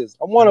sandwiches.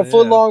 I want a Yeah.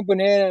 foot-long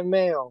banana and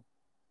mayo.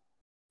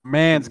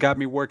 Man's got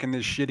me working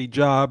this shitty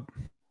job.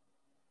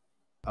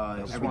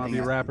 Everything wanna be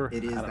a rapper?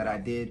 It is I don't that know. I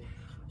did.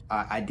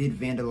 I did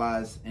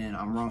vandalize, and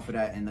I'm wrong for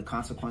that. And the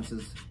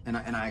consequences, and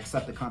I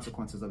accept the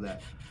consequences of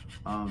that.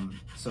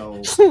 So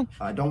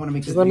I don't want to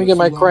make this. Just let me video get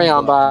my too long,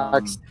 crayon but,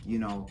 box. You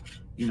know,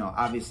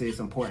 obviously it's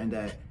important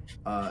that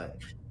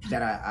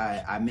that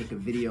I make a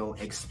video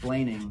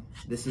explaining.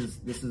 This is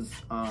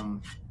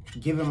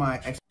giving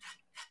my.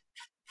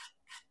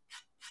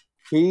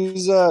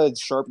 Who's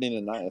sharpening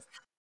a knife?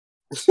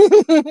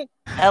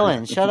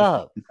 Helen, shut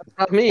up.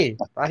 Not me.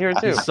 I hear it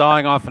too. He's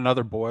sawing off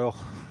another boil.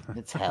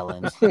 It's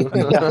Helen.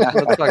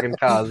 That's fucking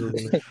cause,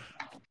 isn't it?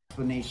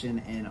 Explanation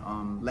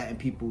and letting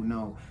people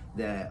know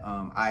that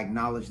I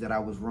acknowledge that I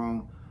was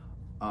wrong.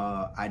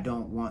 I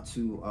don't want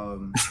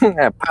to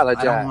apologize.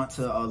 I don't want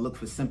to look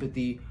for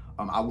sympathy.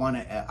 I want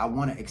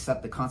to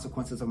accept the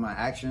consequences of my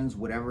actions,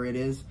 whatever it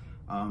is.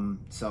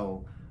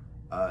 So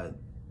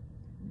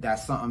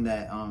that's something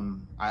that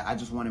I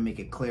just want to make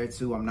it clear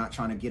too. I'm not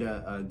trying to get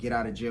a get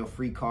out of jail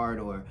free card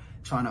or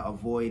trying to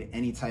avoid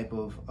any type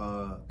of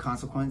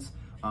consequence.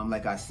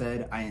 Like I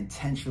said, I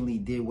intentionally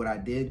did what I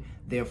did.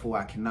 Therefore,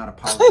 I cannot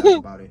apologize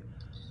about it.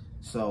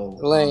 So,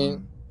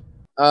 Lane,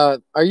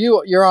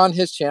 you're on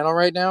his channel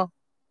right now?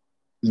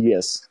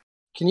 Yes.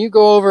 Can you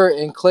go over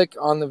and click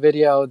on the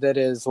video that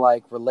is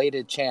like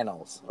related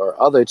channels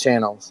or other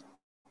channels?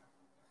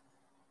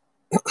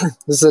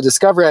 This is a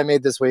discovery I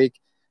made this week.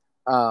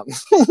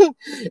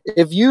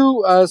 If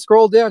you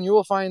scroll down, you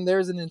will find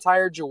there's an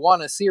entire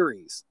Juana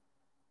series.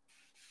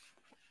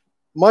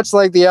 Much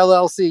like the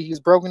LLC, he's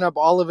broken up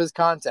all of his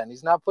content.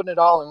 He's not putting it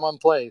all in one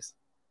place.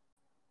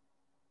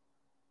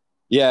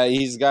 Yeah,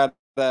 he's got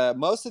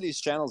most of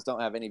these channels don't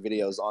have any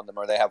videos on them,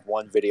 or they have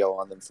one video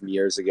on them from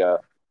years ago.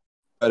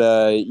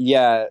 But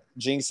yeah,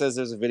 Jinx says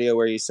there's a video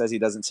where he says he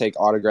doesn't take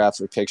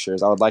autographs or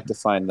pictures. I would like to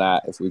find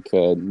that if we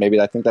could. Maybe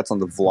I think that's on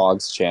the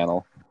Vlogs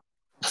channel.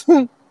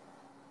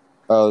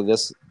 Oh,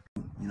 this.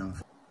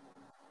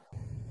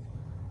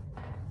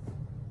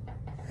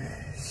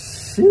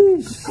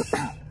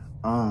 Sheesh.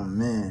 Oh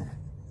man,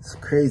 it's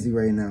crazy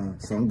right now.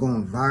 So I'm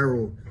going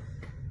viral.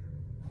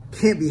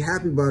 Can't be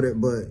happy about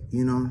it, but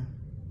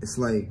it's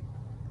like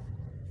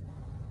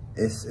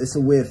it's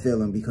a weird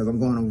feeling because I'm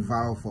going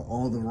viral for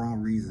all the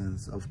wrong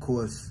reasons, of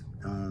course.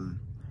 And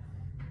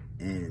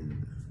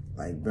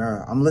like,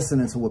 bro, I'm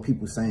listening to what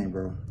people saying,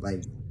 bro.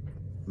 Like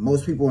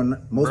most people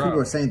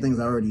are saying things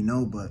I already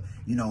know, but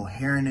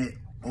hearing it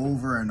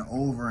over and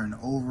over and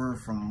over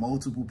from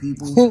multiple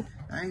people,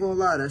 I ain't gonna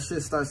lie, that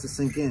shit starts to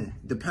sink in.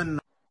 Depending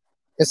on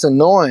It's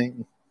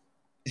annoying.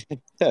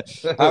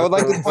 I would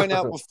like to point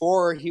out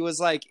before he was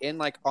like in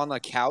like on a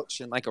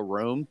couch in like a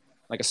room,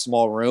 like a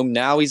small room.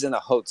 Now he's in a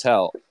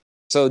hotel.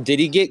 So did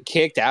he get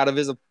kicked out of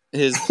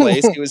his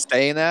place he was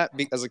staying at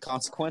as a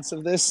consequence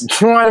of this?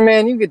 Juwan,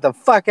 man, you get the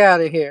fuck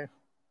out of here.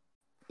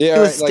 Yeah, he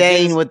was right,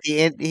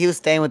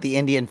 staying with the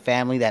Indian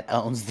family that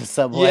owns the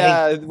subway.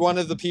 Yeah, one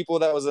of the people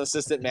that was an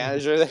assistant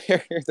manager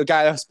there, the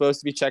guy that was supposed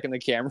to be checking the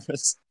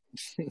cameras.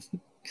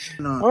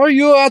 Are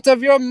you out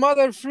of your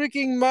mother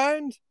freaking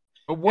mind?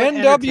 But what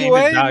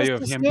entertainment value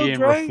of him being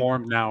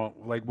reformed now?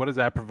 Like, what does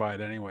that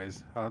provide,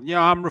 anyways?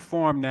 I'm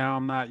reformed now.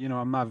 I'm not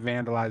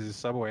vandalizing the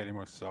subway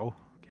anymore. So,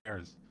 who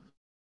cares?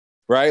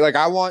 Right? Like,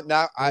 I want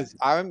now.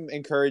 I'm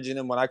encouraging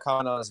him when I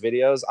comment on his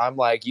videos. I'm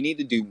like, you need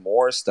to do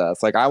more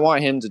stuff. Like, I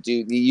want him to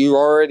do. You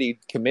already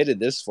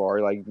committed this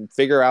far. Like,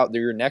 figure out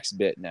your next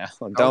bit now.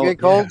 Don't get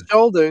cold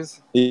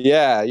shoulders.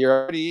 Yeah,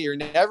 you're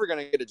never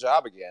gonna get a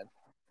job again.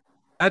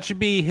 That should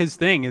be his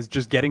thing, is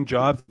just getting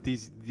jobs at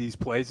these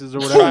places or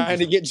whatever. Trying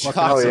to get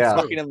jobs and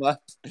fucking him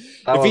up.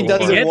 If he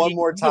does it one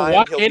more time,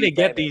 walk he'll in be and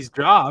get famous. these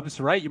jobs,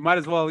 right? You might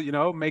as well,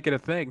 make it a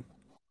thing.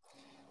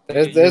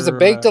 There's a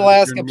baked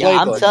Alaska playbook.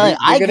 Yeah, I'm telling you,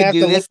 I You're gonna could have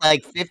do to this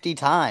like 50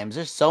 times.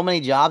 There's so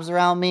many jobs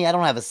around me. I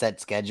don't have a set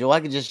schedule.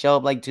 I could just show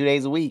up like 2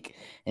 days a week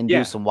and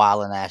do some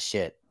wildin' ass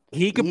shit.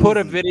 He could put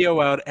a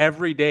video out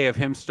every day of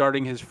him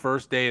starting his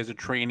first day as a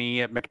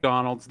trainee at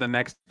McDonald's. The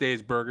next day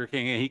is Burger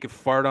King, and he could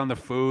fart on the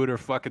food or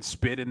fucking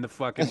spit in the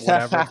fucking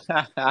whatever.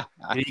 And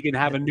he can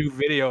have a new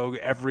video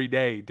every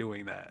day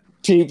doing that.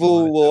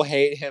 People will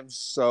hate him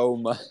so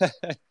much.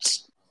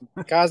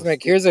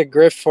 Cosmic, here's a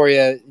grift for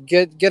you.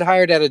 Get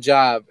hired at a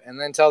job and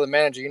then tell the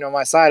manager,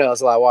 my side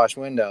hustle, I wash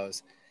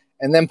windows.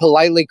 And then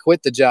politely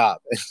quit the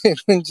job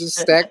and just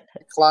stack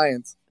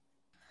clients.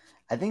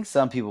 I think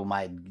some people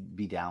might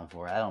be down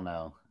for it. I don't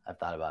know. I've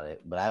thought about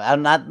it, but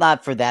I'm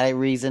not for that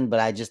reason. But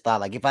I just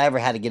thought, like, if I ever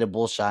had to get a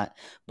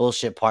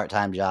bullshit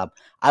part-time job,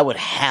 I would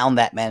hound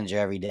that manager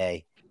every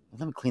day.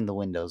 Let me clean the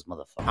windows,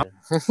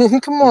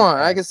 motherfucker. Come on,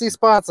 I can see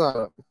spots on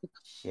them.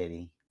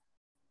 Shitty.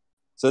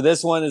 So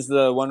this one is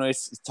the one where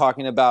he's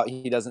talking about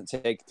he doesn't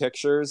take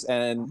pictures,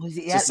 and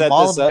to set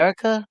Mall this of up,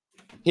 America?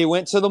 he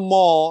went to the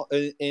mall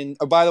in.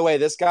 Oh, by the way,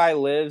 this guy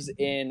lives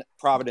in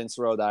Providence,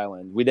 Rhode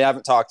Island. We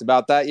haven't talked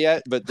about that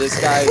yet, but this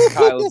guy is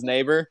Kyle's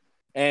neighbor,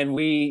 and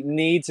we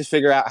need to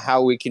figure out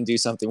how we can do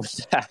something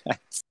with that.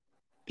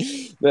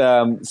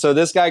 So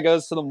this guy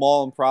goes to the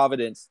mall in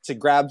Providence to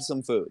grab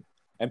some food,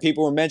 and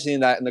people were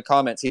mentioning that in the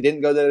comments. He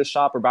didn't go to the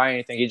shop or buy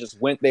anything; he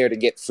just went there to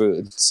get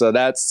food. So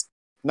that's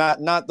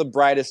not the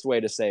brightest way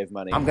to save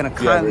money. I'm gonna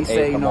kindly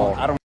say, I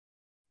don't.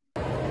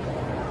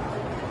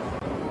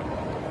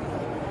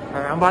 All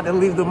right, I'm about to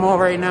leave the mall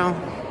right now.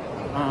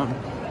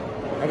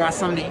 I got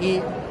something to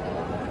eat.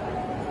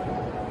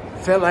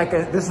 Feel like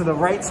this is the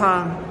right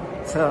time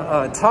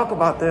to talk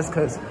about this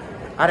because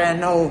I didn't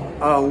know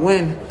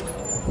when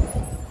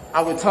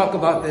I would talk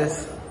about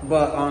this.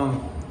 But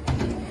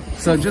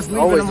so just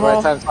leaving Always the the mall.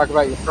 right time to talk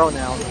about your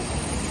pronouns.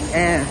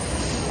 And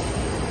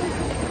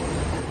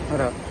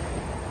hold up,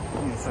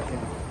 give me a second.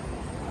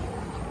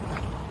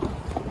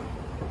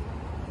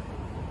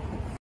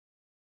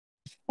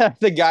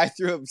 The guy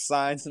threw up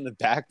signs in the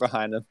back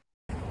behind him.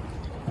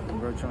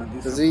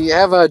 Does he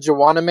have a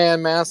Juwan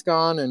Man mask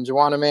on and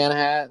Juwan Man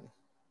hat?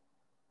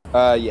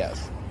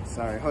 Yes.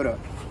 Sorry, hold up.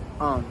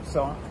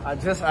 So I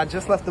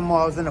just left the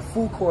mall. I was in a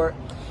food court.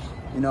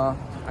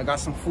 I got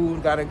some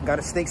food. Got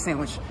a steak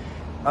sandwich.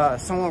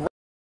 Someone.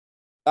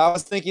 I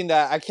was thinking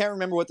that I can't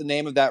remember what the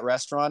name of that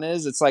restaurant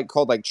is. It's like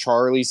called like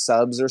Charlie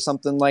Subs or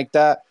something like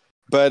that.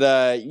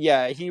 But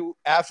yeah, he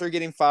after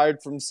getting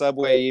fired from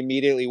Subway, he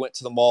immediately went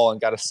to the mall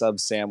and got a sub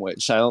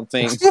sandwich. I don't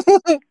think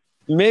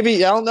I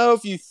don't know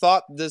if you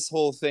thought this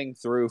whole thing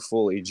through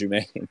fully,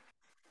 Jermaine.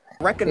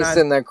 He's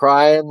sitting there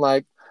crying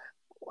like,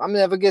 I'm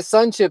never get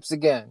Sun Chips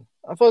again.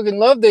 I fucking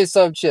love their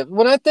Sub Chips.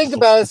 When I think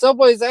about it,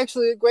 Subway is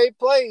actually a great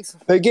place.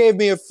 They gave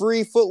me a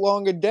free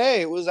foot-long a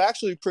day. It was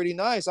actually pretty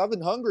nice. I've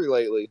been hungry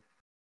lately.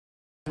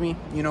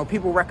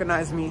 People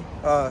recognize me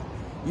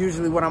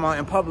usually when I'm out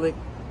in public.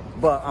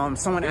 But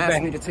someone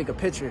asked me to take a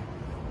picture.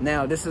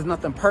 Now, this is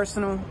nothing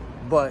personal,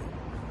 but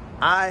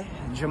I,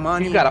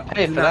 Jamani, You gotta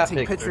pay do for not that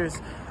take picture.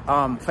 pictures.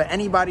 For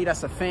anybody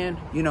that's a fan,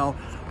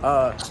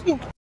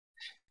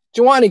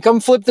 Giovanni, come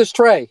flip this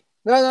tray.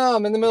 No,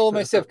 I'm in the middle of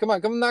my shift.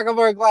 Come knock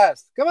over a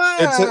glass. Come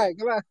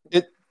on.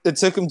 It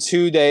took him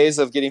 2 days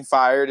of getting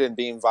fired and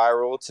being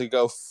viral to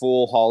go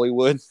full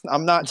Hollywood.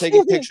 I'm not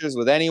taking pictures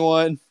with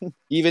anyone.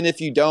 Even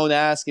if you don't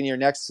ask and you're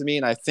next to me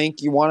and I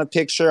think you want a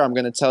picture, I'm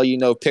going to tell you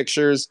no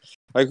pictures.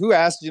 Like, who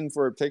asked him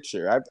for a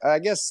picture? I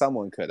guess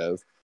someone could have.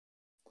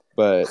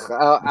 But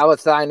I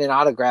was signing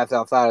autographs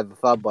outside of the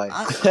Subway.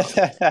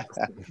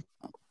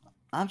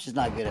 I'm just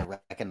not good at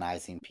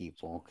recognizing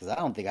people because I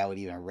don't think I would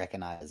even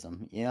recognize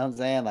them. You know what I'm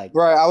saying? Like,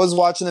 right, I was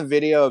watching a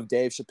video of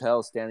Dave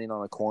Chappelle standing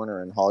on a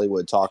corner in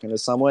Hollywood talking to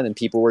someone, and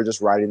people were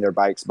just riding their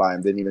bikes by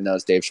him, didn't even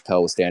notice Dave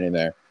Chappelle was standing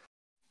there.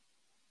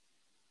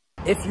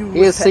 If you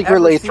He is to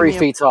secretly ever see 3 me in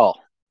feet tall.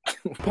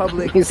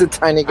 public, He's a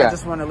tiny guy. I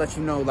just want to let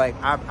you know, like,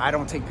 I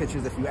don't take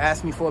pictures. If you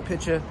ask me for a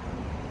picture,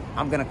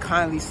 I'm gonna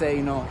kindly say,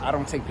 you know, I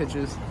don't take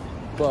pictures.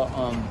 But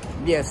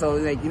yeah, so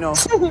like, you know,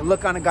 the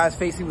look on the guy's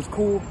face, he was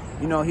cool.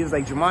 You know, he was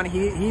like Jumoney.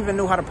 He even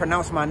knew how to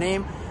pronounce my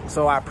name,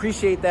 so I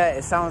appreciate that.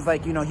 It sounds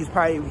like, you know, he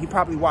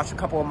probably watched a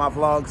couple of my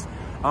vlogs.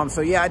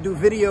 So yeah, I do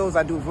videos,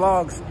 I do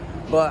vlogs,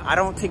 but I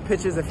don't take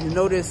pictures. If you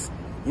notice,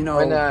 you know,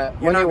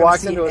 When you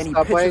walk into a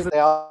subway, they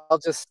all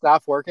just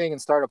stop working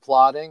and start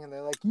applauding, and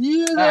they're like,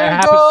 "Yeah, That there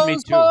happens to me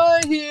goes too.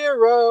 my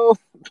hero."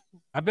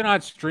 I've been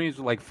on streams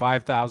with like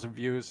 5,000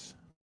 views.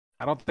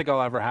 I don't think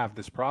I'll ever have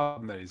this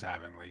problem that he's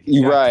having. Like,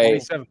 he's got Right.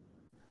 27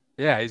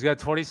 Yeah, he's got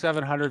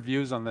 2,700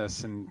 views on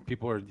this, and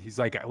he's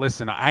like,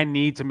 listen, I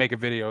need to make a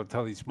video,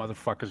 tell these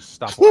motherfuckers to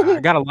stop. I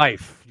got a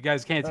life. You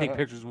guys can't take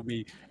pictures with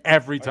me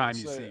every time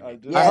you see me.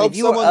 I hope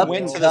someone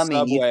went to the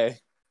subway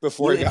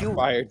before he got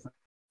fired.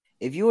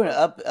 If you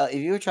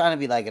were trying to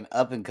be like an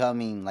up and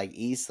coming like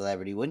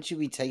celebrity, wouldn't you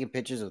be taking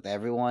pictures with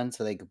everyone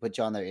so they could put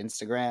you on their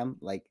Instagram?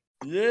 Like,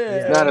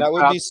 yeah, that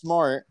would be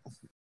smart.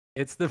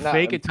 It's the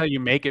fake it till you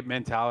make it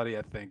mentality,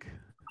 I think.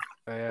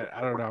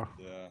 I don't know.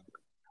 Yeah.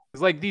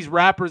 It's like these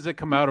rappers that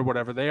come out or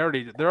whatever, they're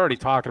already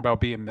talking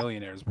about being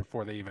millionaires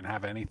before they even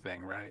have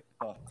anything, right?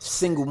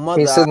 Single mother.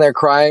 He's sitting there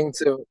crying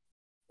to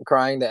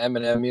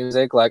Eminem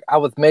music, like, "I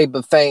was made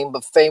for fame,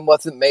 but fame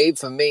wasn't made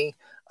for me.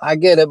 I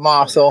get it,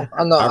 Marcel.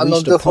 I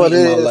know just what it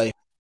is."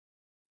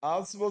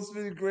 I'm supposed to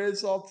be the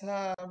greatest all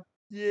time.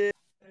 Yeah.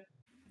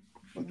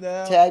 But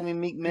now, tag me,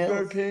 Meek you Mill.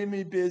 better pay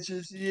me,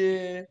 bitches.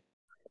 Yeah.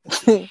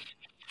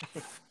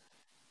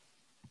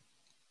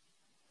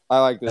 I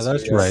like this.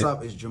 What's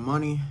up? It's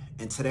Jumoney,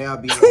 and today I'll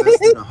be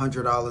investing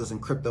 $100 in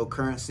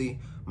cryptocurrency.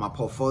 My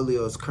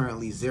portfolio is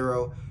currently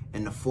 0,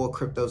 and the 4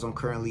 cryptos I'm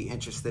currently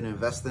interested in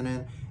investing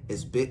in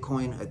is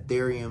Bitcoin,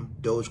 Ethereum,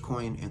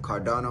 Dogecoin, and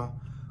Cardano.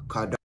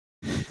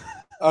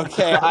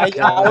 Okay, I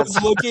was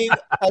looking.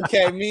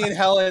 Okay, me and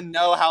Helen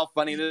know how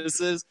funny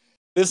this is.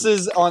 This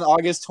is on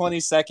August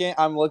 22nd.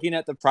 I'm looking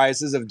at the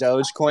prices of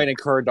Dogecoin and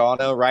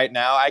Cardano right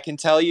now. I can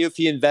tell you if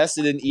he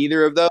invested in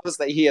either of those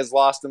that he has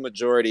lost the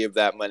majority of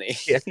that money.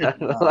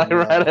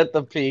 Right at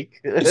the peak.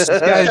 This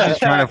guy's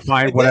just trying to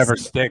find whatever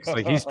sticks.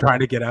 Like, he's trying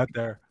to get out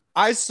there.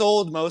 I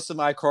sold most of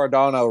my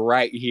Cardano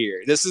right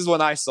here. This is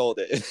when I sold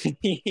it.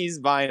 He's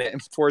buying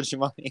it for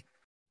money.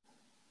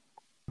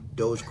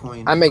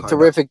 Dogecoin. I make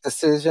terrific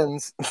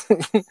decisions.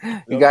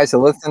 You guys are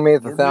listening to me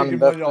at the We're sound making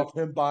money investment. off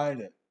him buying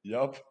it.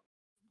 Yup.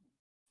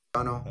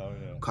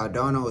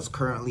 Cardano is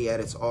currently at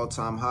its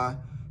all-time high,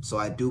 so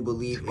I do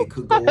believe it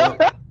could go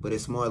up, but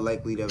it's more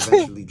likely to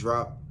eventually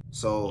drop.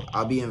 So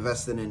I'll be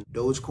investing in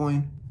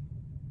Dogecoin.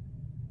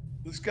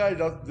 This guy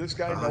knows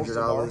the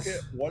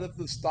market. What if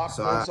the stock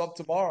goes up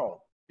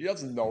tomorrow? He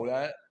doesn't know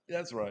that.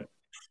 That's right.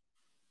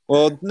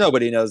 Well,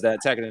 nobody knows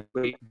that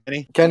technically.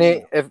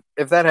 Kenny,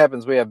 if that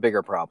happens, we have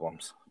bigger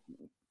problems.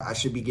 I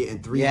should be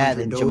getting 300 yeah,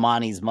 than Doge.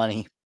 Jumoney's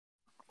money.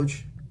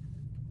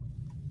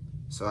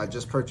 So I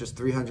just purchased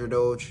 300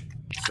 Doge.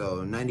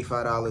 So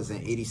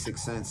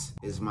 $95.86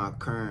 is my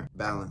current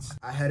balance.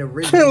 I had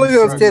originally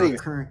sold my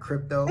current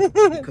crypto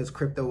because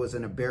crypto was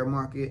in a bear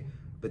market,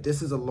 but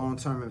this is a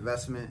long-term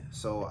investment.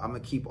 So I'm gonna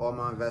keep all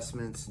my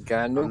investments.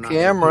 Got a new I'm not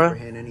camera. gonna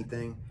paper hand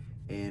anything,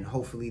 and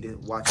hopefully to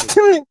watch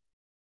it.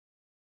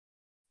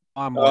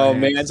 Oh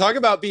man, talk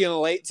about being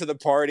late to the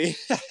party.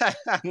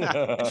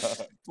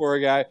 Poor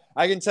guy.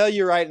 I can tell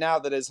you right now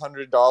that his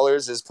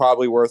 $100 is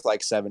probably worth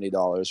like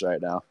 $70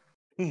 right now.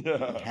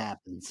 It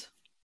happens.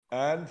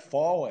 And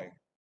falling.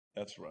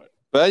 That's right.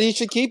 But he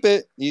should keep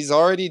it. He's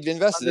already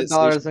invested it.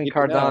 $100 in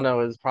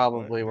Cardano is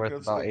probably worth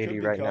about 80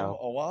 right now.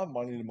 A lot of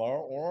money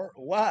tomorrow, or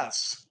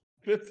less.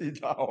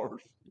 $50.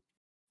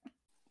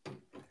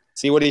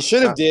 See what he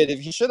should have did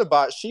if he should have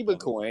bought Shiba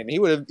Coin. He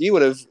would have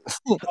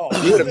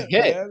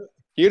hit. Man.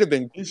 He would have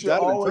been. He should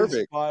That would have been always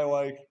perfect.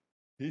 buy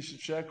he should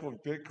check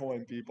with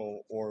Bitcoin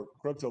people or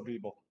crypto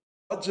people.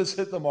 Not just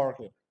hit the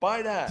market.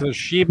 Buy that. So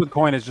Shiba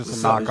Coin is just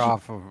a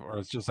knockoff of, or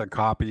it's just a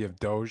copy of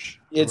Doge.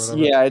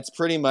 It's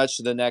pretty much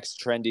the next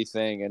trendy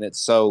thing, and it's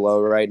so low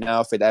right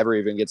now. If it ever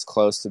even gets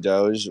close to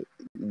Doge,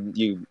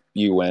 you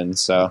win.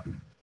 So,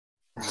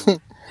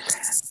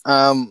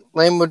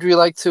 Lane, would you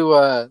like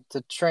to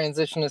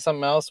transition to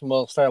something else, and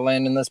we'll start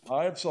landing this?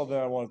 I have something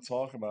I want to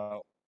talk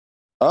about.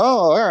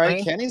 Oh, all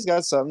right. Kenny's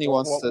got something he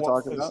wants to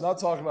talk about. It's not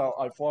talking about.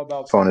 I thought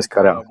about. Phone is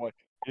cut out.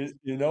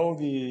 You know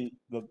the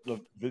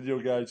video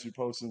guys you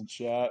post in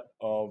chat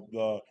of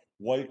the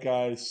white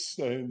guys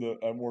saying the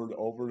M-word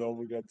over and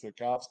over again to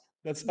cops?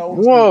 That's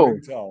Helen's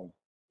ringtone.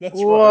 That's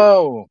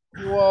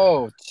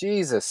Whoa,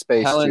 Jesus,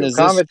 Space Helen, Jew. is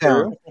Calm this it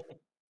down.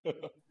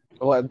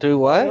 What? Do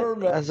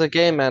what? As a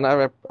gay man,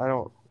 I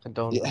don't.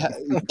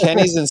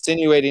 Kenny's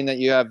insinuating that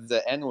you have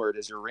the N-word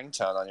as your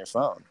ringtone on your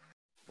phone.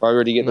 Where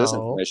would he get this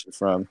information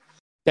from?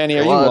 Kenny,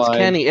 are you It's lying?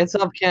 Kenny. It's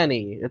of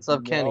Kenny. It's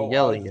of Kenny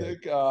yelling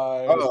it.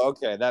 Oh,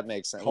 okay, that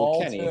makes sense. Well,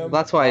 Kenny.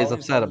 That's why he's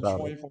upset about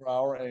it.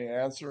 24-hour and he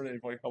answered and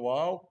he's like,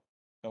 "Hello."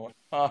 I'm like,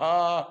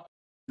 "Haha." You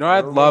know what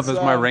I'd love as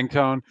my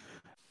ringtone?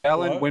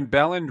 When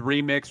Bellin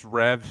remixed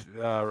Rev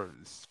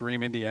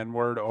screaming the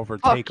N-word over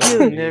Fuck Take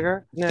you, On Me.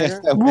 nigger.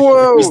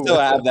 Whoa! We still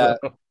have that.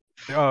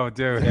 Oh,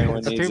 dude, Everyone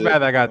it's needs too it. bad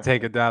that got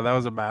taken down. That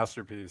was a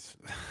masterpiece.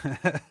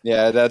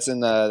 Yeah, that's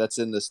in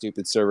the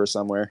stupid server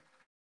somewhere.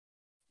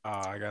 Oh,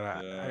 I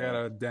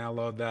gotta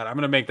download that. I'm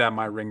gonna make that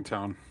my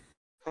ringtone.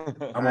 I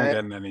won't get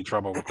in any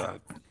trouble with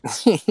that.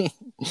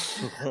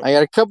 I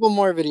got a couple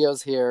more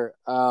videos here.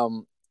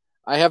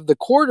 I have The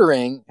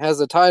Quartering has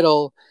a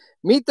title,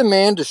 Meet the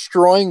Man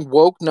Destroying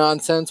Woke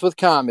Nonsense with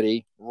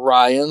Comedy,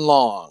 Ryan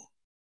Long.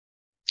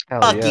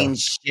 Fucking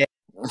shit.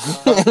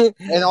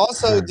 And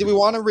also, do we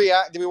want to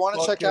react? Do we want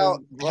to check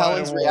out Fucking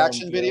Helen's Ryan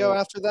reaction Long, video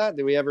yeah. after that?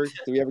 Did we ever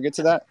get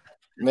to that?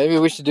 Maybe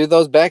we should do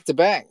those back to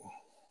back.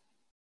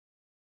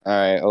 All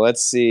right, well,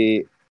 let's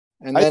see.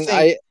 And then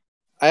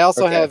I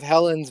also Okay. have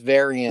Helen's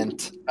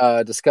variant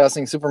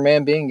discussing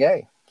Superman being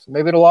gay. So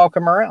maybe it'll all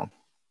come around.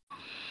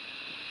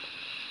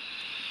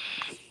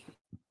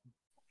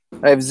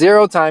 I have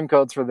 0 time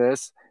codes for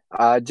this.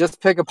 Just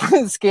pick up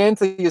and scan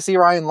till you see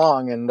Ryan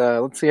Long, and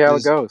let's see how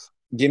it goes.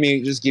 Give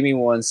me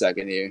 1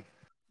 second here.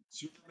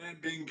 Superman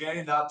being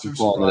gay, not too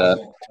Pulling it up.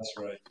 surprising. That's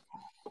right.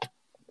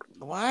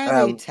 Why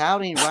are they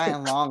touting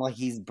Ryan Long like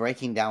he's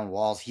breaking down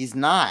walls? He's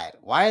not.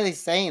 Why are they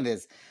saying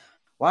this?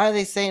 Why are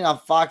they saying on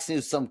Fox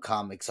News some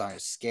comics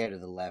aren't scared of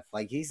the left?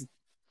 Like he's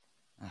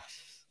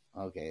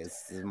okay.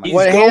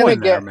 What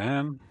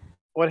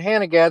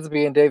Hannah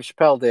Gadsby and Dave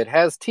Chappelle did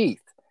has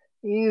teeth.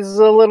 He's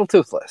a little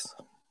toothless.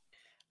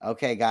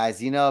 Okay,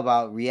 guys, you know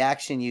about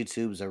reaction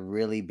YouTubes are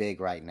really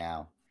big right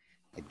now.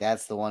 Like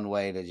that's the one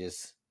way to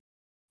just,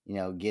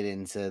 get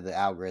into the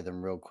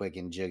algorithm real quick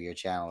and jig your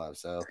channel up.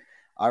 So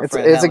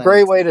It's a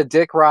great way to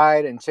dick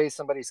ride and chase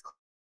somebody's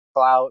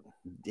clout.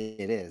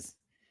 It is.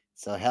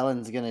 So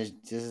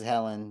this is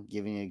Helen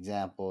giving you an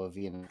example of,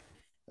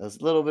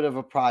 this little bit of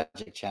a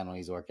project channel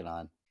he's working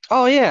on.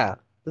 Oh yeah,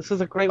 this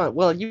is a great one.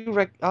 Well,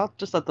 I'll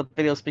just let the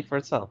video speak for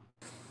itself.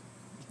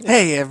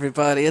 Hey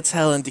everybody, it's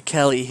Helen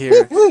DeKelly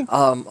here.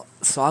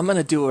 So I'm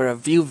gonna do a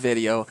review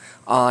video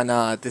on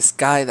this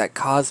guy that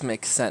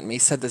Cosmic sent me. He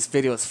said this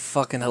video is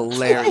fucking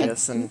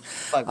hilarious, and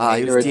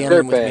he was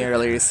dealing with me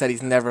earlier. He said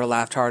he's never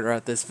laughed harder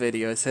at this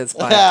video. He said it's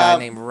by a guy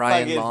named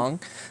Ryan Long.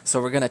 So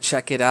we're gonna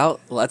check it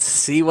out. Let's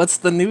see what's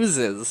the news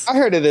is. I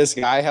heard of this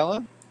guy,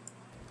 Helen.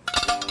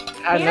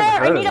 Peter,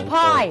 I need a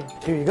pie.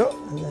 Here you go.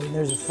 And then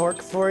there's a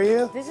fork for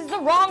you. This is the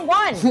wrong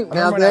one.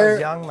 Now when I was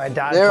young, my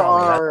dad there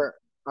told me that.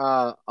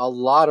 are a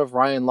lot of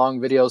Ryan Long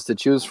videos to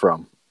choose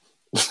from.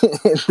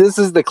 This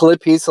is the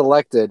clip he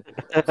selected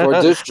for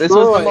destroying. This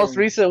was the most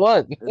recent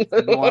one.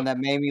 The one that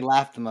made me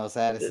laugh the most.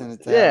 I had to send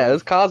it to Yeah, Helen. it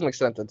was Cosmic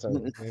sent it to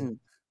me.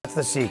 That's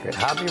the secret.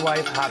 Happy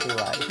wife, happy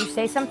life. Did you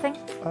say something?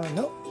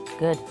 No.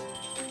 Good.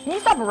 Can you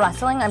stop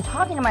wrestling? I'm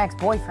talking to my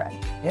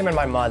ex-boyfriend. Him and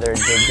my mother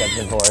did get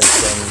divorced,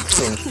 and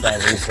since then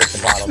we hit the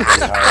bottle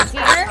pretty hard.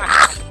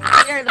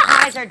 Peter, the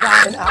pies are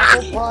done. An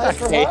apple pie,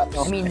 perhaps?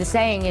 I mean, the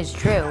saying is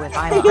true. If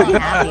I'm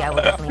unhappy, I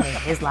will definitely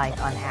make his life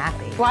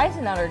unhappy. Why is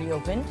it not already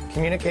opened?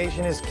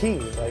 Communication is key.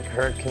 Like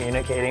her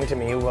communicating to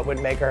me what would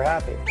make her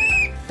happy.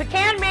 The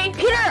can me!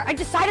 Peter, I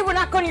decided we're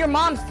not going to your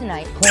mom's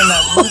tonight. Planned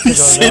that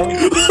months ago,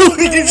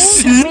 Maybe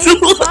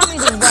mommy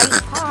the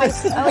right pie.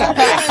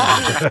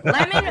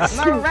 Lemon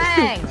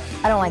meringue.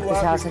 I don't like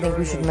this house. I think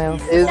we should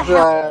move.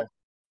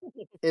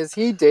 Is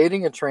he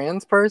dating a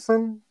trans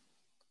person?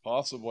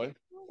 Possibly.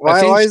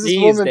 Why is this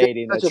woman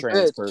dating such a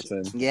trans bitch?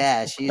 person?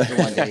 Yeah, she's the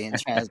one dating a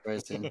trans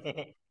person.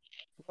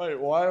 Wait,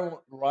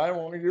 Ryan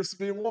Long used to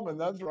be a woman.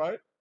 That's right.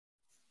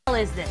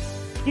 What is this?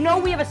 You know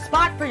we have a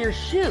spot for your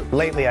shoe.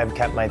 Lately, I've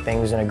kept my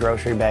things in a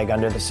grocery bag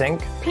under the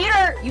sink.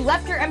 Peter, you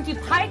left your empty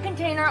pie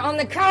container on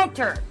the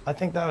counter. I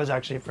think that was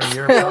actually for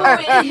your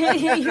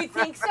You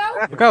think so?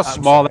 Look how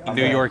small that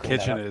New York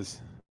kitchen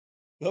is.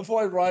 That's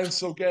why Ryan's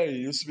so gay. He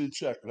used to be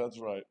Czech. That's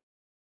right.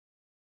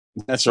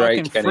 That's right,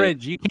 Fucking Kenny.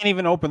 fridge. You can't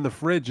even open the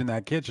fridge in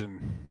that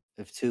kitchen.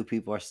 If 2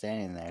 people are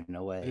standing there,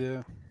 no way.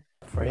 Yeah.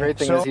 The great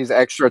thing is he's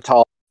extra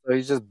tall, so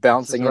he's just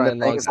bouncing into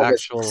Ryan things Long's like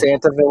actual- a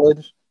Santa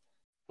Village.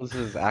 This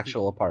is his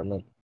actual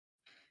apartment.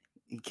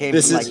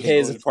 This is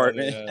his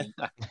apartment.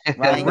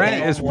 Ryan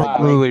Rent is Long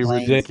completely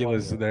planes.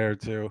 ridiculous there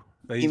too.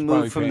 He He's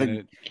moved probably from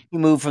paying he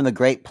moved from the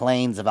Great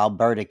Plains of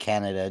Alberta,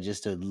 Canada,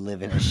 just to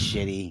live in a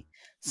shitty,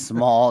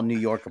 small New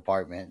York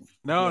apartment.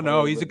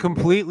 No, he's a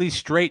completely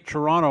straight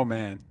Toronto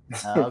man.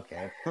 Oh,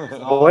 okay.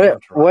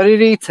 What did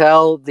he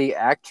tell the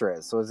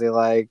actress? Was he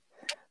like,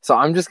 so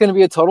I'm just gonna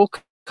be a total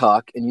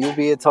cuck and you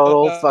be a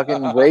total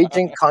fucking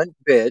raging cunt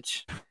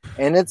bitch,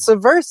 and it's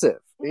subversive.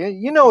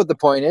 You know what the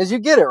point is. You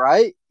get it,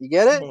 right? You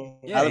get it?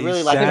 I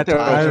really like I think the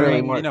there was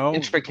way pie. more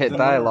intricate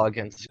dialogue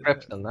and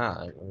script than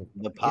that.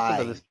 The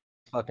pie. The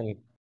I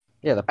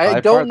pie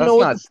don't part, know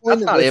what that's the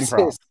point not of this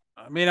improv. is.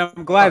 I mean,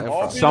 I'm glad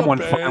Oh, someone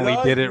Beta, finally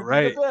did it you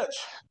right. be a bitch.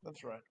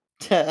 That's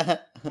right.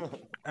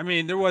 I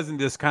mean, there wasn't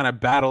this kind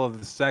of battle of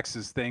the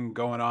sexes thing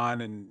going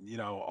on in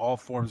all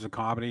forms of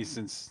comedy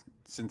since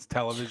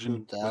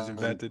television was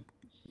invented.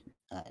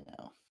 I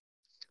know.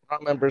 I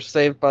remember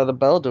Saved by the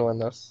Bell doing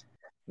this.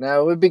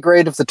 Now it would be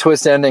great if the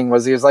twist ending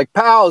was he was like,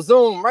 "Pow,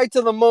 zoom, right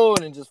to the moon,"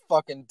 and just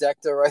fucking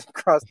decked her right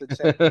across the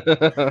chin.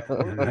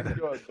 Would have been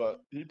good,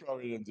 but he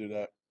probably didn't do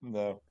that.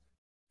 No.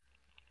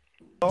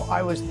 Well,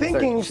 I was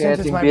thinking, Start since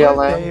it's chanting my BLM.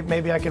 birthday,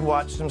 maybe I could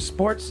watch some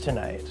sports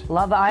tonight.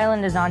 Love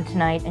Island is on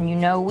tonight, and you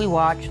know we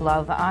watch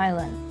Love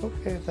Island.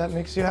 Okay, if that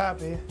makes you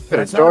happy. But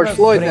it's George not about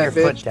Floyd, putting that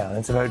your bitch. foot down.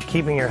 It's about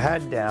keeping your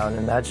head down,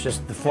 and that's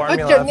just the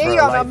formula your for knee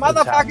a on life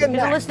the that's happy.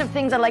 There's a list of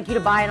things I'd like you to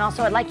buy, and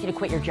also I'd like you to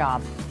quit your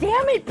job.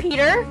 Damn it,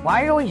 Peter!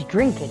 Why are you always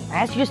drinking? I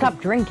asked you to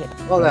stop drinking.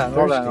 Hold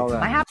on.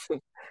 I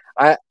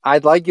have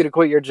I'd like you to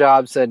quit your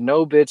job. Said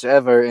no bitch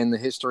ever in the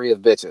history of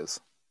bitches.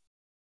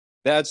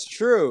 That's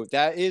true.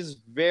 That is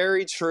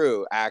very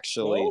true,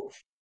 actually. Nope.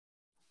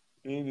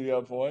 You got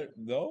a point.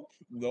 Nope.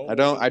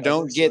 I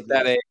don't get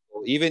that angle.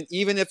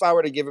 Even if I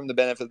were to give him the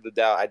benefit of the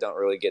doubt, I don't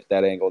really get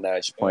that angle. Now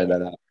that you pointed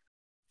that out.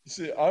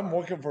 See, I'm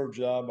looking for a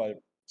job. I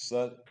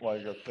sent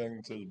like a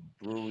thing to the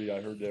brewery. I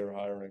heard they were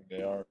hiring.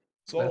 They are.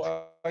 So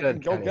I can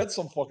good, go Kenny. get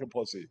some fucking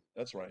pussy.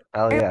 That's right.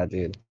 Hell yeah,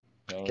 dude.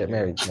 Hell Get yeah.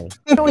 married, Kenny.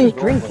 You're always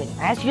drinking.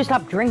 I asked you to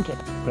stop drinking.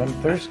 But I'm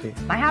thirsty.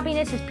 My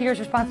happiness is Peter's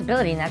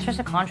responsibility, and that's just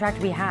a contract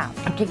we have.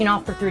 I'm taking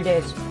off for 3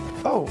 days.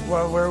 Oh,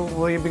 well, where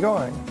will you be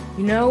going?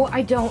 You know,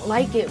 I don't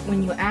like it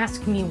when you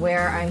ask me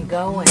where I'm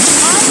going.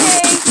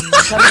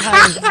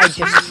 Sometimes I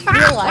just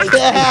feel like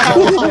I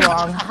chose the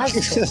wrong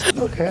husband.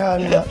 Okay,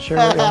 I'm not sure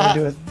what you want to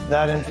do with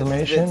that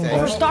information, For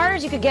but...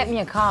 starters, you could get me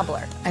a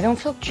cobbler. I don't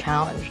feel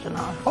challenged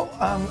enough. Oh,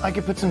 I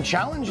could put some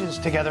challenges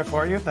together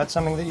for you if that's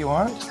something that you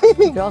want. You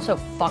could also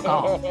fuck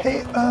off.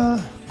 Hey,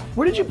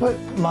 where did you put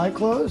my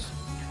clothes?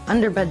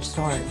 Under bed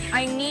storage.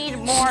 I need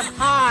more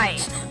pie.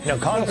 No,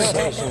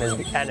 confrontation is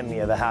the enemy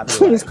of a happy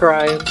He's life.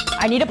 crying.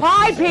 I need a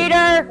pie,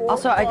 Peter.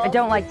 Also, I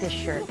don't like this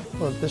shirt.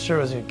 Well, this sure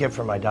was a gift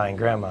from my dying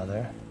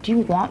grandmother. Do you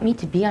want me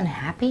to be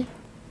unhappy?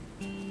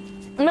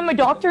 I met my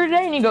doctor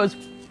today, and he goes,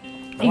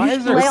 Why "You is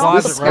should there a lay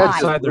off the closet right pie."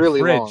 beside the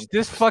really fridge? long.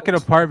 This fucking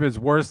apartment is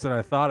worse than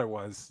I thought it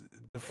was.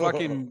 The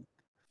fucking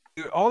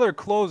all their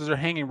clothes are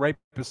hanging right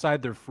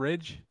beside their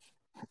fridge.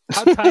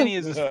 How tiny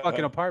is this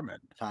fucking apartment?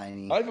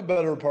 Tiny. I have a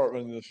better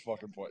apartment than this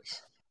fucking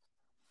place.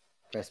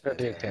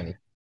 Kenny.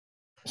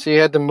 She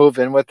had to move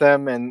in with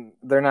them, and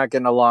they're not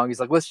getting along. He's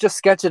like, "Let's just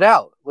sketch it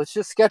out. Let's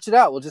just sketch it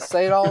out. We'll just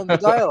say it all in the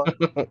dialogue."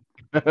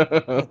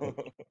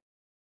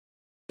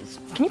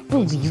 Can you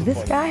believe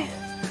this guy?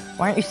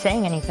 Why aren't you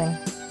saying anything?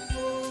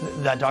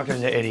 That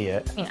doctor's an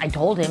idiot. I mean, I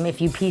told him if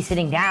you pee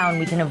sitting down,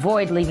 we can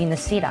avoid leaving the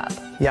seat up.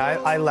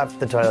 Yeah, I left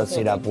the toilet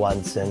seat up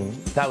once, and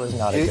that was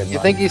not a You, good you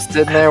one. think he's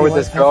sitting there with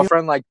his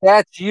girlfriend, like,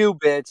 "That's you,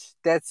 bitch.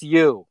 That's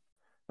you.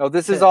 No,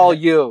 this is all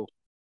you.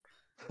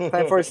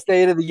 Time for a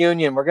State of the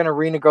Union. We're gonna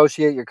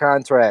renegotiate your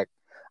contract.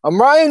 I'm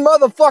Ryan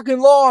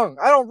motherfucking Long.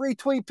 I don't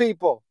retweet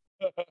people.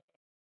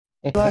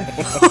 I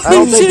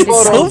don't take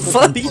It's so photos.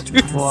 funny,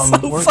 dude. Well, So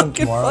I'm working fucking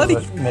tomorrow, funny.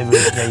 but maybe we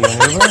can get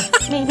you an Uber.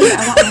 Maybe I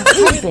want my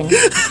husband to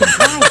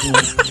drive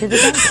me to the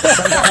dentist.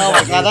 Oh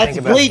my god, that's Think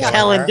about bleach, killing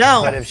Helen, her,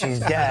 don't. But if she's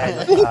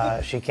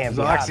dead, she can't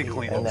be happy,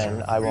 OxyClean. and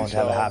then I won't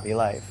have a happy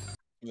life.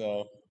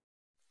 No.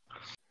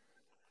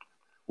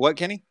 What,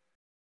 Kenny?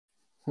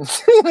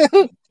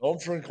 Don't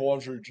drink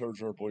laundry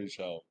detergent, please,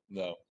 hell.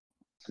 No.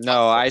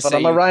 No, I But say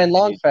I'm a you- Ryan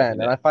Long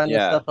fan, and I find this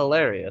Yeah. stuff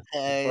hilarious.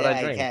 That's what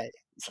I drink.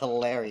 It's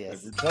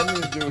hilarious.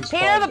 Pretending to do is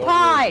Peter fine, the don't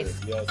pies.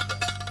 really do it.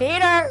 Yes.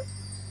 Peter!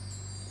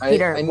 I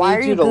Peter, why need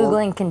are you to-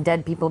 Googling can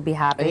dead people be I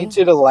happy? need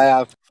you to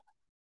laugh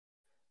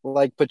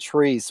like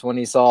Patrice when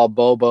he saw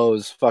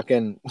Bobo's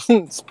fucking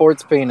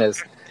sports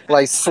penis,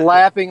 like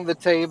slapping the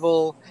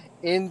table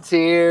in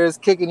tears,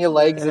 kicking your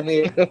legs in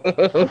the air.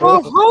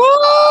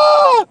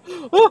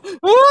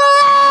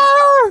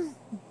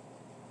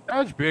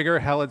 How much bigger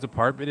Helen's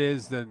apartment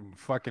is than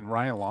fucking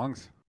Ryan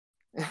Long's?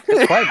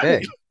 It's quite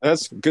big.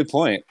 That's a good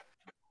point.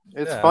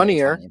 It's Yeah,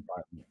 funnier.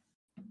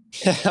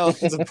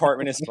 Helen's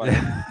apartment is funny.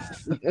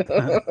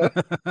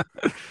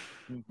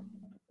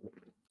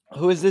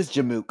 Who is this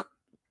Jamook?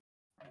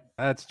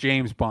 That's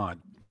James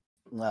Bond.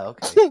 No,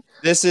 okay.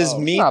 This is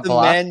Meet not the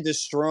black. Men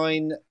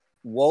destroying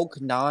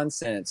woke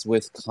nonsense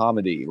with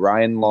comedy.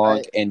 Ryan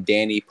Long and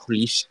Danny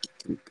Plishk.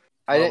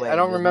 I Oh, wait, don't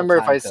there's remember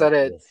no if I time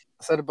said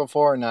code it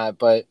before or not,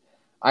 but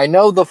I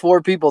know the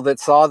 4 people that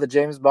saw the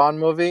James Bond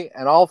movie,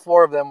 and all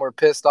 4 of them were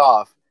pissed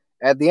off.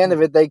 At the end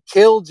of it, they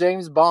killed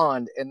James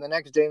Bond, and the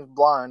next James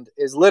Bond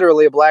is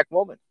literally a black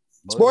woman.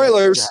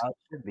 Spoilers. How it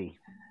should be.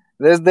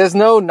 There's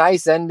no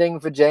nice ending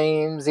for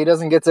James. He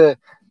doesn't get to,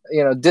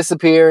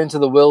 disappear into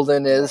the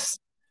wilderness.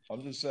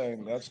 I'm just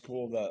saying that's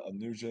cool that a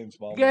new James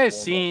Bond. You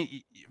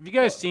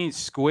guys seen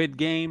Squid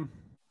Game?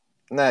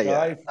 Not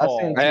yet. I've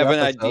seen I have two an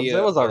episodes. idea.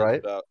 It was all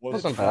right. Was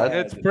Wasn't it bad.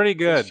 It's pretty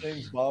good.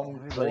 James Bond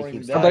was But he boring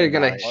keeps down. I thought you were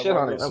gonna I'd shit rather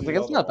on it. I see was like,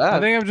 the it's not other I bad.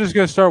 think I'm just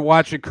gonna start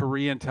watching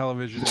Korean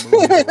television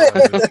movies.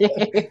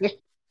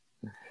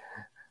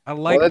 I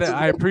like that's- that.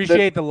 I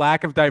appreciate the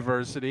lack of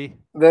diversity.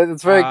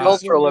 It's very Uh,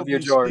 cultural of you,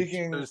 George.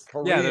 Speaking There's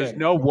Korean,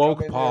 no you come woke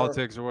in here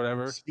politics or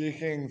whatever.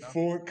 Speaking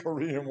fluent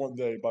Korean one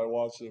day by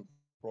watching it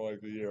for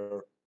like a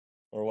year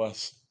or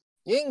less.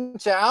 Ying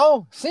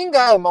Chao,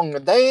 Singai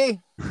Mong Day.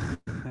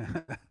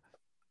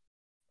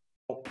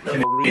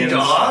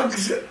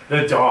 dogs?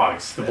 The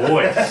dogs, the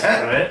boys,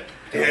 right?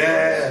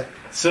 Yeah.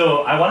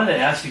 So I wanted to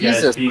ask you guys,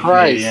 Jesus being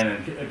Christ.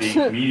 Canadian and being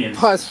comedians,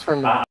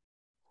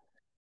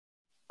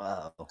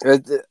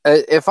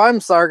 If I'm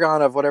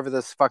Sargon of whatever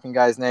this fucking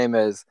guy's name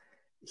is,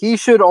 he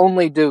should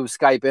only do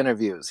Skype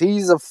interviews.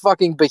 He's a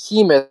fucking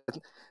behemoth.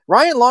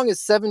 Ryan Long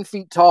is 7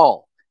 feet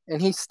tall,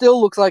 and he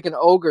still looks like an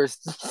ogre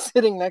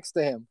sitting next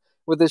to him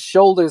with his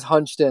shoulders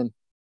hunched in.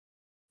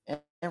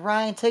 And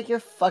Ryan, take your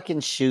fucking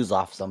shoes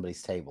off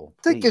somebody's table.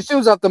 Take your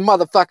shoes off the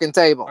motherfucking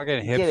table.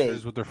 Fucking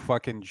hipsters with their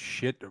fucking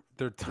shit,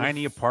 their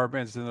tiny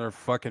apartments and their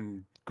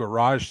fucking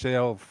garage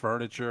sale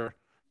furniture.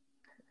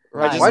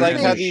 Ryan, Just like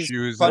how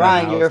these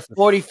Ryan, you're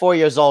 44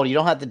 years old. You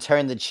don't have to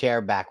turn the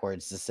chair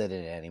backwards to sit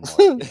in it anymore.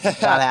 It's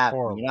not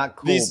happening. You're not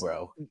cool,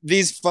 bro.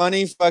 These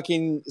funny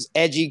fucking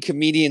edgy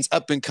comedians,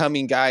 up and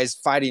coming guys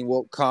fighting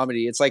woke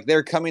comedy. It's like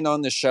they're coming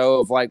on the show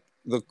of like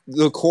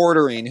the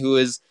Quartering, who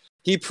is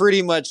he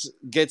pretty much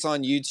gets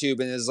on YouTube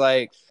and is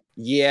like,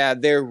 yeah,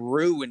 they're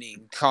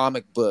ruining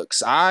comic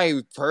books.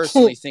 I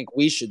personally think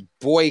we should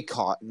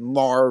boycott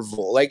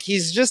Marvel. Like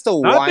he's just a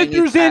Not whiny that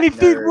there's fat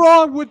anything nerd.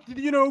 wrong with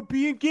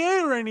being gay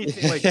or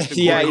anything like that.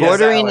 Yeah,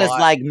 Quartering is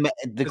like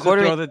the Just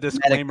Quartering. throw the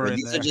disclaimer in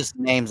These there. are just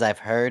names I've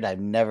heard. I've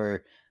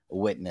never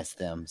witnessed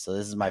them, so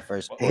this is my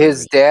first.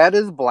 His dad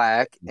is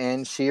black,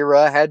 and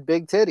She-Ra had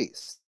big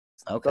titties.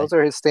 Okay. Those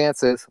are his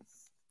stances.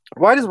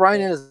 Why does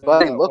Ryan and his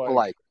buddy look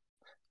alike?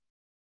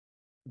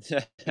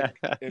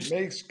 It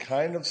makes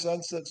kind of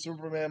sense that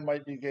Superman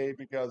might be gay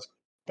because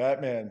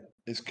Batman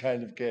is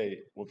kind of gay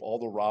with all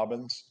the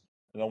Robins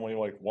and only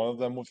like one of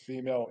them was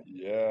female.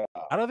 Yeah.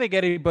 I don't think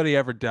anybody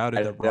ever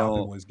doubted that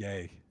Robin was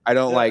gay. I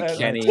don't Yeah, like and-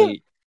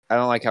 Kenny. I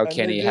don't like how And they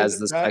Kenny did has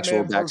this Batman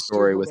sexual versus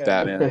backstory with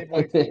Superman. Batman. They made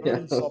like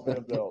 30 something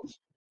of those.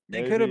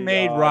 They could have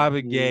Maybe, made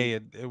Robin the- gay,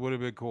 and it would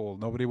have been cool.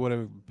 Nobody would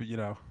have,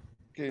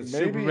 Okay,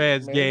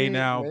 Superman's gay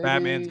now. maybe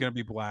Batman's gonna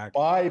be black.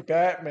 By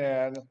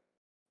Batman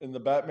in the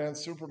Batman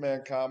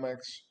Superman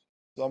comics,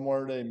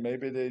 somewhere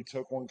maybe they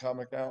took one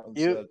comic out and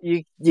said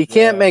You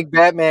can't make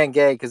Batman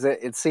gay because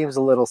it seems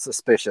a little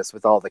suspicious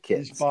with all the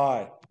kids. he's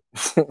bi.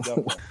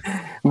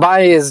 Bi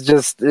is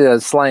just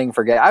slang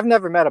for gay. I've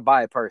never met a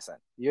bi person.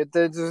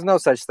 There's no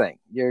such thing.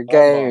 You're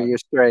gay or you're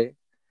straight.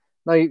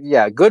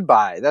 No,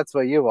 goodbye. That's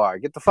what you are.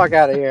 Get the fuck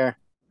out of here.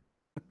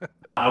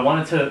 I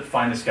wanted to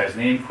find this guy's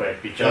name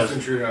quick because Justin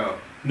Trudeau.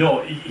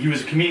 No, he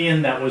was a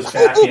comedian that was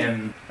back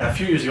in a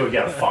few years ago. He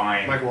got a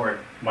fine. Mike Ward.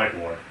 Mike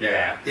Ward.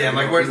 Yeah. Yeah,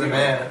 Mike Ward's the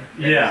man.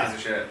 Yeah. Piece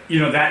of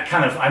shit. That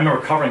kind of. I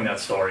remember covering that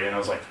story, and I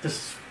was like, "This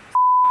is,"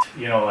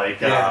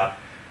 Yeah.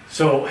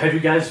 So, have you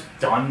guys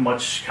done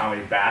much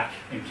comedy back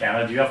in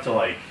Canada? Do you have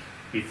to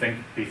be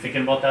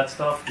thinking about that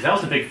stuff? Because that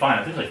was a big fine.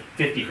 I think it was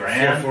like $50,000.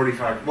 Yeah,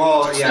 45.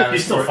 Well, yeah.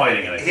 He's still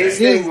fighting it. I His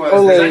think. thing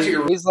was there's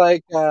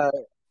actually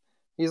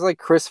He's like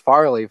Chris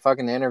Farley,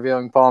 fucking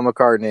interviewing Paul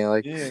McCartney.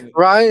 Like, Yeah,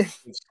 right?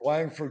 It's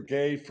slang for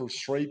gay for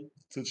straight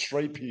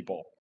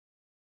people.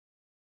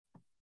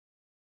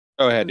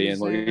 Go ahead, Ian.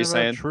 What were you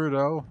saying?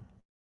 Trudeau's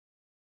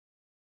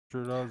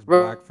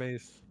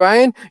blackface.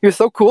 Ryan, you're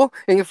so cool,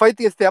 and you fight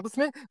the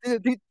establishment.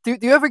 Do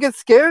you ever get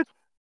scared?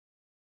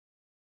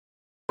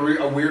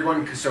 a weird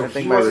one because I he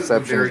think my wasn't the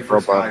reception very is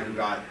first broke guy up. who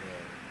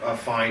got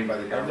fined by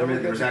the never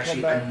government. There was get to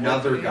actually come back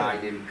another with guy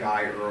you. named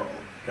Guy Earl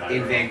Guy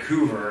in Earl.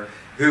 Vancouver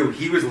who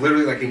he was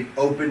literally like an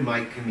open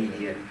mic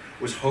comedian,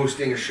 was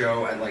hosting a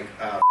show at like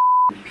a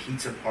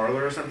pizza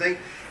parlor or something.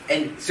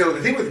 And so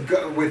the thing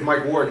with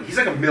Mike Ward, he's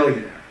like a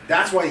millionaire.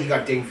 That's why he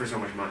got dinged for so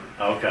much money.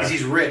 Okay. Because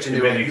he's rich, and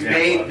You they're made like, an you example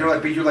made, of they're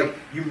like, but you're like,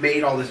 you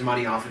made all this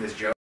money off of this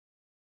joke.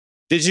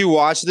 Did you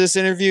watch this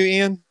interview,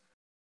 Ian?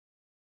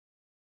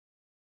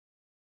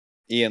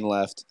 Ian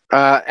left.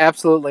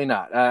 Absolutely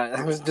not.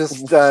 I was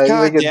just God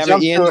like a damn it,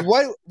 jump Ian!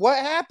 to- What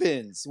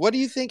happens? What do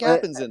you think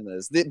happens in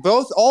this?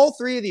 All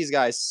three of these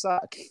guys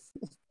suck.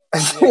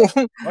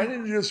 Why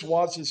didn't you just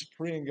watch this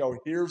pre and go,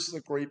 here's the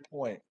great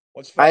point?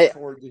 Let's fast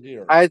forward to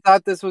here. I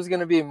thought this was going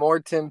to be more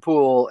Tim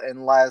Pool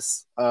and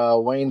less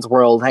Wayne's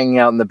World hanging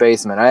out in the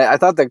basement. I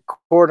thought that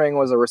Quartering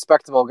was a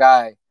respectable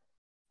guy.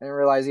 I didn't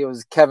realize he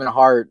was Kevin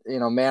Hart,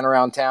 man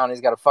around town.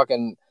 He's got a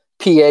fucking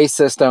PA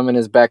system in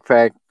his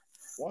backpack.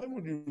 Why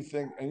would you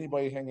think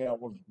anybody hanging out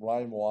with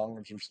Ryan Long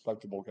is a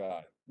respectable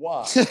guy?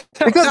 Why?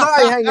 Because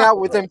I hang out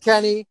with him,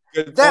 Kenny.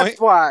 Good That's point.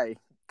 why.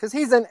 Because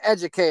he's an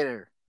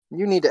educator.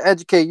 You need to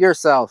educate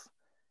yourself.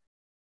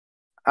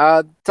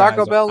 Taco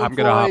Guys, Bell. I'm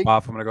gonna hop employee-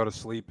 off. I'm gonna go to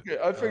sleep. Okay,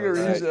 I figure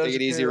All right, he's take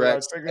it easy, educated. I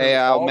Rex. figure Hey,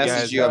 I'll all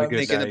message these you. have a I'm good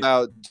thinking night.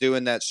 about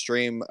doing that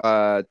stream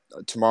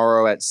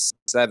tomorrow at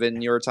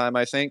 7 your time,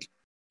 I think.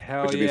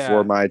 Hell Which will yeah.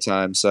 before my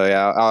time. So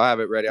yeah, I'll have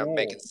it ready. I'm Cool.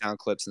 making sound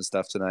clips and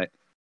stuff tonight.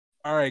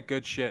 All right,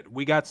 good shit.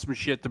 We got some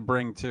shit to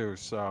bring too,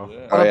 so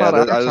Yeah. Oh yeah, about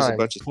our there's a time?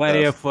 bunch of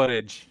plenty stuff. of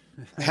footage.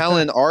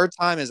 Helen, our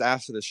time is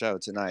after the show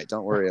tonight.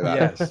 Don't worry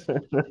about it. Yes.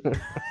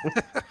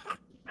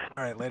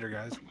 All right, later,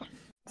 guys.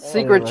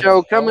 Secret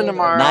show coming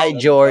tomorrow. Night,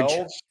 George.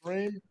 Bell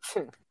stream?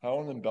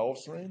 Helen and Bell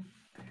stream?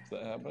 Is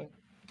that happening?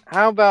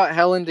 How about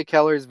Helen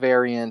DeKeller's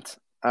variant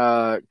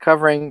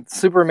covering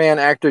Superman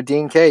actor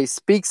Dean Kaye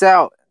speaks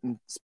out,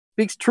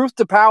 speaks truth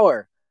to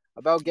power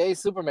about gay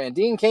Superman.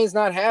 Dean Cain's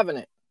not having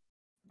it.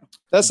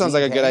 That sounds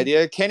Dean like a good Cain?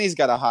 idea. Kenny's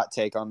got a hot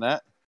take on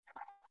that.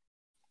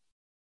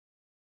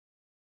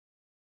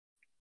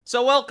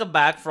 So welcome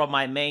back from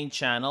my main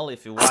channel.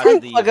 If you watch I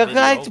the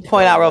have to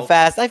point out real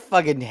fast. I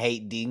fucking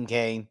hate Dean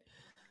Cain.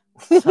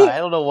 Sorry, I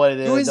don't know what it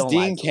is. Who is Don't Dean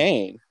like him.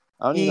 Cain?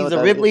 I don't even know He's what a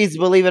that Ripley's is.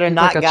 Believe It or He's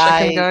Not like a guy.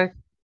 chicken guy.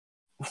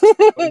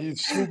 But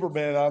he's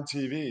Superman on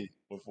TV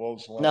with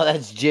Lois Lane. No,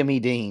 that's Jimmy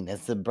Dean.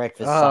 That's the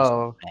breakfast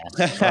Oh.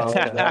 sausage No,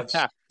 man. that's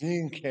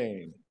Dean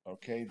Cain.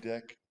 Okay,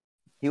 Dick.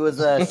 He was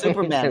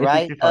Superman, Keep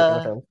right?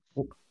 fucking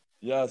with him.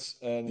 Yes,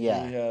 and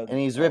Yeah, he had and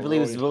he's a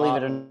Ripley's really Believe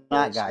hot It or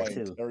Not Lois guy Lane.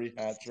 too. Terry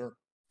Hatcher,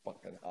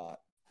 fucking hot.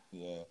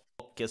 Yeah.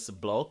 Kiss a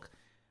Bloke.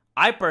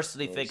 I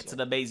personally think it's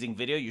an amazing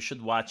video. You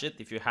should watch it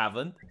if you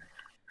haven't.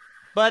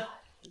 But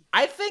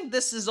I think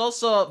this is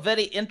also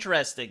very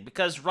interesting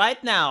because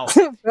right now,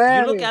 you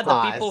look at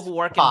the people who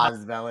work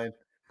Pause, Bellin.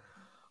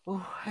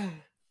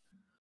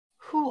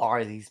 Who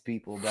are these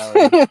people,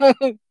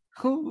 Bellin?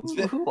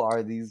 Who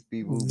are these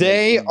people?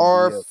 They making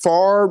are videos?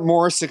 far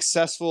more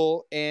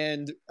successful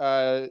and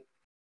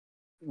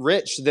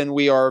rich than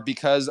we are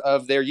because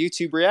of their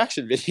YouTube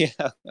reaction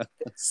videos.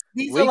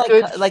 These We are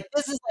could- like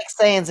this is like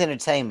Sans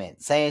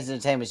Entertainment. Sans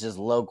Entertainment is just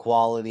low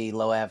quality,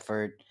 low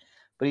effort.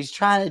 But he's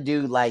trying to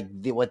do like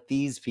what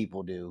these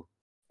people do.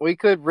 We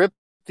could rip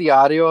the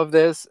audio of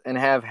this and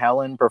have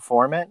Helen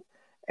perform it,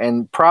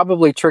 and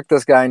probably trick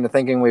this guy into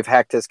thinking we've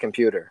hacked his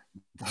computer.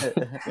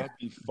 That'd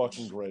be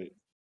fucking great.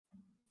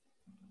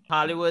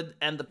 Hollywood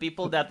and the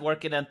people that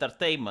work in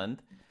entertainment.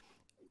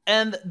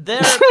 And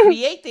they're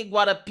creating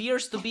what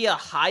appears to be a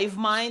hive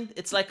mind.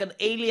 It's like an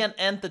alien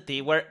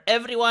entity where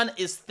everyone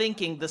is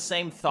thinking the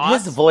same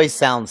thoughts. His voice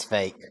sounds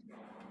fake.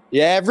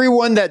 Yeah,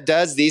 everyone that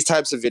does these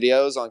types of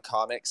videos on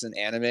comics and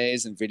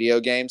animes and video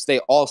games, they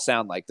all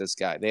sound like this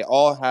guy. They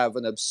all have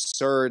an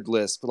absurd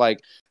lisp.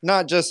 Like,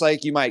 not just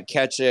like you might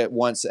catch it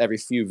once every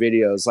few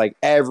videos. Like,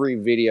 every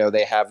video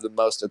they have the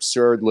most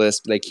absurd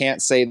lisp. They can't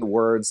say the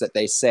words that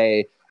they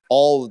say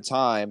all the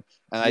time.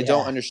 And I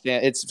don't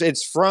understand.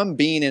 It's from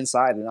being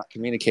inside and not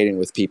communicating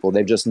with people.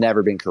 They've just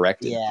never been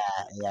corrected.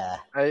 Yeah.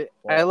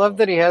 I love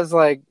that he has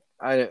like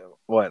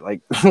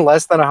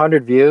less than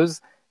 100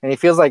 views, and he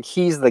feels like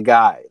he's the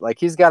guy. Like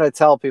he's got to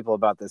tell people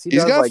about this. He's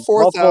does, got like,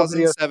 multiple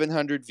videos.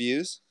 4,700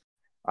 views.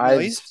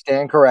 I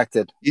stand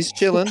corrected. He's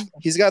chilling.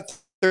 He's got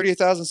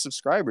 30,000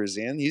 subscribers,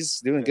 Ian.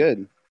 He's doing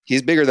good.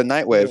 He's bigger than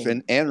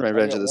Nightwave and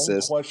Revenge of the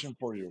Sith. One question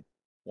for you.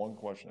 One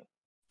question.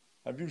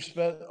 Have you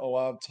spent a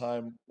lot of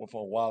time with a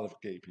lot of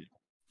gay people?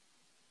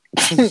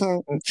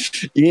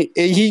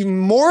 he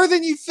more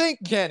than you think,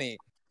 Kenny.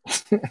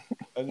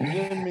 And you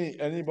didn't meet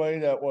anybody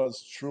that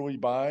was truly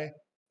bi?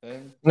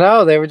 Then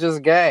No, they were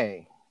just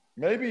gay.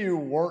 maybe you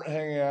weren't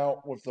hanging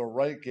out with the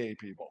right gay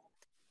people.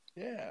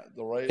 Yeah,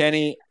 the right.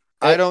 Kenny,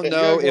 I don't you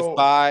know gotta if go-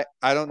 bi.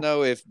 I don't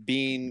know if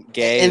being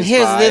gay And is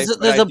here's- bi, there's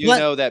but a I do blunt-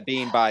 know that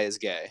being bi is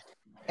gay.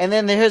 And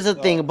then here's the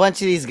thing: a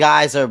bunch of these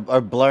guys are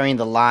blurring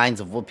the lines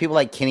of what people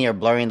like Kenny are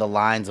blurring the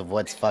lines of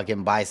what's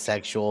fucking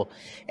bisexual,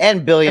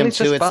 and Billiam Kenny's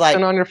too. just It's like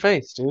busting on your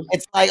face, dude.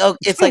 it's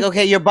like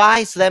okay, you're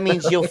bi, so that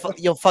means you'll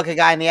fuck a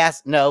guy in the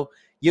ass. No,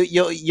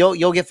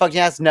 you'll get fucked in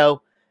the ass.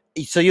 No,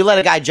 so you let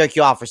a guy jerk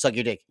you off or suck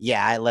your dick.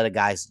 Yeah, I let a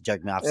guy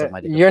jerk me off, suck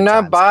my dick. You're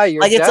not bi.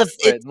 You're Like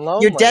desperate and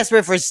lonely. you're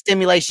desperate for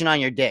stimulation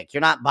on your dick.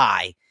 You're not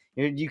bi.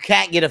 You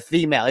can't get a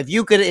female. If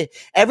you could,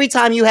 every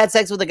time you had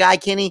sex with a guy,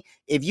 Kenny,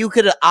 if you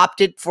could have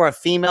opted for a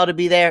female to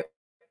be there,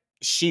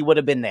 she would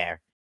have been there.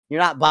 You're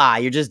not bi.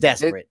 You're just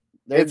desperate.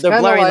 They're kinda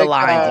blurring the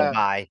like, lines of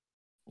bi.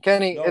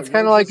 Kenny, No, it's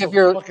kind of you're like just if a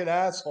you're fucking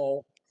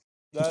asshole.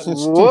 That Whoa.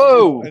 doesn't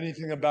know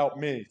anything about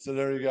me. So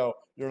there you go.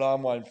 You're an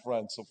online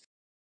friend. So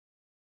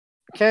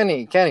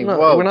Kenny, No,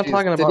 whoa. we're not geez,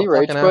 talking did about he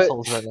rage fucking quit?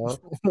 assholes right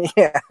now.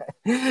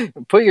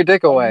 Yeah. Put your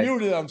dick I'm away.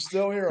 muted. I'm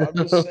still here. I'm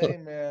just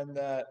saying, man,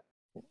 that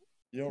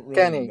you don't really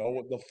Kenny. know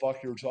what the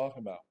fuck you're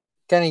talking about.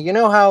 Kenny, you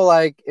know how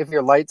like if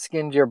you're light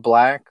skinned, you're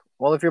black?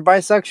 Well, if you're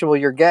bisexual,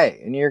 you're gay,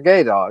 and you're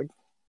gay, dog.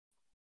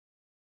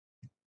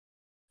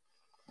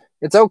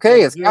 It's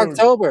okay. But It's dude,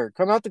 October.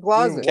 Come out the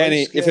closet.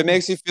 Kenny, if it skin-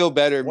 makes you feel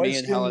better, white me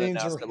and skin Helen means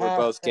announced you're that we're half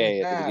both and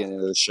gay at the half. beginning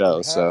of the You're show.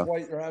 half So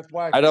white, you're half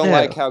black. I don't Yeah.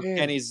 like how Ian,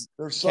 Kenny's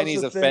there's such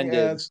Kenny's a thing offended.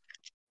 as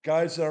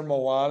guys that are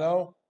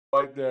Milano,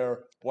 like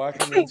they're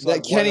black on the inside.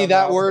 That Kenny, white on the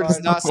that word is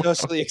outside. not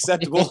socially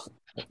acceptable.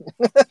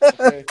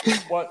 Okay,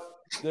 but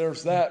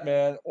there's that,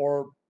 man,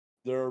 or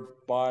they're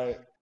by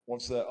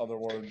what's that other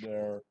word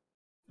there?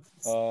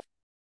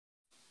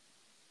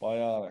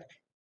 Bionic.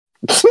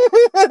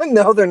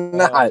 No, they're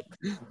not.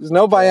 There's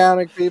no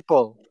bionic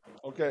people.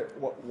 Okay,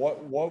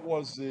 what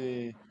was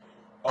the?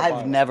 I've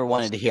albino? never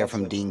wanted to hear What's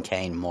from it? Dean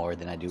Cain more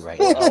than I do right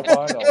now.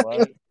 Albino,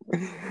 right?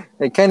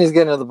 Hey, Kenny's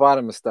getting to the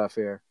bottom of stuff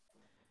here.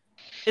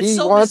 It's He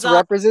so wants bizarre,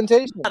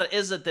 representation.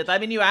 isn't it? I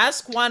mean, you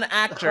ask one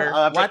actor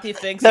what he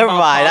thinks Never about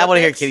mind. I want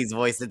to hear politics. Kenny's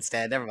voice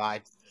instead. Never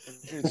mind.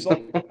 Okay, so,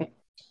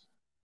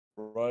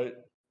 right,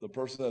 the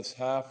person that's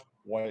half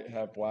white,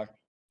 half black,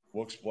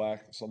 looks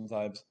black.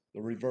 Sometimes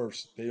the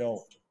reverse. They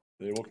don't.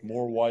 They look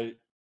more white,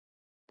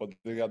 but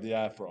they got the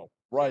afro.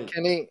 Right.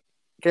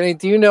 Kenny,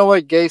 do you know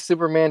what gay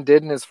Superman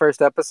did in his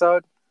first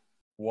episode?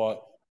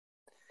 What?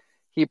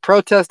 He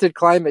protested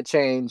climate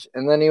change,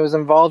 and then he was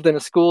involved in a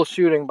school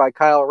shooting by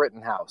Kyle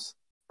Rittenhouse.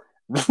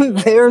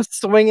 They're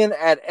swinging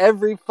at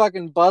every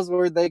fucking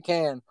buzzword they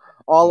can.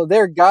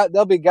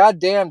 They'll be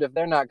goddamned if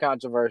they're not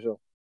controversial.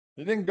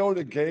 He didn't go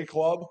to gay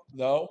club?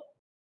 No?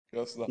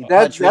 Guess not.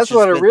 That's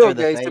what a real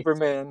gay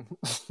Superman.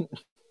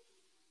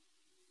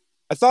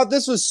 I thought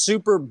this was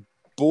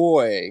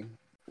Superboy,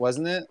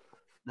 wasn't it?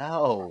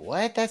 No,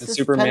 what? That's just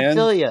Superman?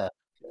 pedophilia.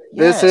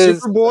 This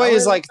is Superboy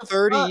is like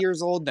 30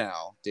 years old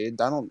now, dude.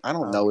 I don't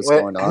know what's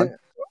going on.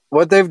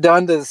 What they've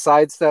done to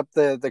sidestep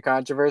the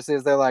controversy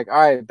is they're like, all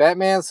right,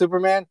 Batman,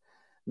 Superman,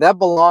 that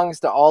belongs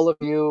to all of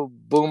you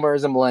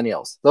boomers and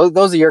millennials.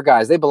 Those are your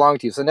guys. They belong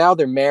to you. So now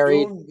they're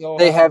married.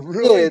 They have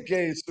really kids.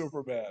 gay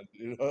Superman.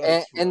 You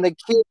know, And the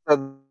kids are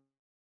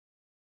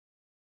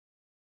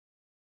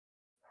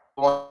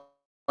the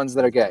ones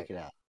that are gay.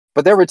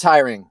 But they're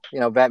retiring. You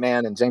know,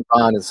 Batman and James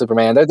Bond and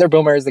Superman. They're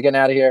boomers. They're getting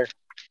out of here.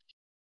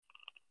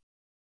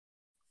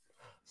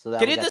 So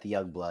that we got the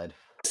young blood.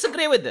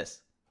 Disagree with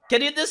this?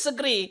 Can you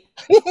disagree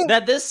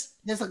that this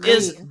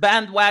is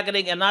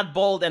bandwagoning and not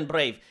bold and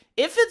brave?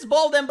 If it's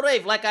bold and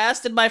brave, like I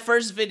asked in my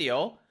first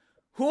video,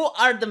 who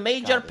are the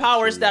major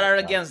powers that are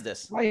against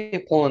this? Why are you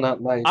pulling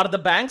up my Are the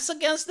banks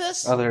against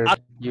this? other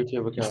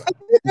YouTube account?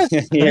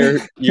 your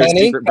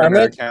Kenny, secret burner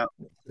account.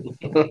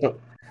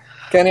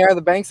 Kenny, are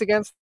the banks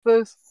against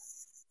this?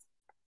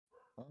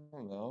 I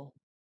don't know.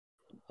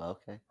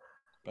 Okay.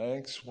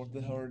 Banks? What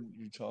the hell are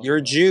you talking You're a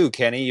about? Jew,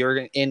 Kenny. You're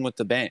in with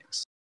the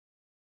banks.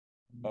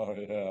 Oh,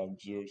 yeah, I'm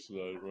Jewish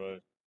today, right.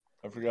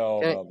 I forgot all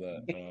Okay. about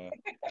that.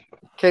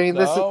 Kenny,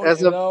 this No,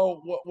 is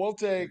we'll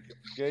take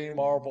gay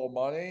Marvel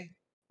money.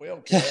 We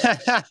don't care.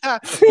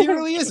 He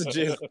really is a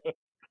Jew.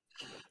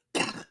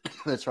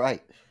 That's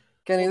right.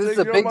 Kenny, We'll this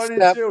is take a your big money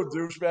step. too,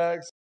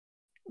 douchebags.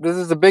 This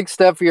is a big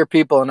step for your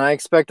people, and I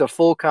expect a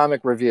full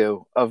comic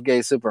review of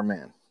Gay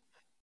Superman.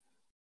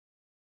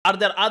 Are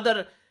there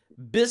other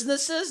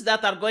businesses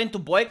that are going to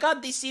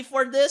boycott DC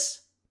for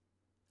this?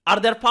 Are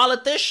there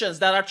politicians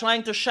that are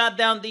trying to shut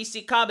down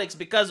DC Comics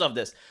because of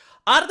this?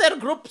 Are there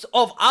groups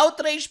of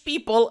outraged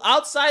people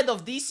outside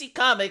of DC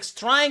Comics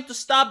trying to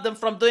stop them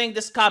from doing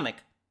this comic?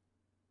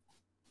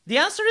 The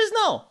answer is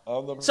no.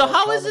 So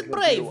how is it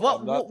brave?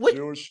 I'm not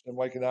Jewish in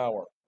like an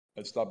hour.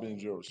 I stopped being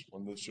Jewish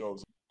when this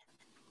show's.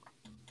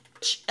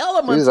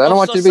 Elements I don't of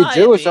want you to be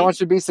society- Jewish. I want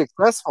you to be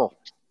successful.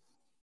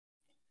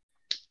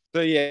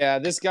 So yeah,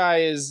 this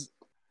guy is.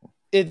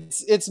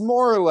 It's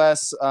more or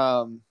less.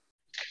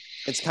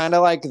 It's kind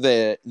of like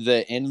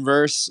the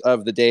inverse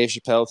of the Dave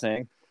Chappelle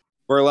thing,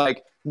 where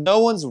like no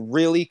one's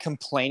really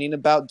complaining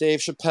about Dave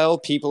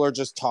Chappelle. People are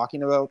just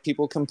talking about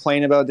people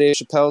complain about Dave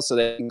Chappelle so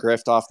they can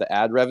grift off the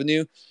ad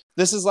revenue.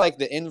 This is like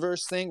the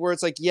inverse thing where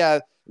it's like, yeah,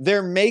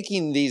 they're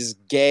making these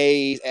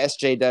gay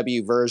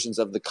SJW versions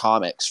of the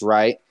comics,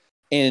 right?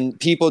 And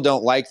people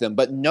don't like them,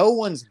 but no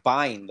one's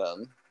buying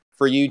them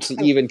for you to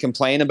even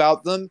complain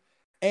about them.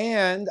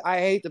 And I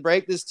hate to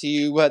break this to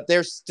you, but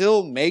they're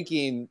still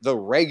making the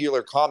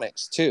regular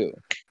comics too.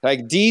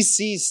 Like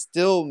DC's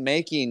still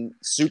making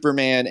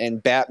Superman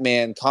and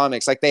Batman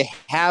comics. Like they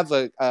have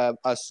a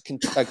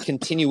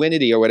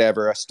continuity or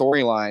whatever, a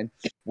storyline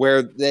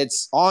where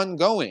it's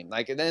ongoing.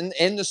 Like and then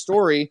in the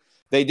story,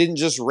 they didn't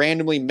just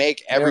randomly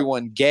make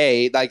everyone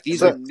gay. Like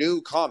these are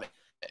new comics.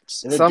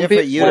 They're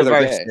different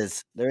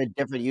universes. They're in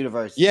different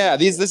universes. Yeah,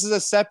 this is a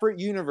separate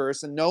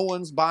universe, and no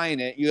one's buying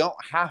it. You don't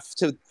have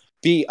to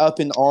be up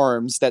in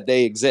arms that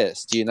they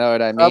exist. You know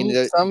what I mean?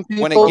 Some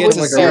when it people gets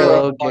a would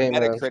zero say- on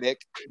Metacritic,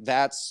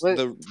 that's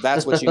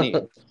what you need.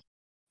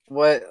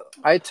 What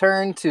I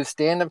turn to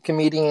stand-up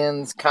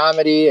comedians,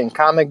 comedy, and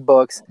comic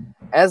books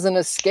as an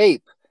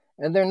escape,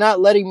 and they're not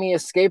letting me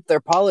escape their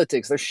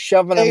politics. They're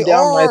shoving them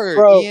down my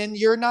throat. Ian,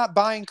 you're not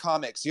buying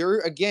comics.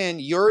 You're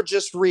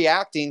just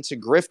reacting to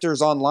grifters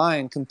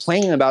online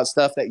complaining about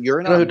stuff that you're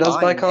You not know who does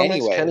buy buying comics?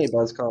 anyways. Kenny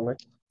buys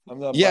comics. I'm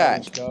not Yeah.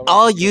 buying these comics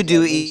All because you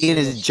do, I didn't see Ian,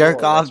 the is jerk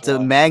story, off that's to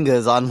why.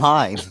 mangas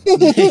online.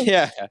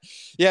 yeah,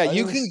 I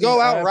you didn't can see go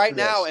the out ad right for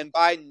now this. and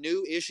buy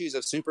new issues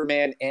of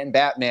Superman and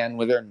Batman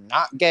where they're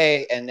not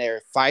gay and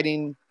they're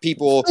fighting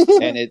people,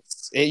 and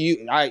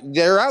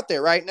they're out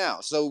there right now.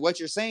 So what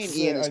you're saying,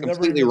 Ian, is I never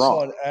completely even saw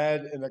wrong. an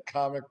ad in a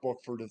comic book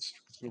for this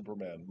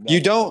Superman. You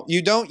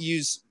Never. don't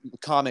use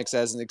comics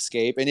as an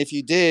escape, and if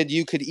you did,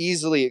 you could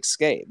easily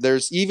escape. You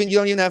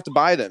don't even have to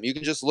buy them. You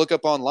can just look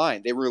up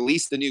online. They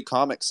release the new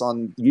comics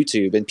on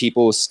YouTube, and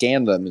people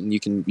scan them, and you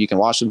can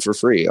watch them for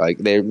free. Like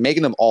they're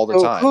making them all the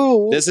So time.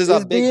 who This is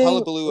a big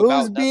hullabaloo about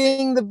who's nothing.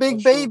 being the big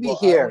That's true, baby but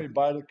I here? only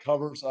buy the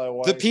covers I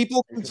like. The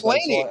people because I saw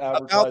complaining it about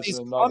advertised these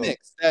in another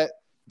comics that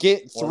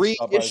get one 3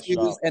 stop by issues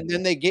shop. and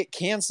then they get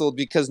canceled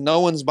because no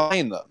one's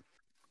buying them.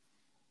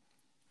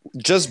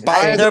 Just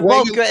buy They're the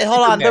both regular great. Hold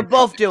on, they're Superman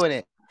both comics. doing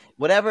it.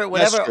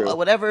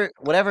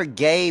 Whatever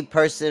gay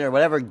person or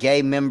whatever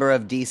gay member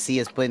of DC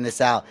is putting this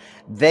out,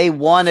 they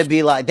want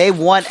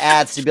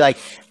ads to be like,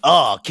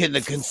 oh, can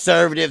the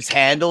conservatives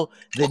handle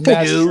the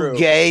That's new true.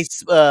 gay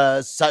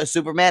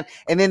Superman?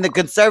 And then the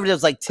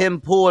conservatives like Tim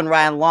Pool and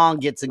Ryan Long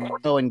get to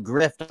go and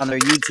grift on their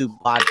YouTube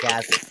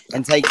podcast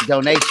and take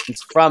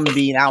donations from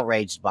being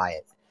outraged by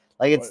it.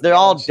 Like they're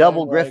all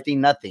double grifting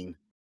nothing.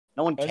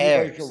 No one cares.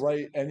 Anybody can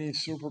write any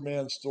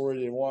Superman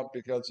story they want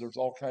because there's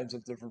all kinds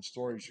of different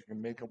stories. You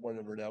can make up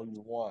whatever the hell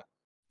you want.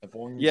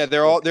 Yeah,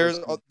 they're all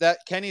that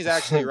Kenny's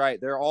actually right.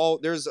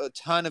 There's a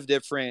ton of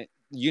different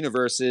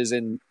universes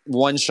and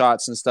one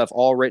shots and stuff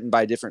all written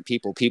by different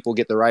people. People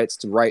get the rights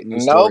to write new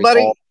stories.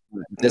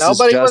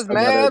 Nobody was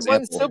mad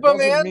when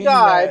Superman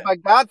died,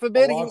 but God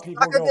forbid he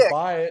suck a dick.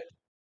 Buy it.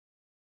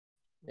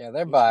 Yeah,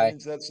 they're bi.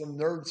 Means that some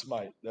nerds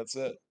might. That's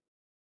it.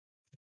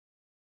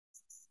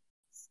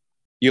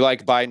 You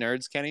like bi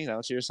nerds, Kenny? Is that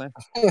what you're saying?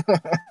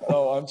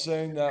 No, I'm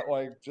saying that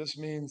just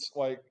means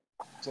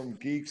some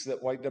geeks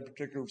that like that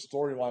particular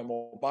storyline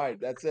will buy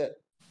it. That's it.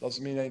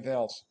 Doesn't mean anything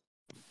else.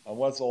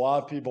 Unless a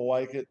lot of people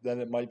like it, then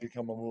it might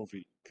become a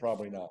movie.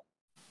 Probably not.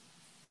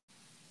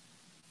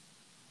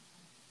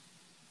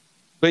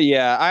 But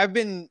yeah, I've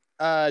been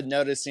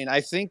noticing.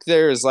 I think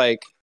there's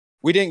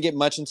we didn't get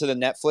much into the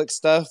Netflix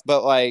stuff,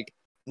 but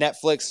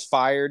Netflix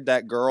fired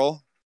that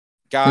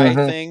guy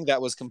thing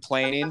that was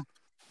complaining.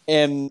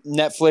 And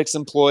Netflix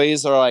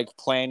employees are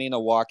planning a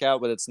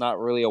walkout, but it's not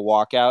really a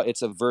walkout.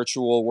 It's a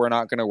virtual, we're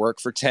not going to work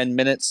for 10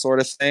 minutes sort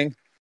of thing.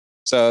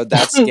 So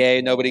that's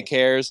gay. Nobody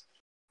cares.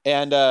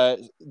 And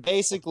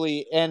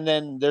basically, and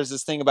then there's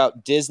this thing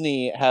about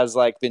Disney has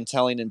been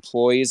telling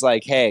employees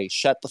hey,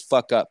 shut the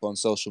fuck up on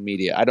social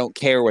media. I don't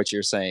care what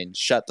you're saying.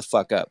 Shut the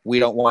fuck up. We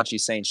don't want you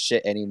saying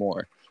shit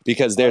anymore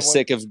because they're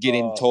sick of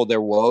getting told they're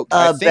woke.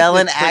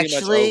 Bellin,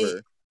 actually,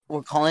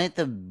 we're calling it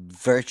the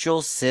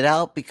virtual sit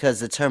out because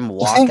the term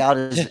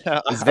walkout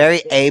is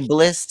very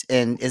ableist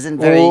and isn't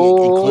very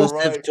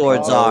inclusive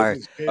towards our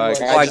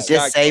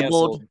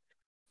disabled.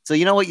 So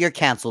you know what? You're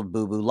canceled,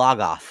 boo boo. Log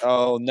off.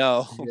 Oh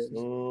no,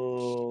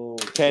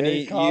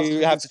 Kenny,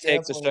 you have to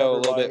take the show a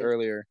little bit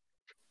earlier.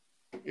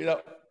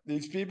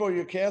 These people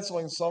you're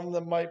canceling, some of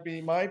them might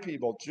be my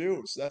people,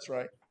 Jews. That's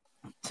right.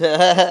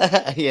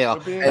 Yeah.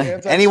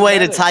 Any way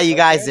to tie you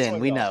guys in,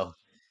 we know.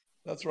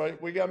 That's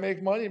right. We gotta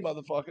make money,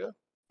 motherfucker.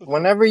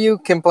 Whenever you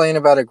complain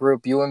about a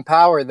group, you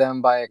empower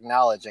them by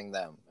acknowledging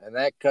them, and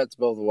that cuts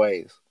both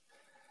ways.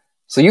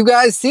 So you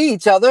guys see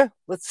each other.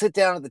 Let's sit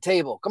down at the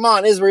table. Come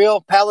on, Israel,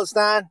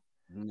 Palestine.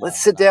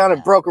 Let's sit down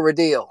and broker a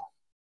deal.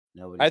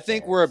 I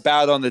think we're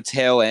about on the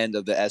tail end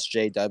of the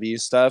SJW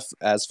stuff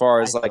as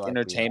far as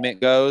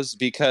entertainment goes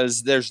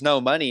because there's no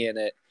money in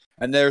it.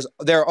 And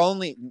they're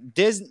only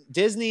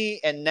Disney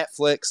and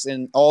Netflix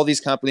and all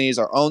these companies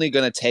are only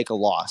going to take a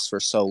loss for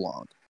so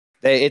long.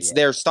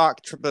 Their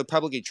stock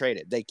publicly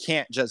traded. They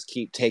can't just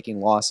keep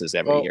taking losses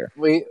every year.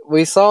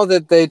 We saw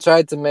that they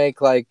tried to make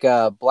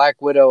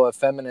Black Widow a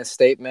feminist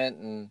statement,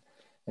 and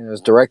it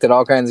was directed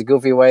all kinds of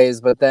goofy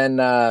ways. But then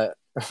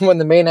when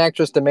the main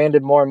actress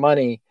demanded more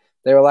money,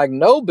 they were like,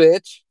 "No,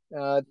 bitch,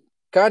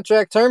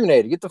 contract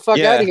terminated. Get the fuck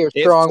out of here,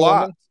 strong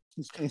woman."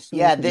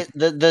 Yeah,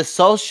 the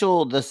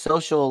social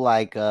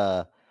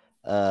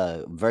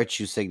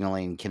virtue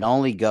signaling can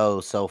only go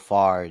so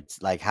far. It's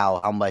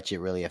how much it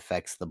really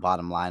affects the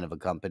bottom line of a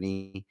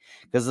company,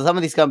 because some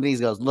of these companies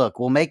goes, look,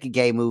 we'll make a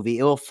gay movie,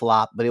 it will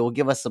flop, but it will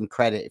give us some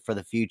credit for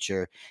the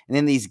future. And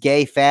then these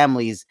gay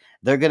families,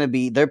 they're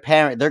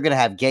gonna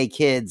have gay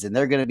kids, and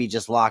they're gonna be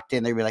just locked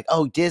in. They're gonna be like,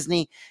 oh,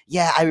 Disney,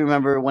 yeah, I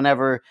remember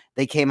whenever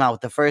they came out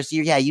with the first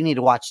year, yeah, you need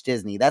to watch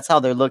Disney. That's how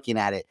they're looking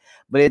at it.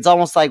 But it's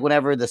almost like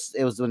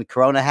when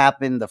Corona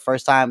happened, the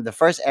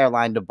first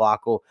airline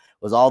debacle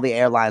was all the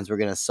airlines were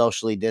going to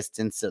socially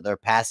distance their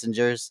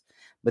passengers.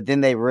 But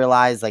then they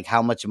realized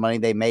how much money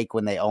they make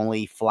when they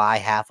only fly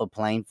half a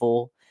plane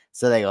full.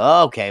 So they go,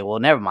 oh, okay, well,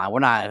 never mind. We're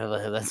not.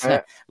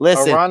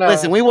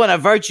 Listen, we want a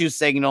virtue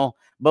signal,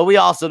 but we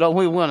also don't.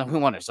 We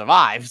want to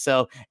survive.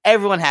 So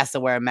everyone has to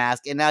wear a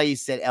mask. And now you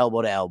sit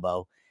elbow to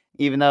elbow,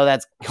 even though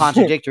that's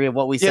contradictory of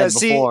what we said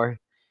before.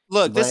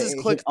 Look, this is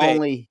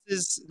clickbait.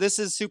 This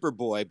is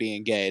Superboy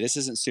being gay. This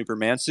isn't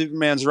Superman.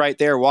 Superman's right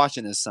there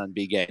watching his son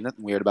be gay.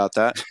 Nothing weird about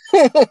that.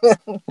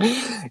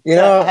 You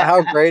know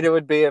how great it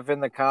would be if in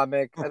the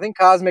comic, I think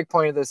Cosmic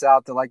pointed this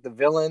out, that the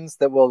villains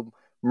that will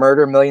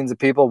murder millions of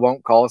people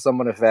won't call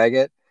someone a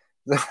faggot.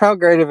 How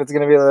great if it's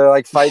going to be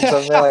they're fighting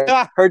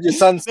something heard your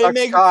son sucks They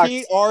make cock.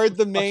 Pete Ard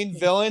the main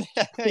villain.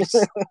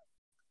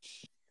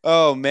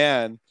 Oh,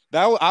 man.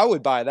 I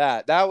would buy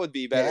that. That would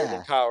be better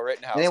than Kyle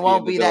Rittenhouse. And it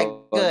won't be that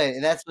good.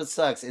 And that's what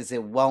sucks, is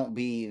it won't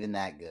be even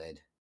that good.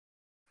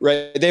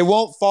 Right. They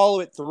won't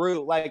follow it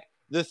through.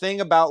 The thing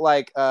about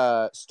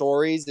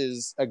stories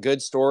is a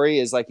good story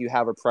is you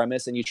have a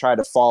premise and you try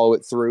to follow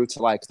it through to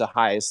the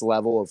highest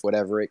level of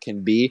whatever it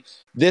can be.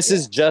 This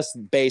is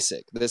just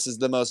basic. This is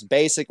the most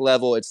basic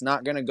level. It's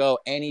not going to go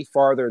any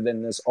farther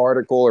than this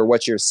article or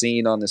what you're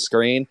seeing on the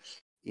screen.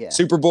 Yeah.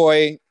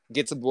 Superboy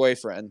gets a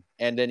boyfriend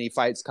and then he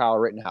fights Kyle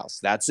Rittenhouse.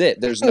 That's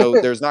it. There's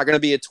not going to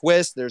be a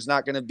twist. There's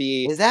not going to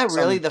be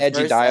the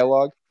edgy first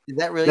dialogue. Is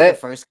that really the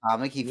first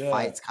comic he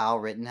fights Kyle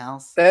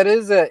Rittenhouse? That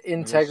is an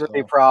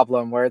integrity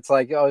problem where it's so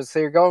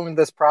you're going with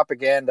this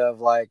propaganda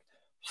of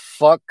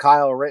fuck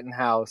Kyle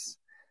Rittenhouse.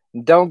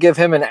 Don't give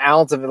him an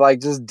ounce of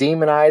it, just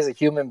demonize a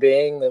human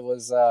being that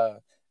was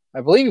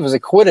I believe he was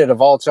acquitted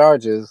of all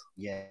charges.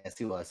 Yes,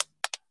 he was.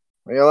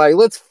 You're like,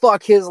 let's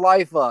fuck his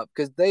life up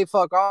because they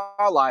fuck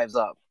our lives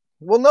up.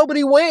 Well,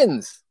 nobody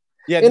wins.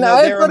 Yeah, and no,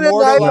 I they're put it I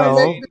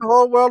immortalizing. make the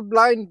whole world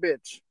blind,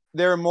 bitch.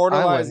 They're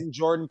immortalizing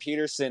Jordan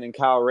Peterson and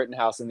Kyle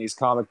Rittenhouse in these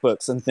comic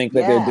books and think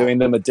that Yeah. they're doing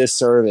them a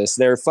disservice.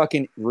 They're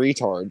fucking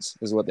retards,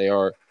 is what they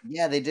are.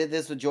 Yeah, they did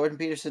this with Jordan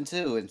Peterson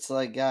too. It's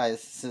like,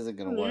 guys, this isn't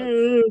gonna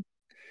work.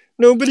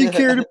 Nobody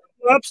cared about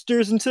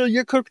lobsters until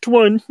you cooked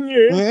one.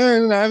 Yeah,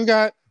 and I've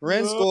got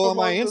Ren Yeah, School on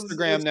my but it's-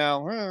 Instagram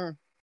now.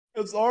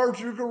 It's art.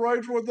 You can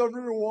write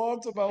whatever you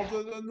want about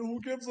it, and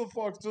who gives a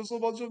fuck? Just a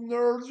bunch of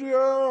nerds,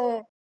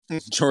 yeah.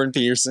 Jordan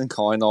Peterson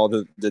calling all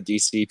the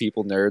DC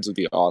people nerds would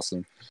be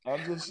awesome. I'm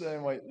just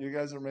saying, like, you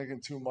guys are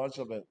making too much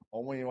of it.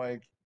 Only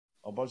like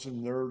a bunch of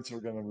nerds are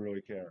gonna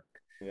really care.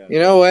 Yeah. You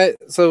know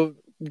what? So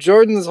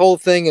Jordan's whole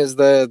thing is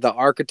the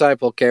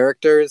archetypal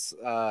characters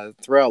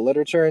throughout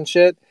literature and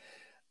shit.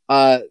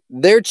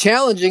 They're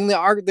challenging the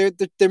arc.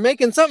 They're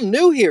making something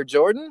new here,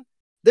 Jordan.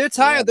 They're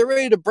tired. Yeah. They're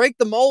ready to break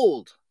the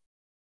mold.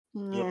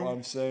 Yep,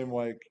 I'm saying,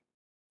 like,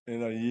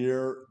 in a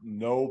year,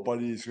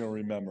 nobody's gonna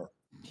remember.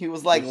 He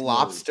was like Just nerds.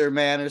 Lobster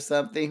Man or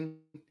something.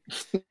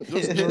 Just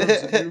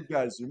nerds and you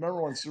guys. You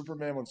remember when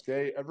Superman was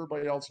gay?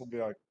 Everybody else will be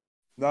like,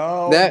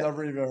 no, That-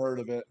 never even heard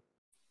of it.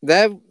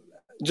 That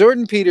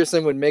Jordan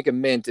Peterson would make a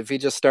mint if he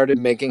just started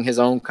making his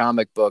own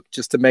comic book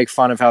just to make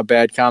fun of how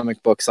bad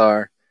comic books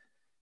are.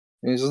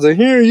 And he's just like,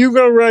 here, you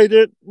go write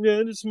it.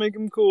 Yeah, just make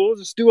them cool.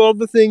 Just do all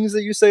the things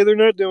that you say they're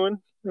not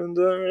doing.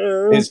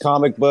 And His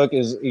comic book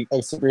is a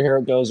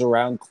superhero goes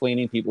around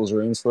cleaning people's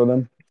rooms for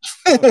them.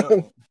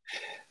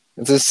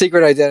 it's his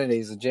secret identity.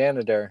 He's a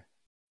janitor.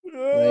 And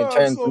he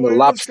turns into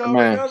Lobster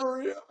Man.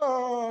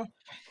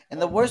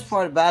 And the worst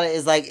part about it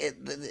is like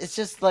it's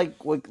just like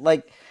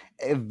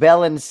if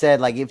Bellin said,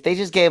 like, if they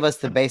just gave us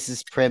the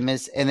basis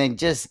premise and then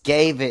just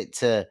gave it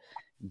to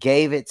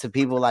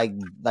people like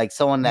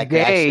someone that could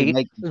actually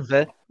make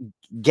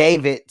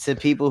gave it to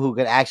people who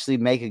could actually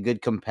make a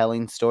good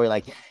compelling story.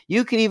 Like,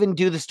 you could even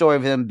do the story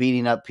of them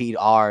beating up Pete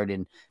Ard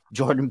and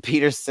Jordan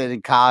Peterson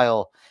and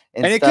Kyle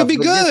And it stuff, could be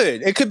but just-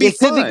 good. It could be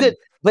fun. good.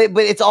 But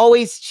it's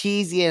always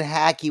cheesy and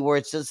hacky where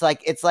it's just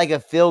like it's like a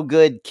feel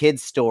good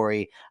kid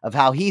story of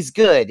how he's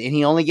good and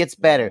he only gets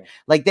better.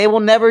 Like, they will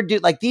never do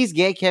like these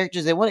gay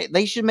characters.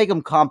 They should make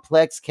them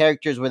complex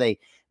characters where they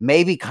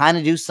maybe kind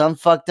of do some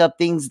fucked up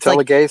things. It's Tell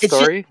like, a gay it should-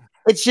 story?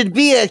 It should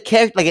be a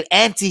character like an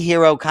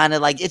anti-hero kind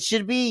of like it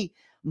should be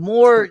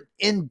more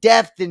in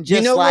depth than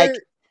just know like where-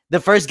 the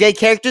first gay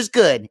character's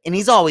good and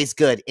he's always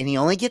good and he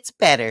only gets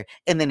better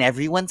and then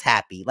everyone's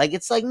happy. Like,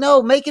 it's like,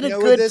 no, make it You a know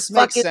where good this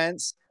makes fucking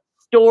sense?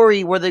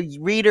 story where the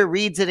reader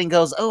reads it and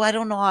goes, oh, I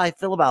don't know how I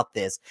feel about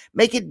this.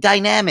 Make it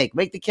dynamic,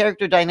 make the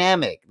character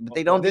dynamic, but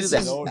they don't This do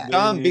is that.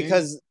 dumb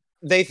because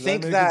they Can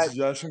think I make that. a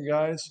suggestion,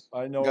 guys?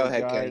 I know Go a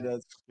ahead, guy Kenny.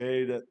 that's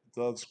gay that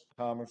does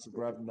comics and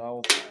graphic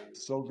novels.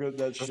 So good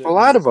that shit. a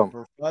lot he's of 'em.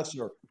 a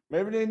Professor.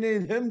 Maybe they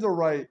need him to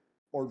write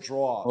or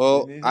draw.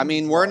 Well, They need I him to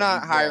mean, draw. we're He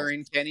not draws.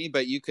 hiring Kenny,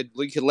 but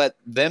we could let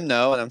them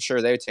know, and I'm sure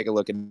they would take a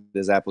look at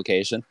his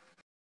application.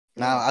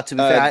 Now, to be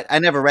fair, I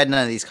never read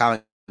none of these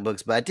comic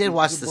books, but I did He's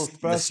watch a the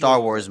professional.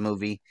 Star Wars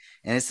movie,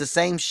 and it's the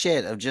same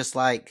shit of just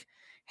like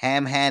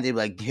ham-handed,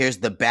 like, here's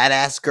the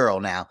badass girl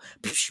now.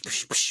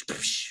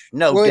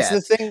 No Well, death.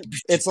 it's the thing.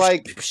 It's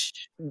like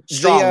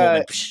Strong the,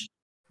 woman.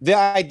 the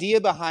idea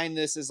behind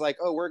this is like,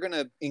 oh, we're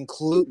gonna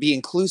be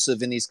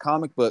inclusive in these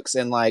comic books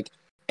and like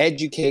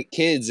educate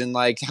kids and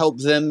like help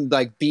them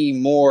like be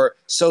more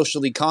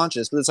socially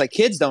conscious. But it's like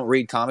kids don't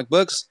read comic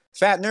books.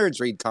 Fat nerds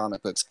read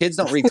comic books. Kids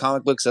don't read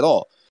comic books at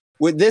all.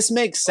 Would this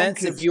make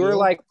sense if kids you were do.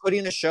 like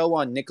putting a show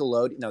on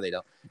Nickelodeon? No, they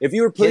don't. If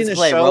you were putting Kids a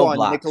play show on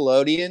Roblox.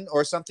 Nickelodeon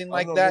or something I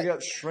like don't know, that, They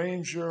got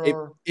Stranger.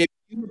 if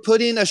you were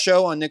putting a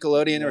show on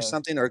Nickelodeon Yeah. or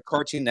something or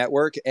Cartoon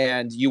Network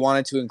and you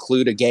wanted to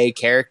include a gay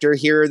character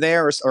here or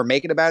there or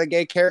make it about a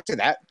gay character,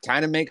 that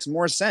kind of makes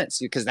more sense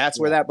because that's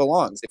where that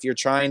belongs. If you're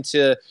trying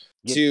to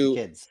Get the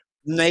kids.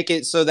 make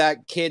it so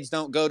that kids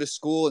don't go to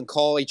school and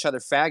call each other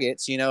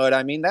faggots, you know what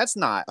I mean? That's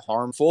not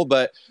harmful,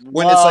 but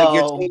when it's like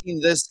you're No.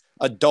 taking this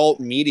adult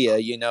media,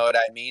 you know what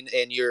I mean,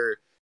 and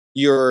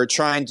you're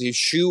trying to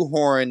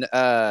shoehorn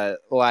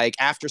like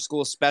after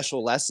school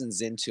special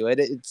lessons into it,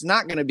 it's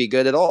not going to be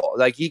good at all.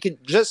 Like, you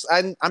could just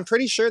I'm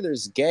pretty sure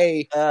there's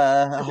gay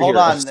Hold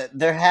on. superheroes.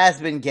 There has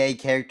been gay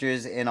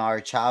characters in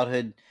our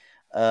childhood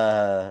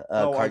No,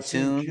 I've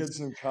seen cartoons. kids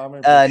in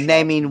comic book shops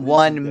Naming in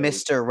one recent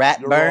days. Mr. You're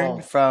Ratburn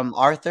wrong. from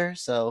Arthur.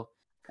 So,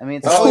 I mean,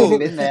 it's Oh, always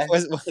been there.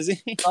 was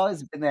he? It's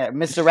always been there.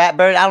 Mr.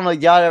 Ratburn. I don't know.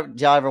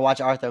 Y'all ever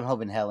watch Arthur? I'm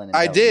hoping Helen. And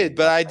I Helen did, did.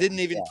 but I didn't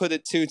even put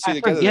it two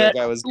together that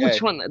guy was gay.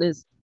 which one that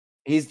is.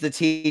 He's the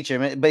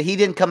teacher, but he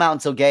didn't come out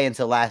until gay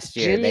until last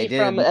year. Jimmy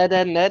from Ed,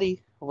 Ed and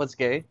Eddie was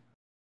gay.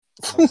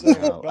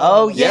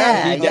 Oh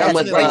yeah, he yeah,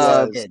 definitely with,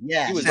 was.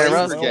 yeah. He was There's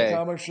super an gay. old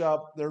comic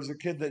shop. There's a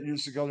kid that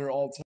used to go there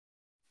all the time.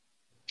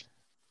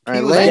 All right,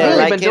 He was Lane, gay, We've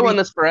right, been Kenny? doing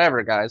this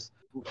forever, guys.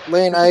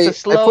 Lane, It's a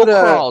slow put a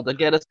crawl to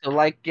get us to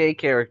like gay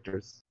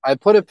characters. I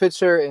put a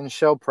picture in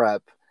show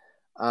prep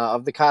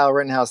of the Kyle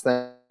Rittenhouse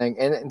thing,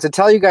 and to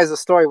tell you guys the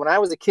story. When I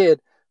was a kid,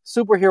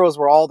 superheroes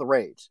were all the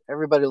rage.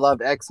 Everybody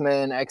loved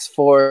X-Men,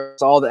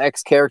 X-Force, all the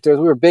X characters.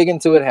 We were big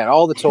into it, had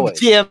all the toys.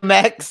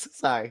 DMX.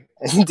 Sorry.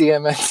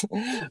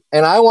 DMX.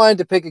 And I wanted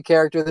to pick a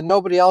character that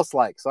nobody else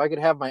liked, so I could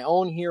have my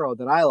own hero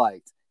that I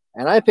liked.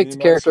 And I picked a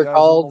character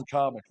called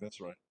comic. That's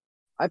right.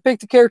 I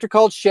picked a character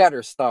called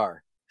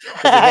Shatterstar.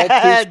 It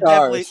had 2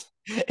 stars.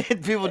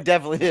 People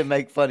definitely didn't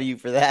make fun of you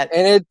for that.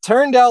 And it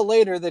turned out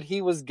later that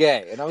he was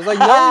gay. And I was like,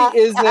 no, he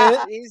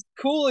isn't. He's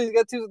cool. He's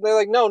got 2. They're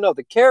like, no,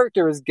 the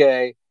character is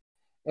gay.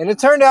 And it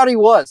turned out he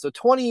was. So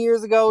 20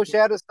 years ago,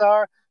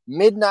 Shatterstar,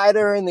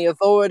 Midnighter, and the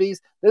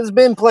Authorities, there's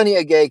been plenty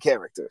of gay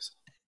characters.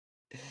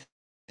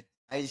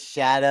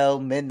 Shadow,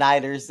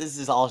 Midnighters. This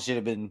is all should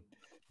have been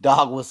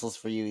dog whistles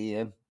for you,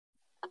 Ian.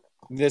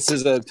 This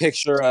is a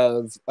picture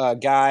of a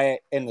guy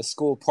in the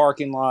school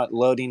parking lot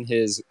loading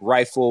his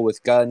rifle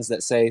with guns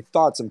that say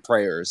thoughts and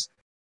prayers.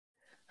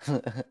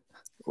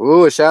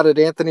 Ooh, a shout at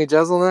Anthony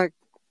Jeselnik.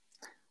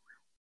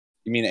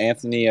 You mean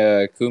Anthony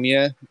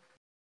Cumia?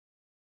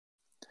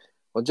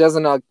 Well,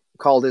 Jeselnik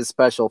called his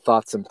special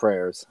thoughts and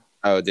prayers.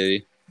 Oh, did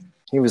he?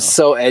 He was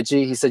so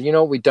edgy. He said, you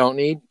know what we don't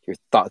need? Your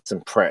thoughts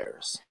and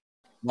prayers.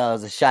 No, it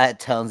was a shot at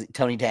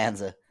Tony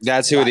Danza.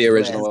 That's who the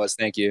original was.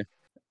 Thank you.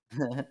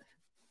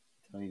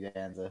 Tony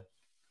Danza.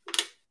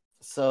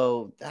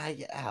 So,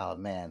 oh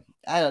man,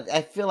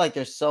 I feel like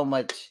there's so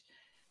much.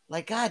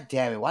 Like, god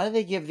damn it, why do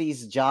they give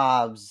these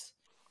jobs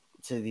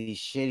to these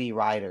shitty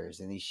writers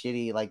and these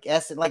shitty like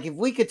if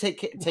we could take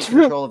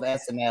control of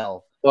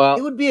SNL, well,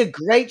 it would be a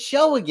great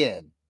show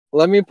again.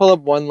 Let me pull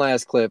up one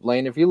last clip,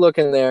 Lane. If you look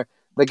in there,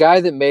 the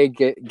guy that made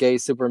Gay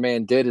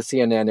Superman did a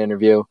CNN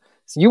interview.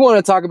 So you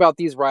want to talk about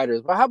these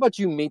writers, but how about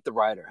you meet the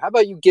writer? How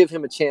about you give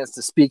him a chance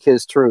to speak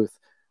his truth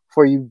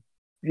before you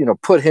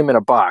put him in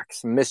a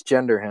box and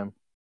misgender him?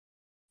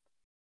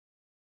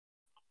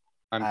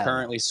 I'm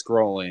currently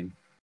scrolling.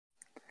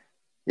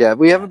 Yeah,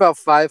 we have about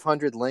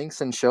 500 links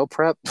in show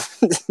prep.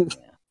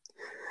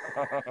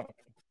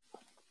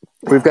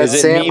 We've got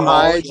Sam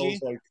Hyde.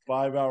 It's like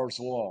 5 hours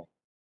long.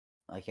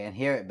 I can't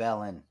hear it,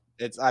 Bellin.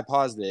 I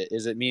paused it.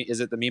 Is it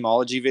the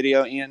Memeology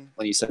video, Ian?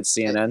 When you said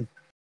CNN?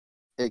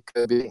 It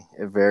could be.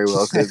 It very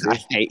well could be. I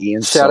hate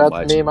Ian Shout so out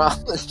much. to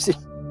Memeology.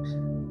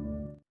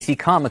 DC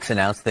Comics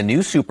announced the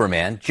new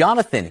Superman,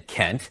 Jonathan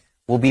Kent,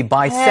 will be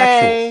bisexual.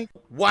 Hey.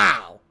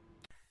 Wow.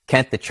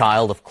 Kent, the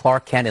child of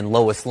Clark Kent and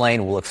Lois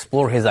Lane, will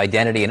explore his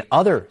identity and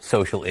other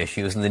social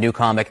issues in the new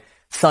comic,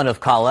 Son of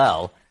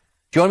Kal-El.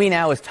 Join me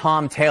now is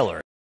Tom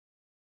Taylor.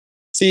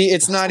 See,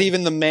 it's not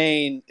even the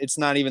main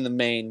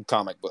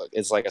comic book.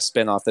 It's like a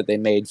spinoff that they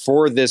made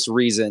for this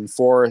reason,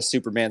 for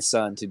Superman's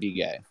son to be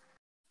gay.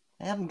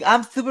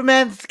 I'm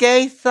Superman's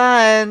gay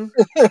son.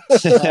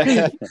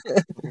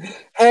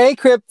 Hey,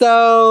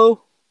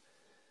 Crypto.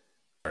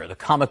 The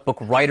comic book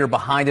writer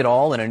behind it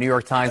all and a New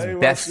York Times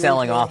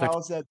best-selling author. How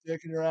was that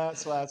dick in your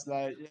ass last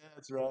night? Yeah,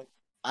 that's right.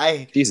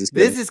 Jesus,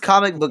 this is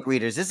comic book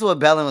readers. This is what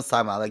Bellin was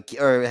talking about. Like,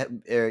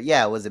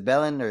 was it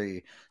Bellin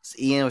or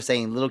Ian was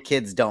saying little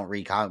kids don't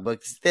read comic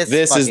books? This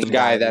is the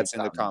guy that's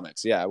in the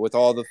comics, yeah, with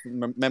all the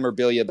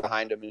memorabilia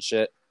behind him and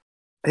shit.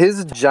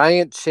 His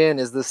giant chin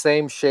is the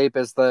same shape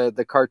as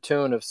the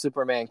cartoon of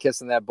Superman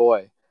kissing that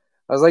boy.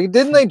 I was like,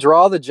 didn't they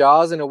draw the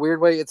jaws in a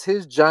weird way? It's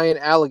his giant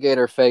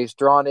alligator face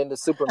drawn into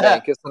Superman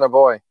kissing a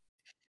boy.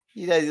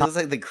 He looks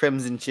like the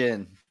Crimson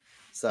Chin.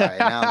 Sorry,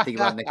 now I'm thinking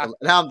about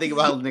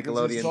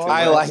Nickelodeon.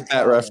 I like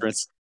that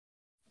reference.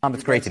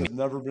 It's great to meet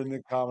Never been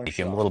in comics.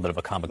 you. I'm a little bit of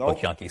a comic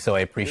book junkie, so I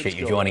appreciate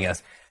you joining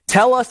us.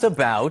 Tell us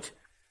about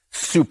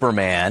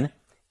Superman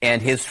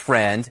and his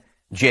friend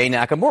Jay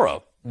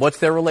Nakamura. What's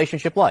their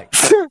relationship like?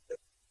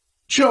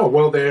 Sure.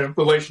 Well, their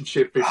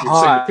relationship, if you've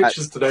seen the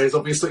pictures today, is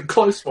obviously a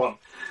close one.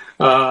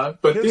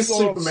 But this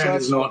Superman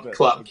is not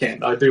Clark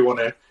Kent. I do want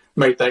to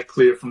make that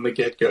clear from the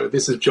get-go.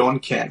 This is John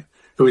Kent,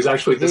 who is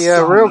actually the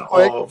son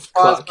of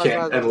Clark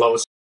Kent and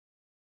Lois.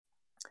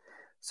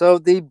 So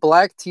the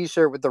black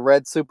T-shirt with the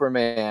red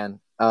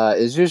Superman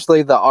is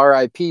usually the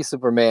R.I.P.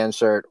 Superman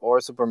shirt or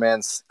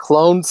Superman's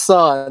cloned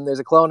son. There's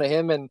a clone of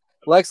him and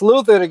Lex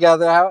Luthor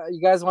together. How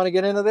you guys want to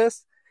get into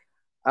this?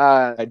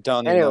 I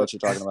don't even know what you're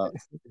talking about.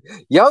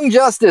 Young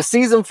Justice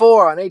season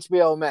 4 on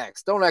HBO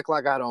Max. Don't act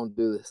like I don't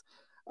do this.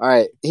 All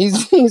right,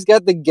 he's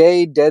got the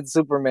gay dead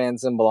Superman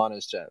symbol on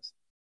his chest.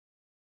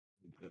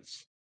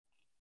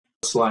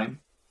 Slang.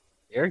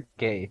 You're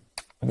gay.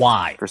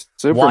 Why?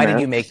 Why did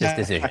you make this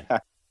decision?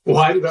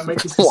 Why did I make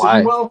this decision?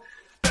 Why? Well,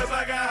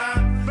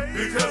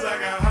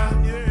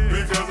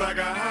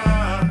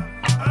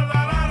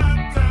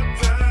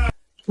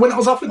 when I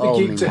was offered the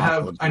gig to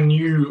have a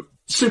new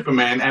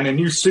Superman and a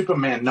new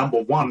Superman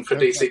 #1 for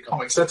DC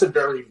Comics, that's a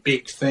very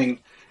big thing.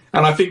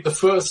 And I think the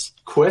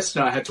first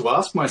question I had to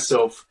ask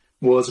myself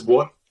was,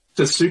 what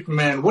should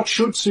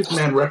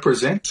Superman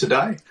represent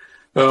today?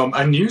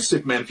 A new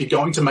Superman, if you're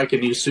going to make a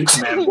new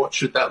Superman, what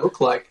should that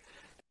look like?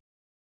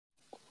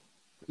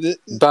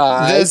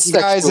 This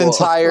guy's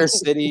entire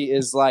city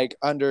is like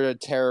under a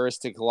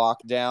terroristic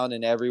lockdown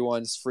and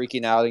everyone's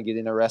freaking out and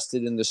getting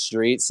arrested in the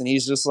streets. And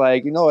he's just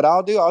like, you know what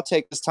I'll do? I'll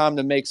take this time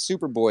to make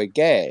Superboy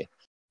gay.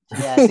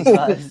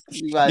 Yes,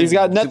 he was. He's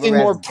got nothing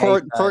more Superman's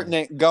gay son.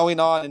 pertinent going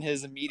on in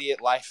his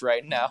immediate life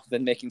right now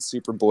than making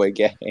Superboy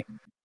gay.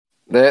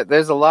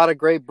 There's a lot of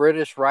great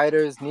British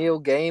writers: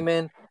 Neil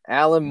Gaiman,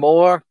 Alan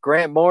Moore,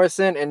 Grant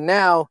Morrison, and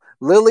now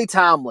Lily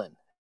Tomlin.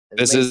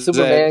 This is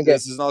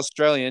an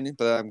Australian,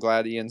 but I'm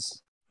glad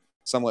Ian's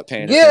somewhat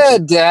paying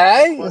attention.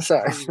 Day. Question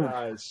Sorry. for you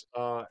guys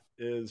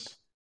is,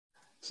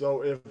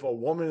 so if a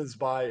woman is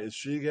bi, is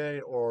she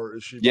gay or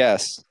is she bi?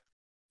 Yes.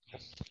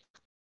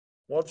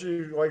 What do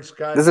you like,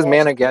 Sky? This is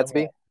Mana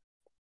Gatsby.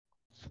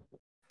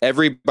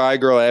 Every bi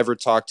girl I ever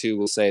talk to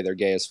will say they're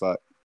gay as fuck.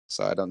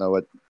 So I don't know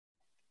what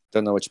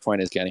your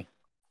point is, Kenny.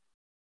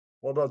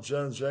 What about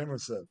Jen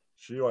Jameson?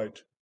 She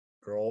liked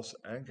girls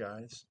and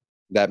guys.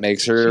 That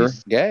makes her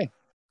gay.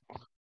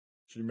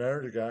 She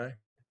married a guy.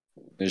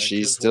 And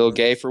she's still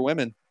gay for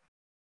women.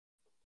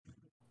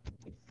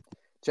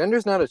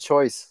 Gender's not a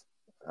choice.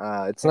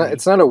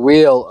 It's not a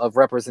wheel of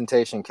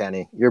representation,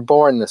 Kenny. You're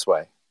born this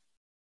way.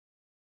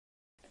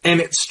 And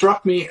it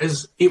struck me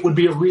as it would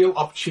be a real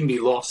opportunity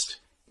lost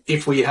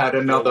if we had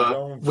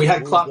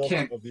Clark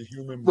Kent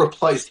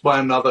replaced by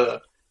another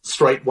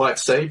straight white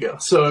savior.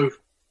 So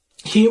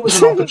here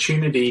was an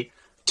opportunity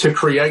to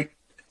create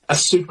a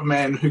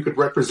Superman who could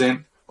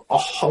represent a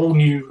whole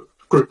new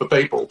group of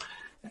people.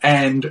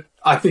 And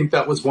I think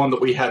that was one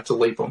that we had to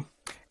leap on.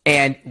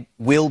 And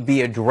we'll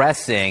be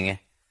addressing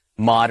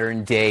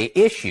modern day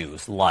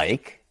issues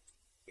like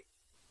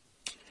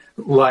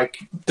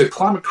the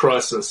climate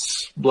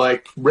crisis,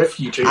 like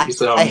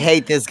refugees. I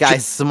hate this guy,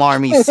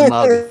 smarmy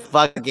smug.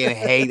 Fucking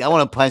hate. I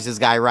want to punch this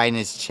guy right in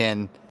his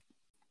chin.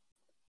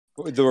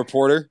 The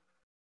reporter?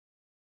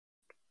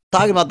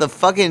 Talking about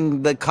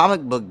the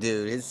comic book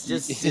dude. It's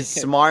just his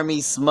smarmy,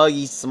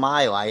 smuggy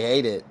smile. I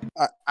hate it.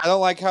 I don't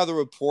like how the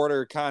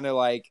reporter kind of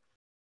like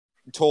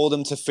told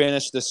him to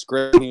finish the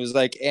script. And he was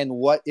like, and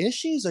what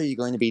issues are you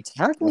going to be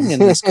tackling in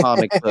this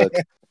comic book?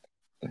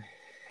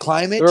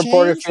 Climate The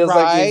reporter change, feels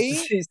right?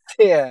 like he's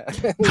yeah.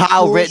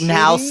 Kyle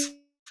Rittenhouse.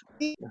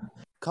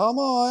 Come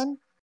on.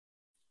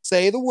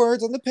 Say the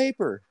words on the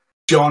paper.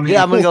 Johnny.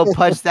 Yeah, I'm going to go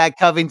punch that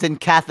Covington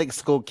Catholic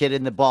school kid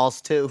in the balls,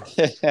 too.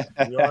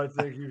 I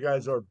think you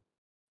guys are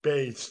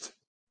based.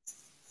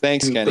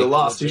 Thanks, Kenny. The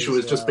last issue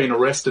has just been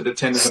arrested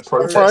attending a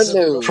protest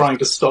trying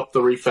to stop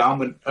the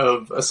refoulement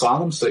of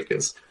asylum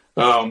seekers.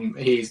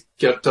 He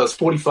does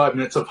 45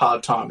 minutes of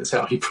hard time, is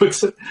how he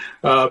puts it.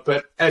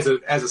 But as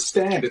a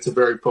stand, it's a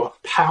very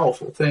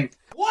powerful thing.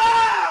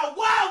 Wow,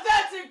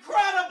 that's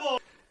incredible!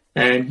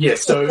 And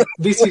yes, so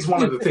this is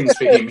one of the things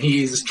for him.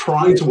 He is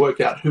trying to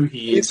work out who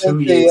he is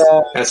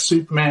as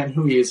Superman,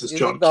 who he is as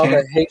John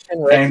Kent.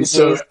 And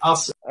so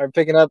us are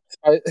picking up.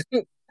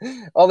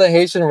 All the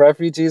Haitian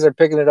refugees are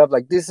picking it up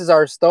like, this is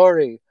our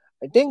story.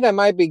 I think I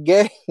might be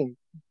gay.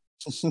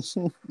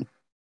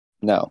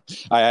 No,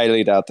 I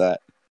highly doubt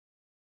that.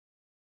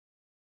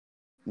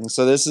 And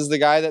so this is the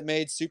guy that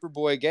made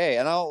Superboy gay.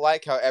 And I don't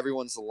like how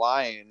everyone's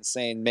lying,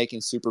 saying making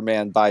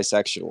Superman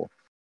bisexual.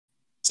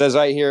 It says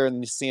right here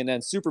in the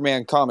CNN,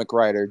 Superman comic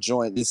writer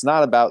joined. It's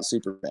not about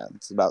Superman.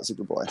 It's about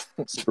Superboy.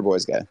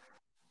 Superboy's gay.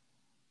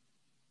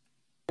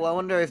 Well, I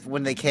wonder if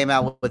when they came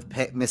out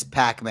with Miss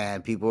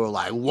Pac-Man, people were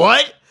like,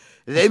 what?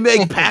 Did they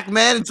make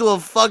Pac-Man into a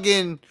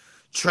fucking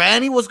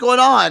tranny? What's going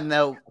on?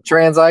 No.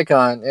 Trans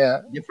icon,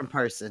 yeah. Different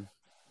person.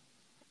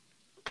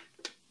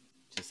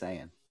 Just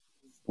saying.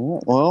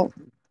 Well,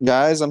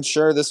 guys, I'm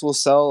sure this will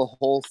sell a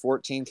whole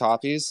 14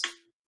 copies.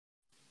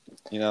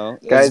 You know,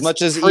 guys, as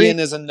much as Ian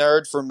is a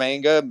nerd for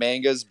manga,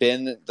 manga's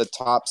been the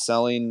top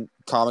selling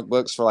comic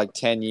books for like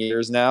 10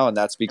 years now, and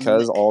that's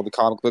because all the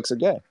comic books are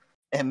gay.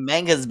 And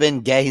manga's been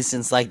gay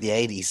since like the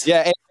 80s.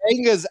 Yeah, and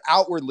manga's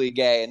outwardly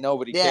gay, and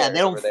nobody cares. Yeah, they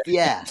don't.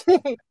 Yeah,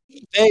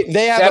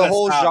 they have a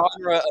whole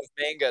genre of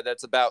manga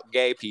that's about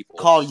gay people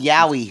called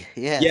yaoi.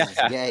 Yeah, yeah,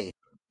 it's gay.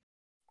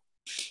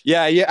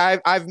 Yeah.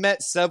 I've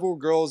met several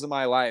girls in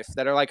my life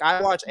that are like,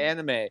 I watch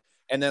anime,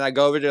 and then I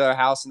go over to their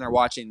house and they're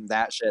watching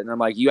that shit, and I'm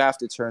like, you have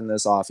to turn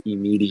this off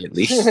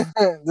immediately.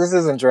 This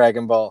isn't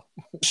Dragon Ball.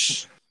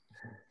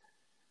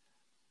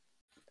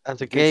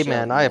 As a gay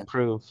man, I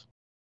approve.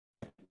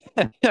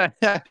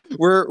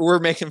 We're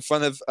making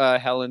fun of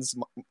Helen's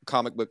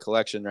comic book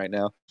collection right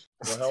now.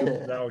 Well,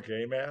 Helen's now a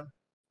gay man?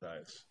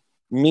 Nice.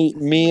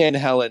 Me and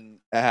Helen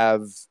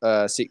have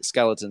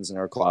skeletons in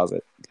our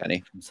closet,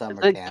 Kenny. Is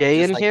it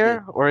gay in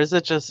here, or is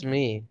it just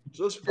me?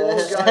 Just blow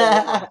a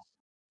guy.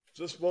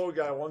 Just blow a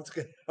guy once,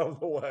 get out of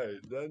the way.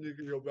 Then you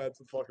can go back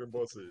to fucking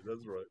pussy.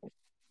 That's right.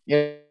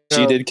 Yeah,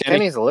 she did.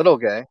 Kenny's a little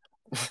gay.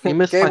 You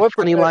missed my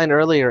funny line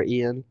earlier,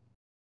 Ian.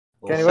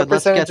 Kenny, Said,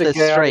 let's get this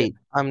gay straight.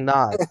 I'm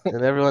not,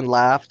 and everyone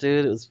laughed,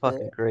 dude. It was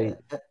fucking great.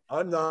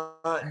 I'm not,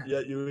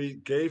 yet you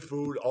eat gay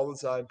food all the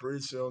time. Pretty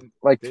soon,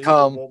 like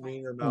cum,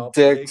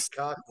 dicks.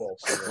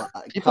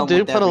 People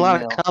do put a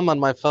lot of cum on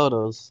my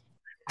photos.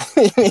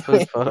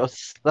 Food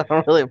photos. I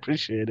don't really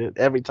appreciate it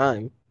every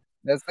time.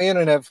 That's the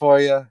internet for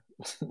you.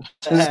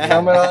 Just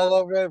coming all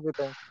over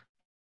everything.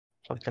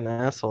 Fucking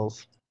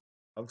assholes.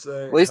 I'm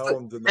saying. At least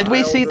did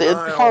we see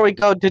before we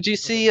go? Did you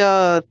see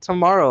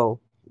tomorrow,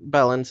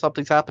 Bellin?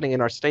 Something's happening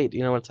in our state. Do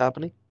you know what's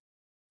happening?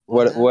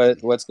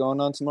 What's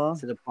going on tomorrow?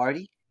 To the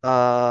party?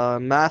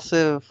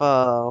 Massive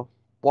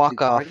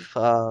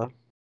walk-off,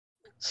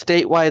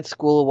 statewide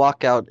school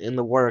walkout in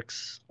the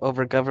works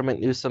over Governor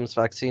Newsom's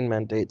vaccine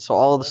mandate. So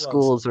all of the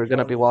schools are going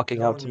to be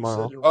walking out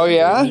tomorrow. Oh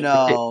yeah?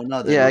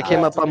 No, they're Yeah, not. it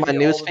came up on my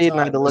newsfeed and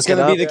I had to look it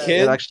up. It's gonna be the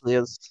kids? It actually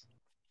is.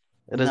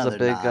 It is No, a they're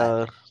big.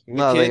 not.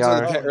 No, the they kids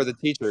are. or the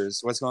teachers?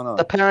 What's going on?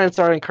 The parents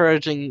are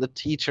encouraging the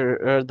teacher,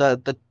 or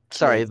the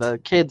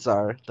kids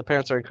are. The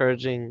parents are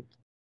encouraging.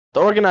 The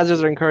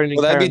organizers are encouraging.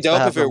 Well, that'd be parents to dope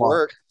have if them it walk.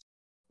 worked.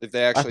 If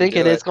they actually I think do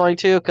it is going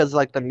to, because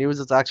like the news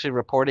is actually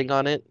reporting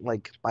on it,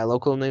 like my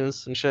local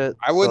news and shit.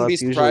 I wouldn't So be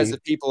that's surprised usually-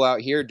 if people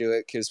out here do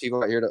it because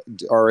people out here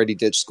already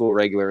ditch school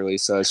regularly,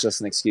 so it's just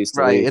an excuse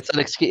to Right, leave. it's an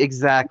excuse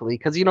exactly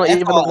because you know That's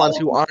even the all ones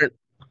who aren't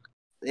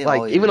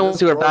like even the ones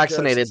who are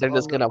vaccinated, they're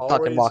just gonna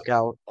fucking walk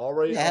out.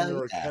 Already Yeah,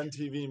 under a yeah. Ken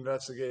TV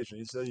investigation.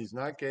 He said he's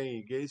not gay.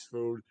 He gays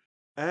food.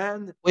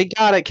 And We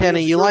got it,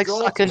 Kenny. He You sure like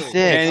goes sucking me. dick.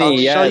 Kenny, I'll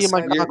show yes, you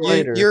my cock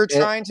later. you're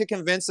trying to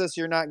convince us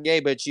you're not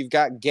gay, but you've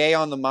got gay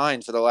on the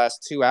mind for the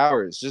last 2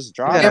 hours. Just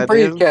drop Yeah, Can't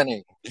breathe, dude.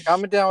 Kenny.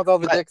 Calm it down with all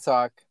the But- dick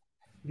talk.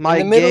 My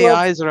in the middle gay of-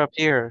 eyes are up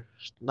here,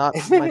 not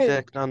my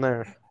dick down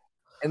there.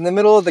 In the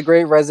middle of the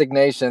Great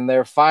Resignation,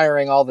 they're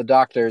firing all the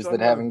doctors Talking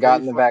that about haven't a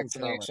gotten the gay fucking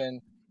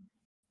vaccination.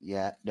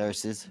 Yeah,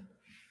 nurses.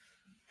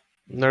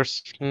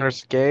 Nurse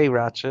gay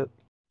ratchet.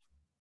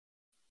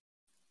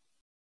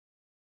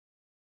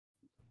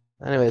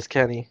 Anyways,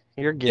 Kenny,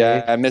 you're gay.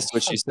 Yeah, I missed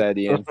what you said,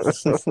 Ian.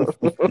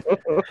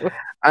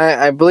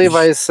 I believe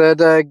I said,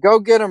 go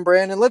get him,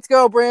 Brandon. Let's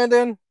go,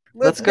 Brandon.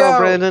 Let's go,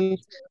 Brandon.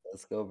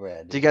 Let's go,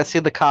 Brad. Do you guys see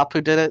the cop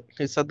who did it?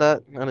 Who said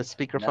that on his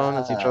speakerphone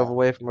as he drove Nah.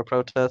 away from a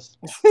protest?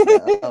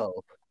 No.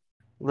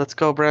 Let's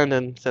go,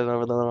 Brandon. Said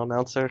over the little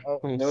announcer.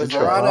 There was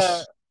We're on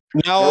a-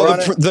 Now We're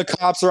on a- the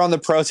cops are on the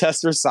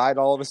protester side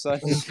all of a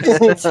sudden.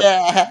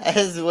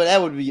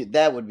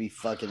 that would be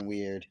fucking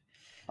weird.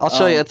 I'll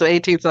show you. It's an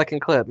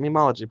 18-second clip.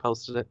 Memology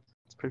posted it.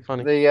 It's pretty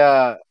funny.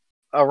 The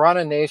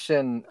Arana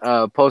Nation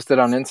posted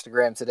on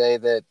Instagram today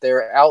that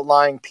they're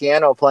outlawing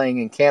piano playing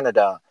in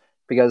Canada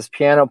because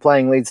piano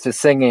playing leads to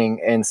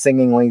singing and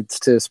singing leads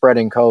to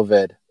spreading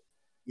COVID.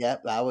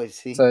 Yep, I would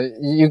see. So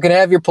you can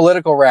have your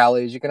political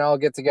rallies. You can all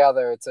get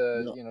together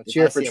to If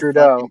cheer I for see a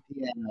Trudeau. fucking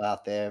piano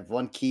out there,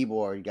 one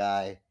keyboard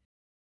guy.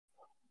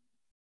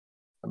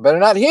 I better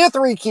not hear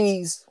 3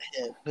 keys.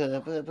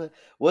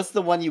 What's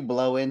the one you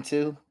blow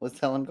into? What's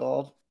that one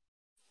called?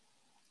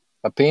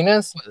 A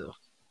penis?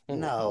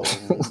 No.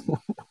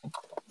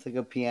 It's like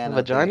a piano.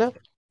 Vagina?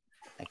 thing.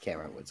 I can't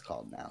remember what it's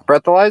called now.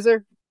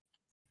 Breathalyzer?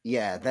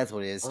 Yeah, that's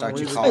what it is. I Start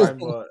don't your know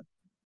car.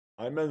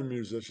 but I met a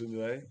musician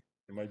today.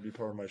 It might be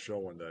part of my show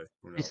one day.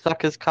 Who You knows?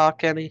 suck his cock,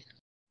 Kenny?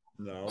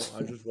 No,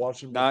 I just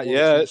watched him. Not before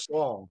yet. the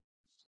song.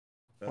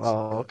 That's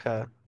Oh, it.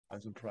 okay. I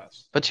was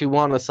impressed. But you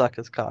want to suck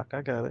his cock.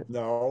 I got it.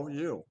 No,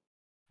 you.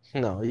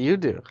 No, you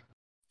do.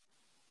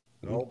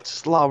 Nope.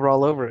 Slobber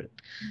all over it.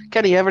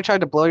 Kenny, you ever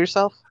tried to blow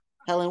yourself?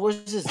 Helen,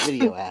 where's this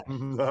video at?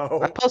 No.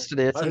 I posted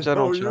it. It's I in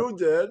general know chat.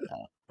 you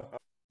did.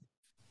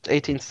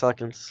 18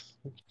 seconds.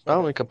 I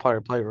only could play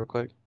it real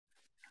quick.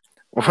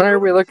 Why are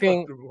we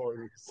looking?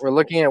 We're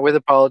looking at with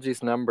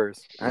apologies numbers.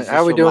 He's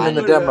How are we just doing in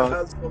the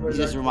reminding- demo? He's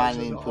just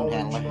reminding me of Poon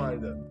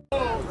Handler.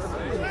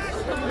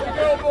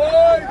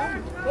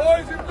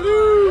 Boys in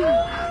blue.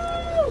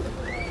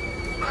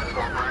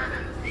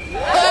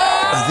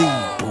 Are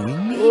they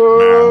booing me?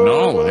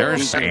 No, they're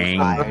He's gonna be saying.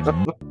 fired.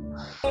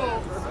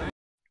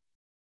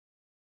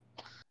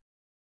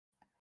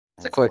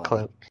 It's a quick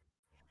clip.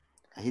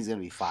 He's gonna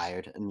be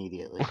fired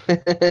immediately.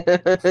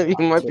 You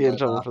might be in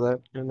trouble for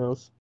that. Who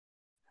knows?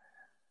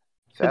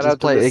 Could Shout just out to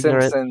play the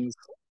ignorant. Simpsons.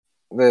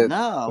 That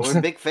No, we're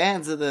big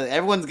fans of the.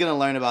 Everyone's gonna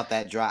learn about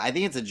that drive. I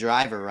think it's a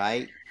driver,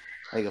 right?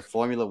 Like a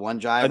Formula One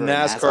driver, A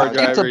NASCAR It's a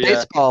driver, yeah.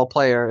 baseball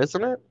player,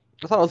 isn't it?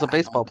 I thought it was a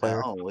baseball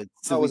player. No,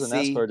 it's That was a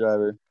NASCAR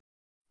driver.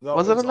 No,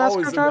 Was it a it's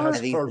always NASCAR driver? I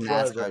think it's a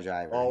NASCAR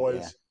driver,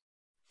 Always. yeah.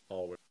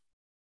 Always.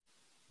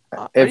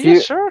 Are If you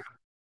you- sure?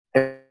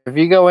 if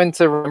you go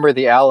into Remember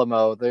the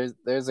Alamo,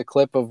 there's a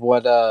clip of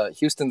what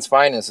Houston's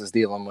Finest is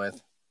dealing with.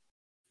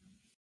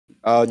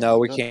 Oh no,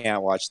 we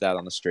can't watch that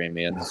on the stream,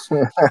 Ian. What's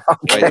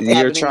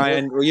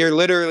You're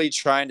literally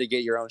trying to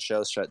get your own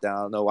show shut down.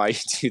 I don't know why you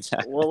do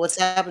that. Well, what's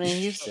happening in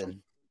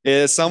Houston?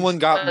 Yeah, someone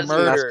got It's a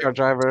murdered NASCAR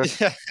driver.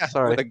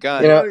 Sorry. with a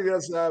gun. You know- Somebody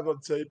gets to have a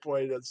tape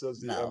play that says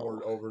the N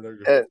word over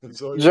and Uh, over.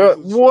 So he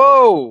uses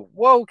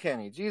whoa,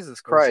 Kenny, Jesus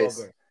or Christ!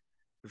 something.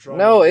 They're trying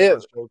No, to get it.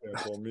 my show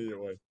canceled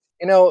immediately.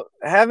 You know,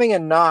 having a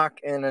knock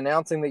and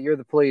announcing that you're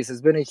the police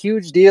has been a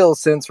huge deal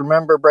since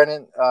remember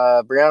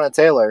Breonna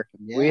Taylor.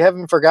 We Yeah.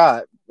 haven't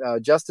forgot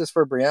justice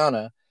for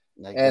Breonna.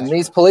 Like And that.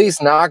 these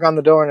police knock on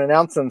the door and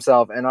announce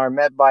themselves and are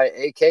met by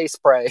AK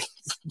spray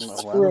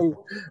Oh, wow.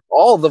 through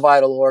all the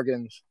vital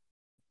organs.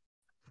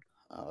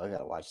 Oh, I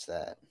gotta watch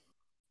that.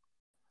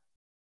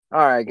 All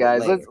right,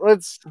 guys, later.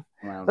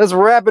 let's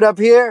wrap it up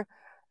here.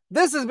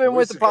 This has been At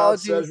with least the cop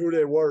apologies. says who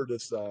they were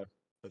this time.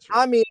 That's right.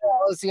 I'm Ian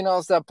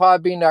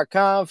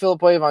Ellis@podbean.com.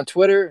 Philip Wave on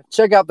Twitter.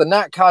 Check out the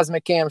Not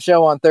Cosmic Cam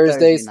show on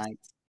Thursdays, Thursday night.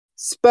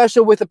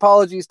 special with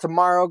apologies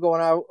tomorrow,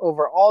 going out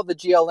over all the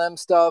GLM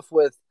stuff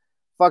with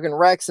fucking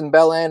Rex and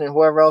Belen and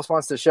whoever else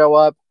wants to show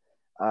up.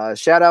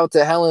 Shout out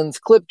to Helen's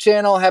Clip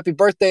channel. Happy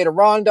birthday to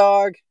Ron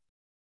Dog.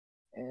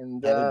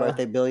 And Happy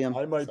birthday, Billiam.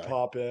 I might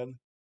pop in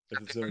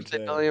if it's in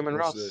town. Billiam and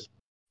We'll Ross. see.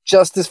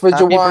 Justice for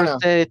Happy Joanna.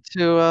 birthday to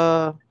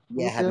Yeah,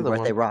 who's happy the other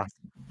birthday, one? Ross.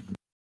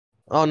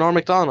 Oh, Norm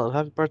Macdonald.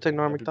 Happy birthday,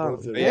 Norm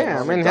Macdonald. birthday, Yeah,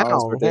 Norm I mean,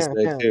 McDonald's hell,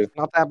 birthday yeah, today, too.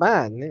 not that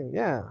bad.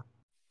 Yeah.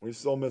 We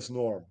still miss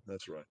Norm.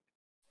 That's right.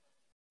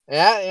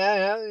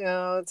 Yeah. You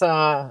know, it's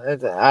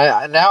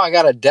I now I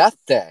got a death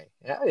day.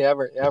 Yeah, you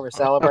ever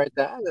celebrate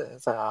that?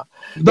 It's,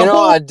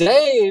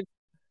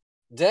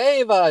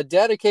 Dave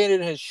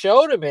dedicated his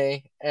show to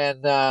me,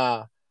 and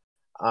I'm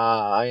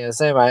gonna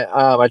say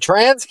my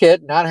trans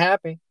kid not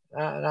happy.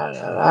 Not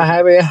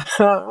happy.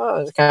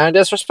 It's kind of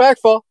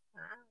disrespectful.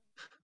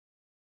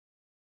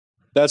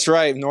 That's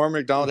right. Norm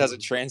Macdonald has a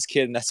trans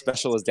kid, and that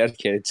special is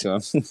dedicated to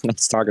him.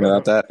 Let's talking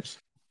about that.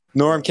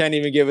 Norm can't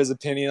even give his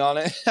opinion on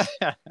it.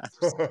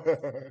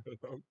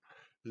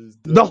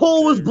 The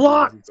hole was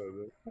blocked.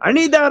 I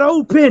need that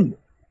open.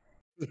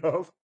 Thank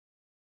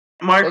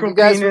you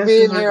guys for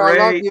being here. I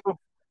love you.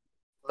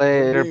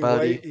 Later,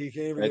 buddy.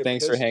 Hey,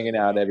 thanks for hanging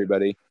out,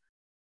 everybody.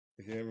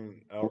 He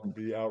can't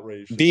be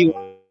outraged. Be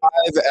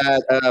live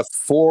at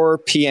 4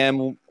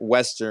 p.m.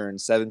 Western,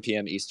 7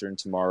 p.m. Eastern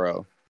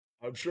tomorrow.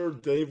 I'm sure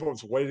Dave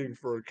was waiting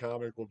for a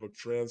comic with a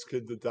trans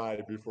kid to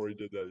die before he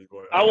did that.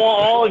 I want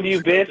all of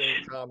you,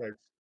 bitch. Comics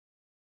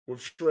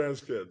with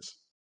trans kids.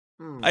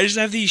 I just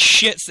have these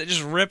shits that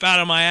just rip out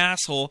of my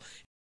asshole.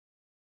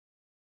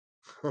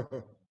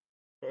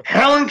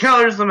 Helen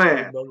Keller's the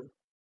man.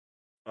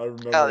 I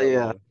remember Hell that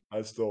yeah. one.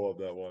 I still love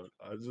that one.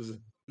 I just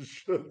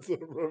shit to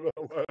rip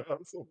out my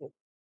asshole.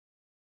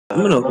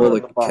 I'm gonna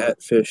hold a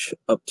catfish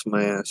up to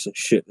my ass and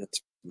shit in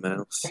its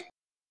mouth.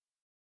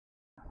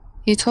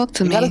 You talk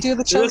to me. Cult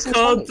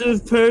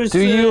of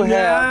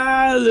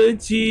personality.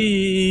 Do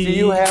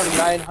you have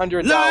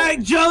 900?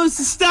 Like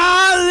Joseph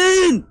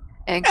Stalin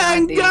and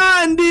Gandhi.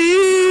 I'm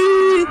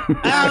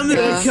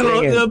the Sing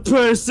cult it. of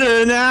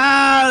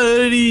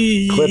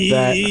personality. Clip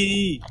that.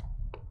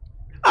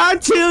 I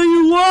tell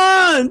you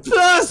 1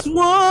 +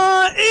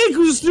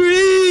 1 =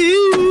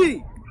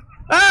 3.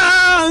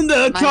 I'm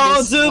the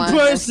cult of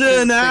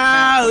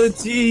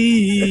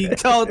personality.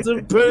 Cult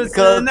of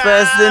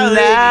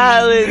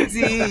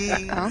personality.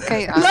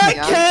 Okay, Like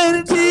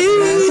Kennedy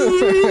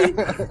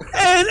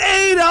and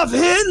Adolf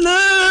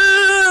Hitler.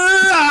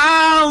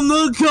 I'm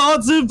the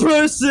cult of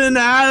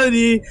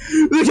personality.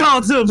 The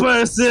cult of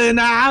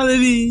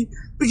personality.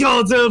 The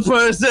cult of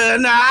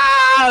personality.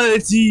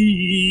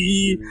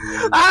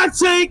 I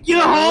take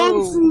your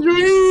hopes and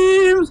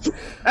dreams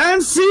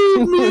and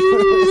feed me.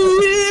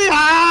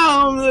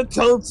 I'm the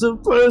cult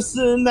of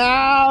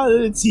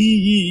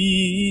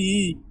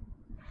personality.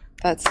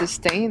 That's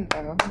sustained,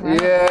 though.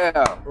 Right?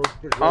 Yeah.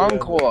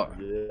 Encore.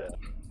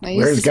 I used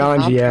Where's to sing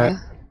Ganji opera. at?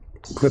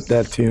 Clip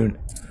that tune.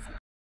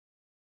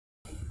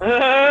 I'm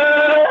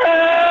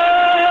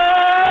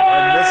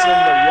missing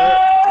the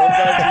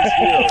sometimes he's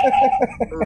here.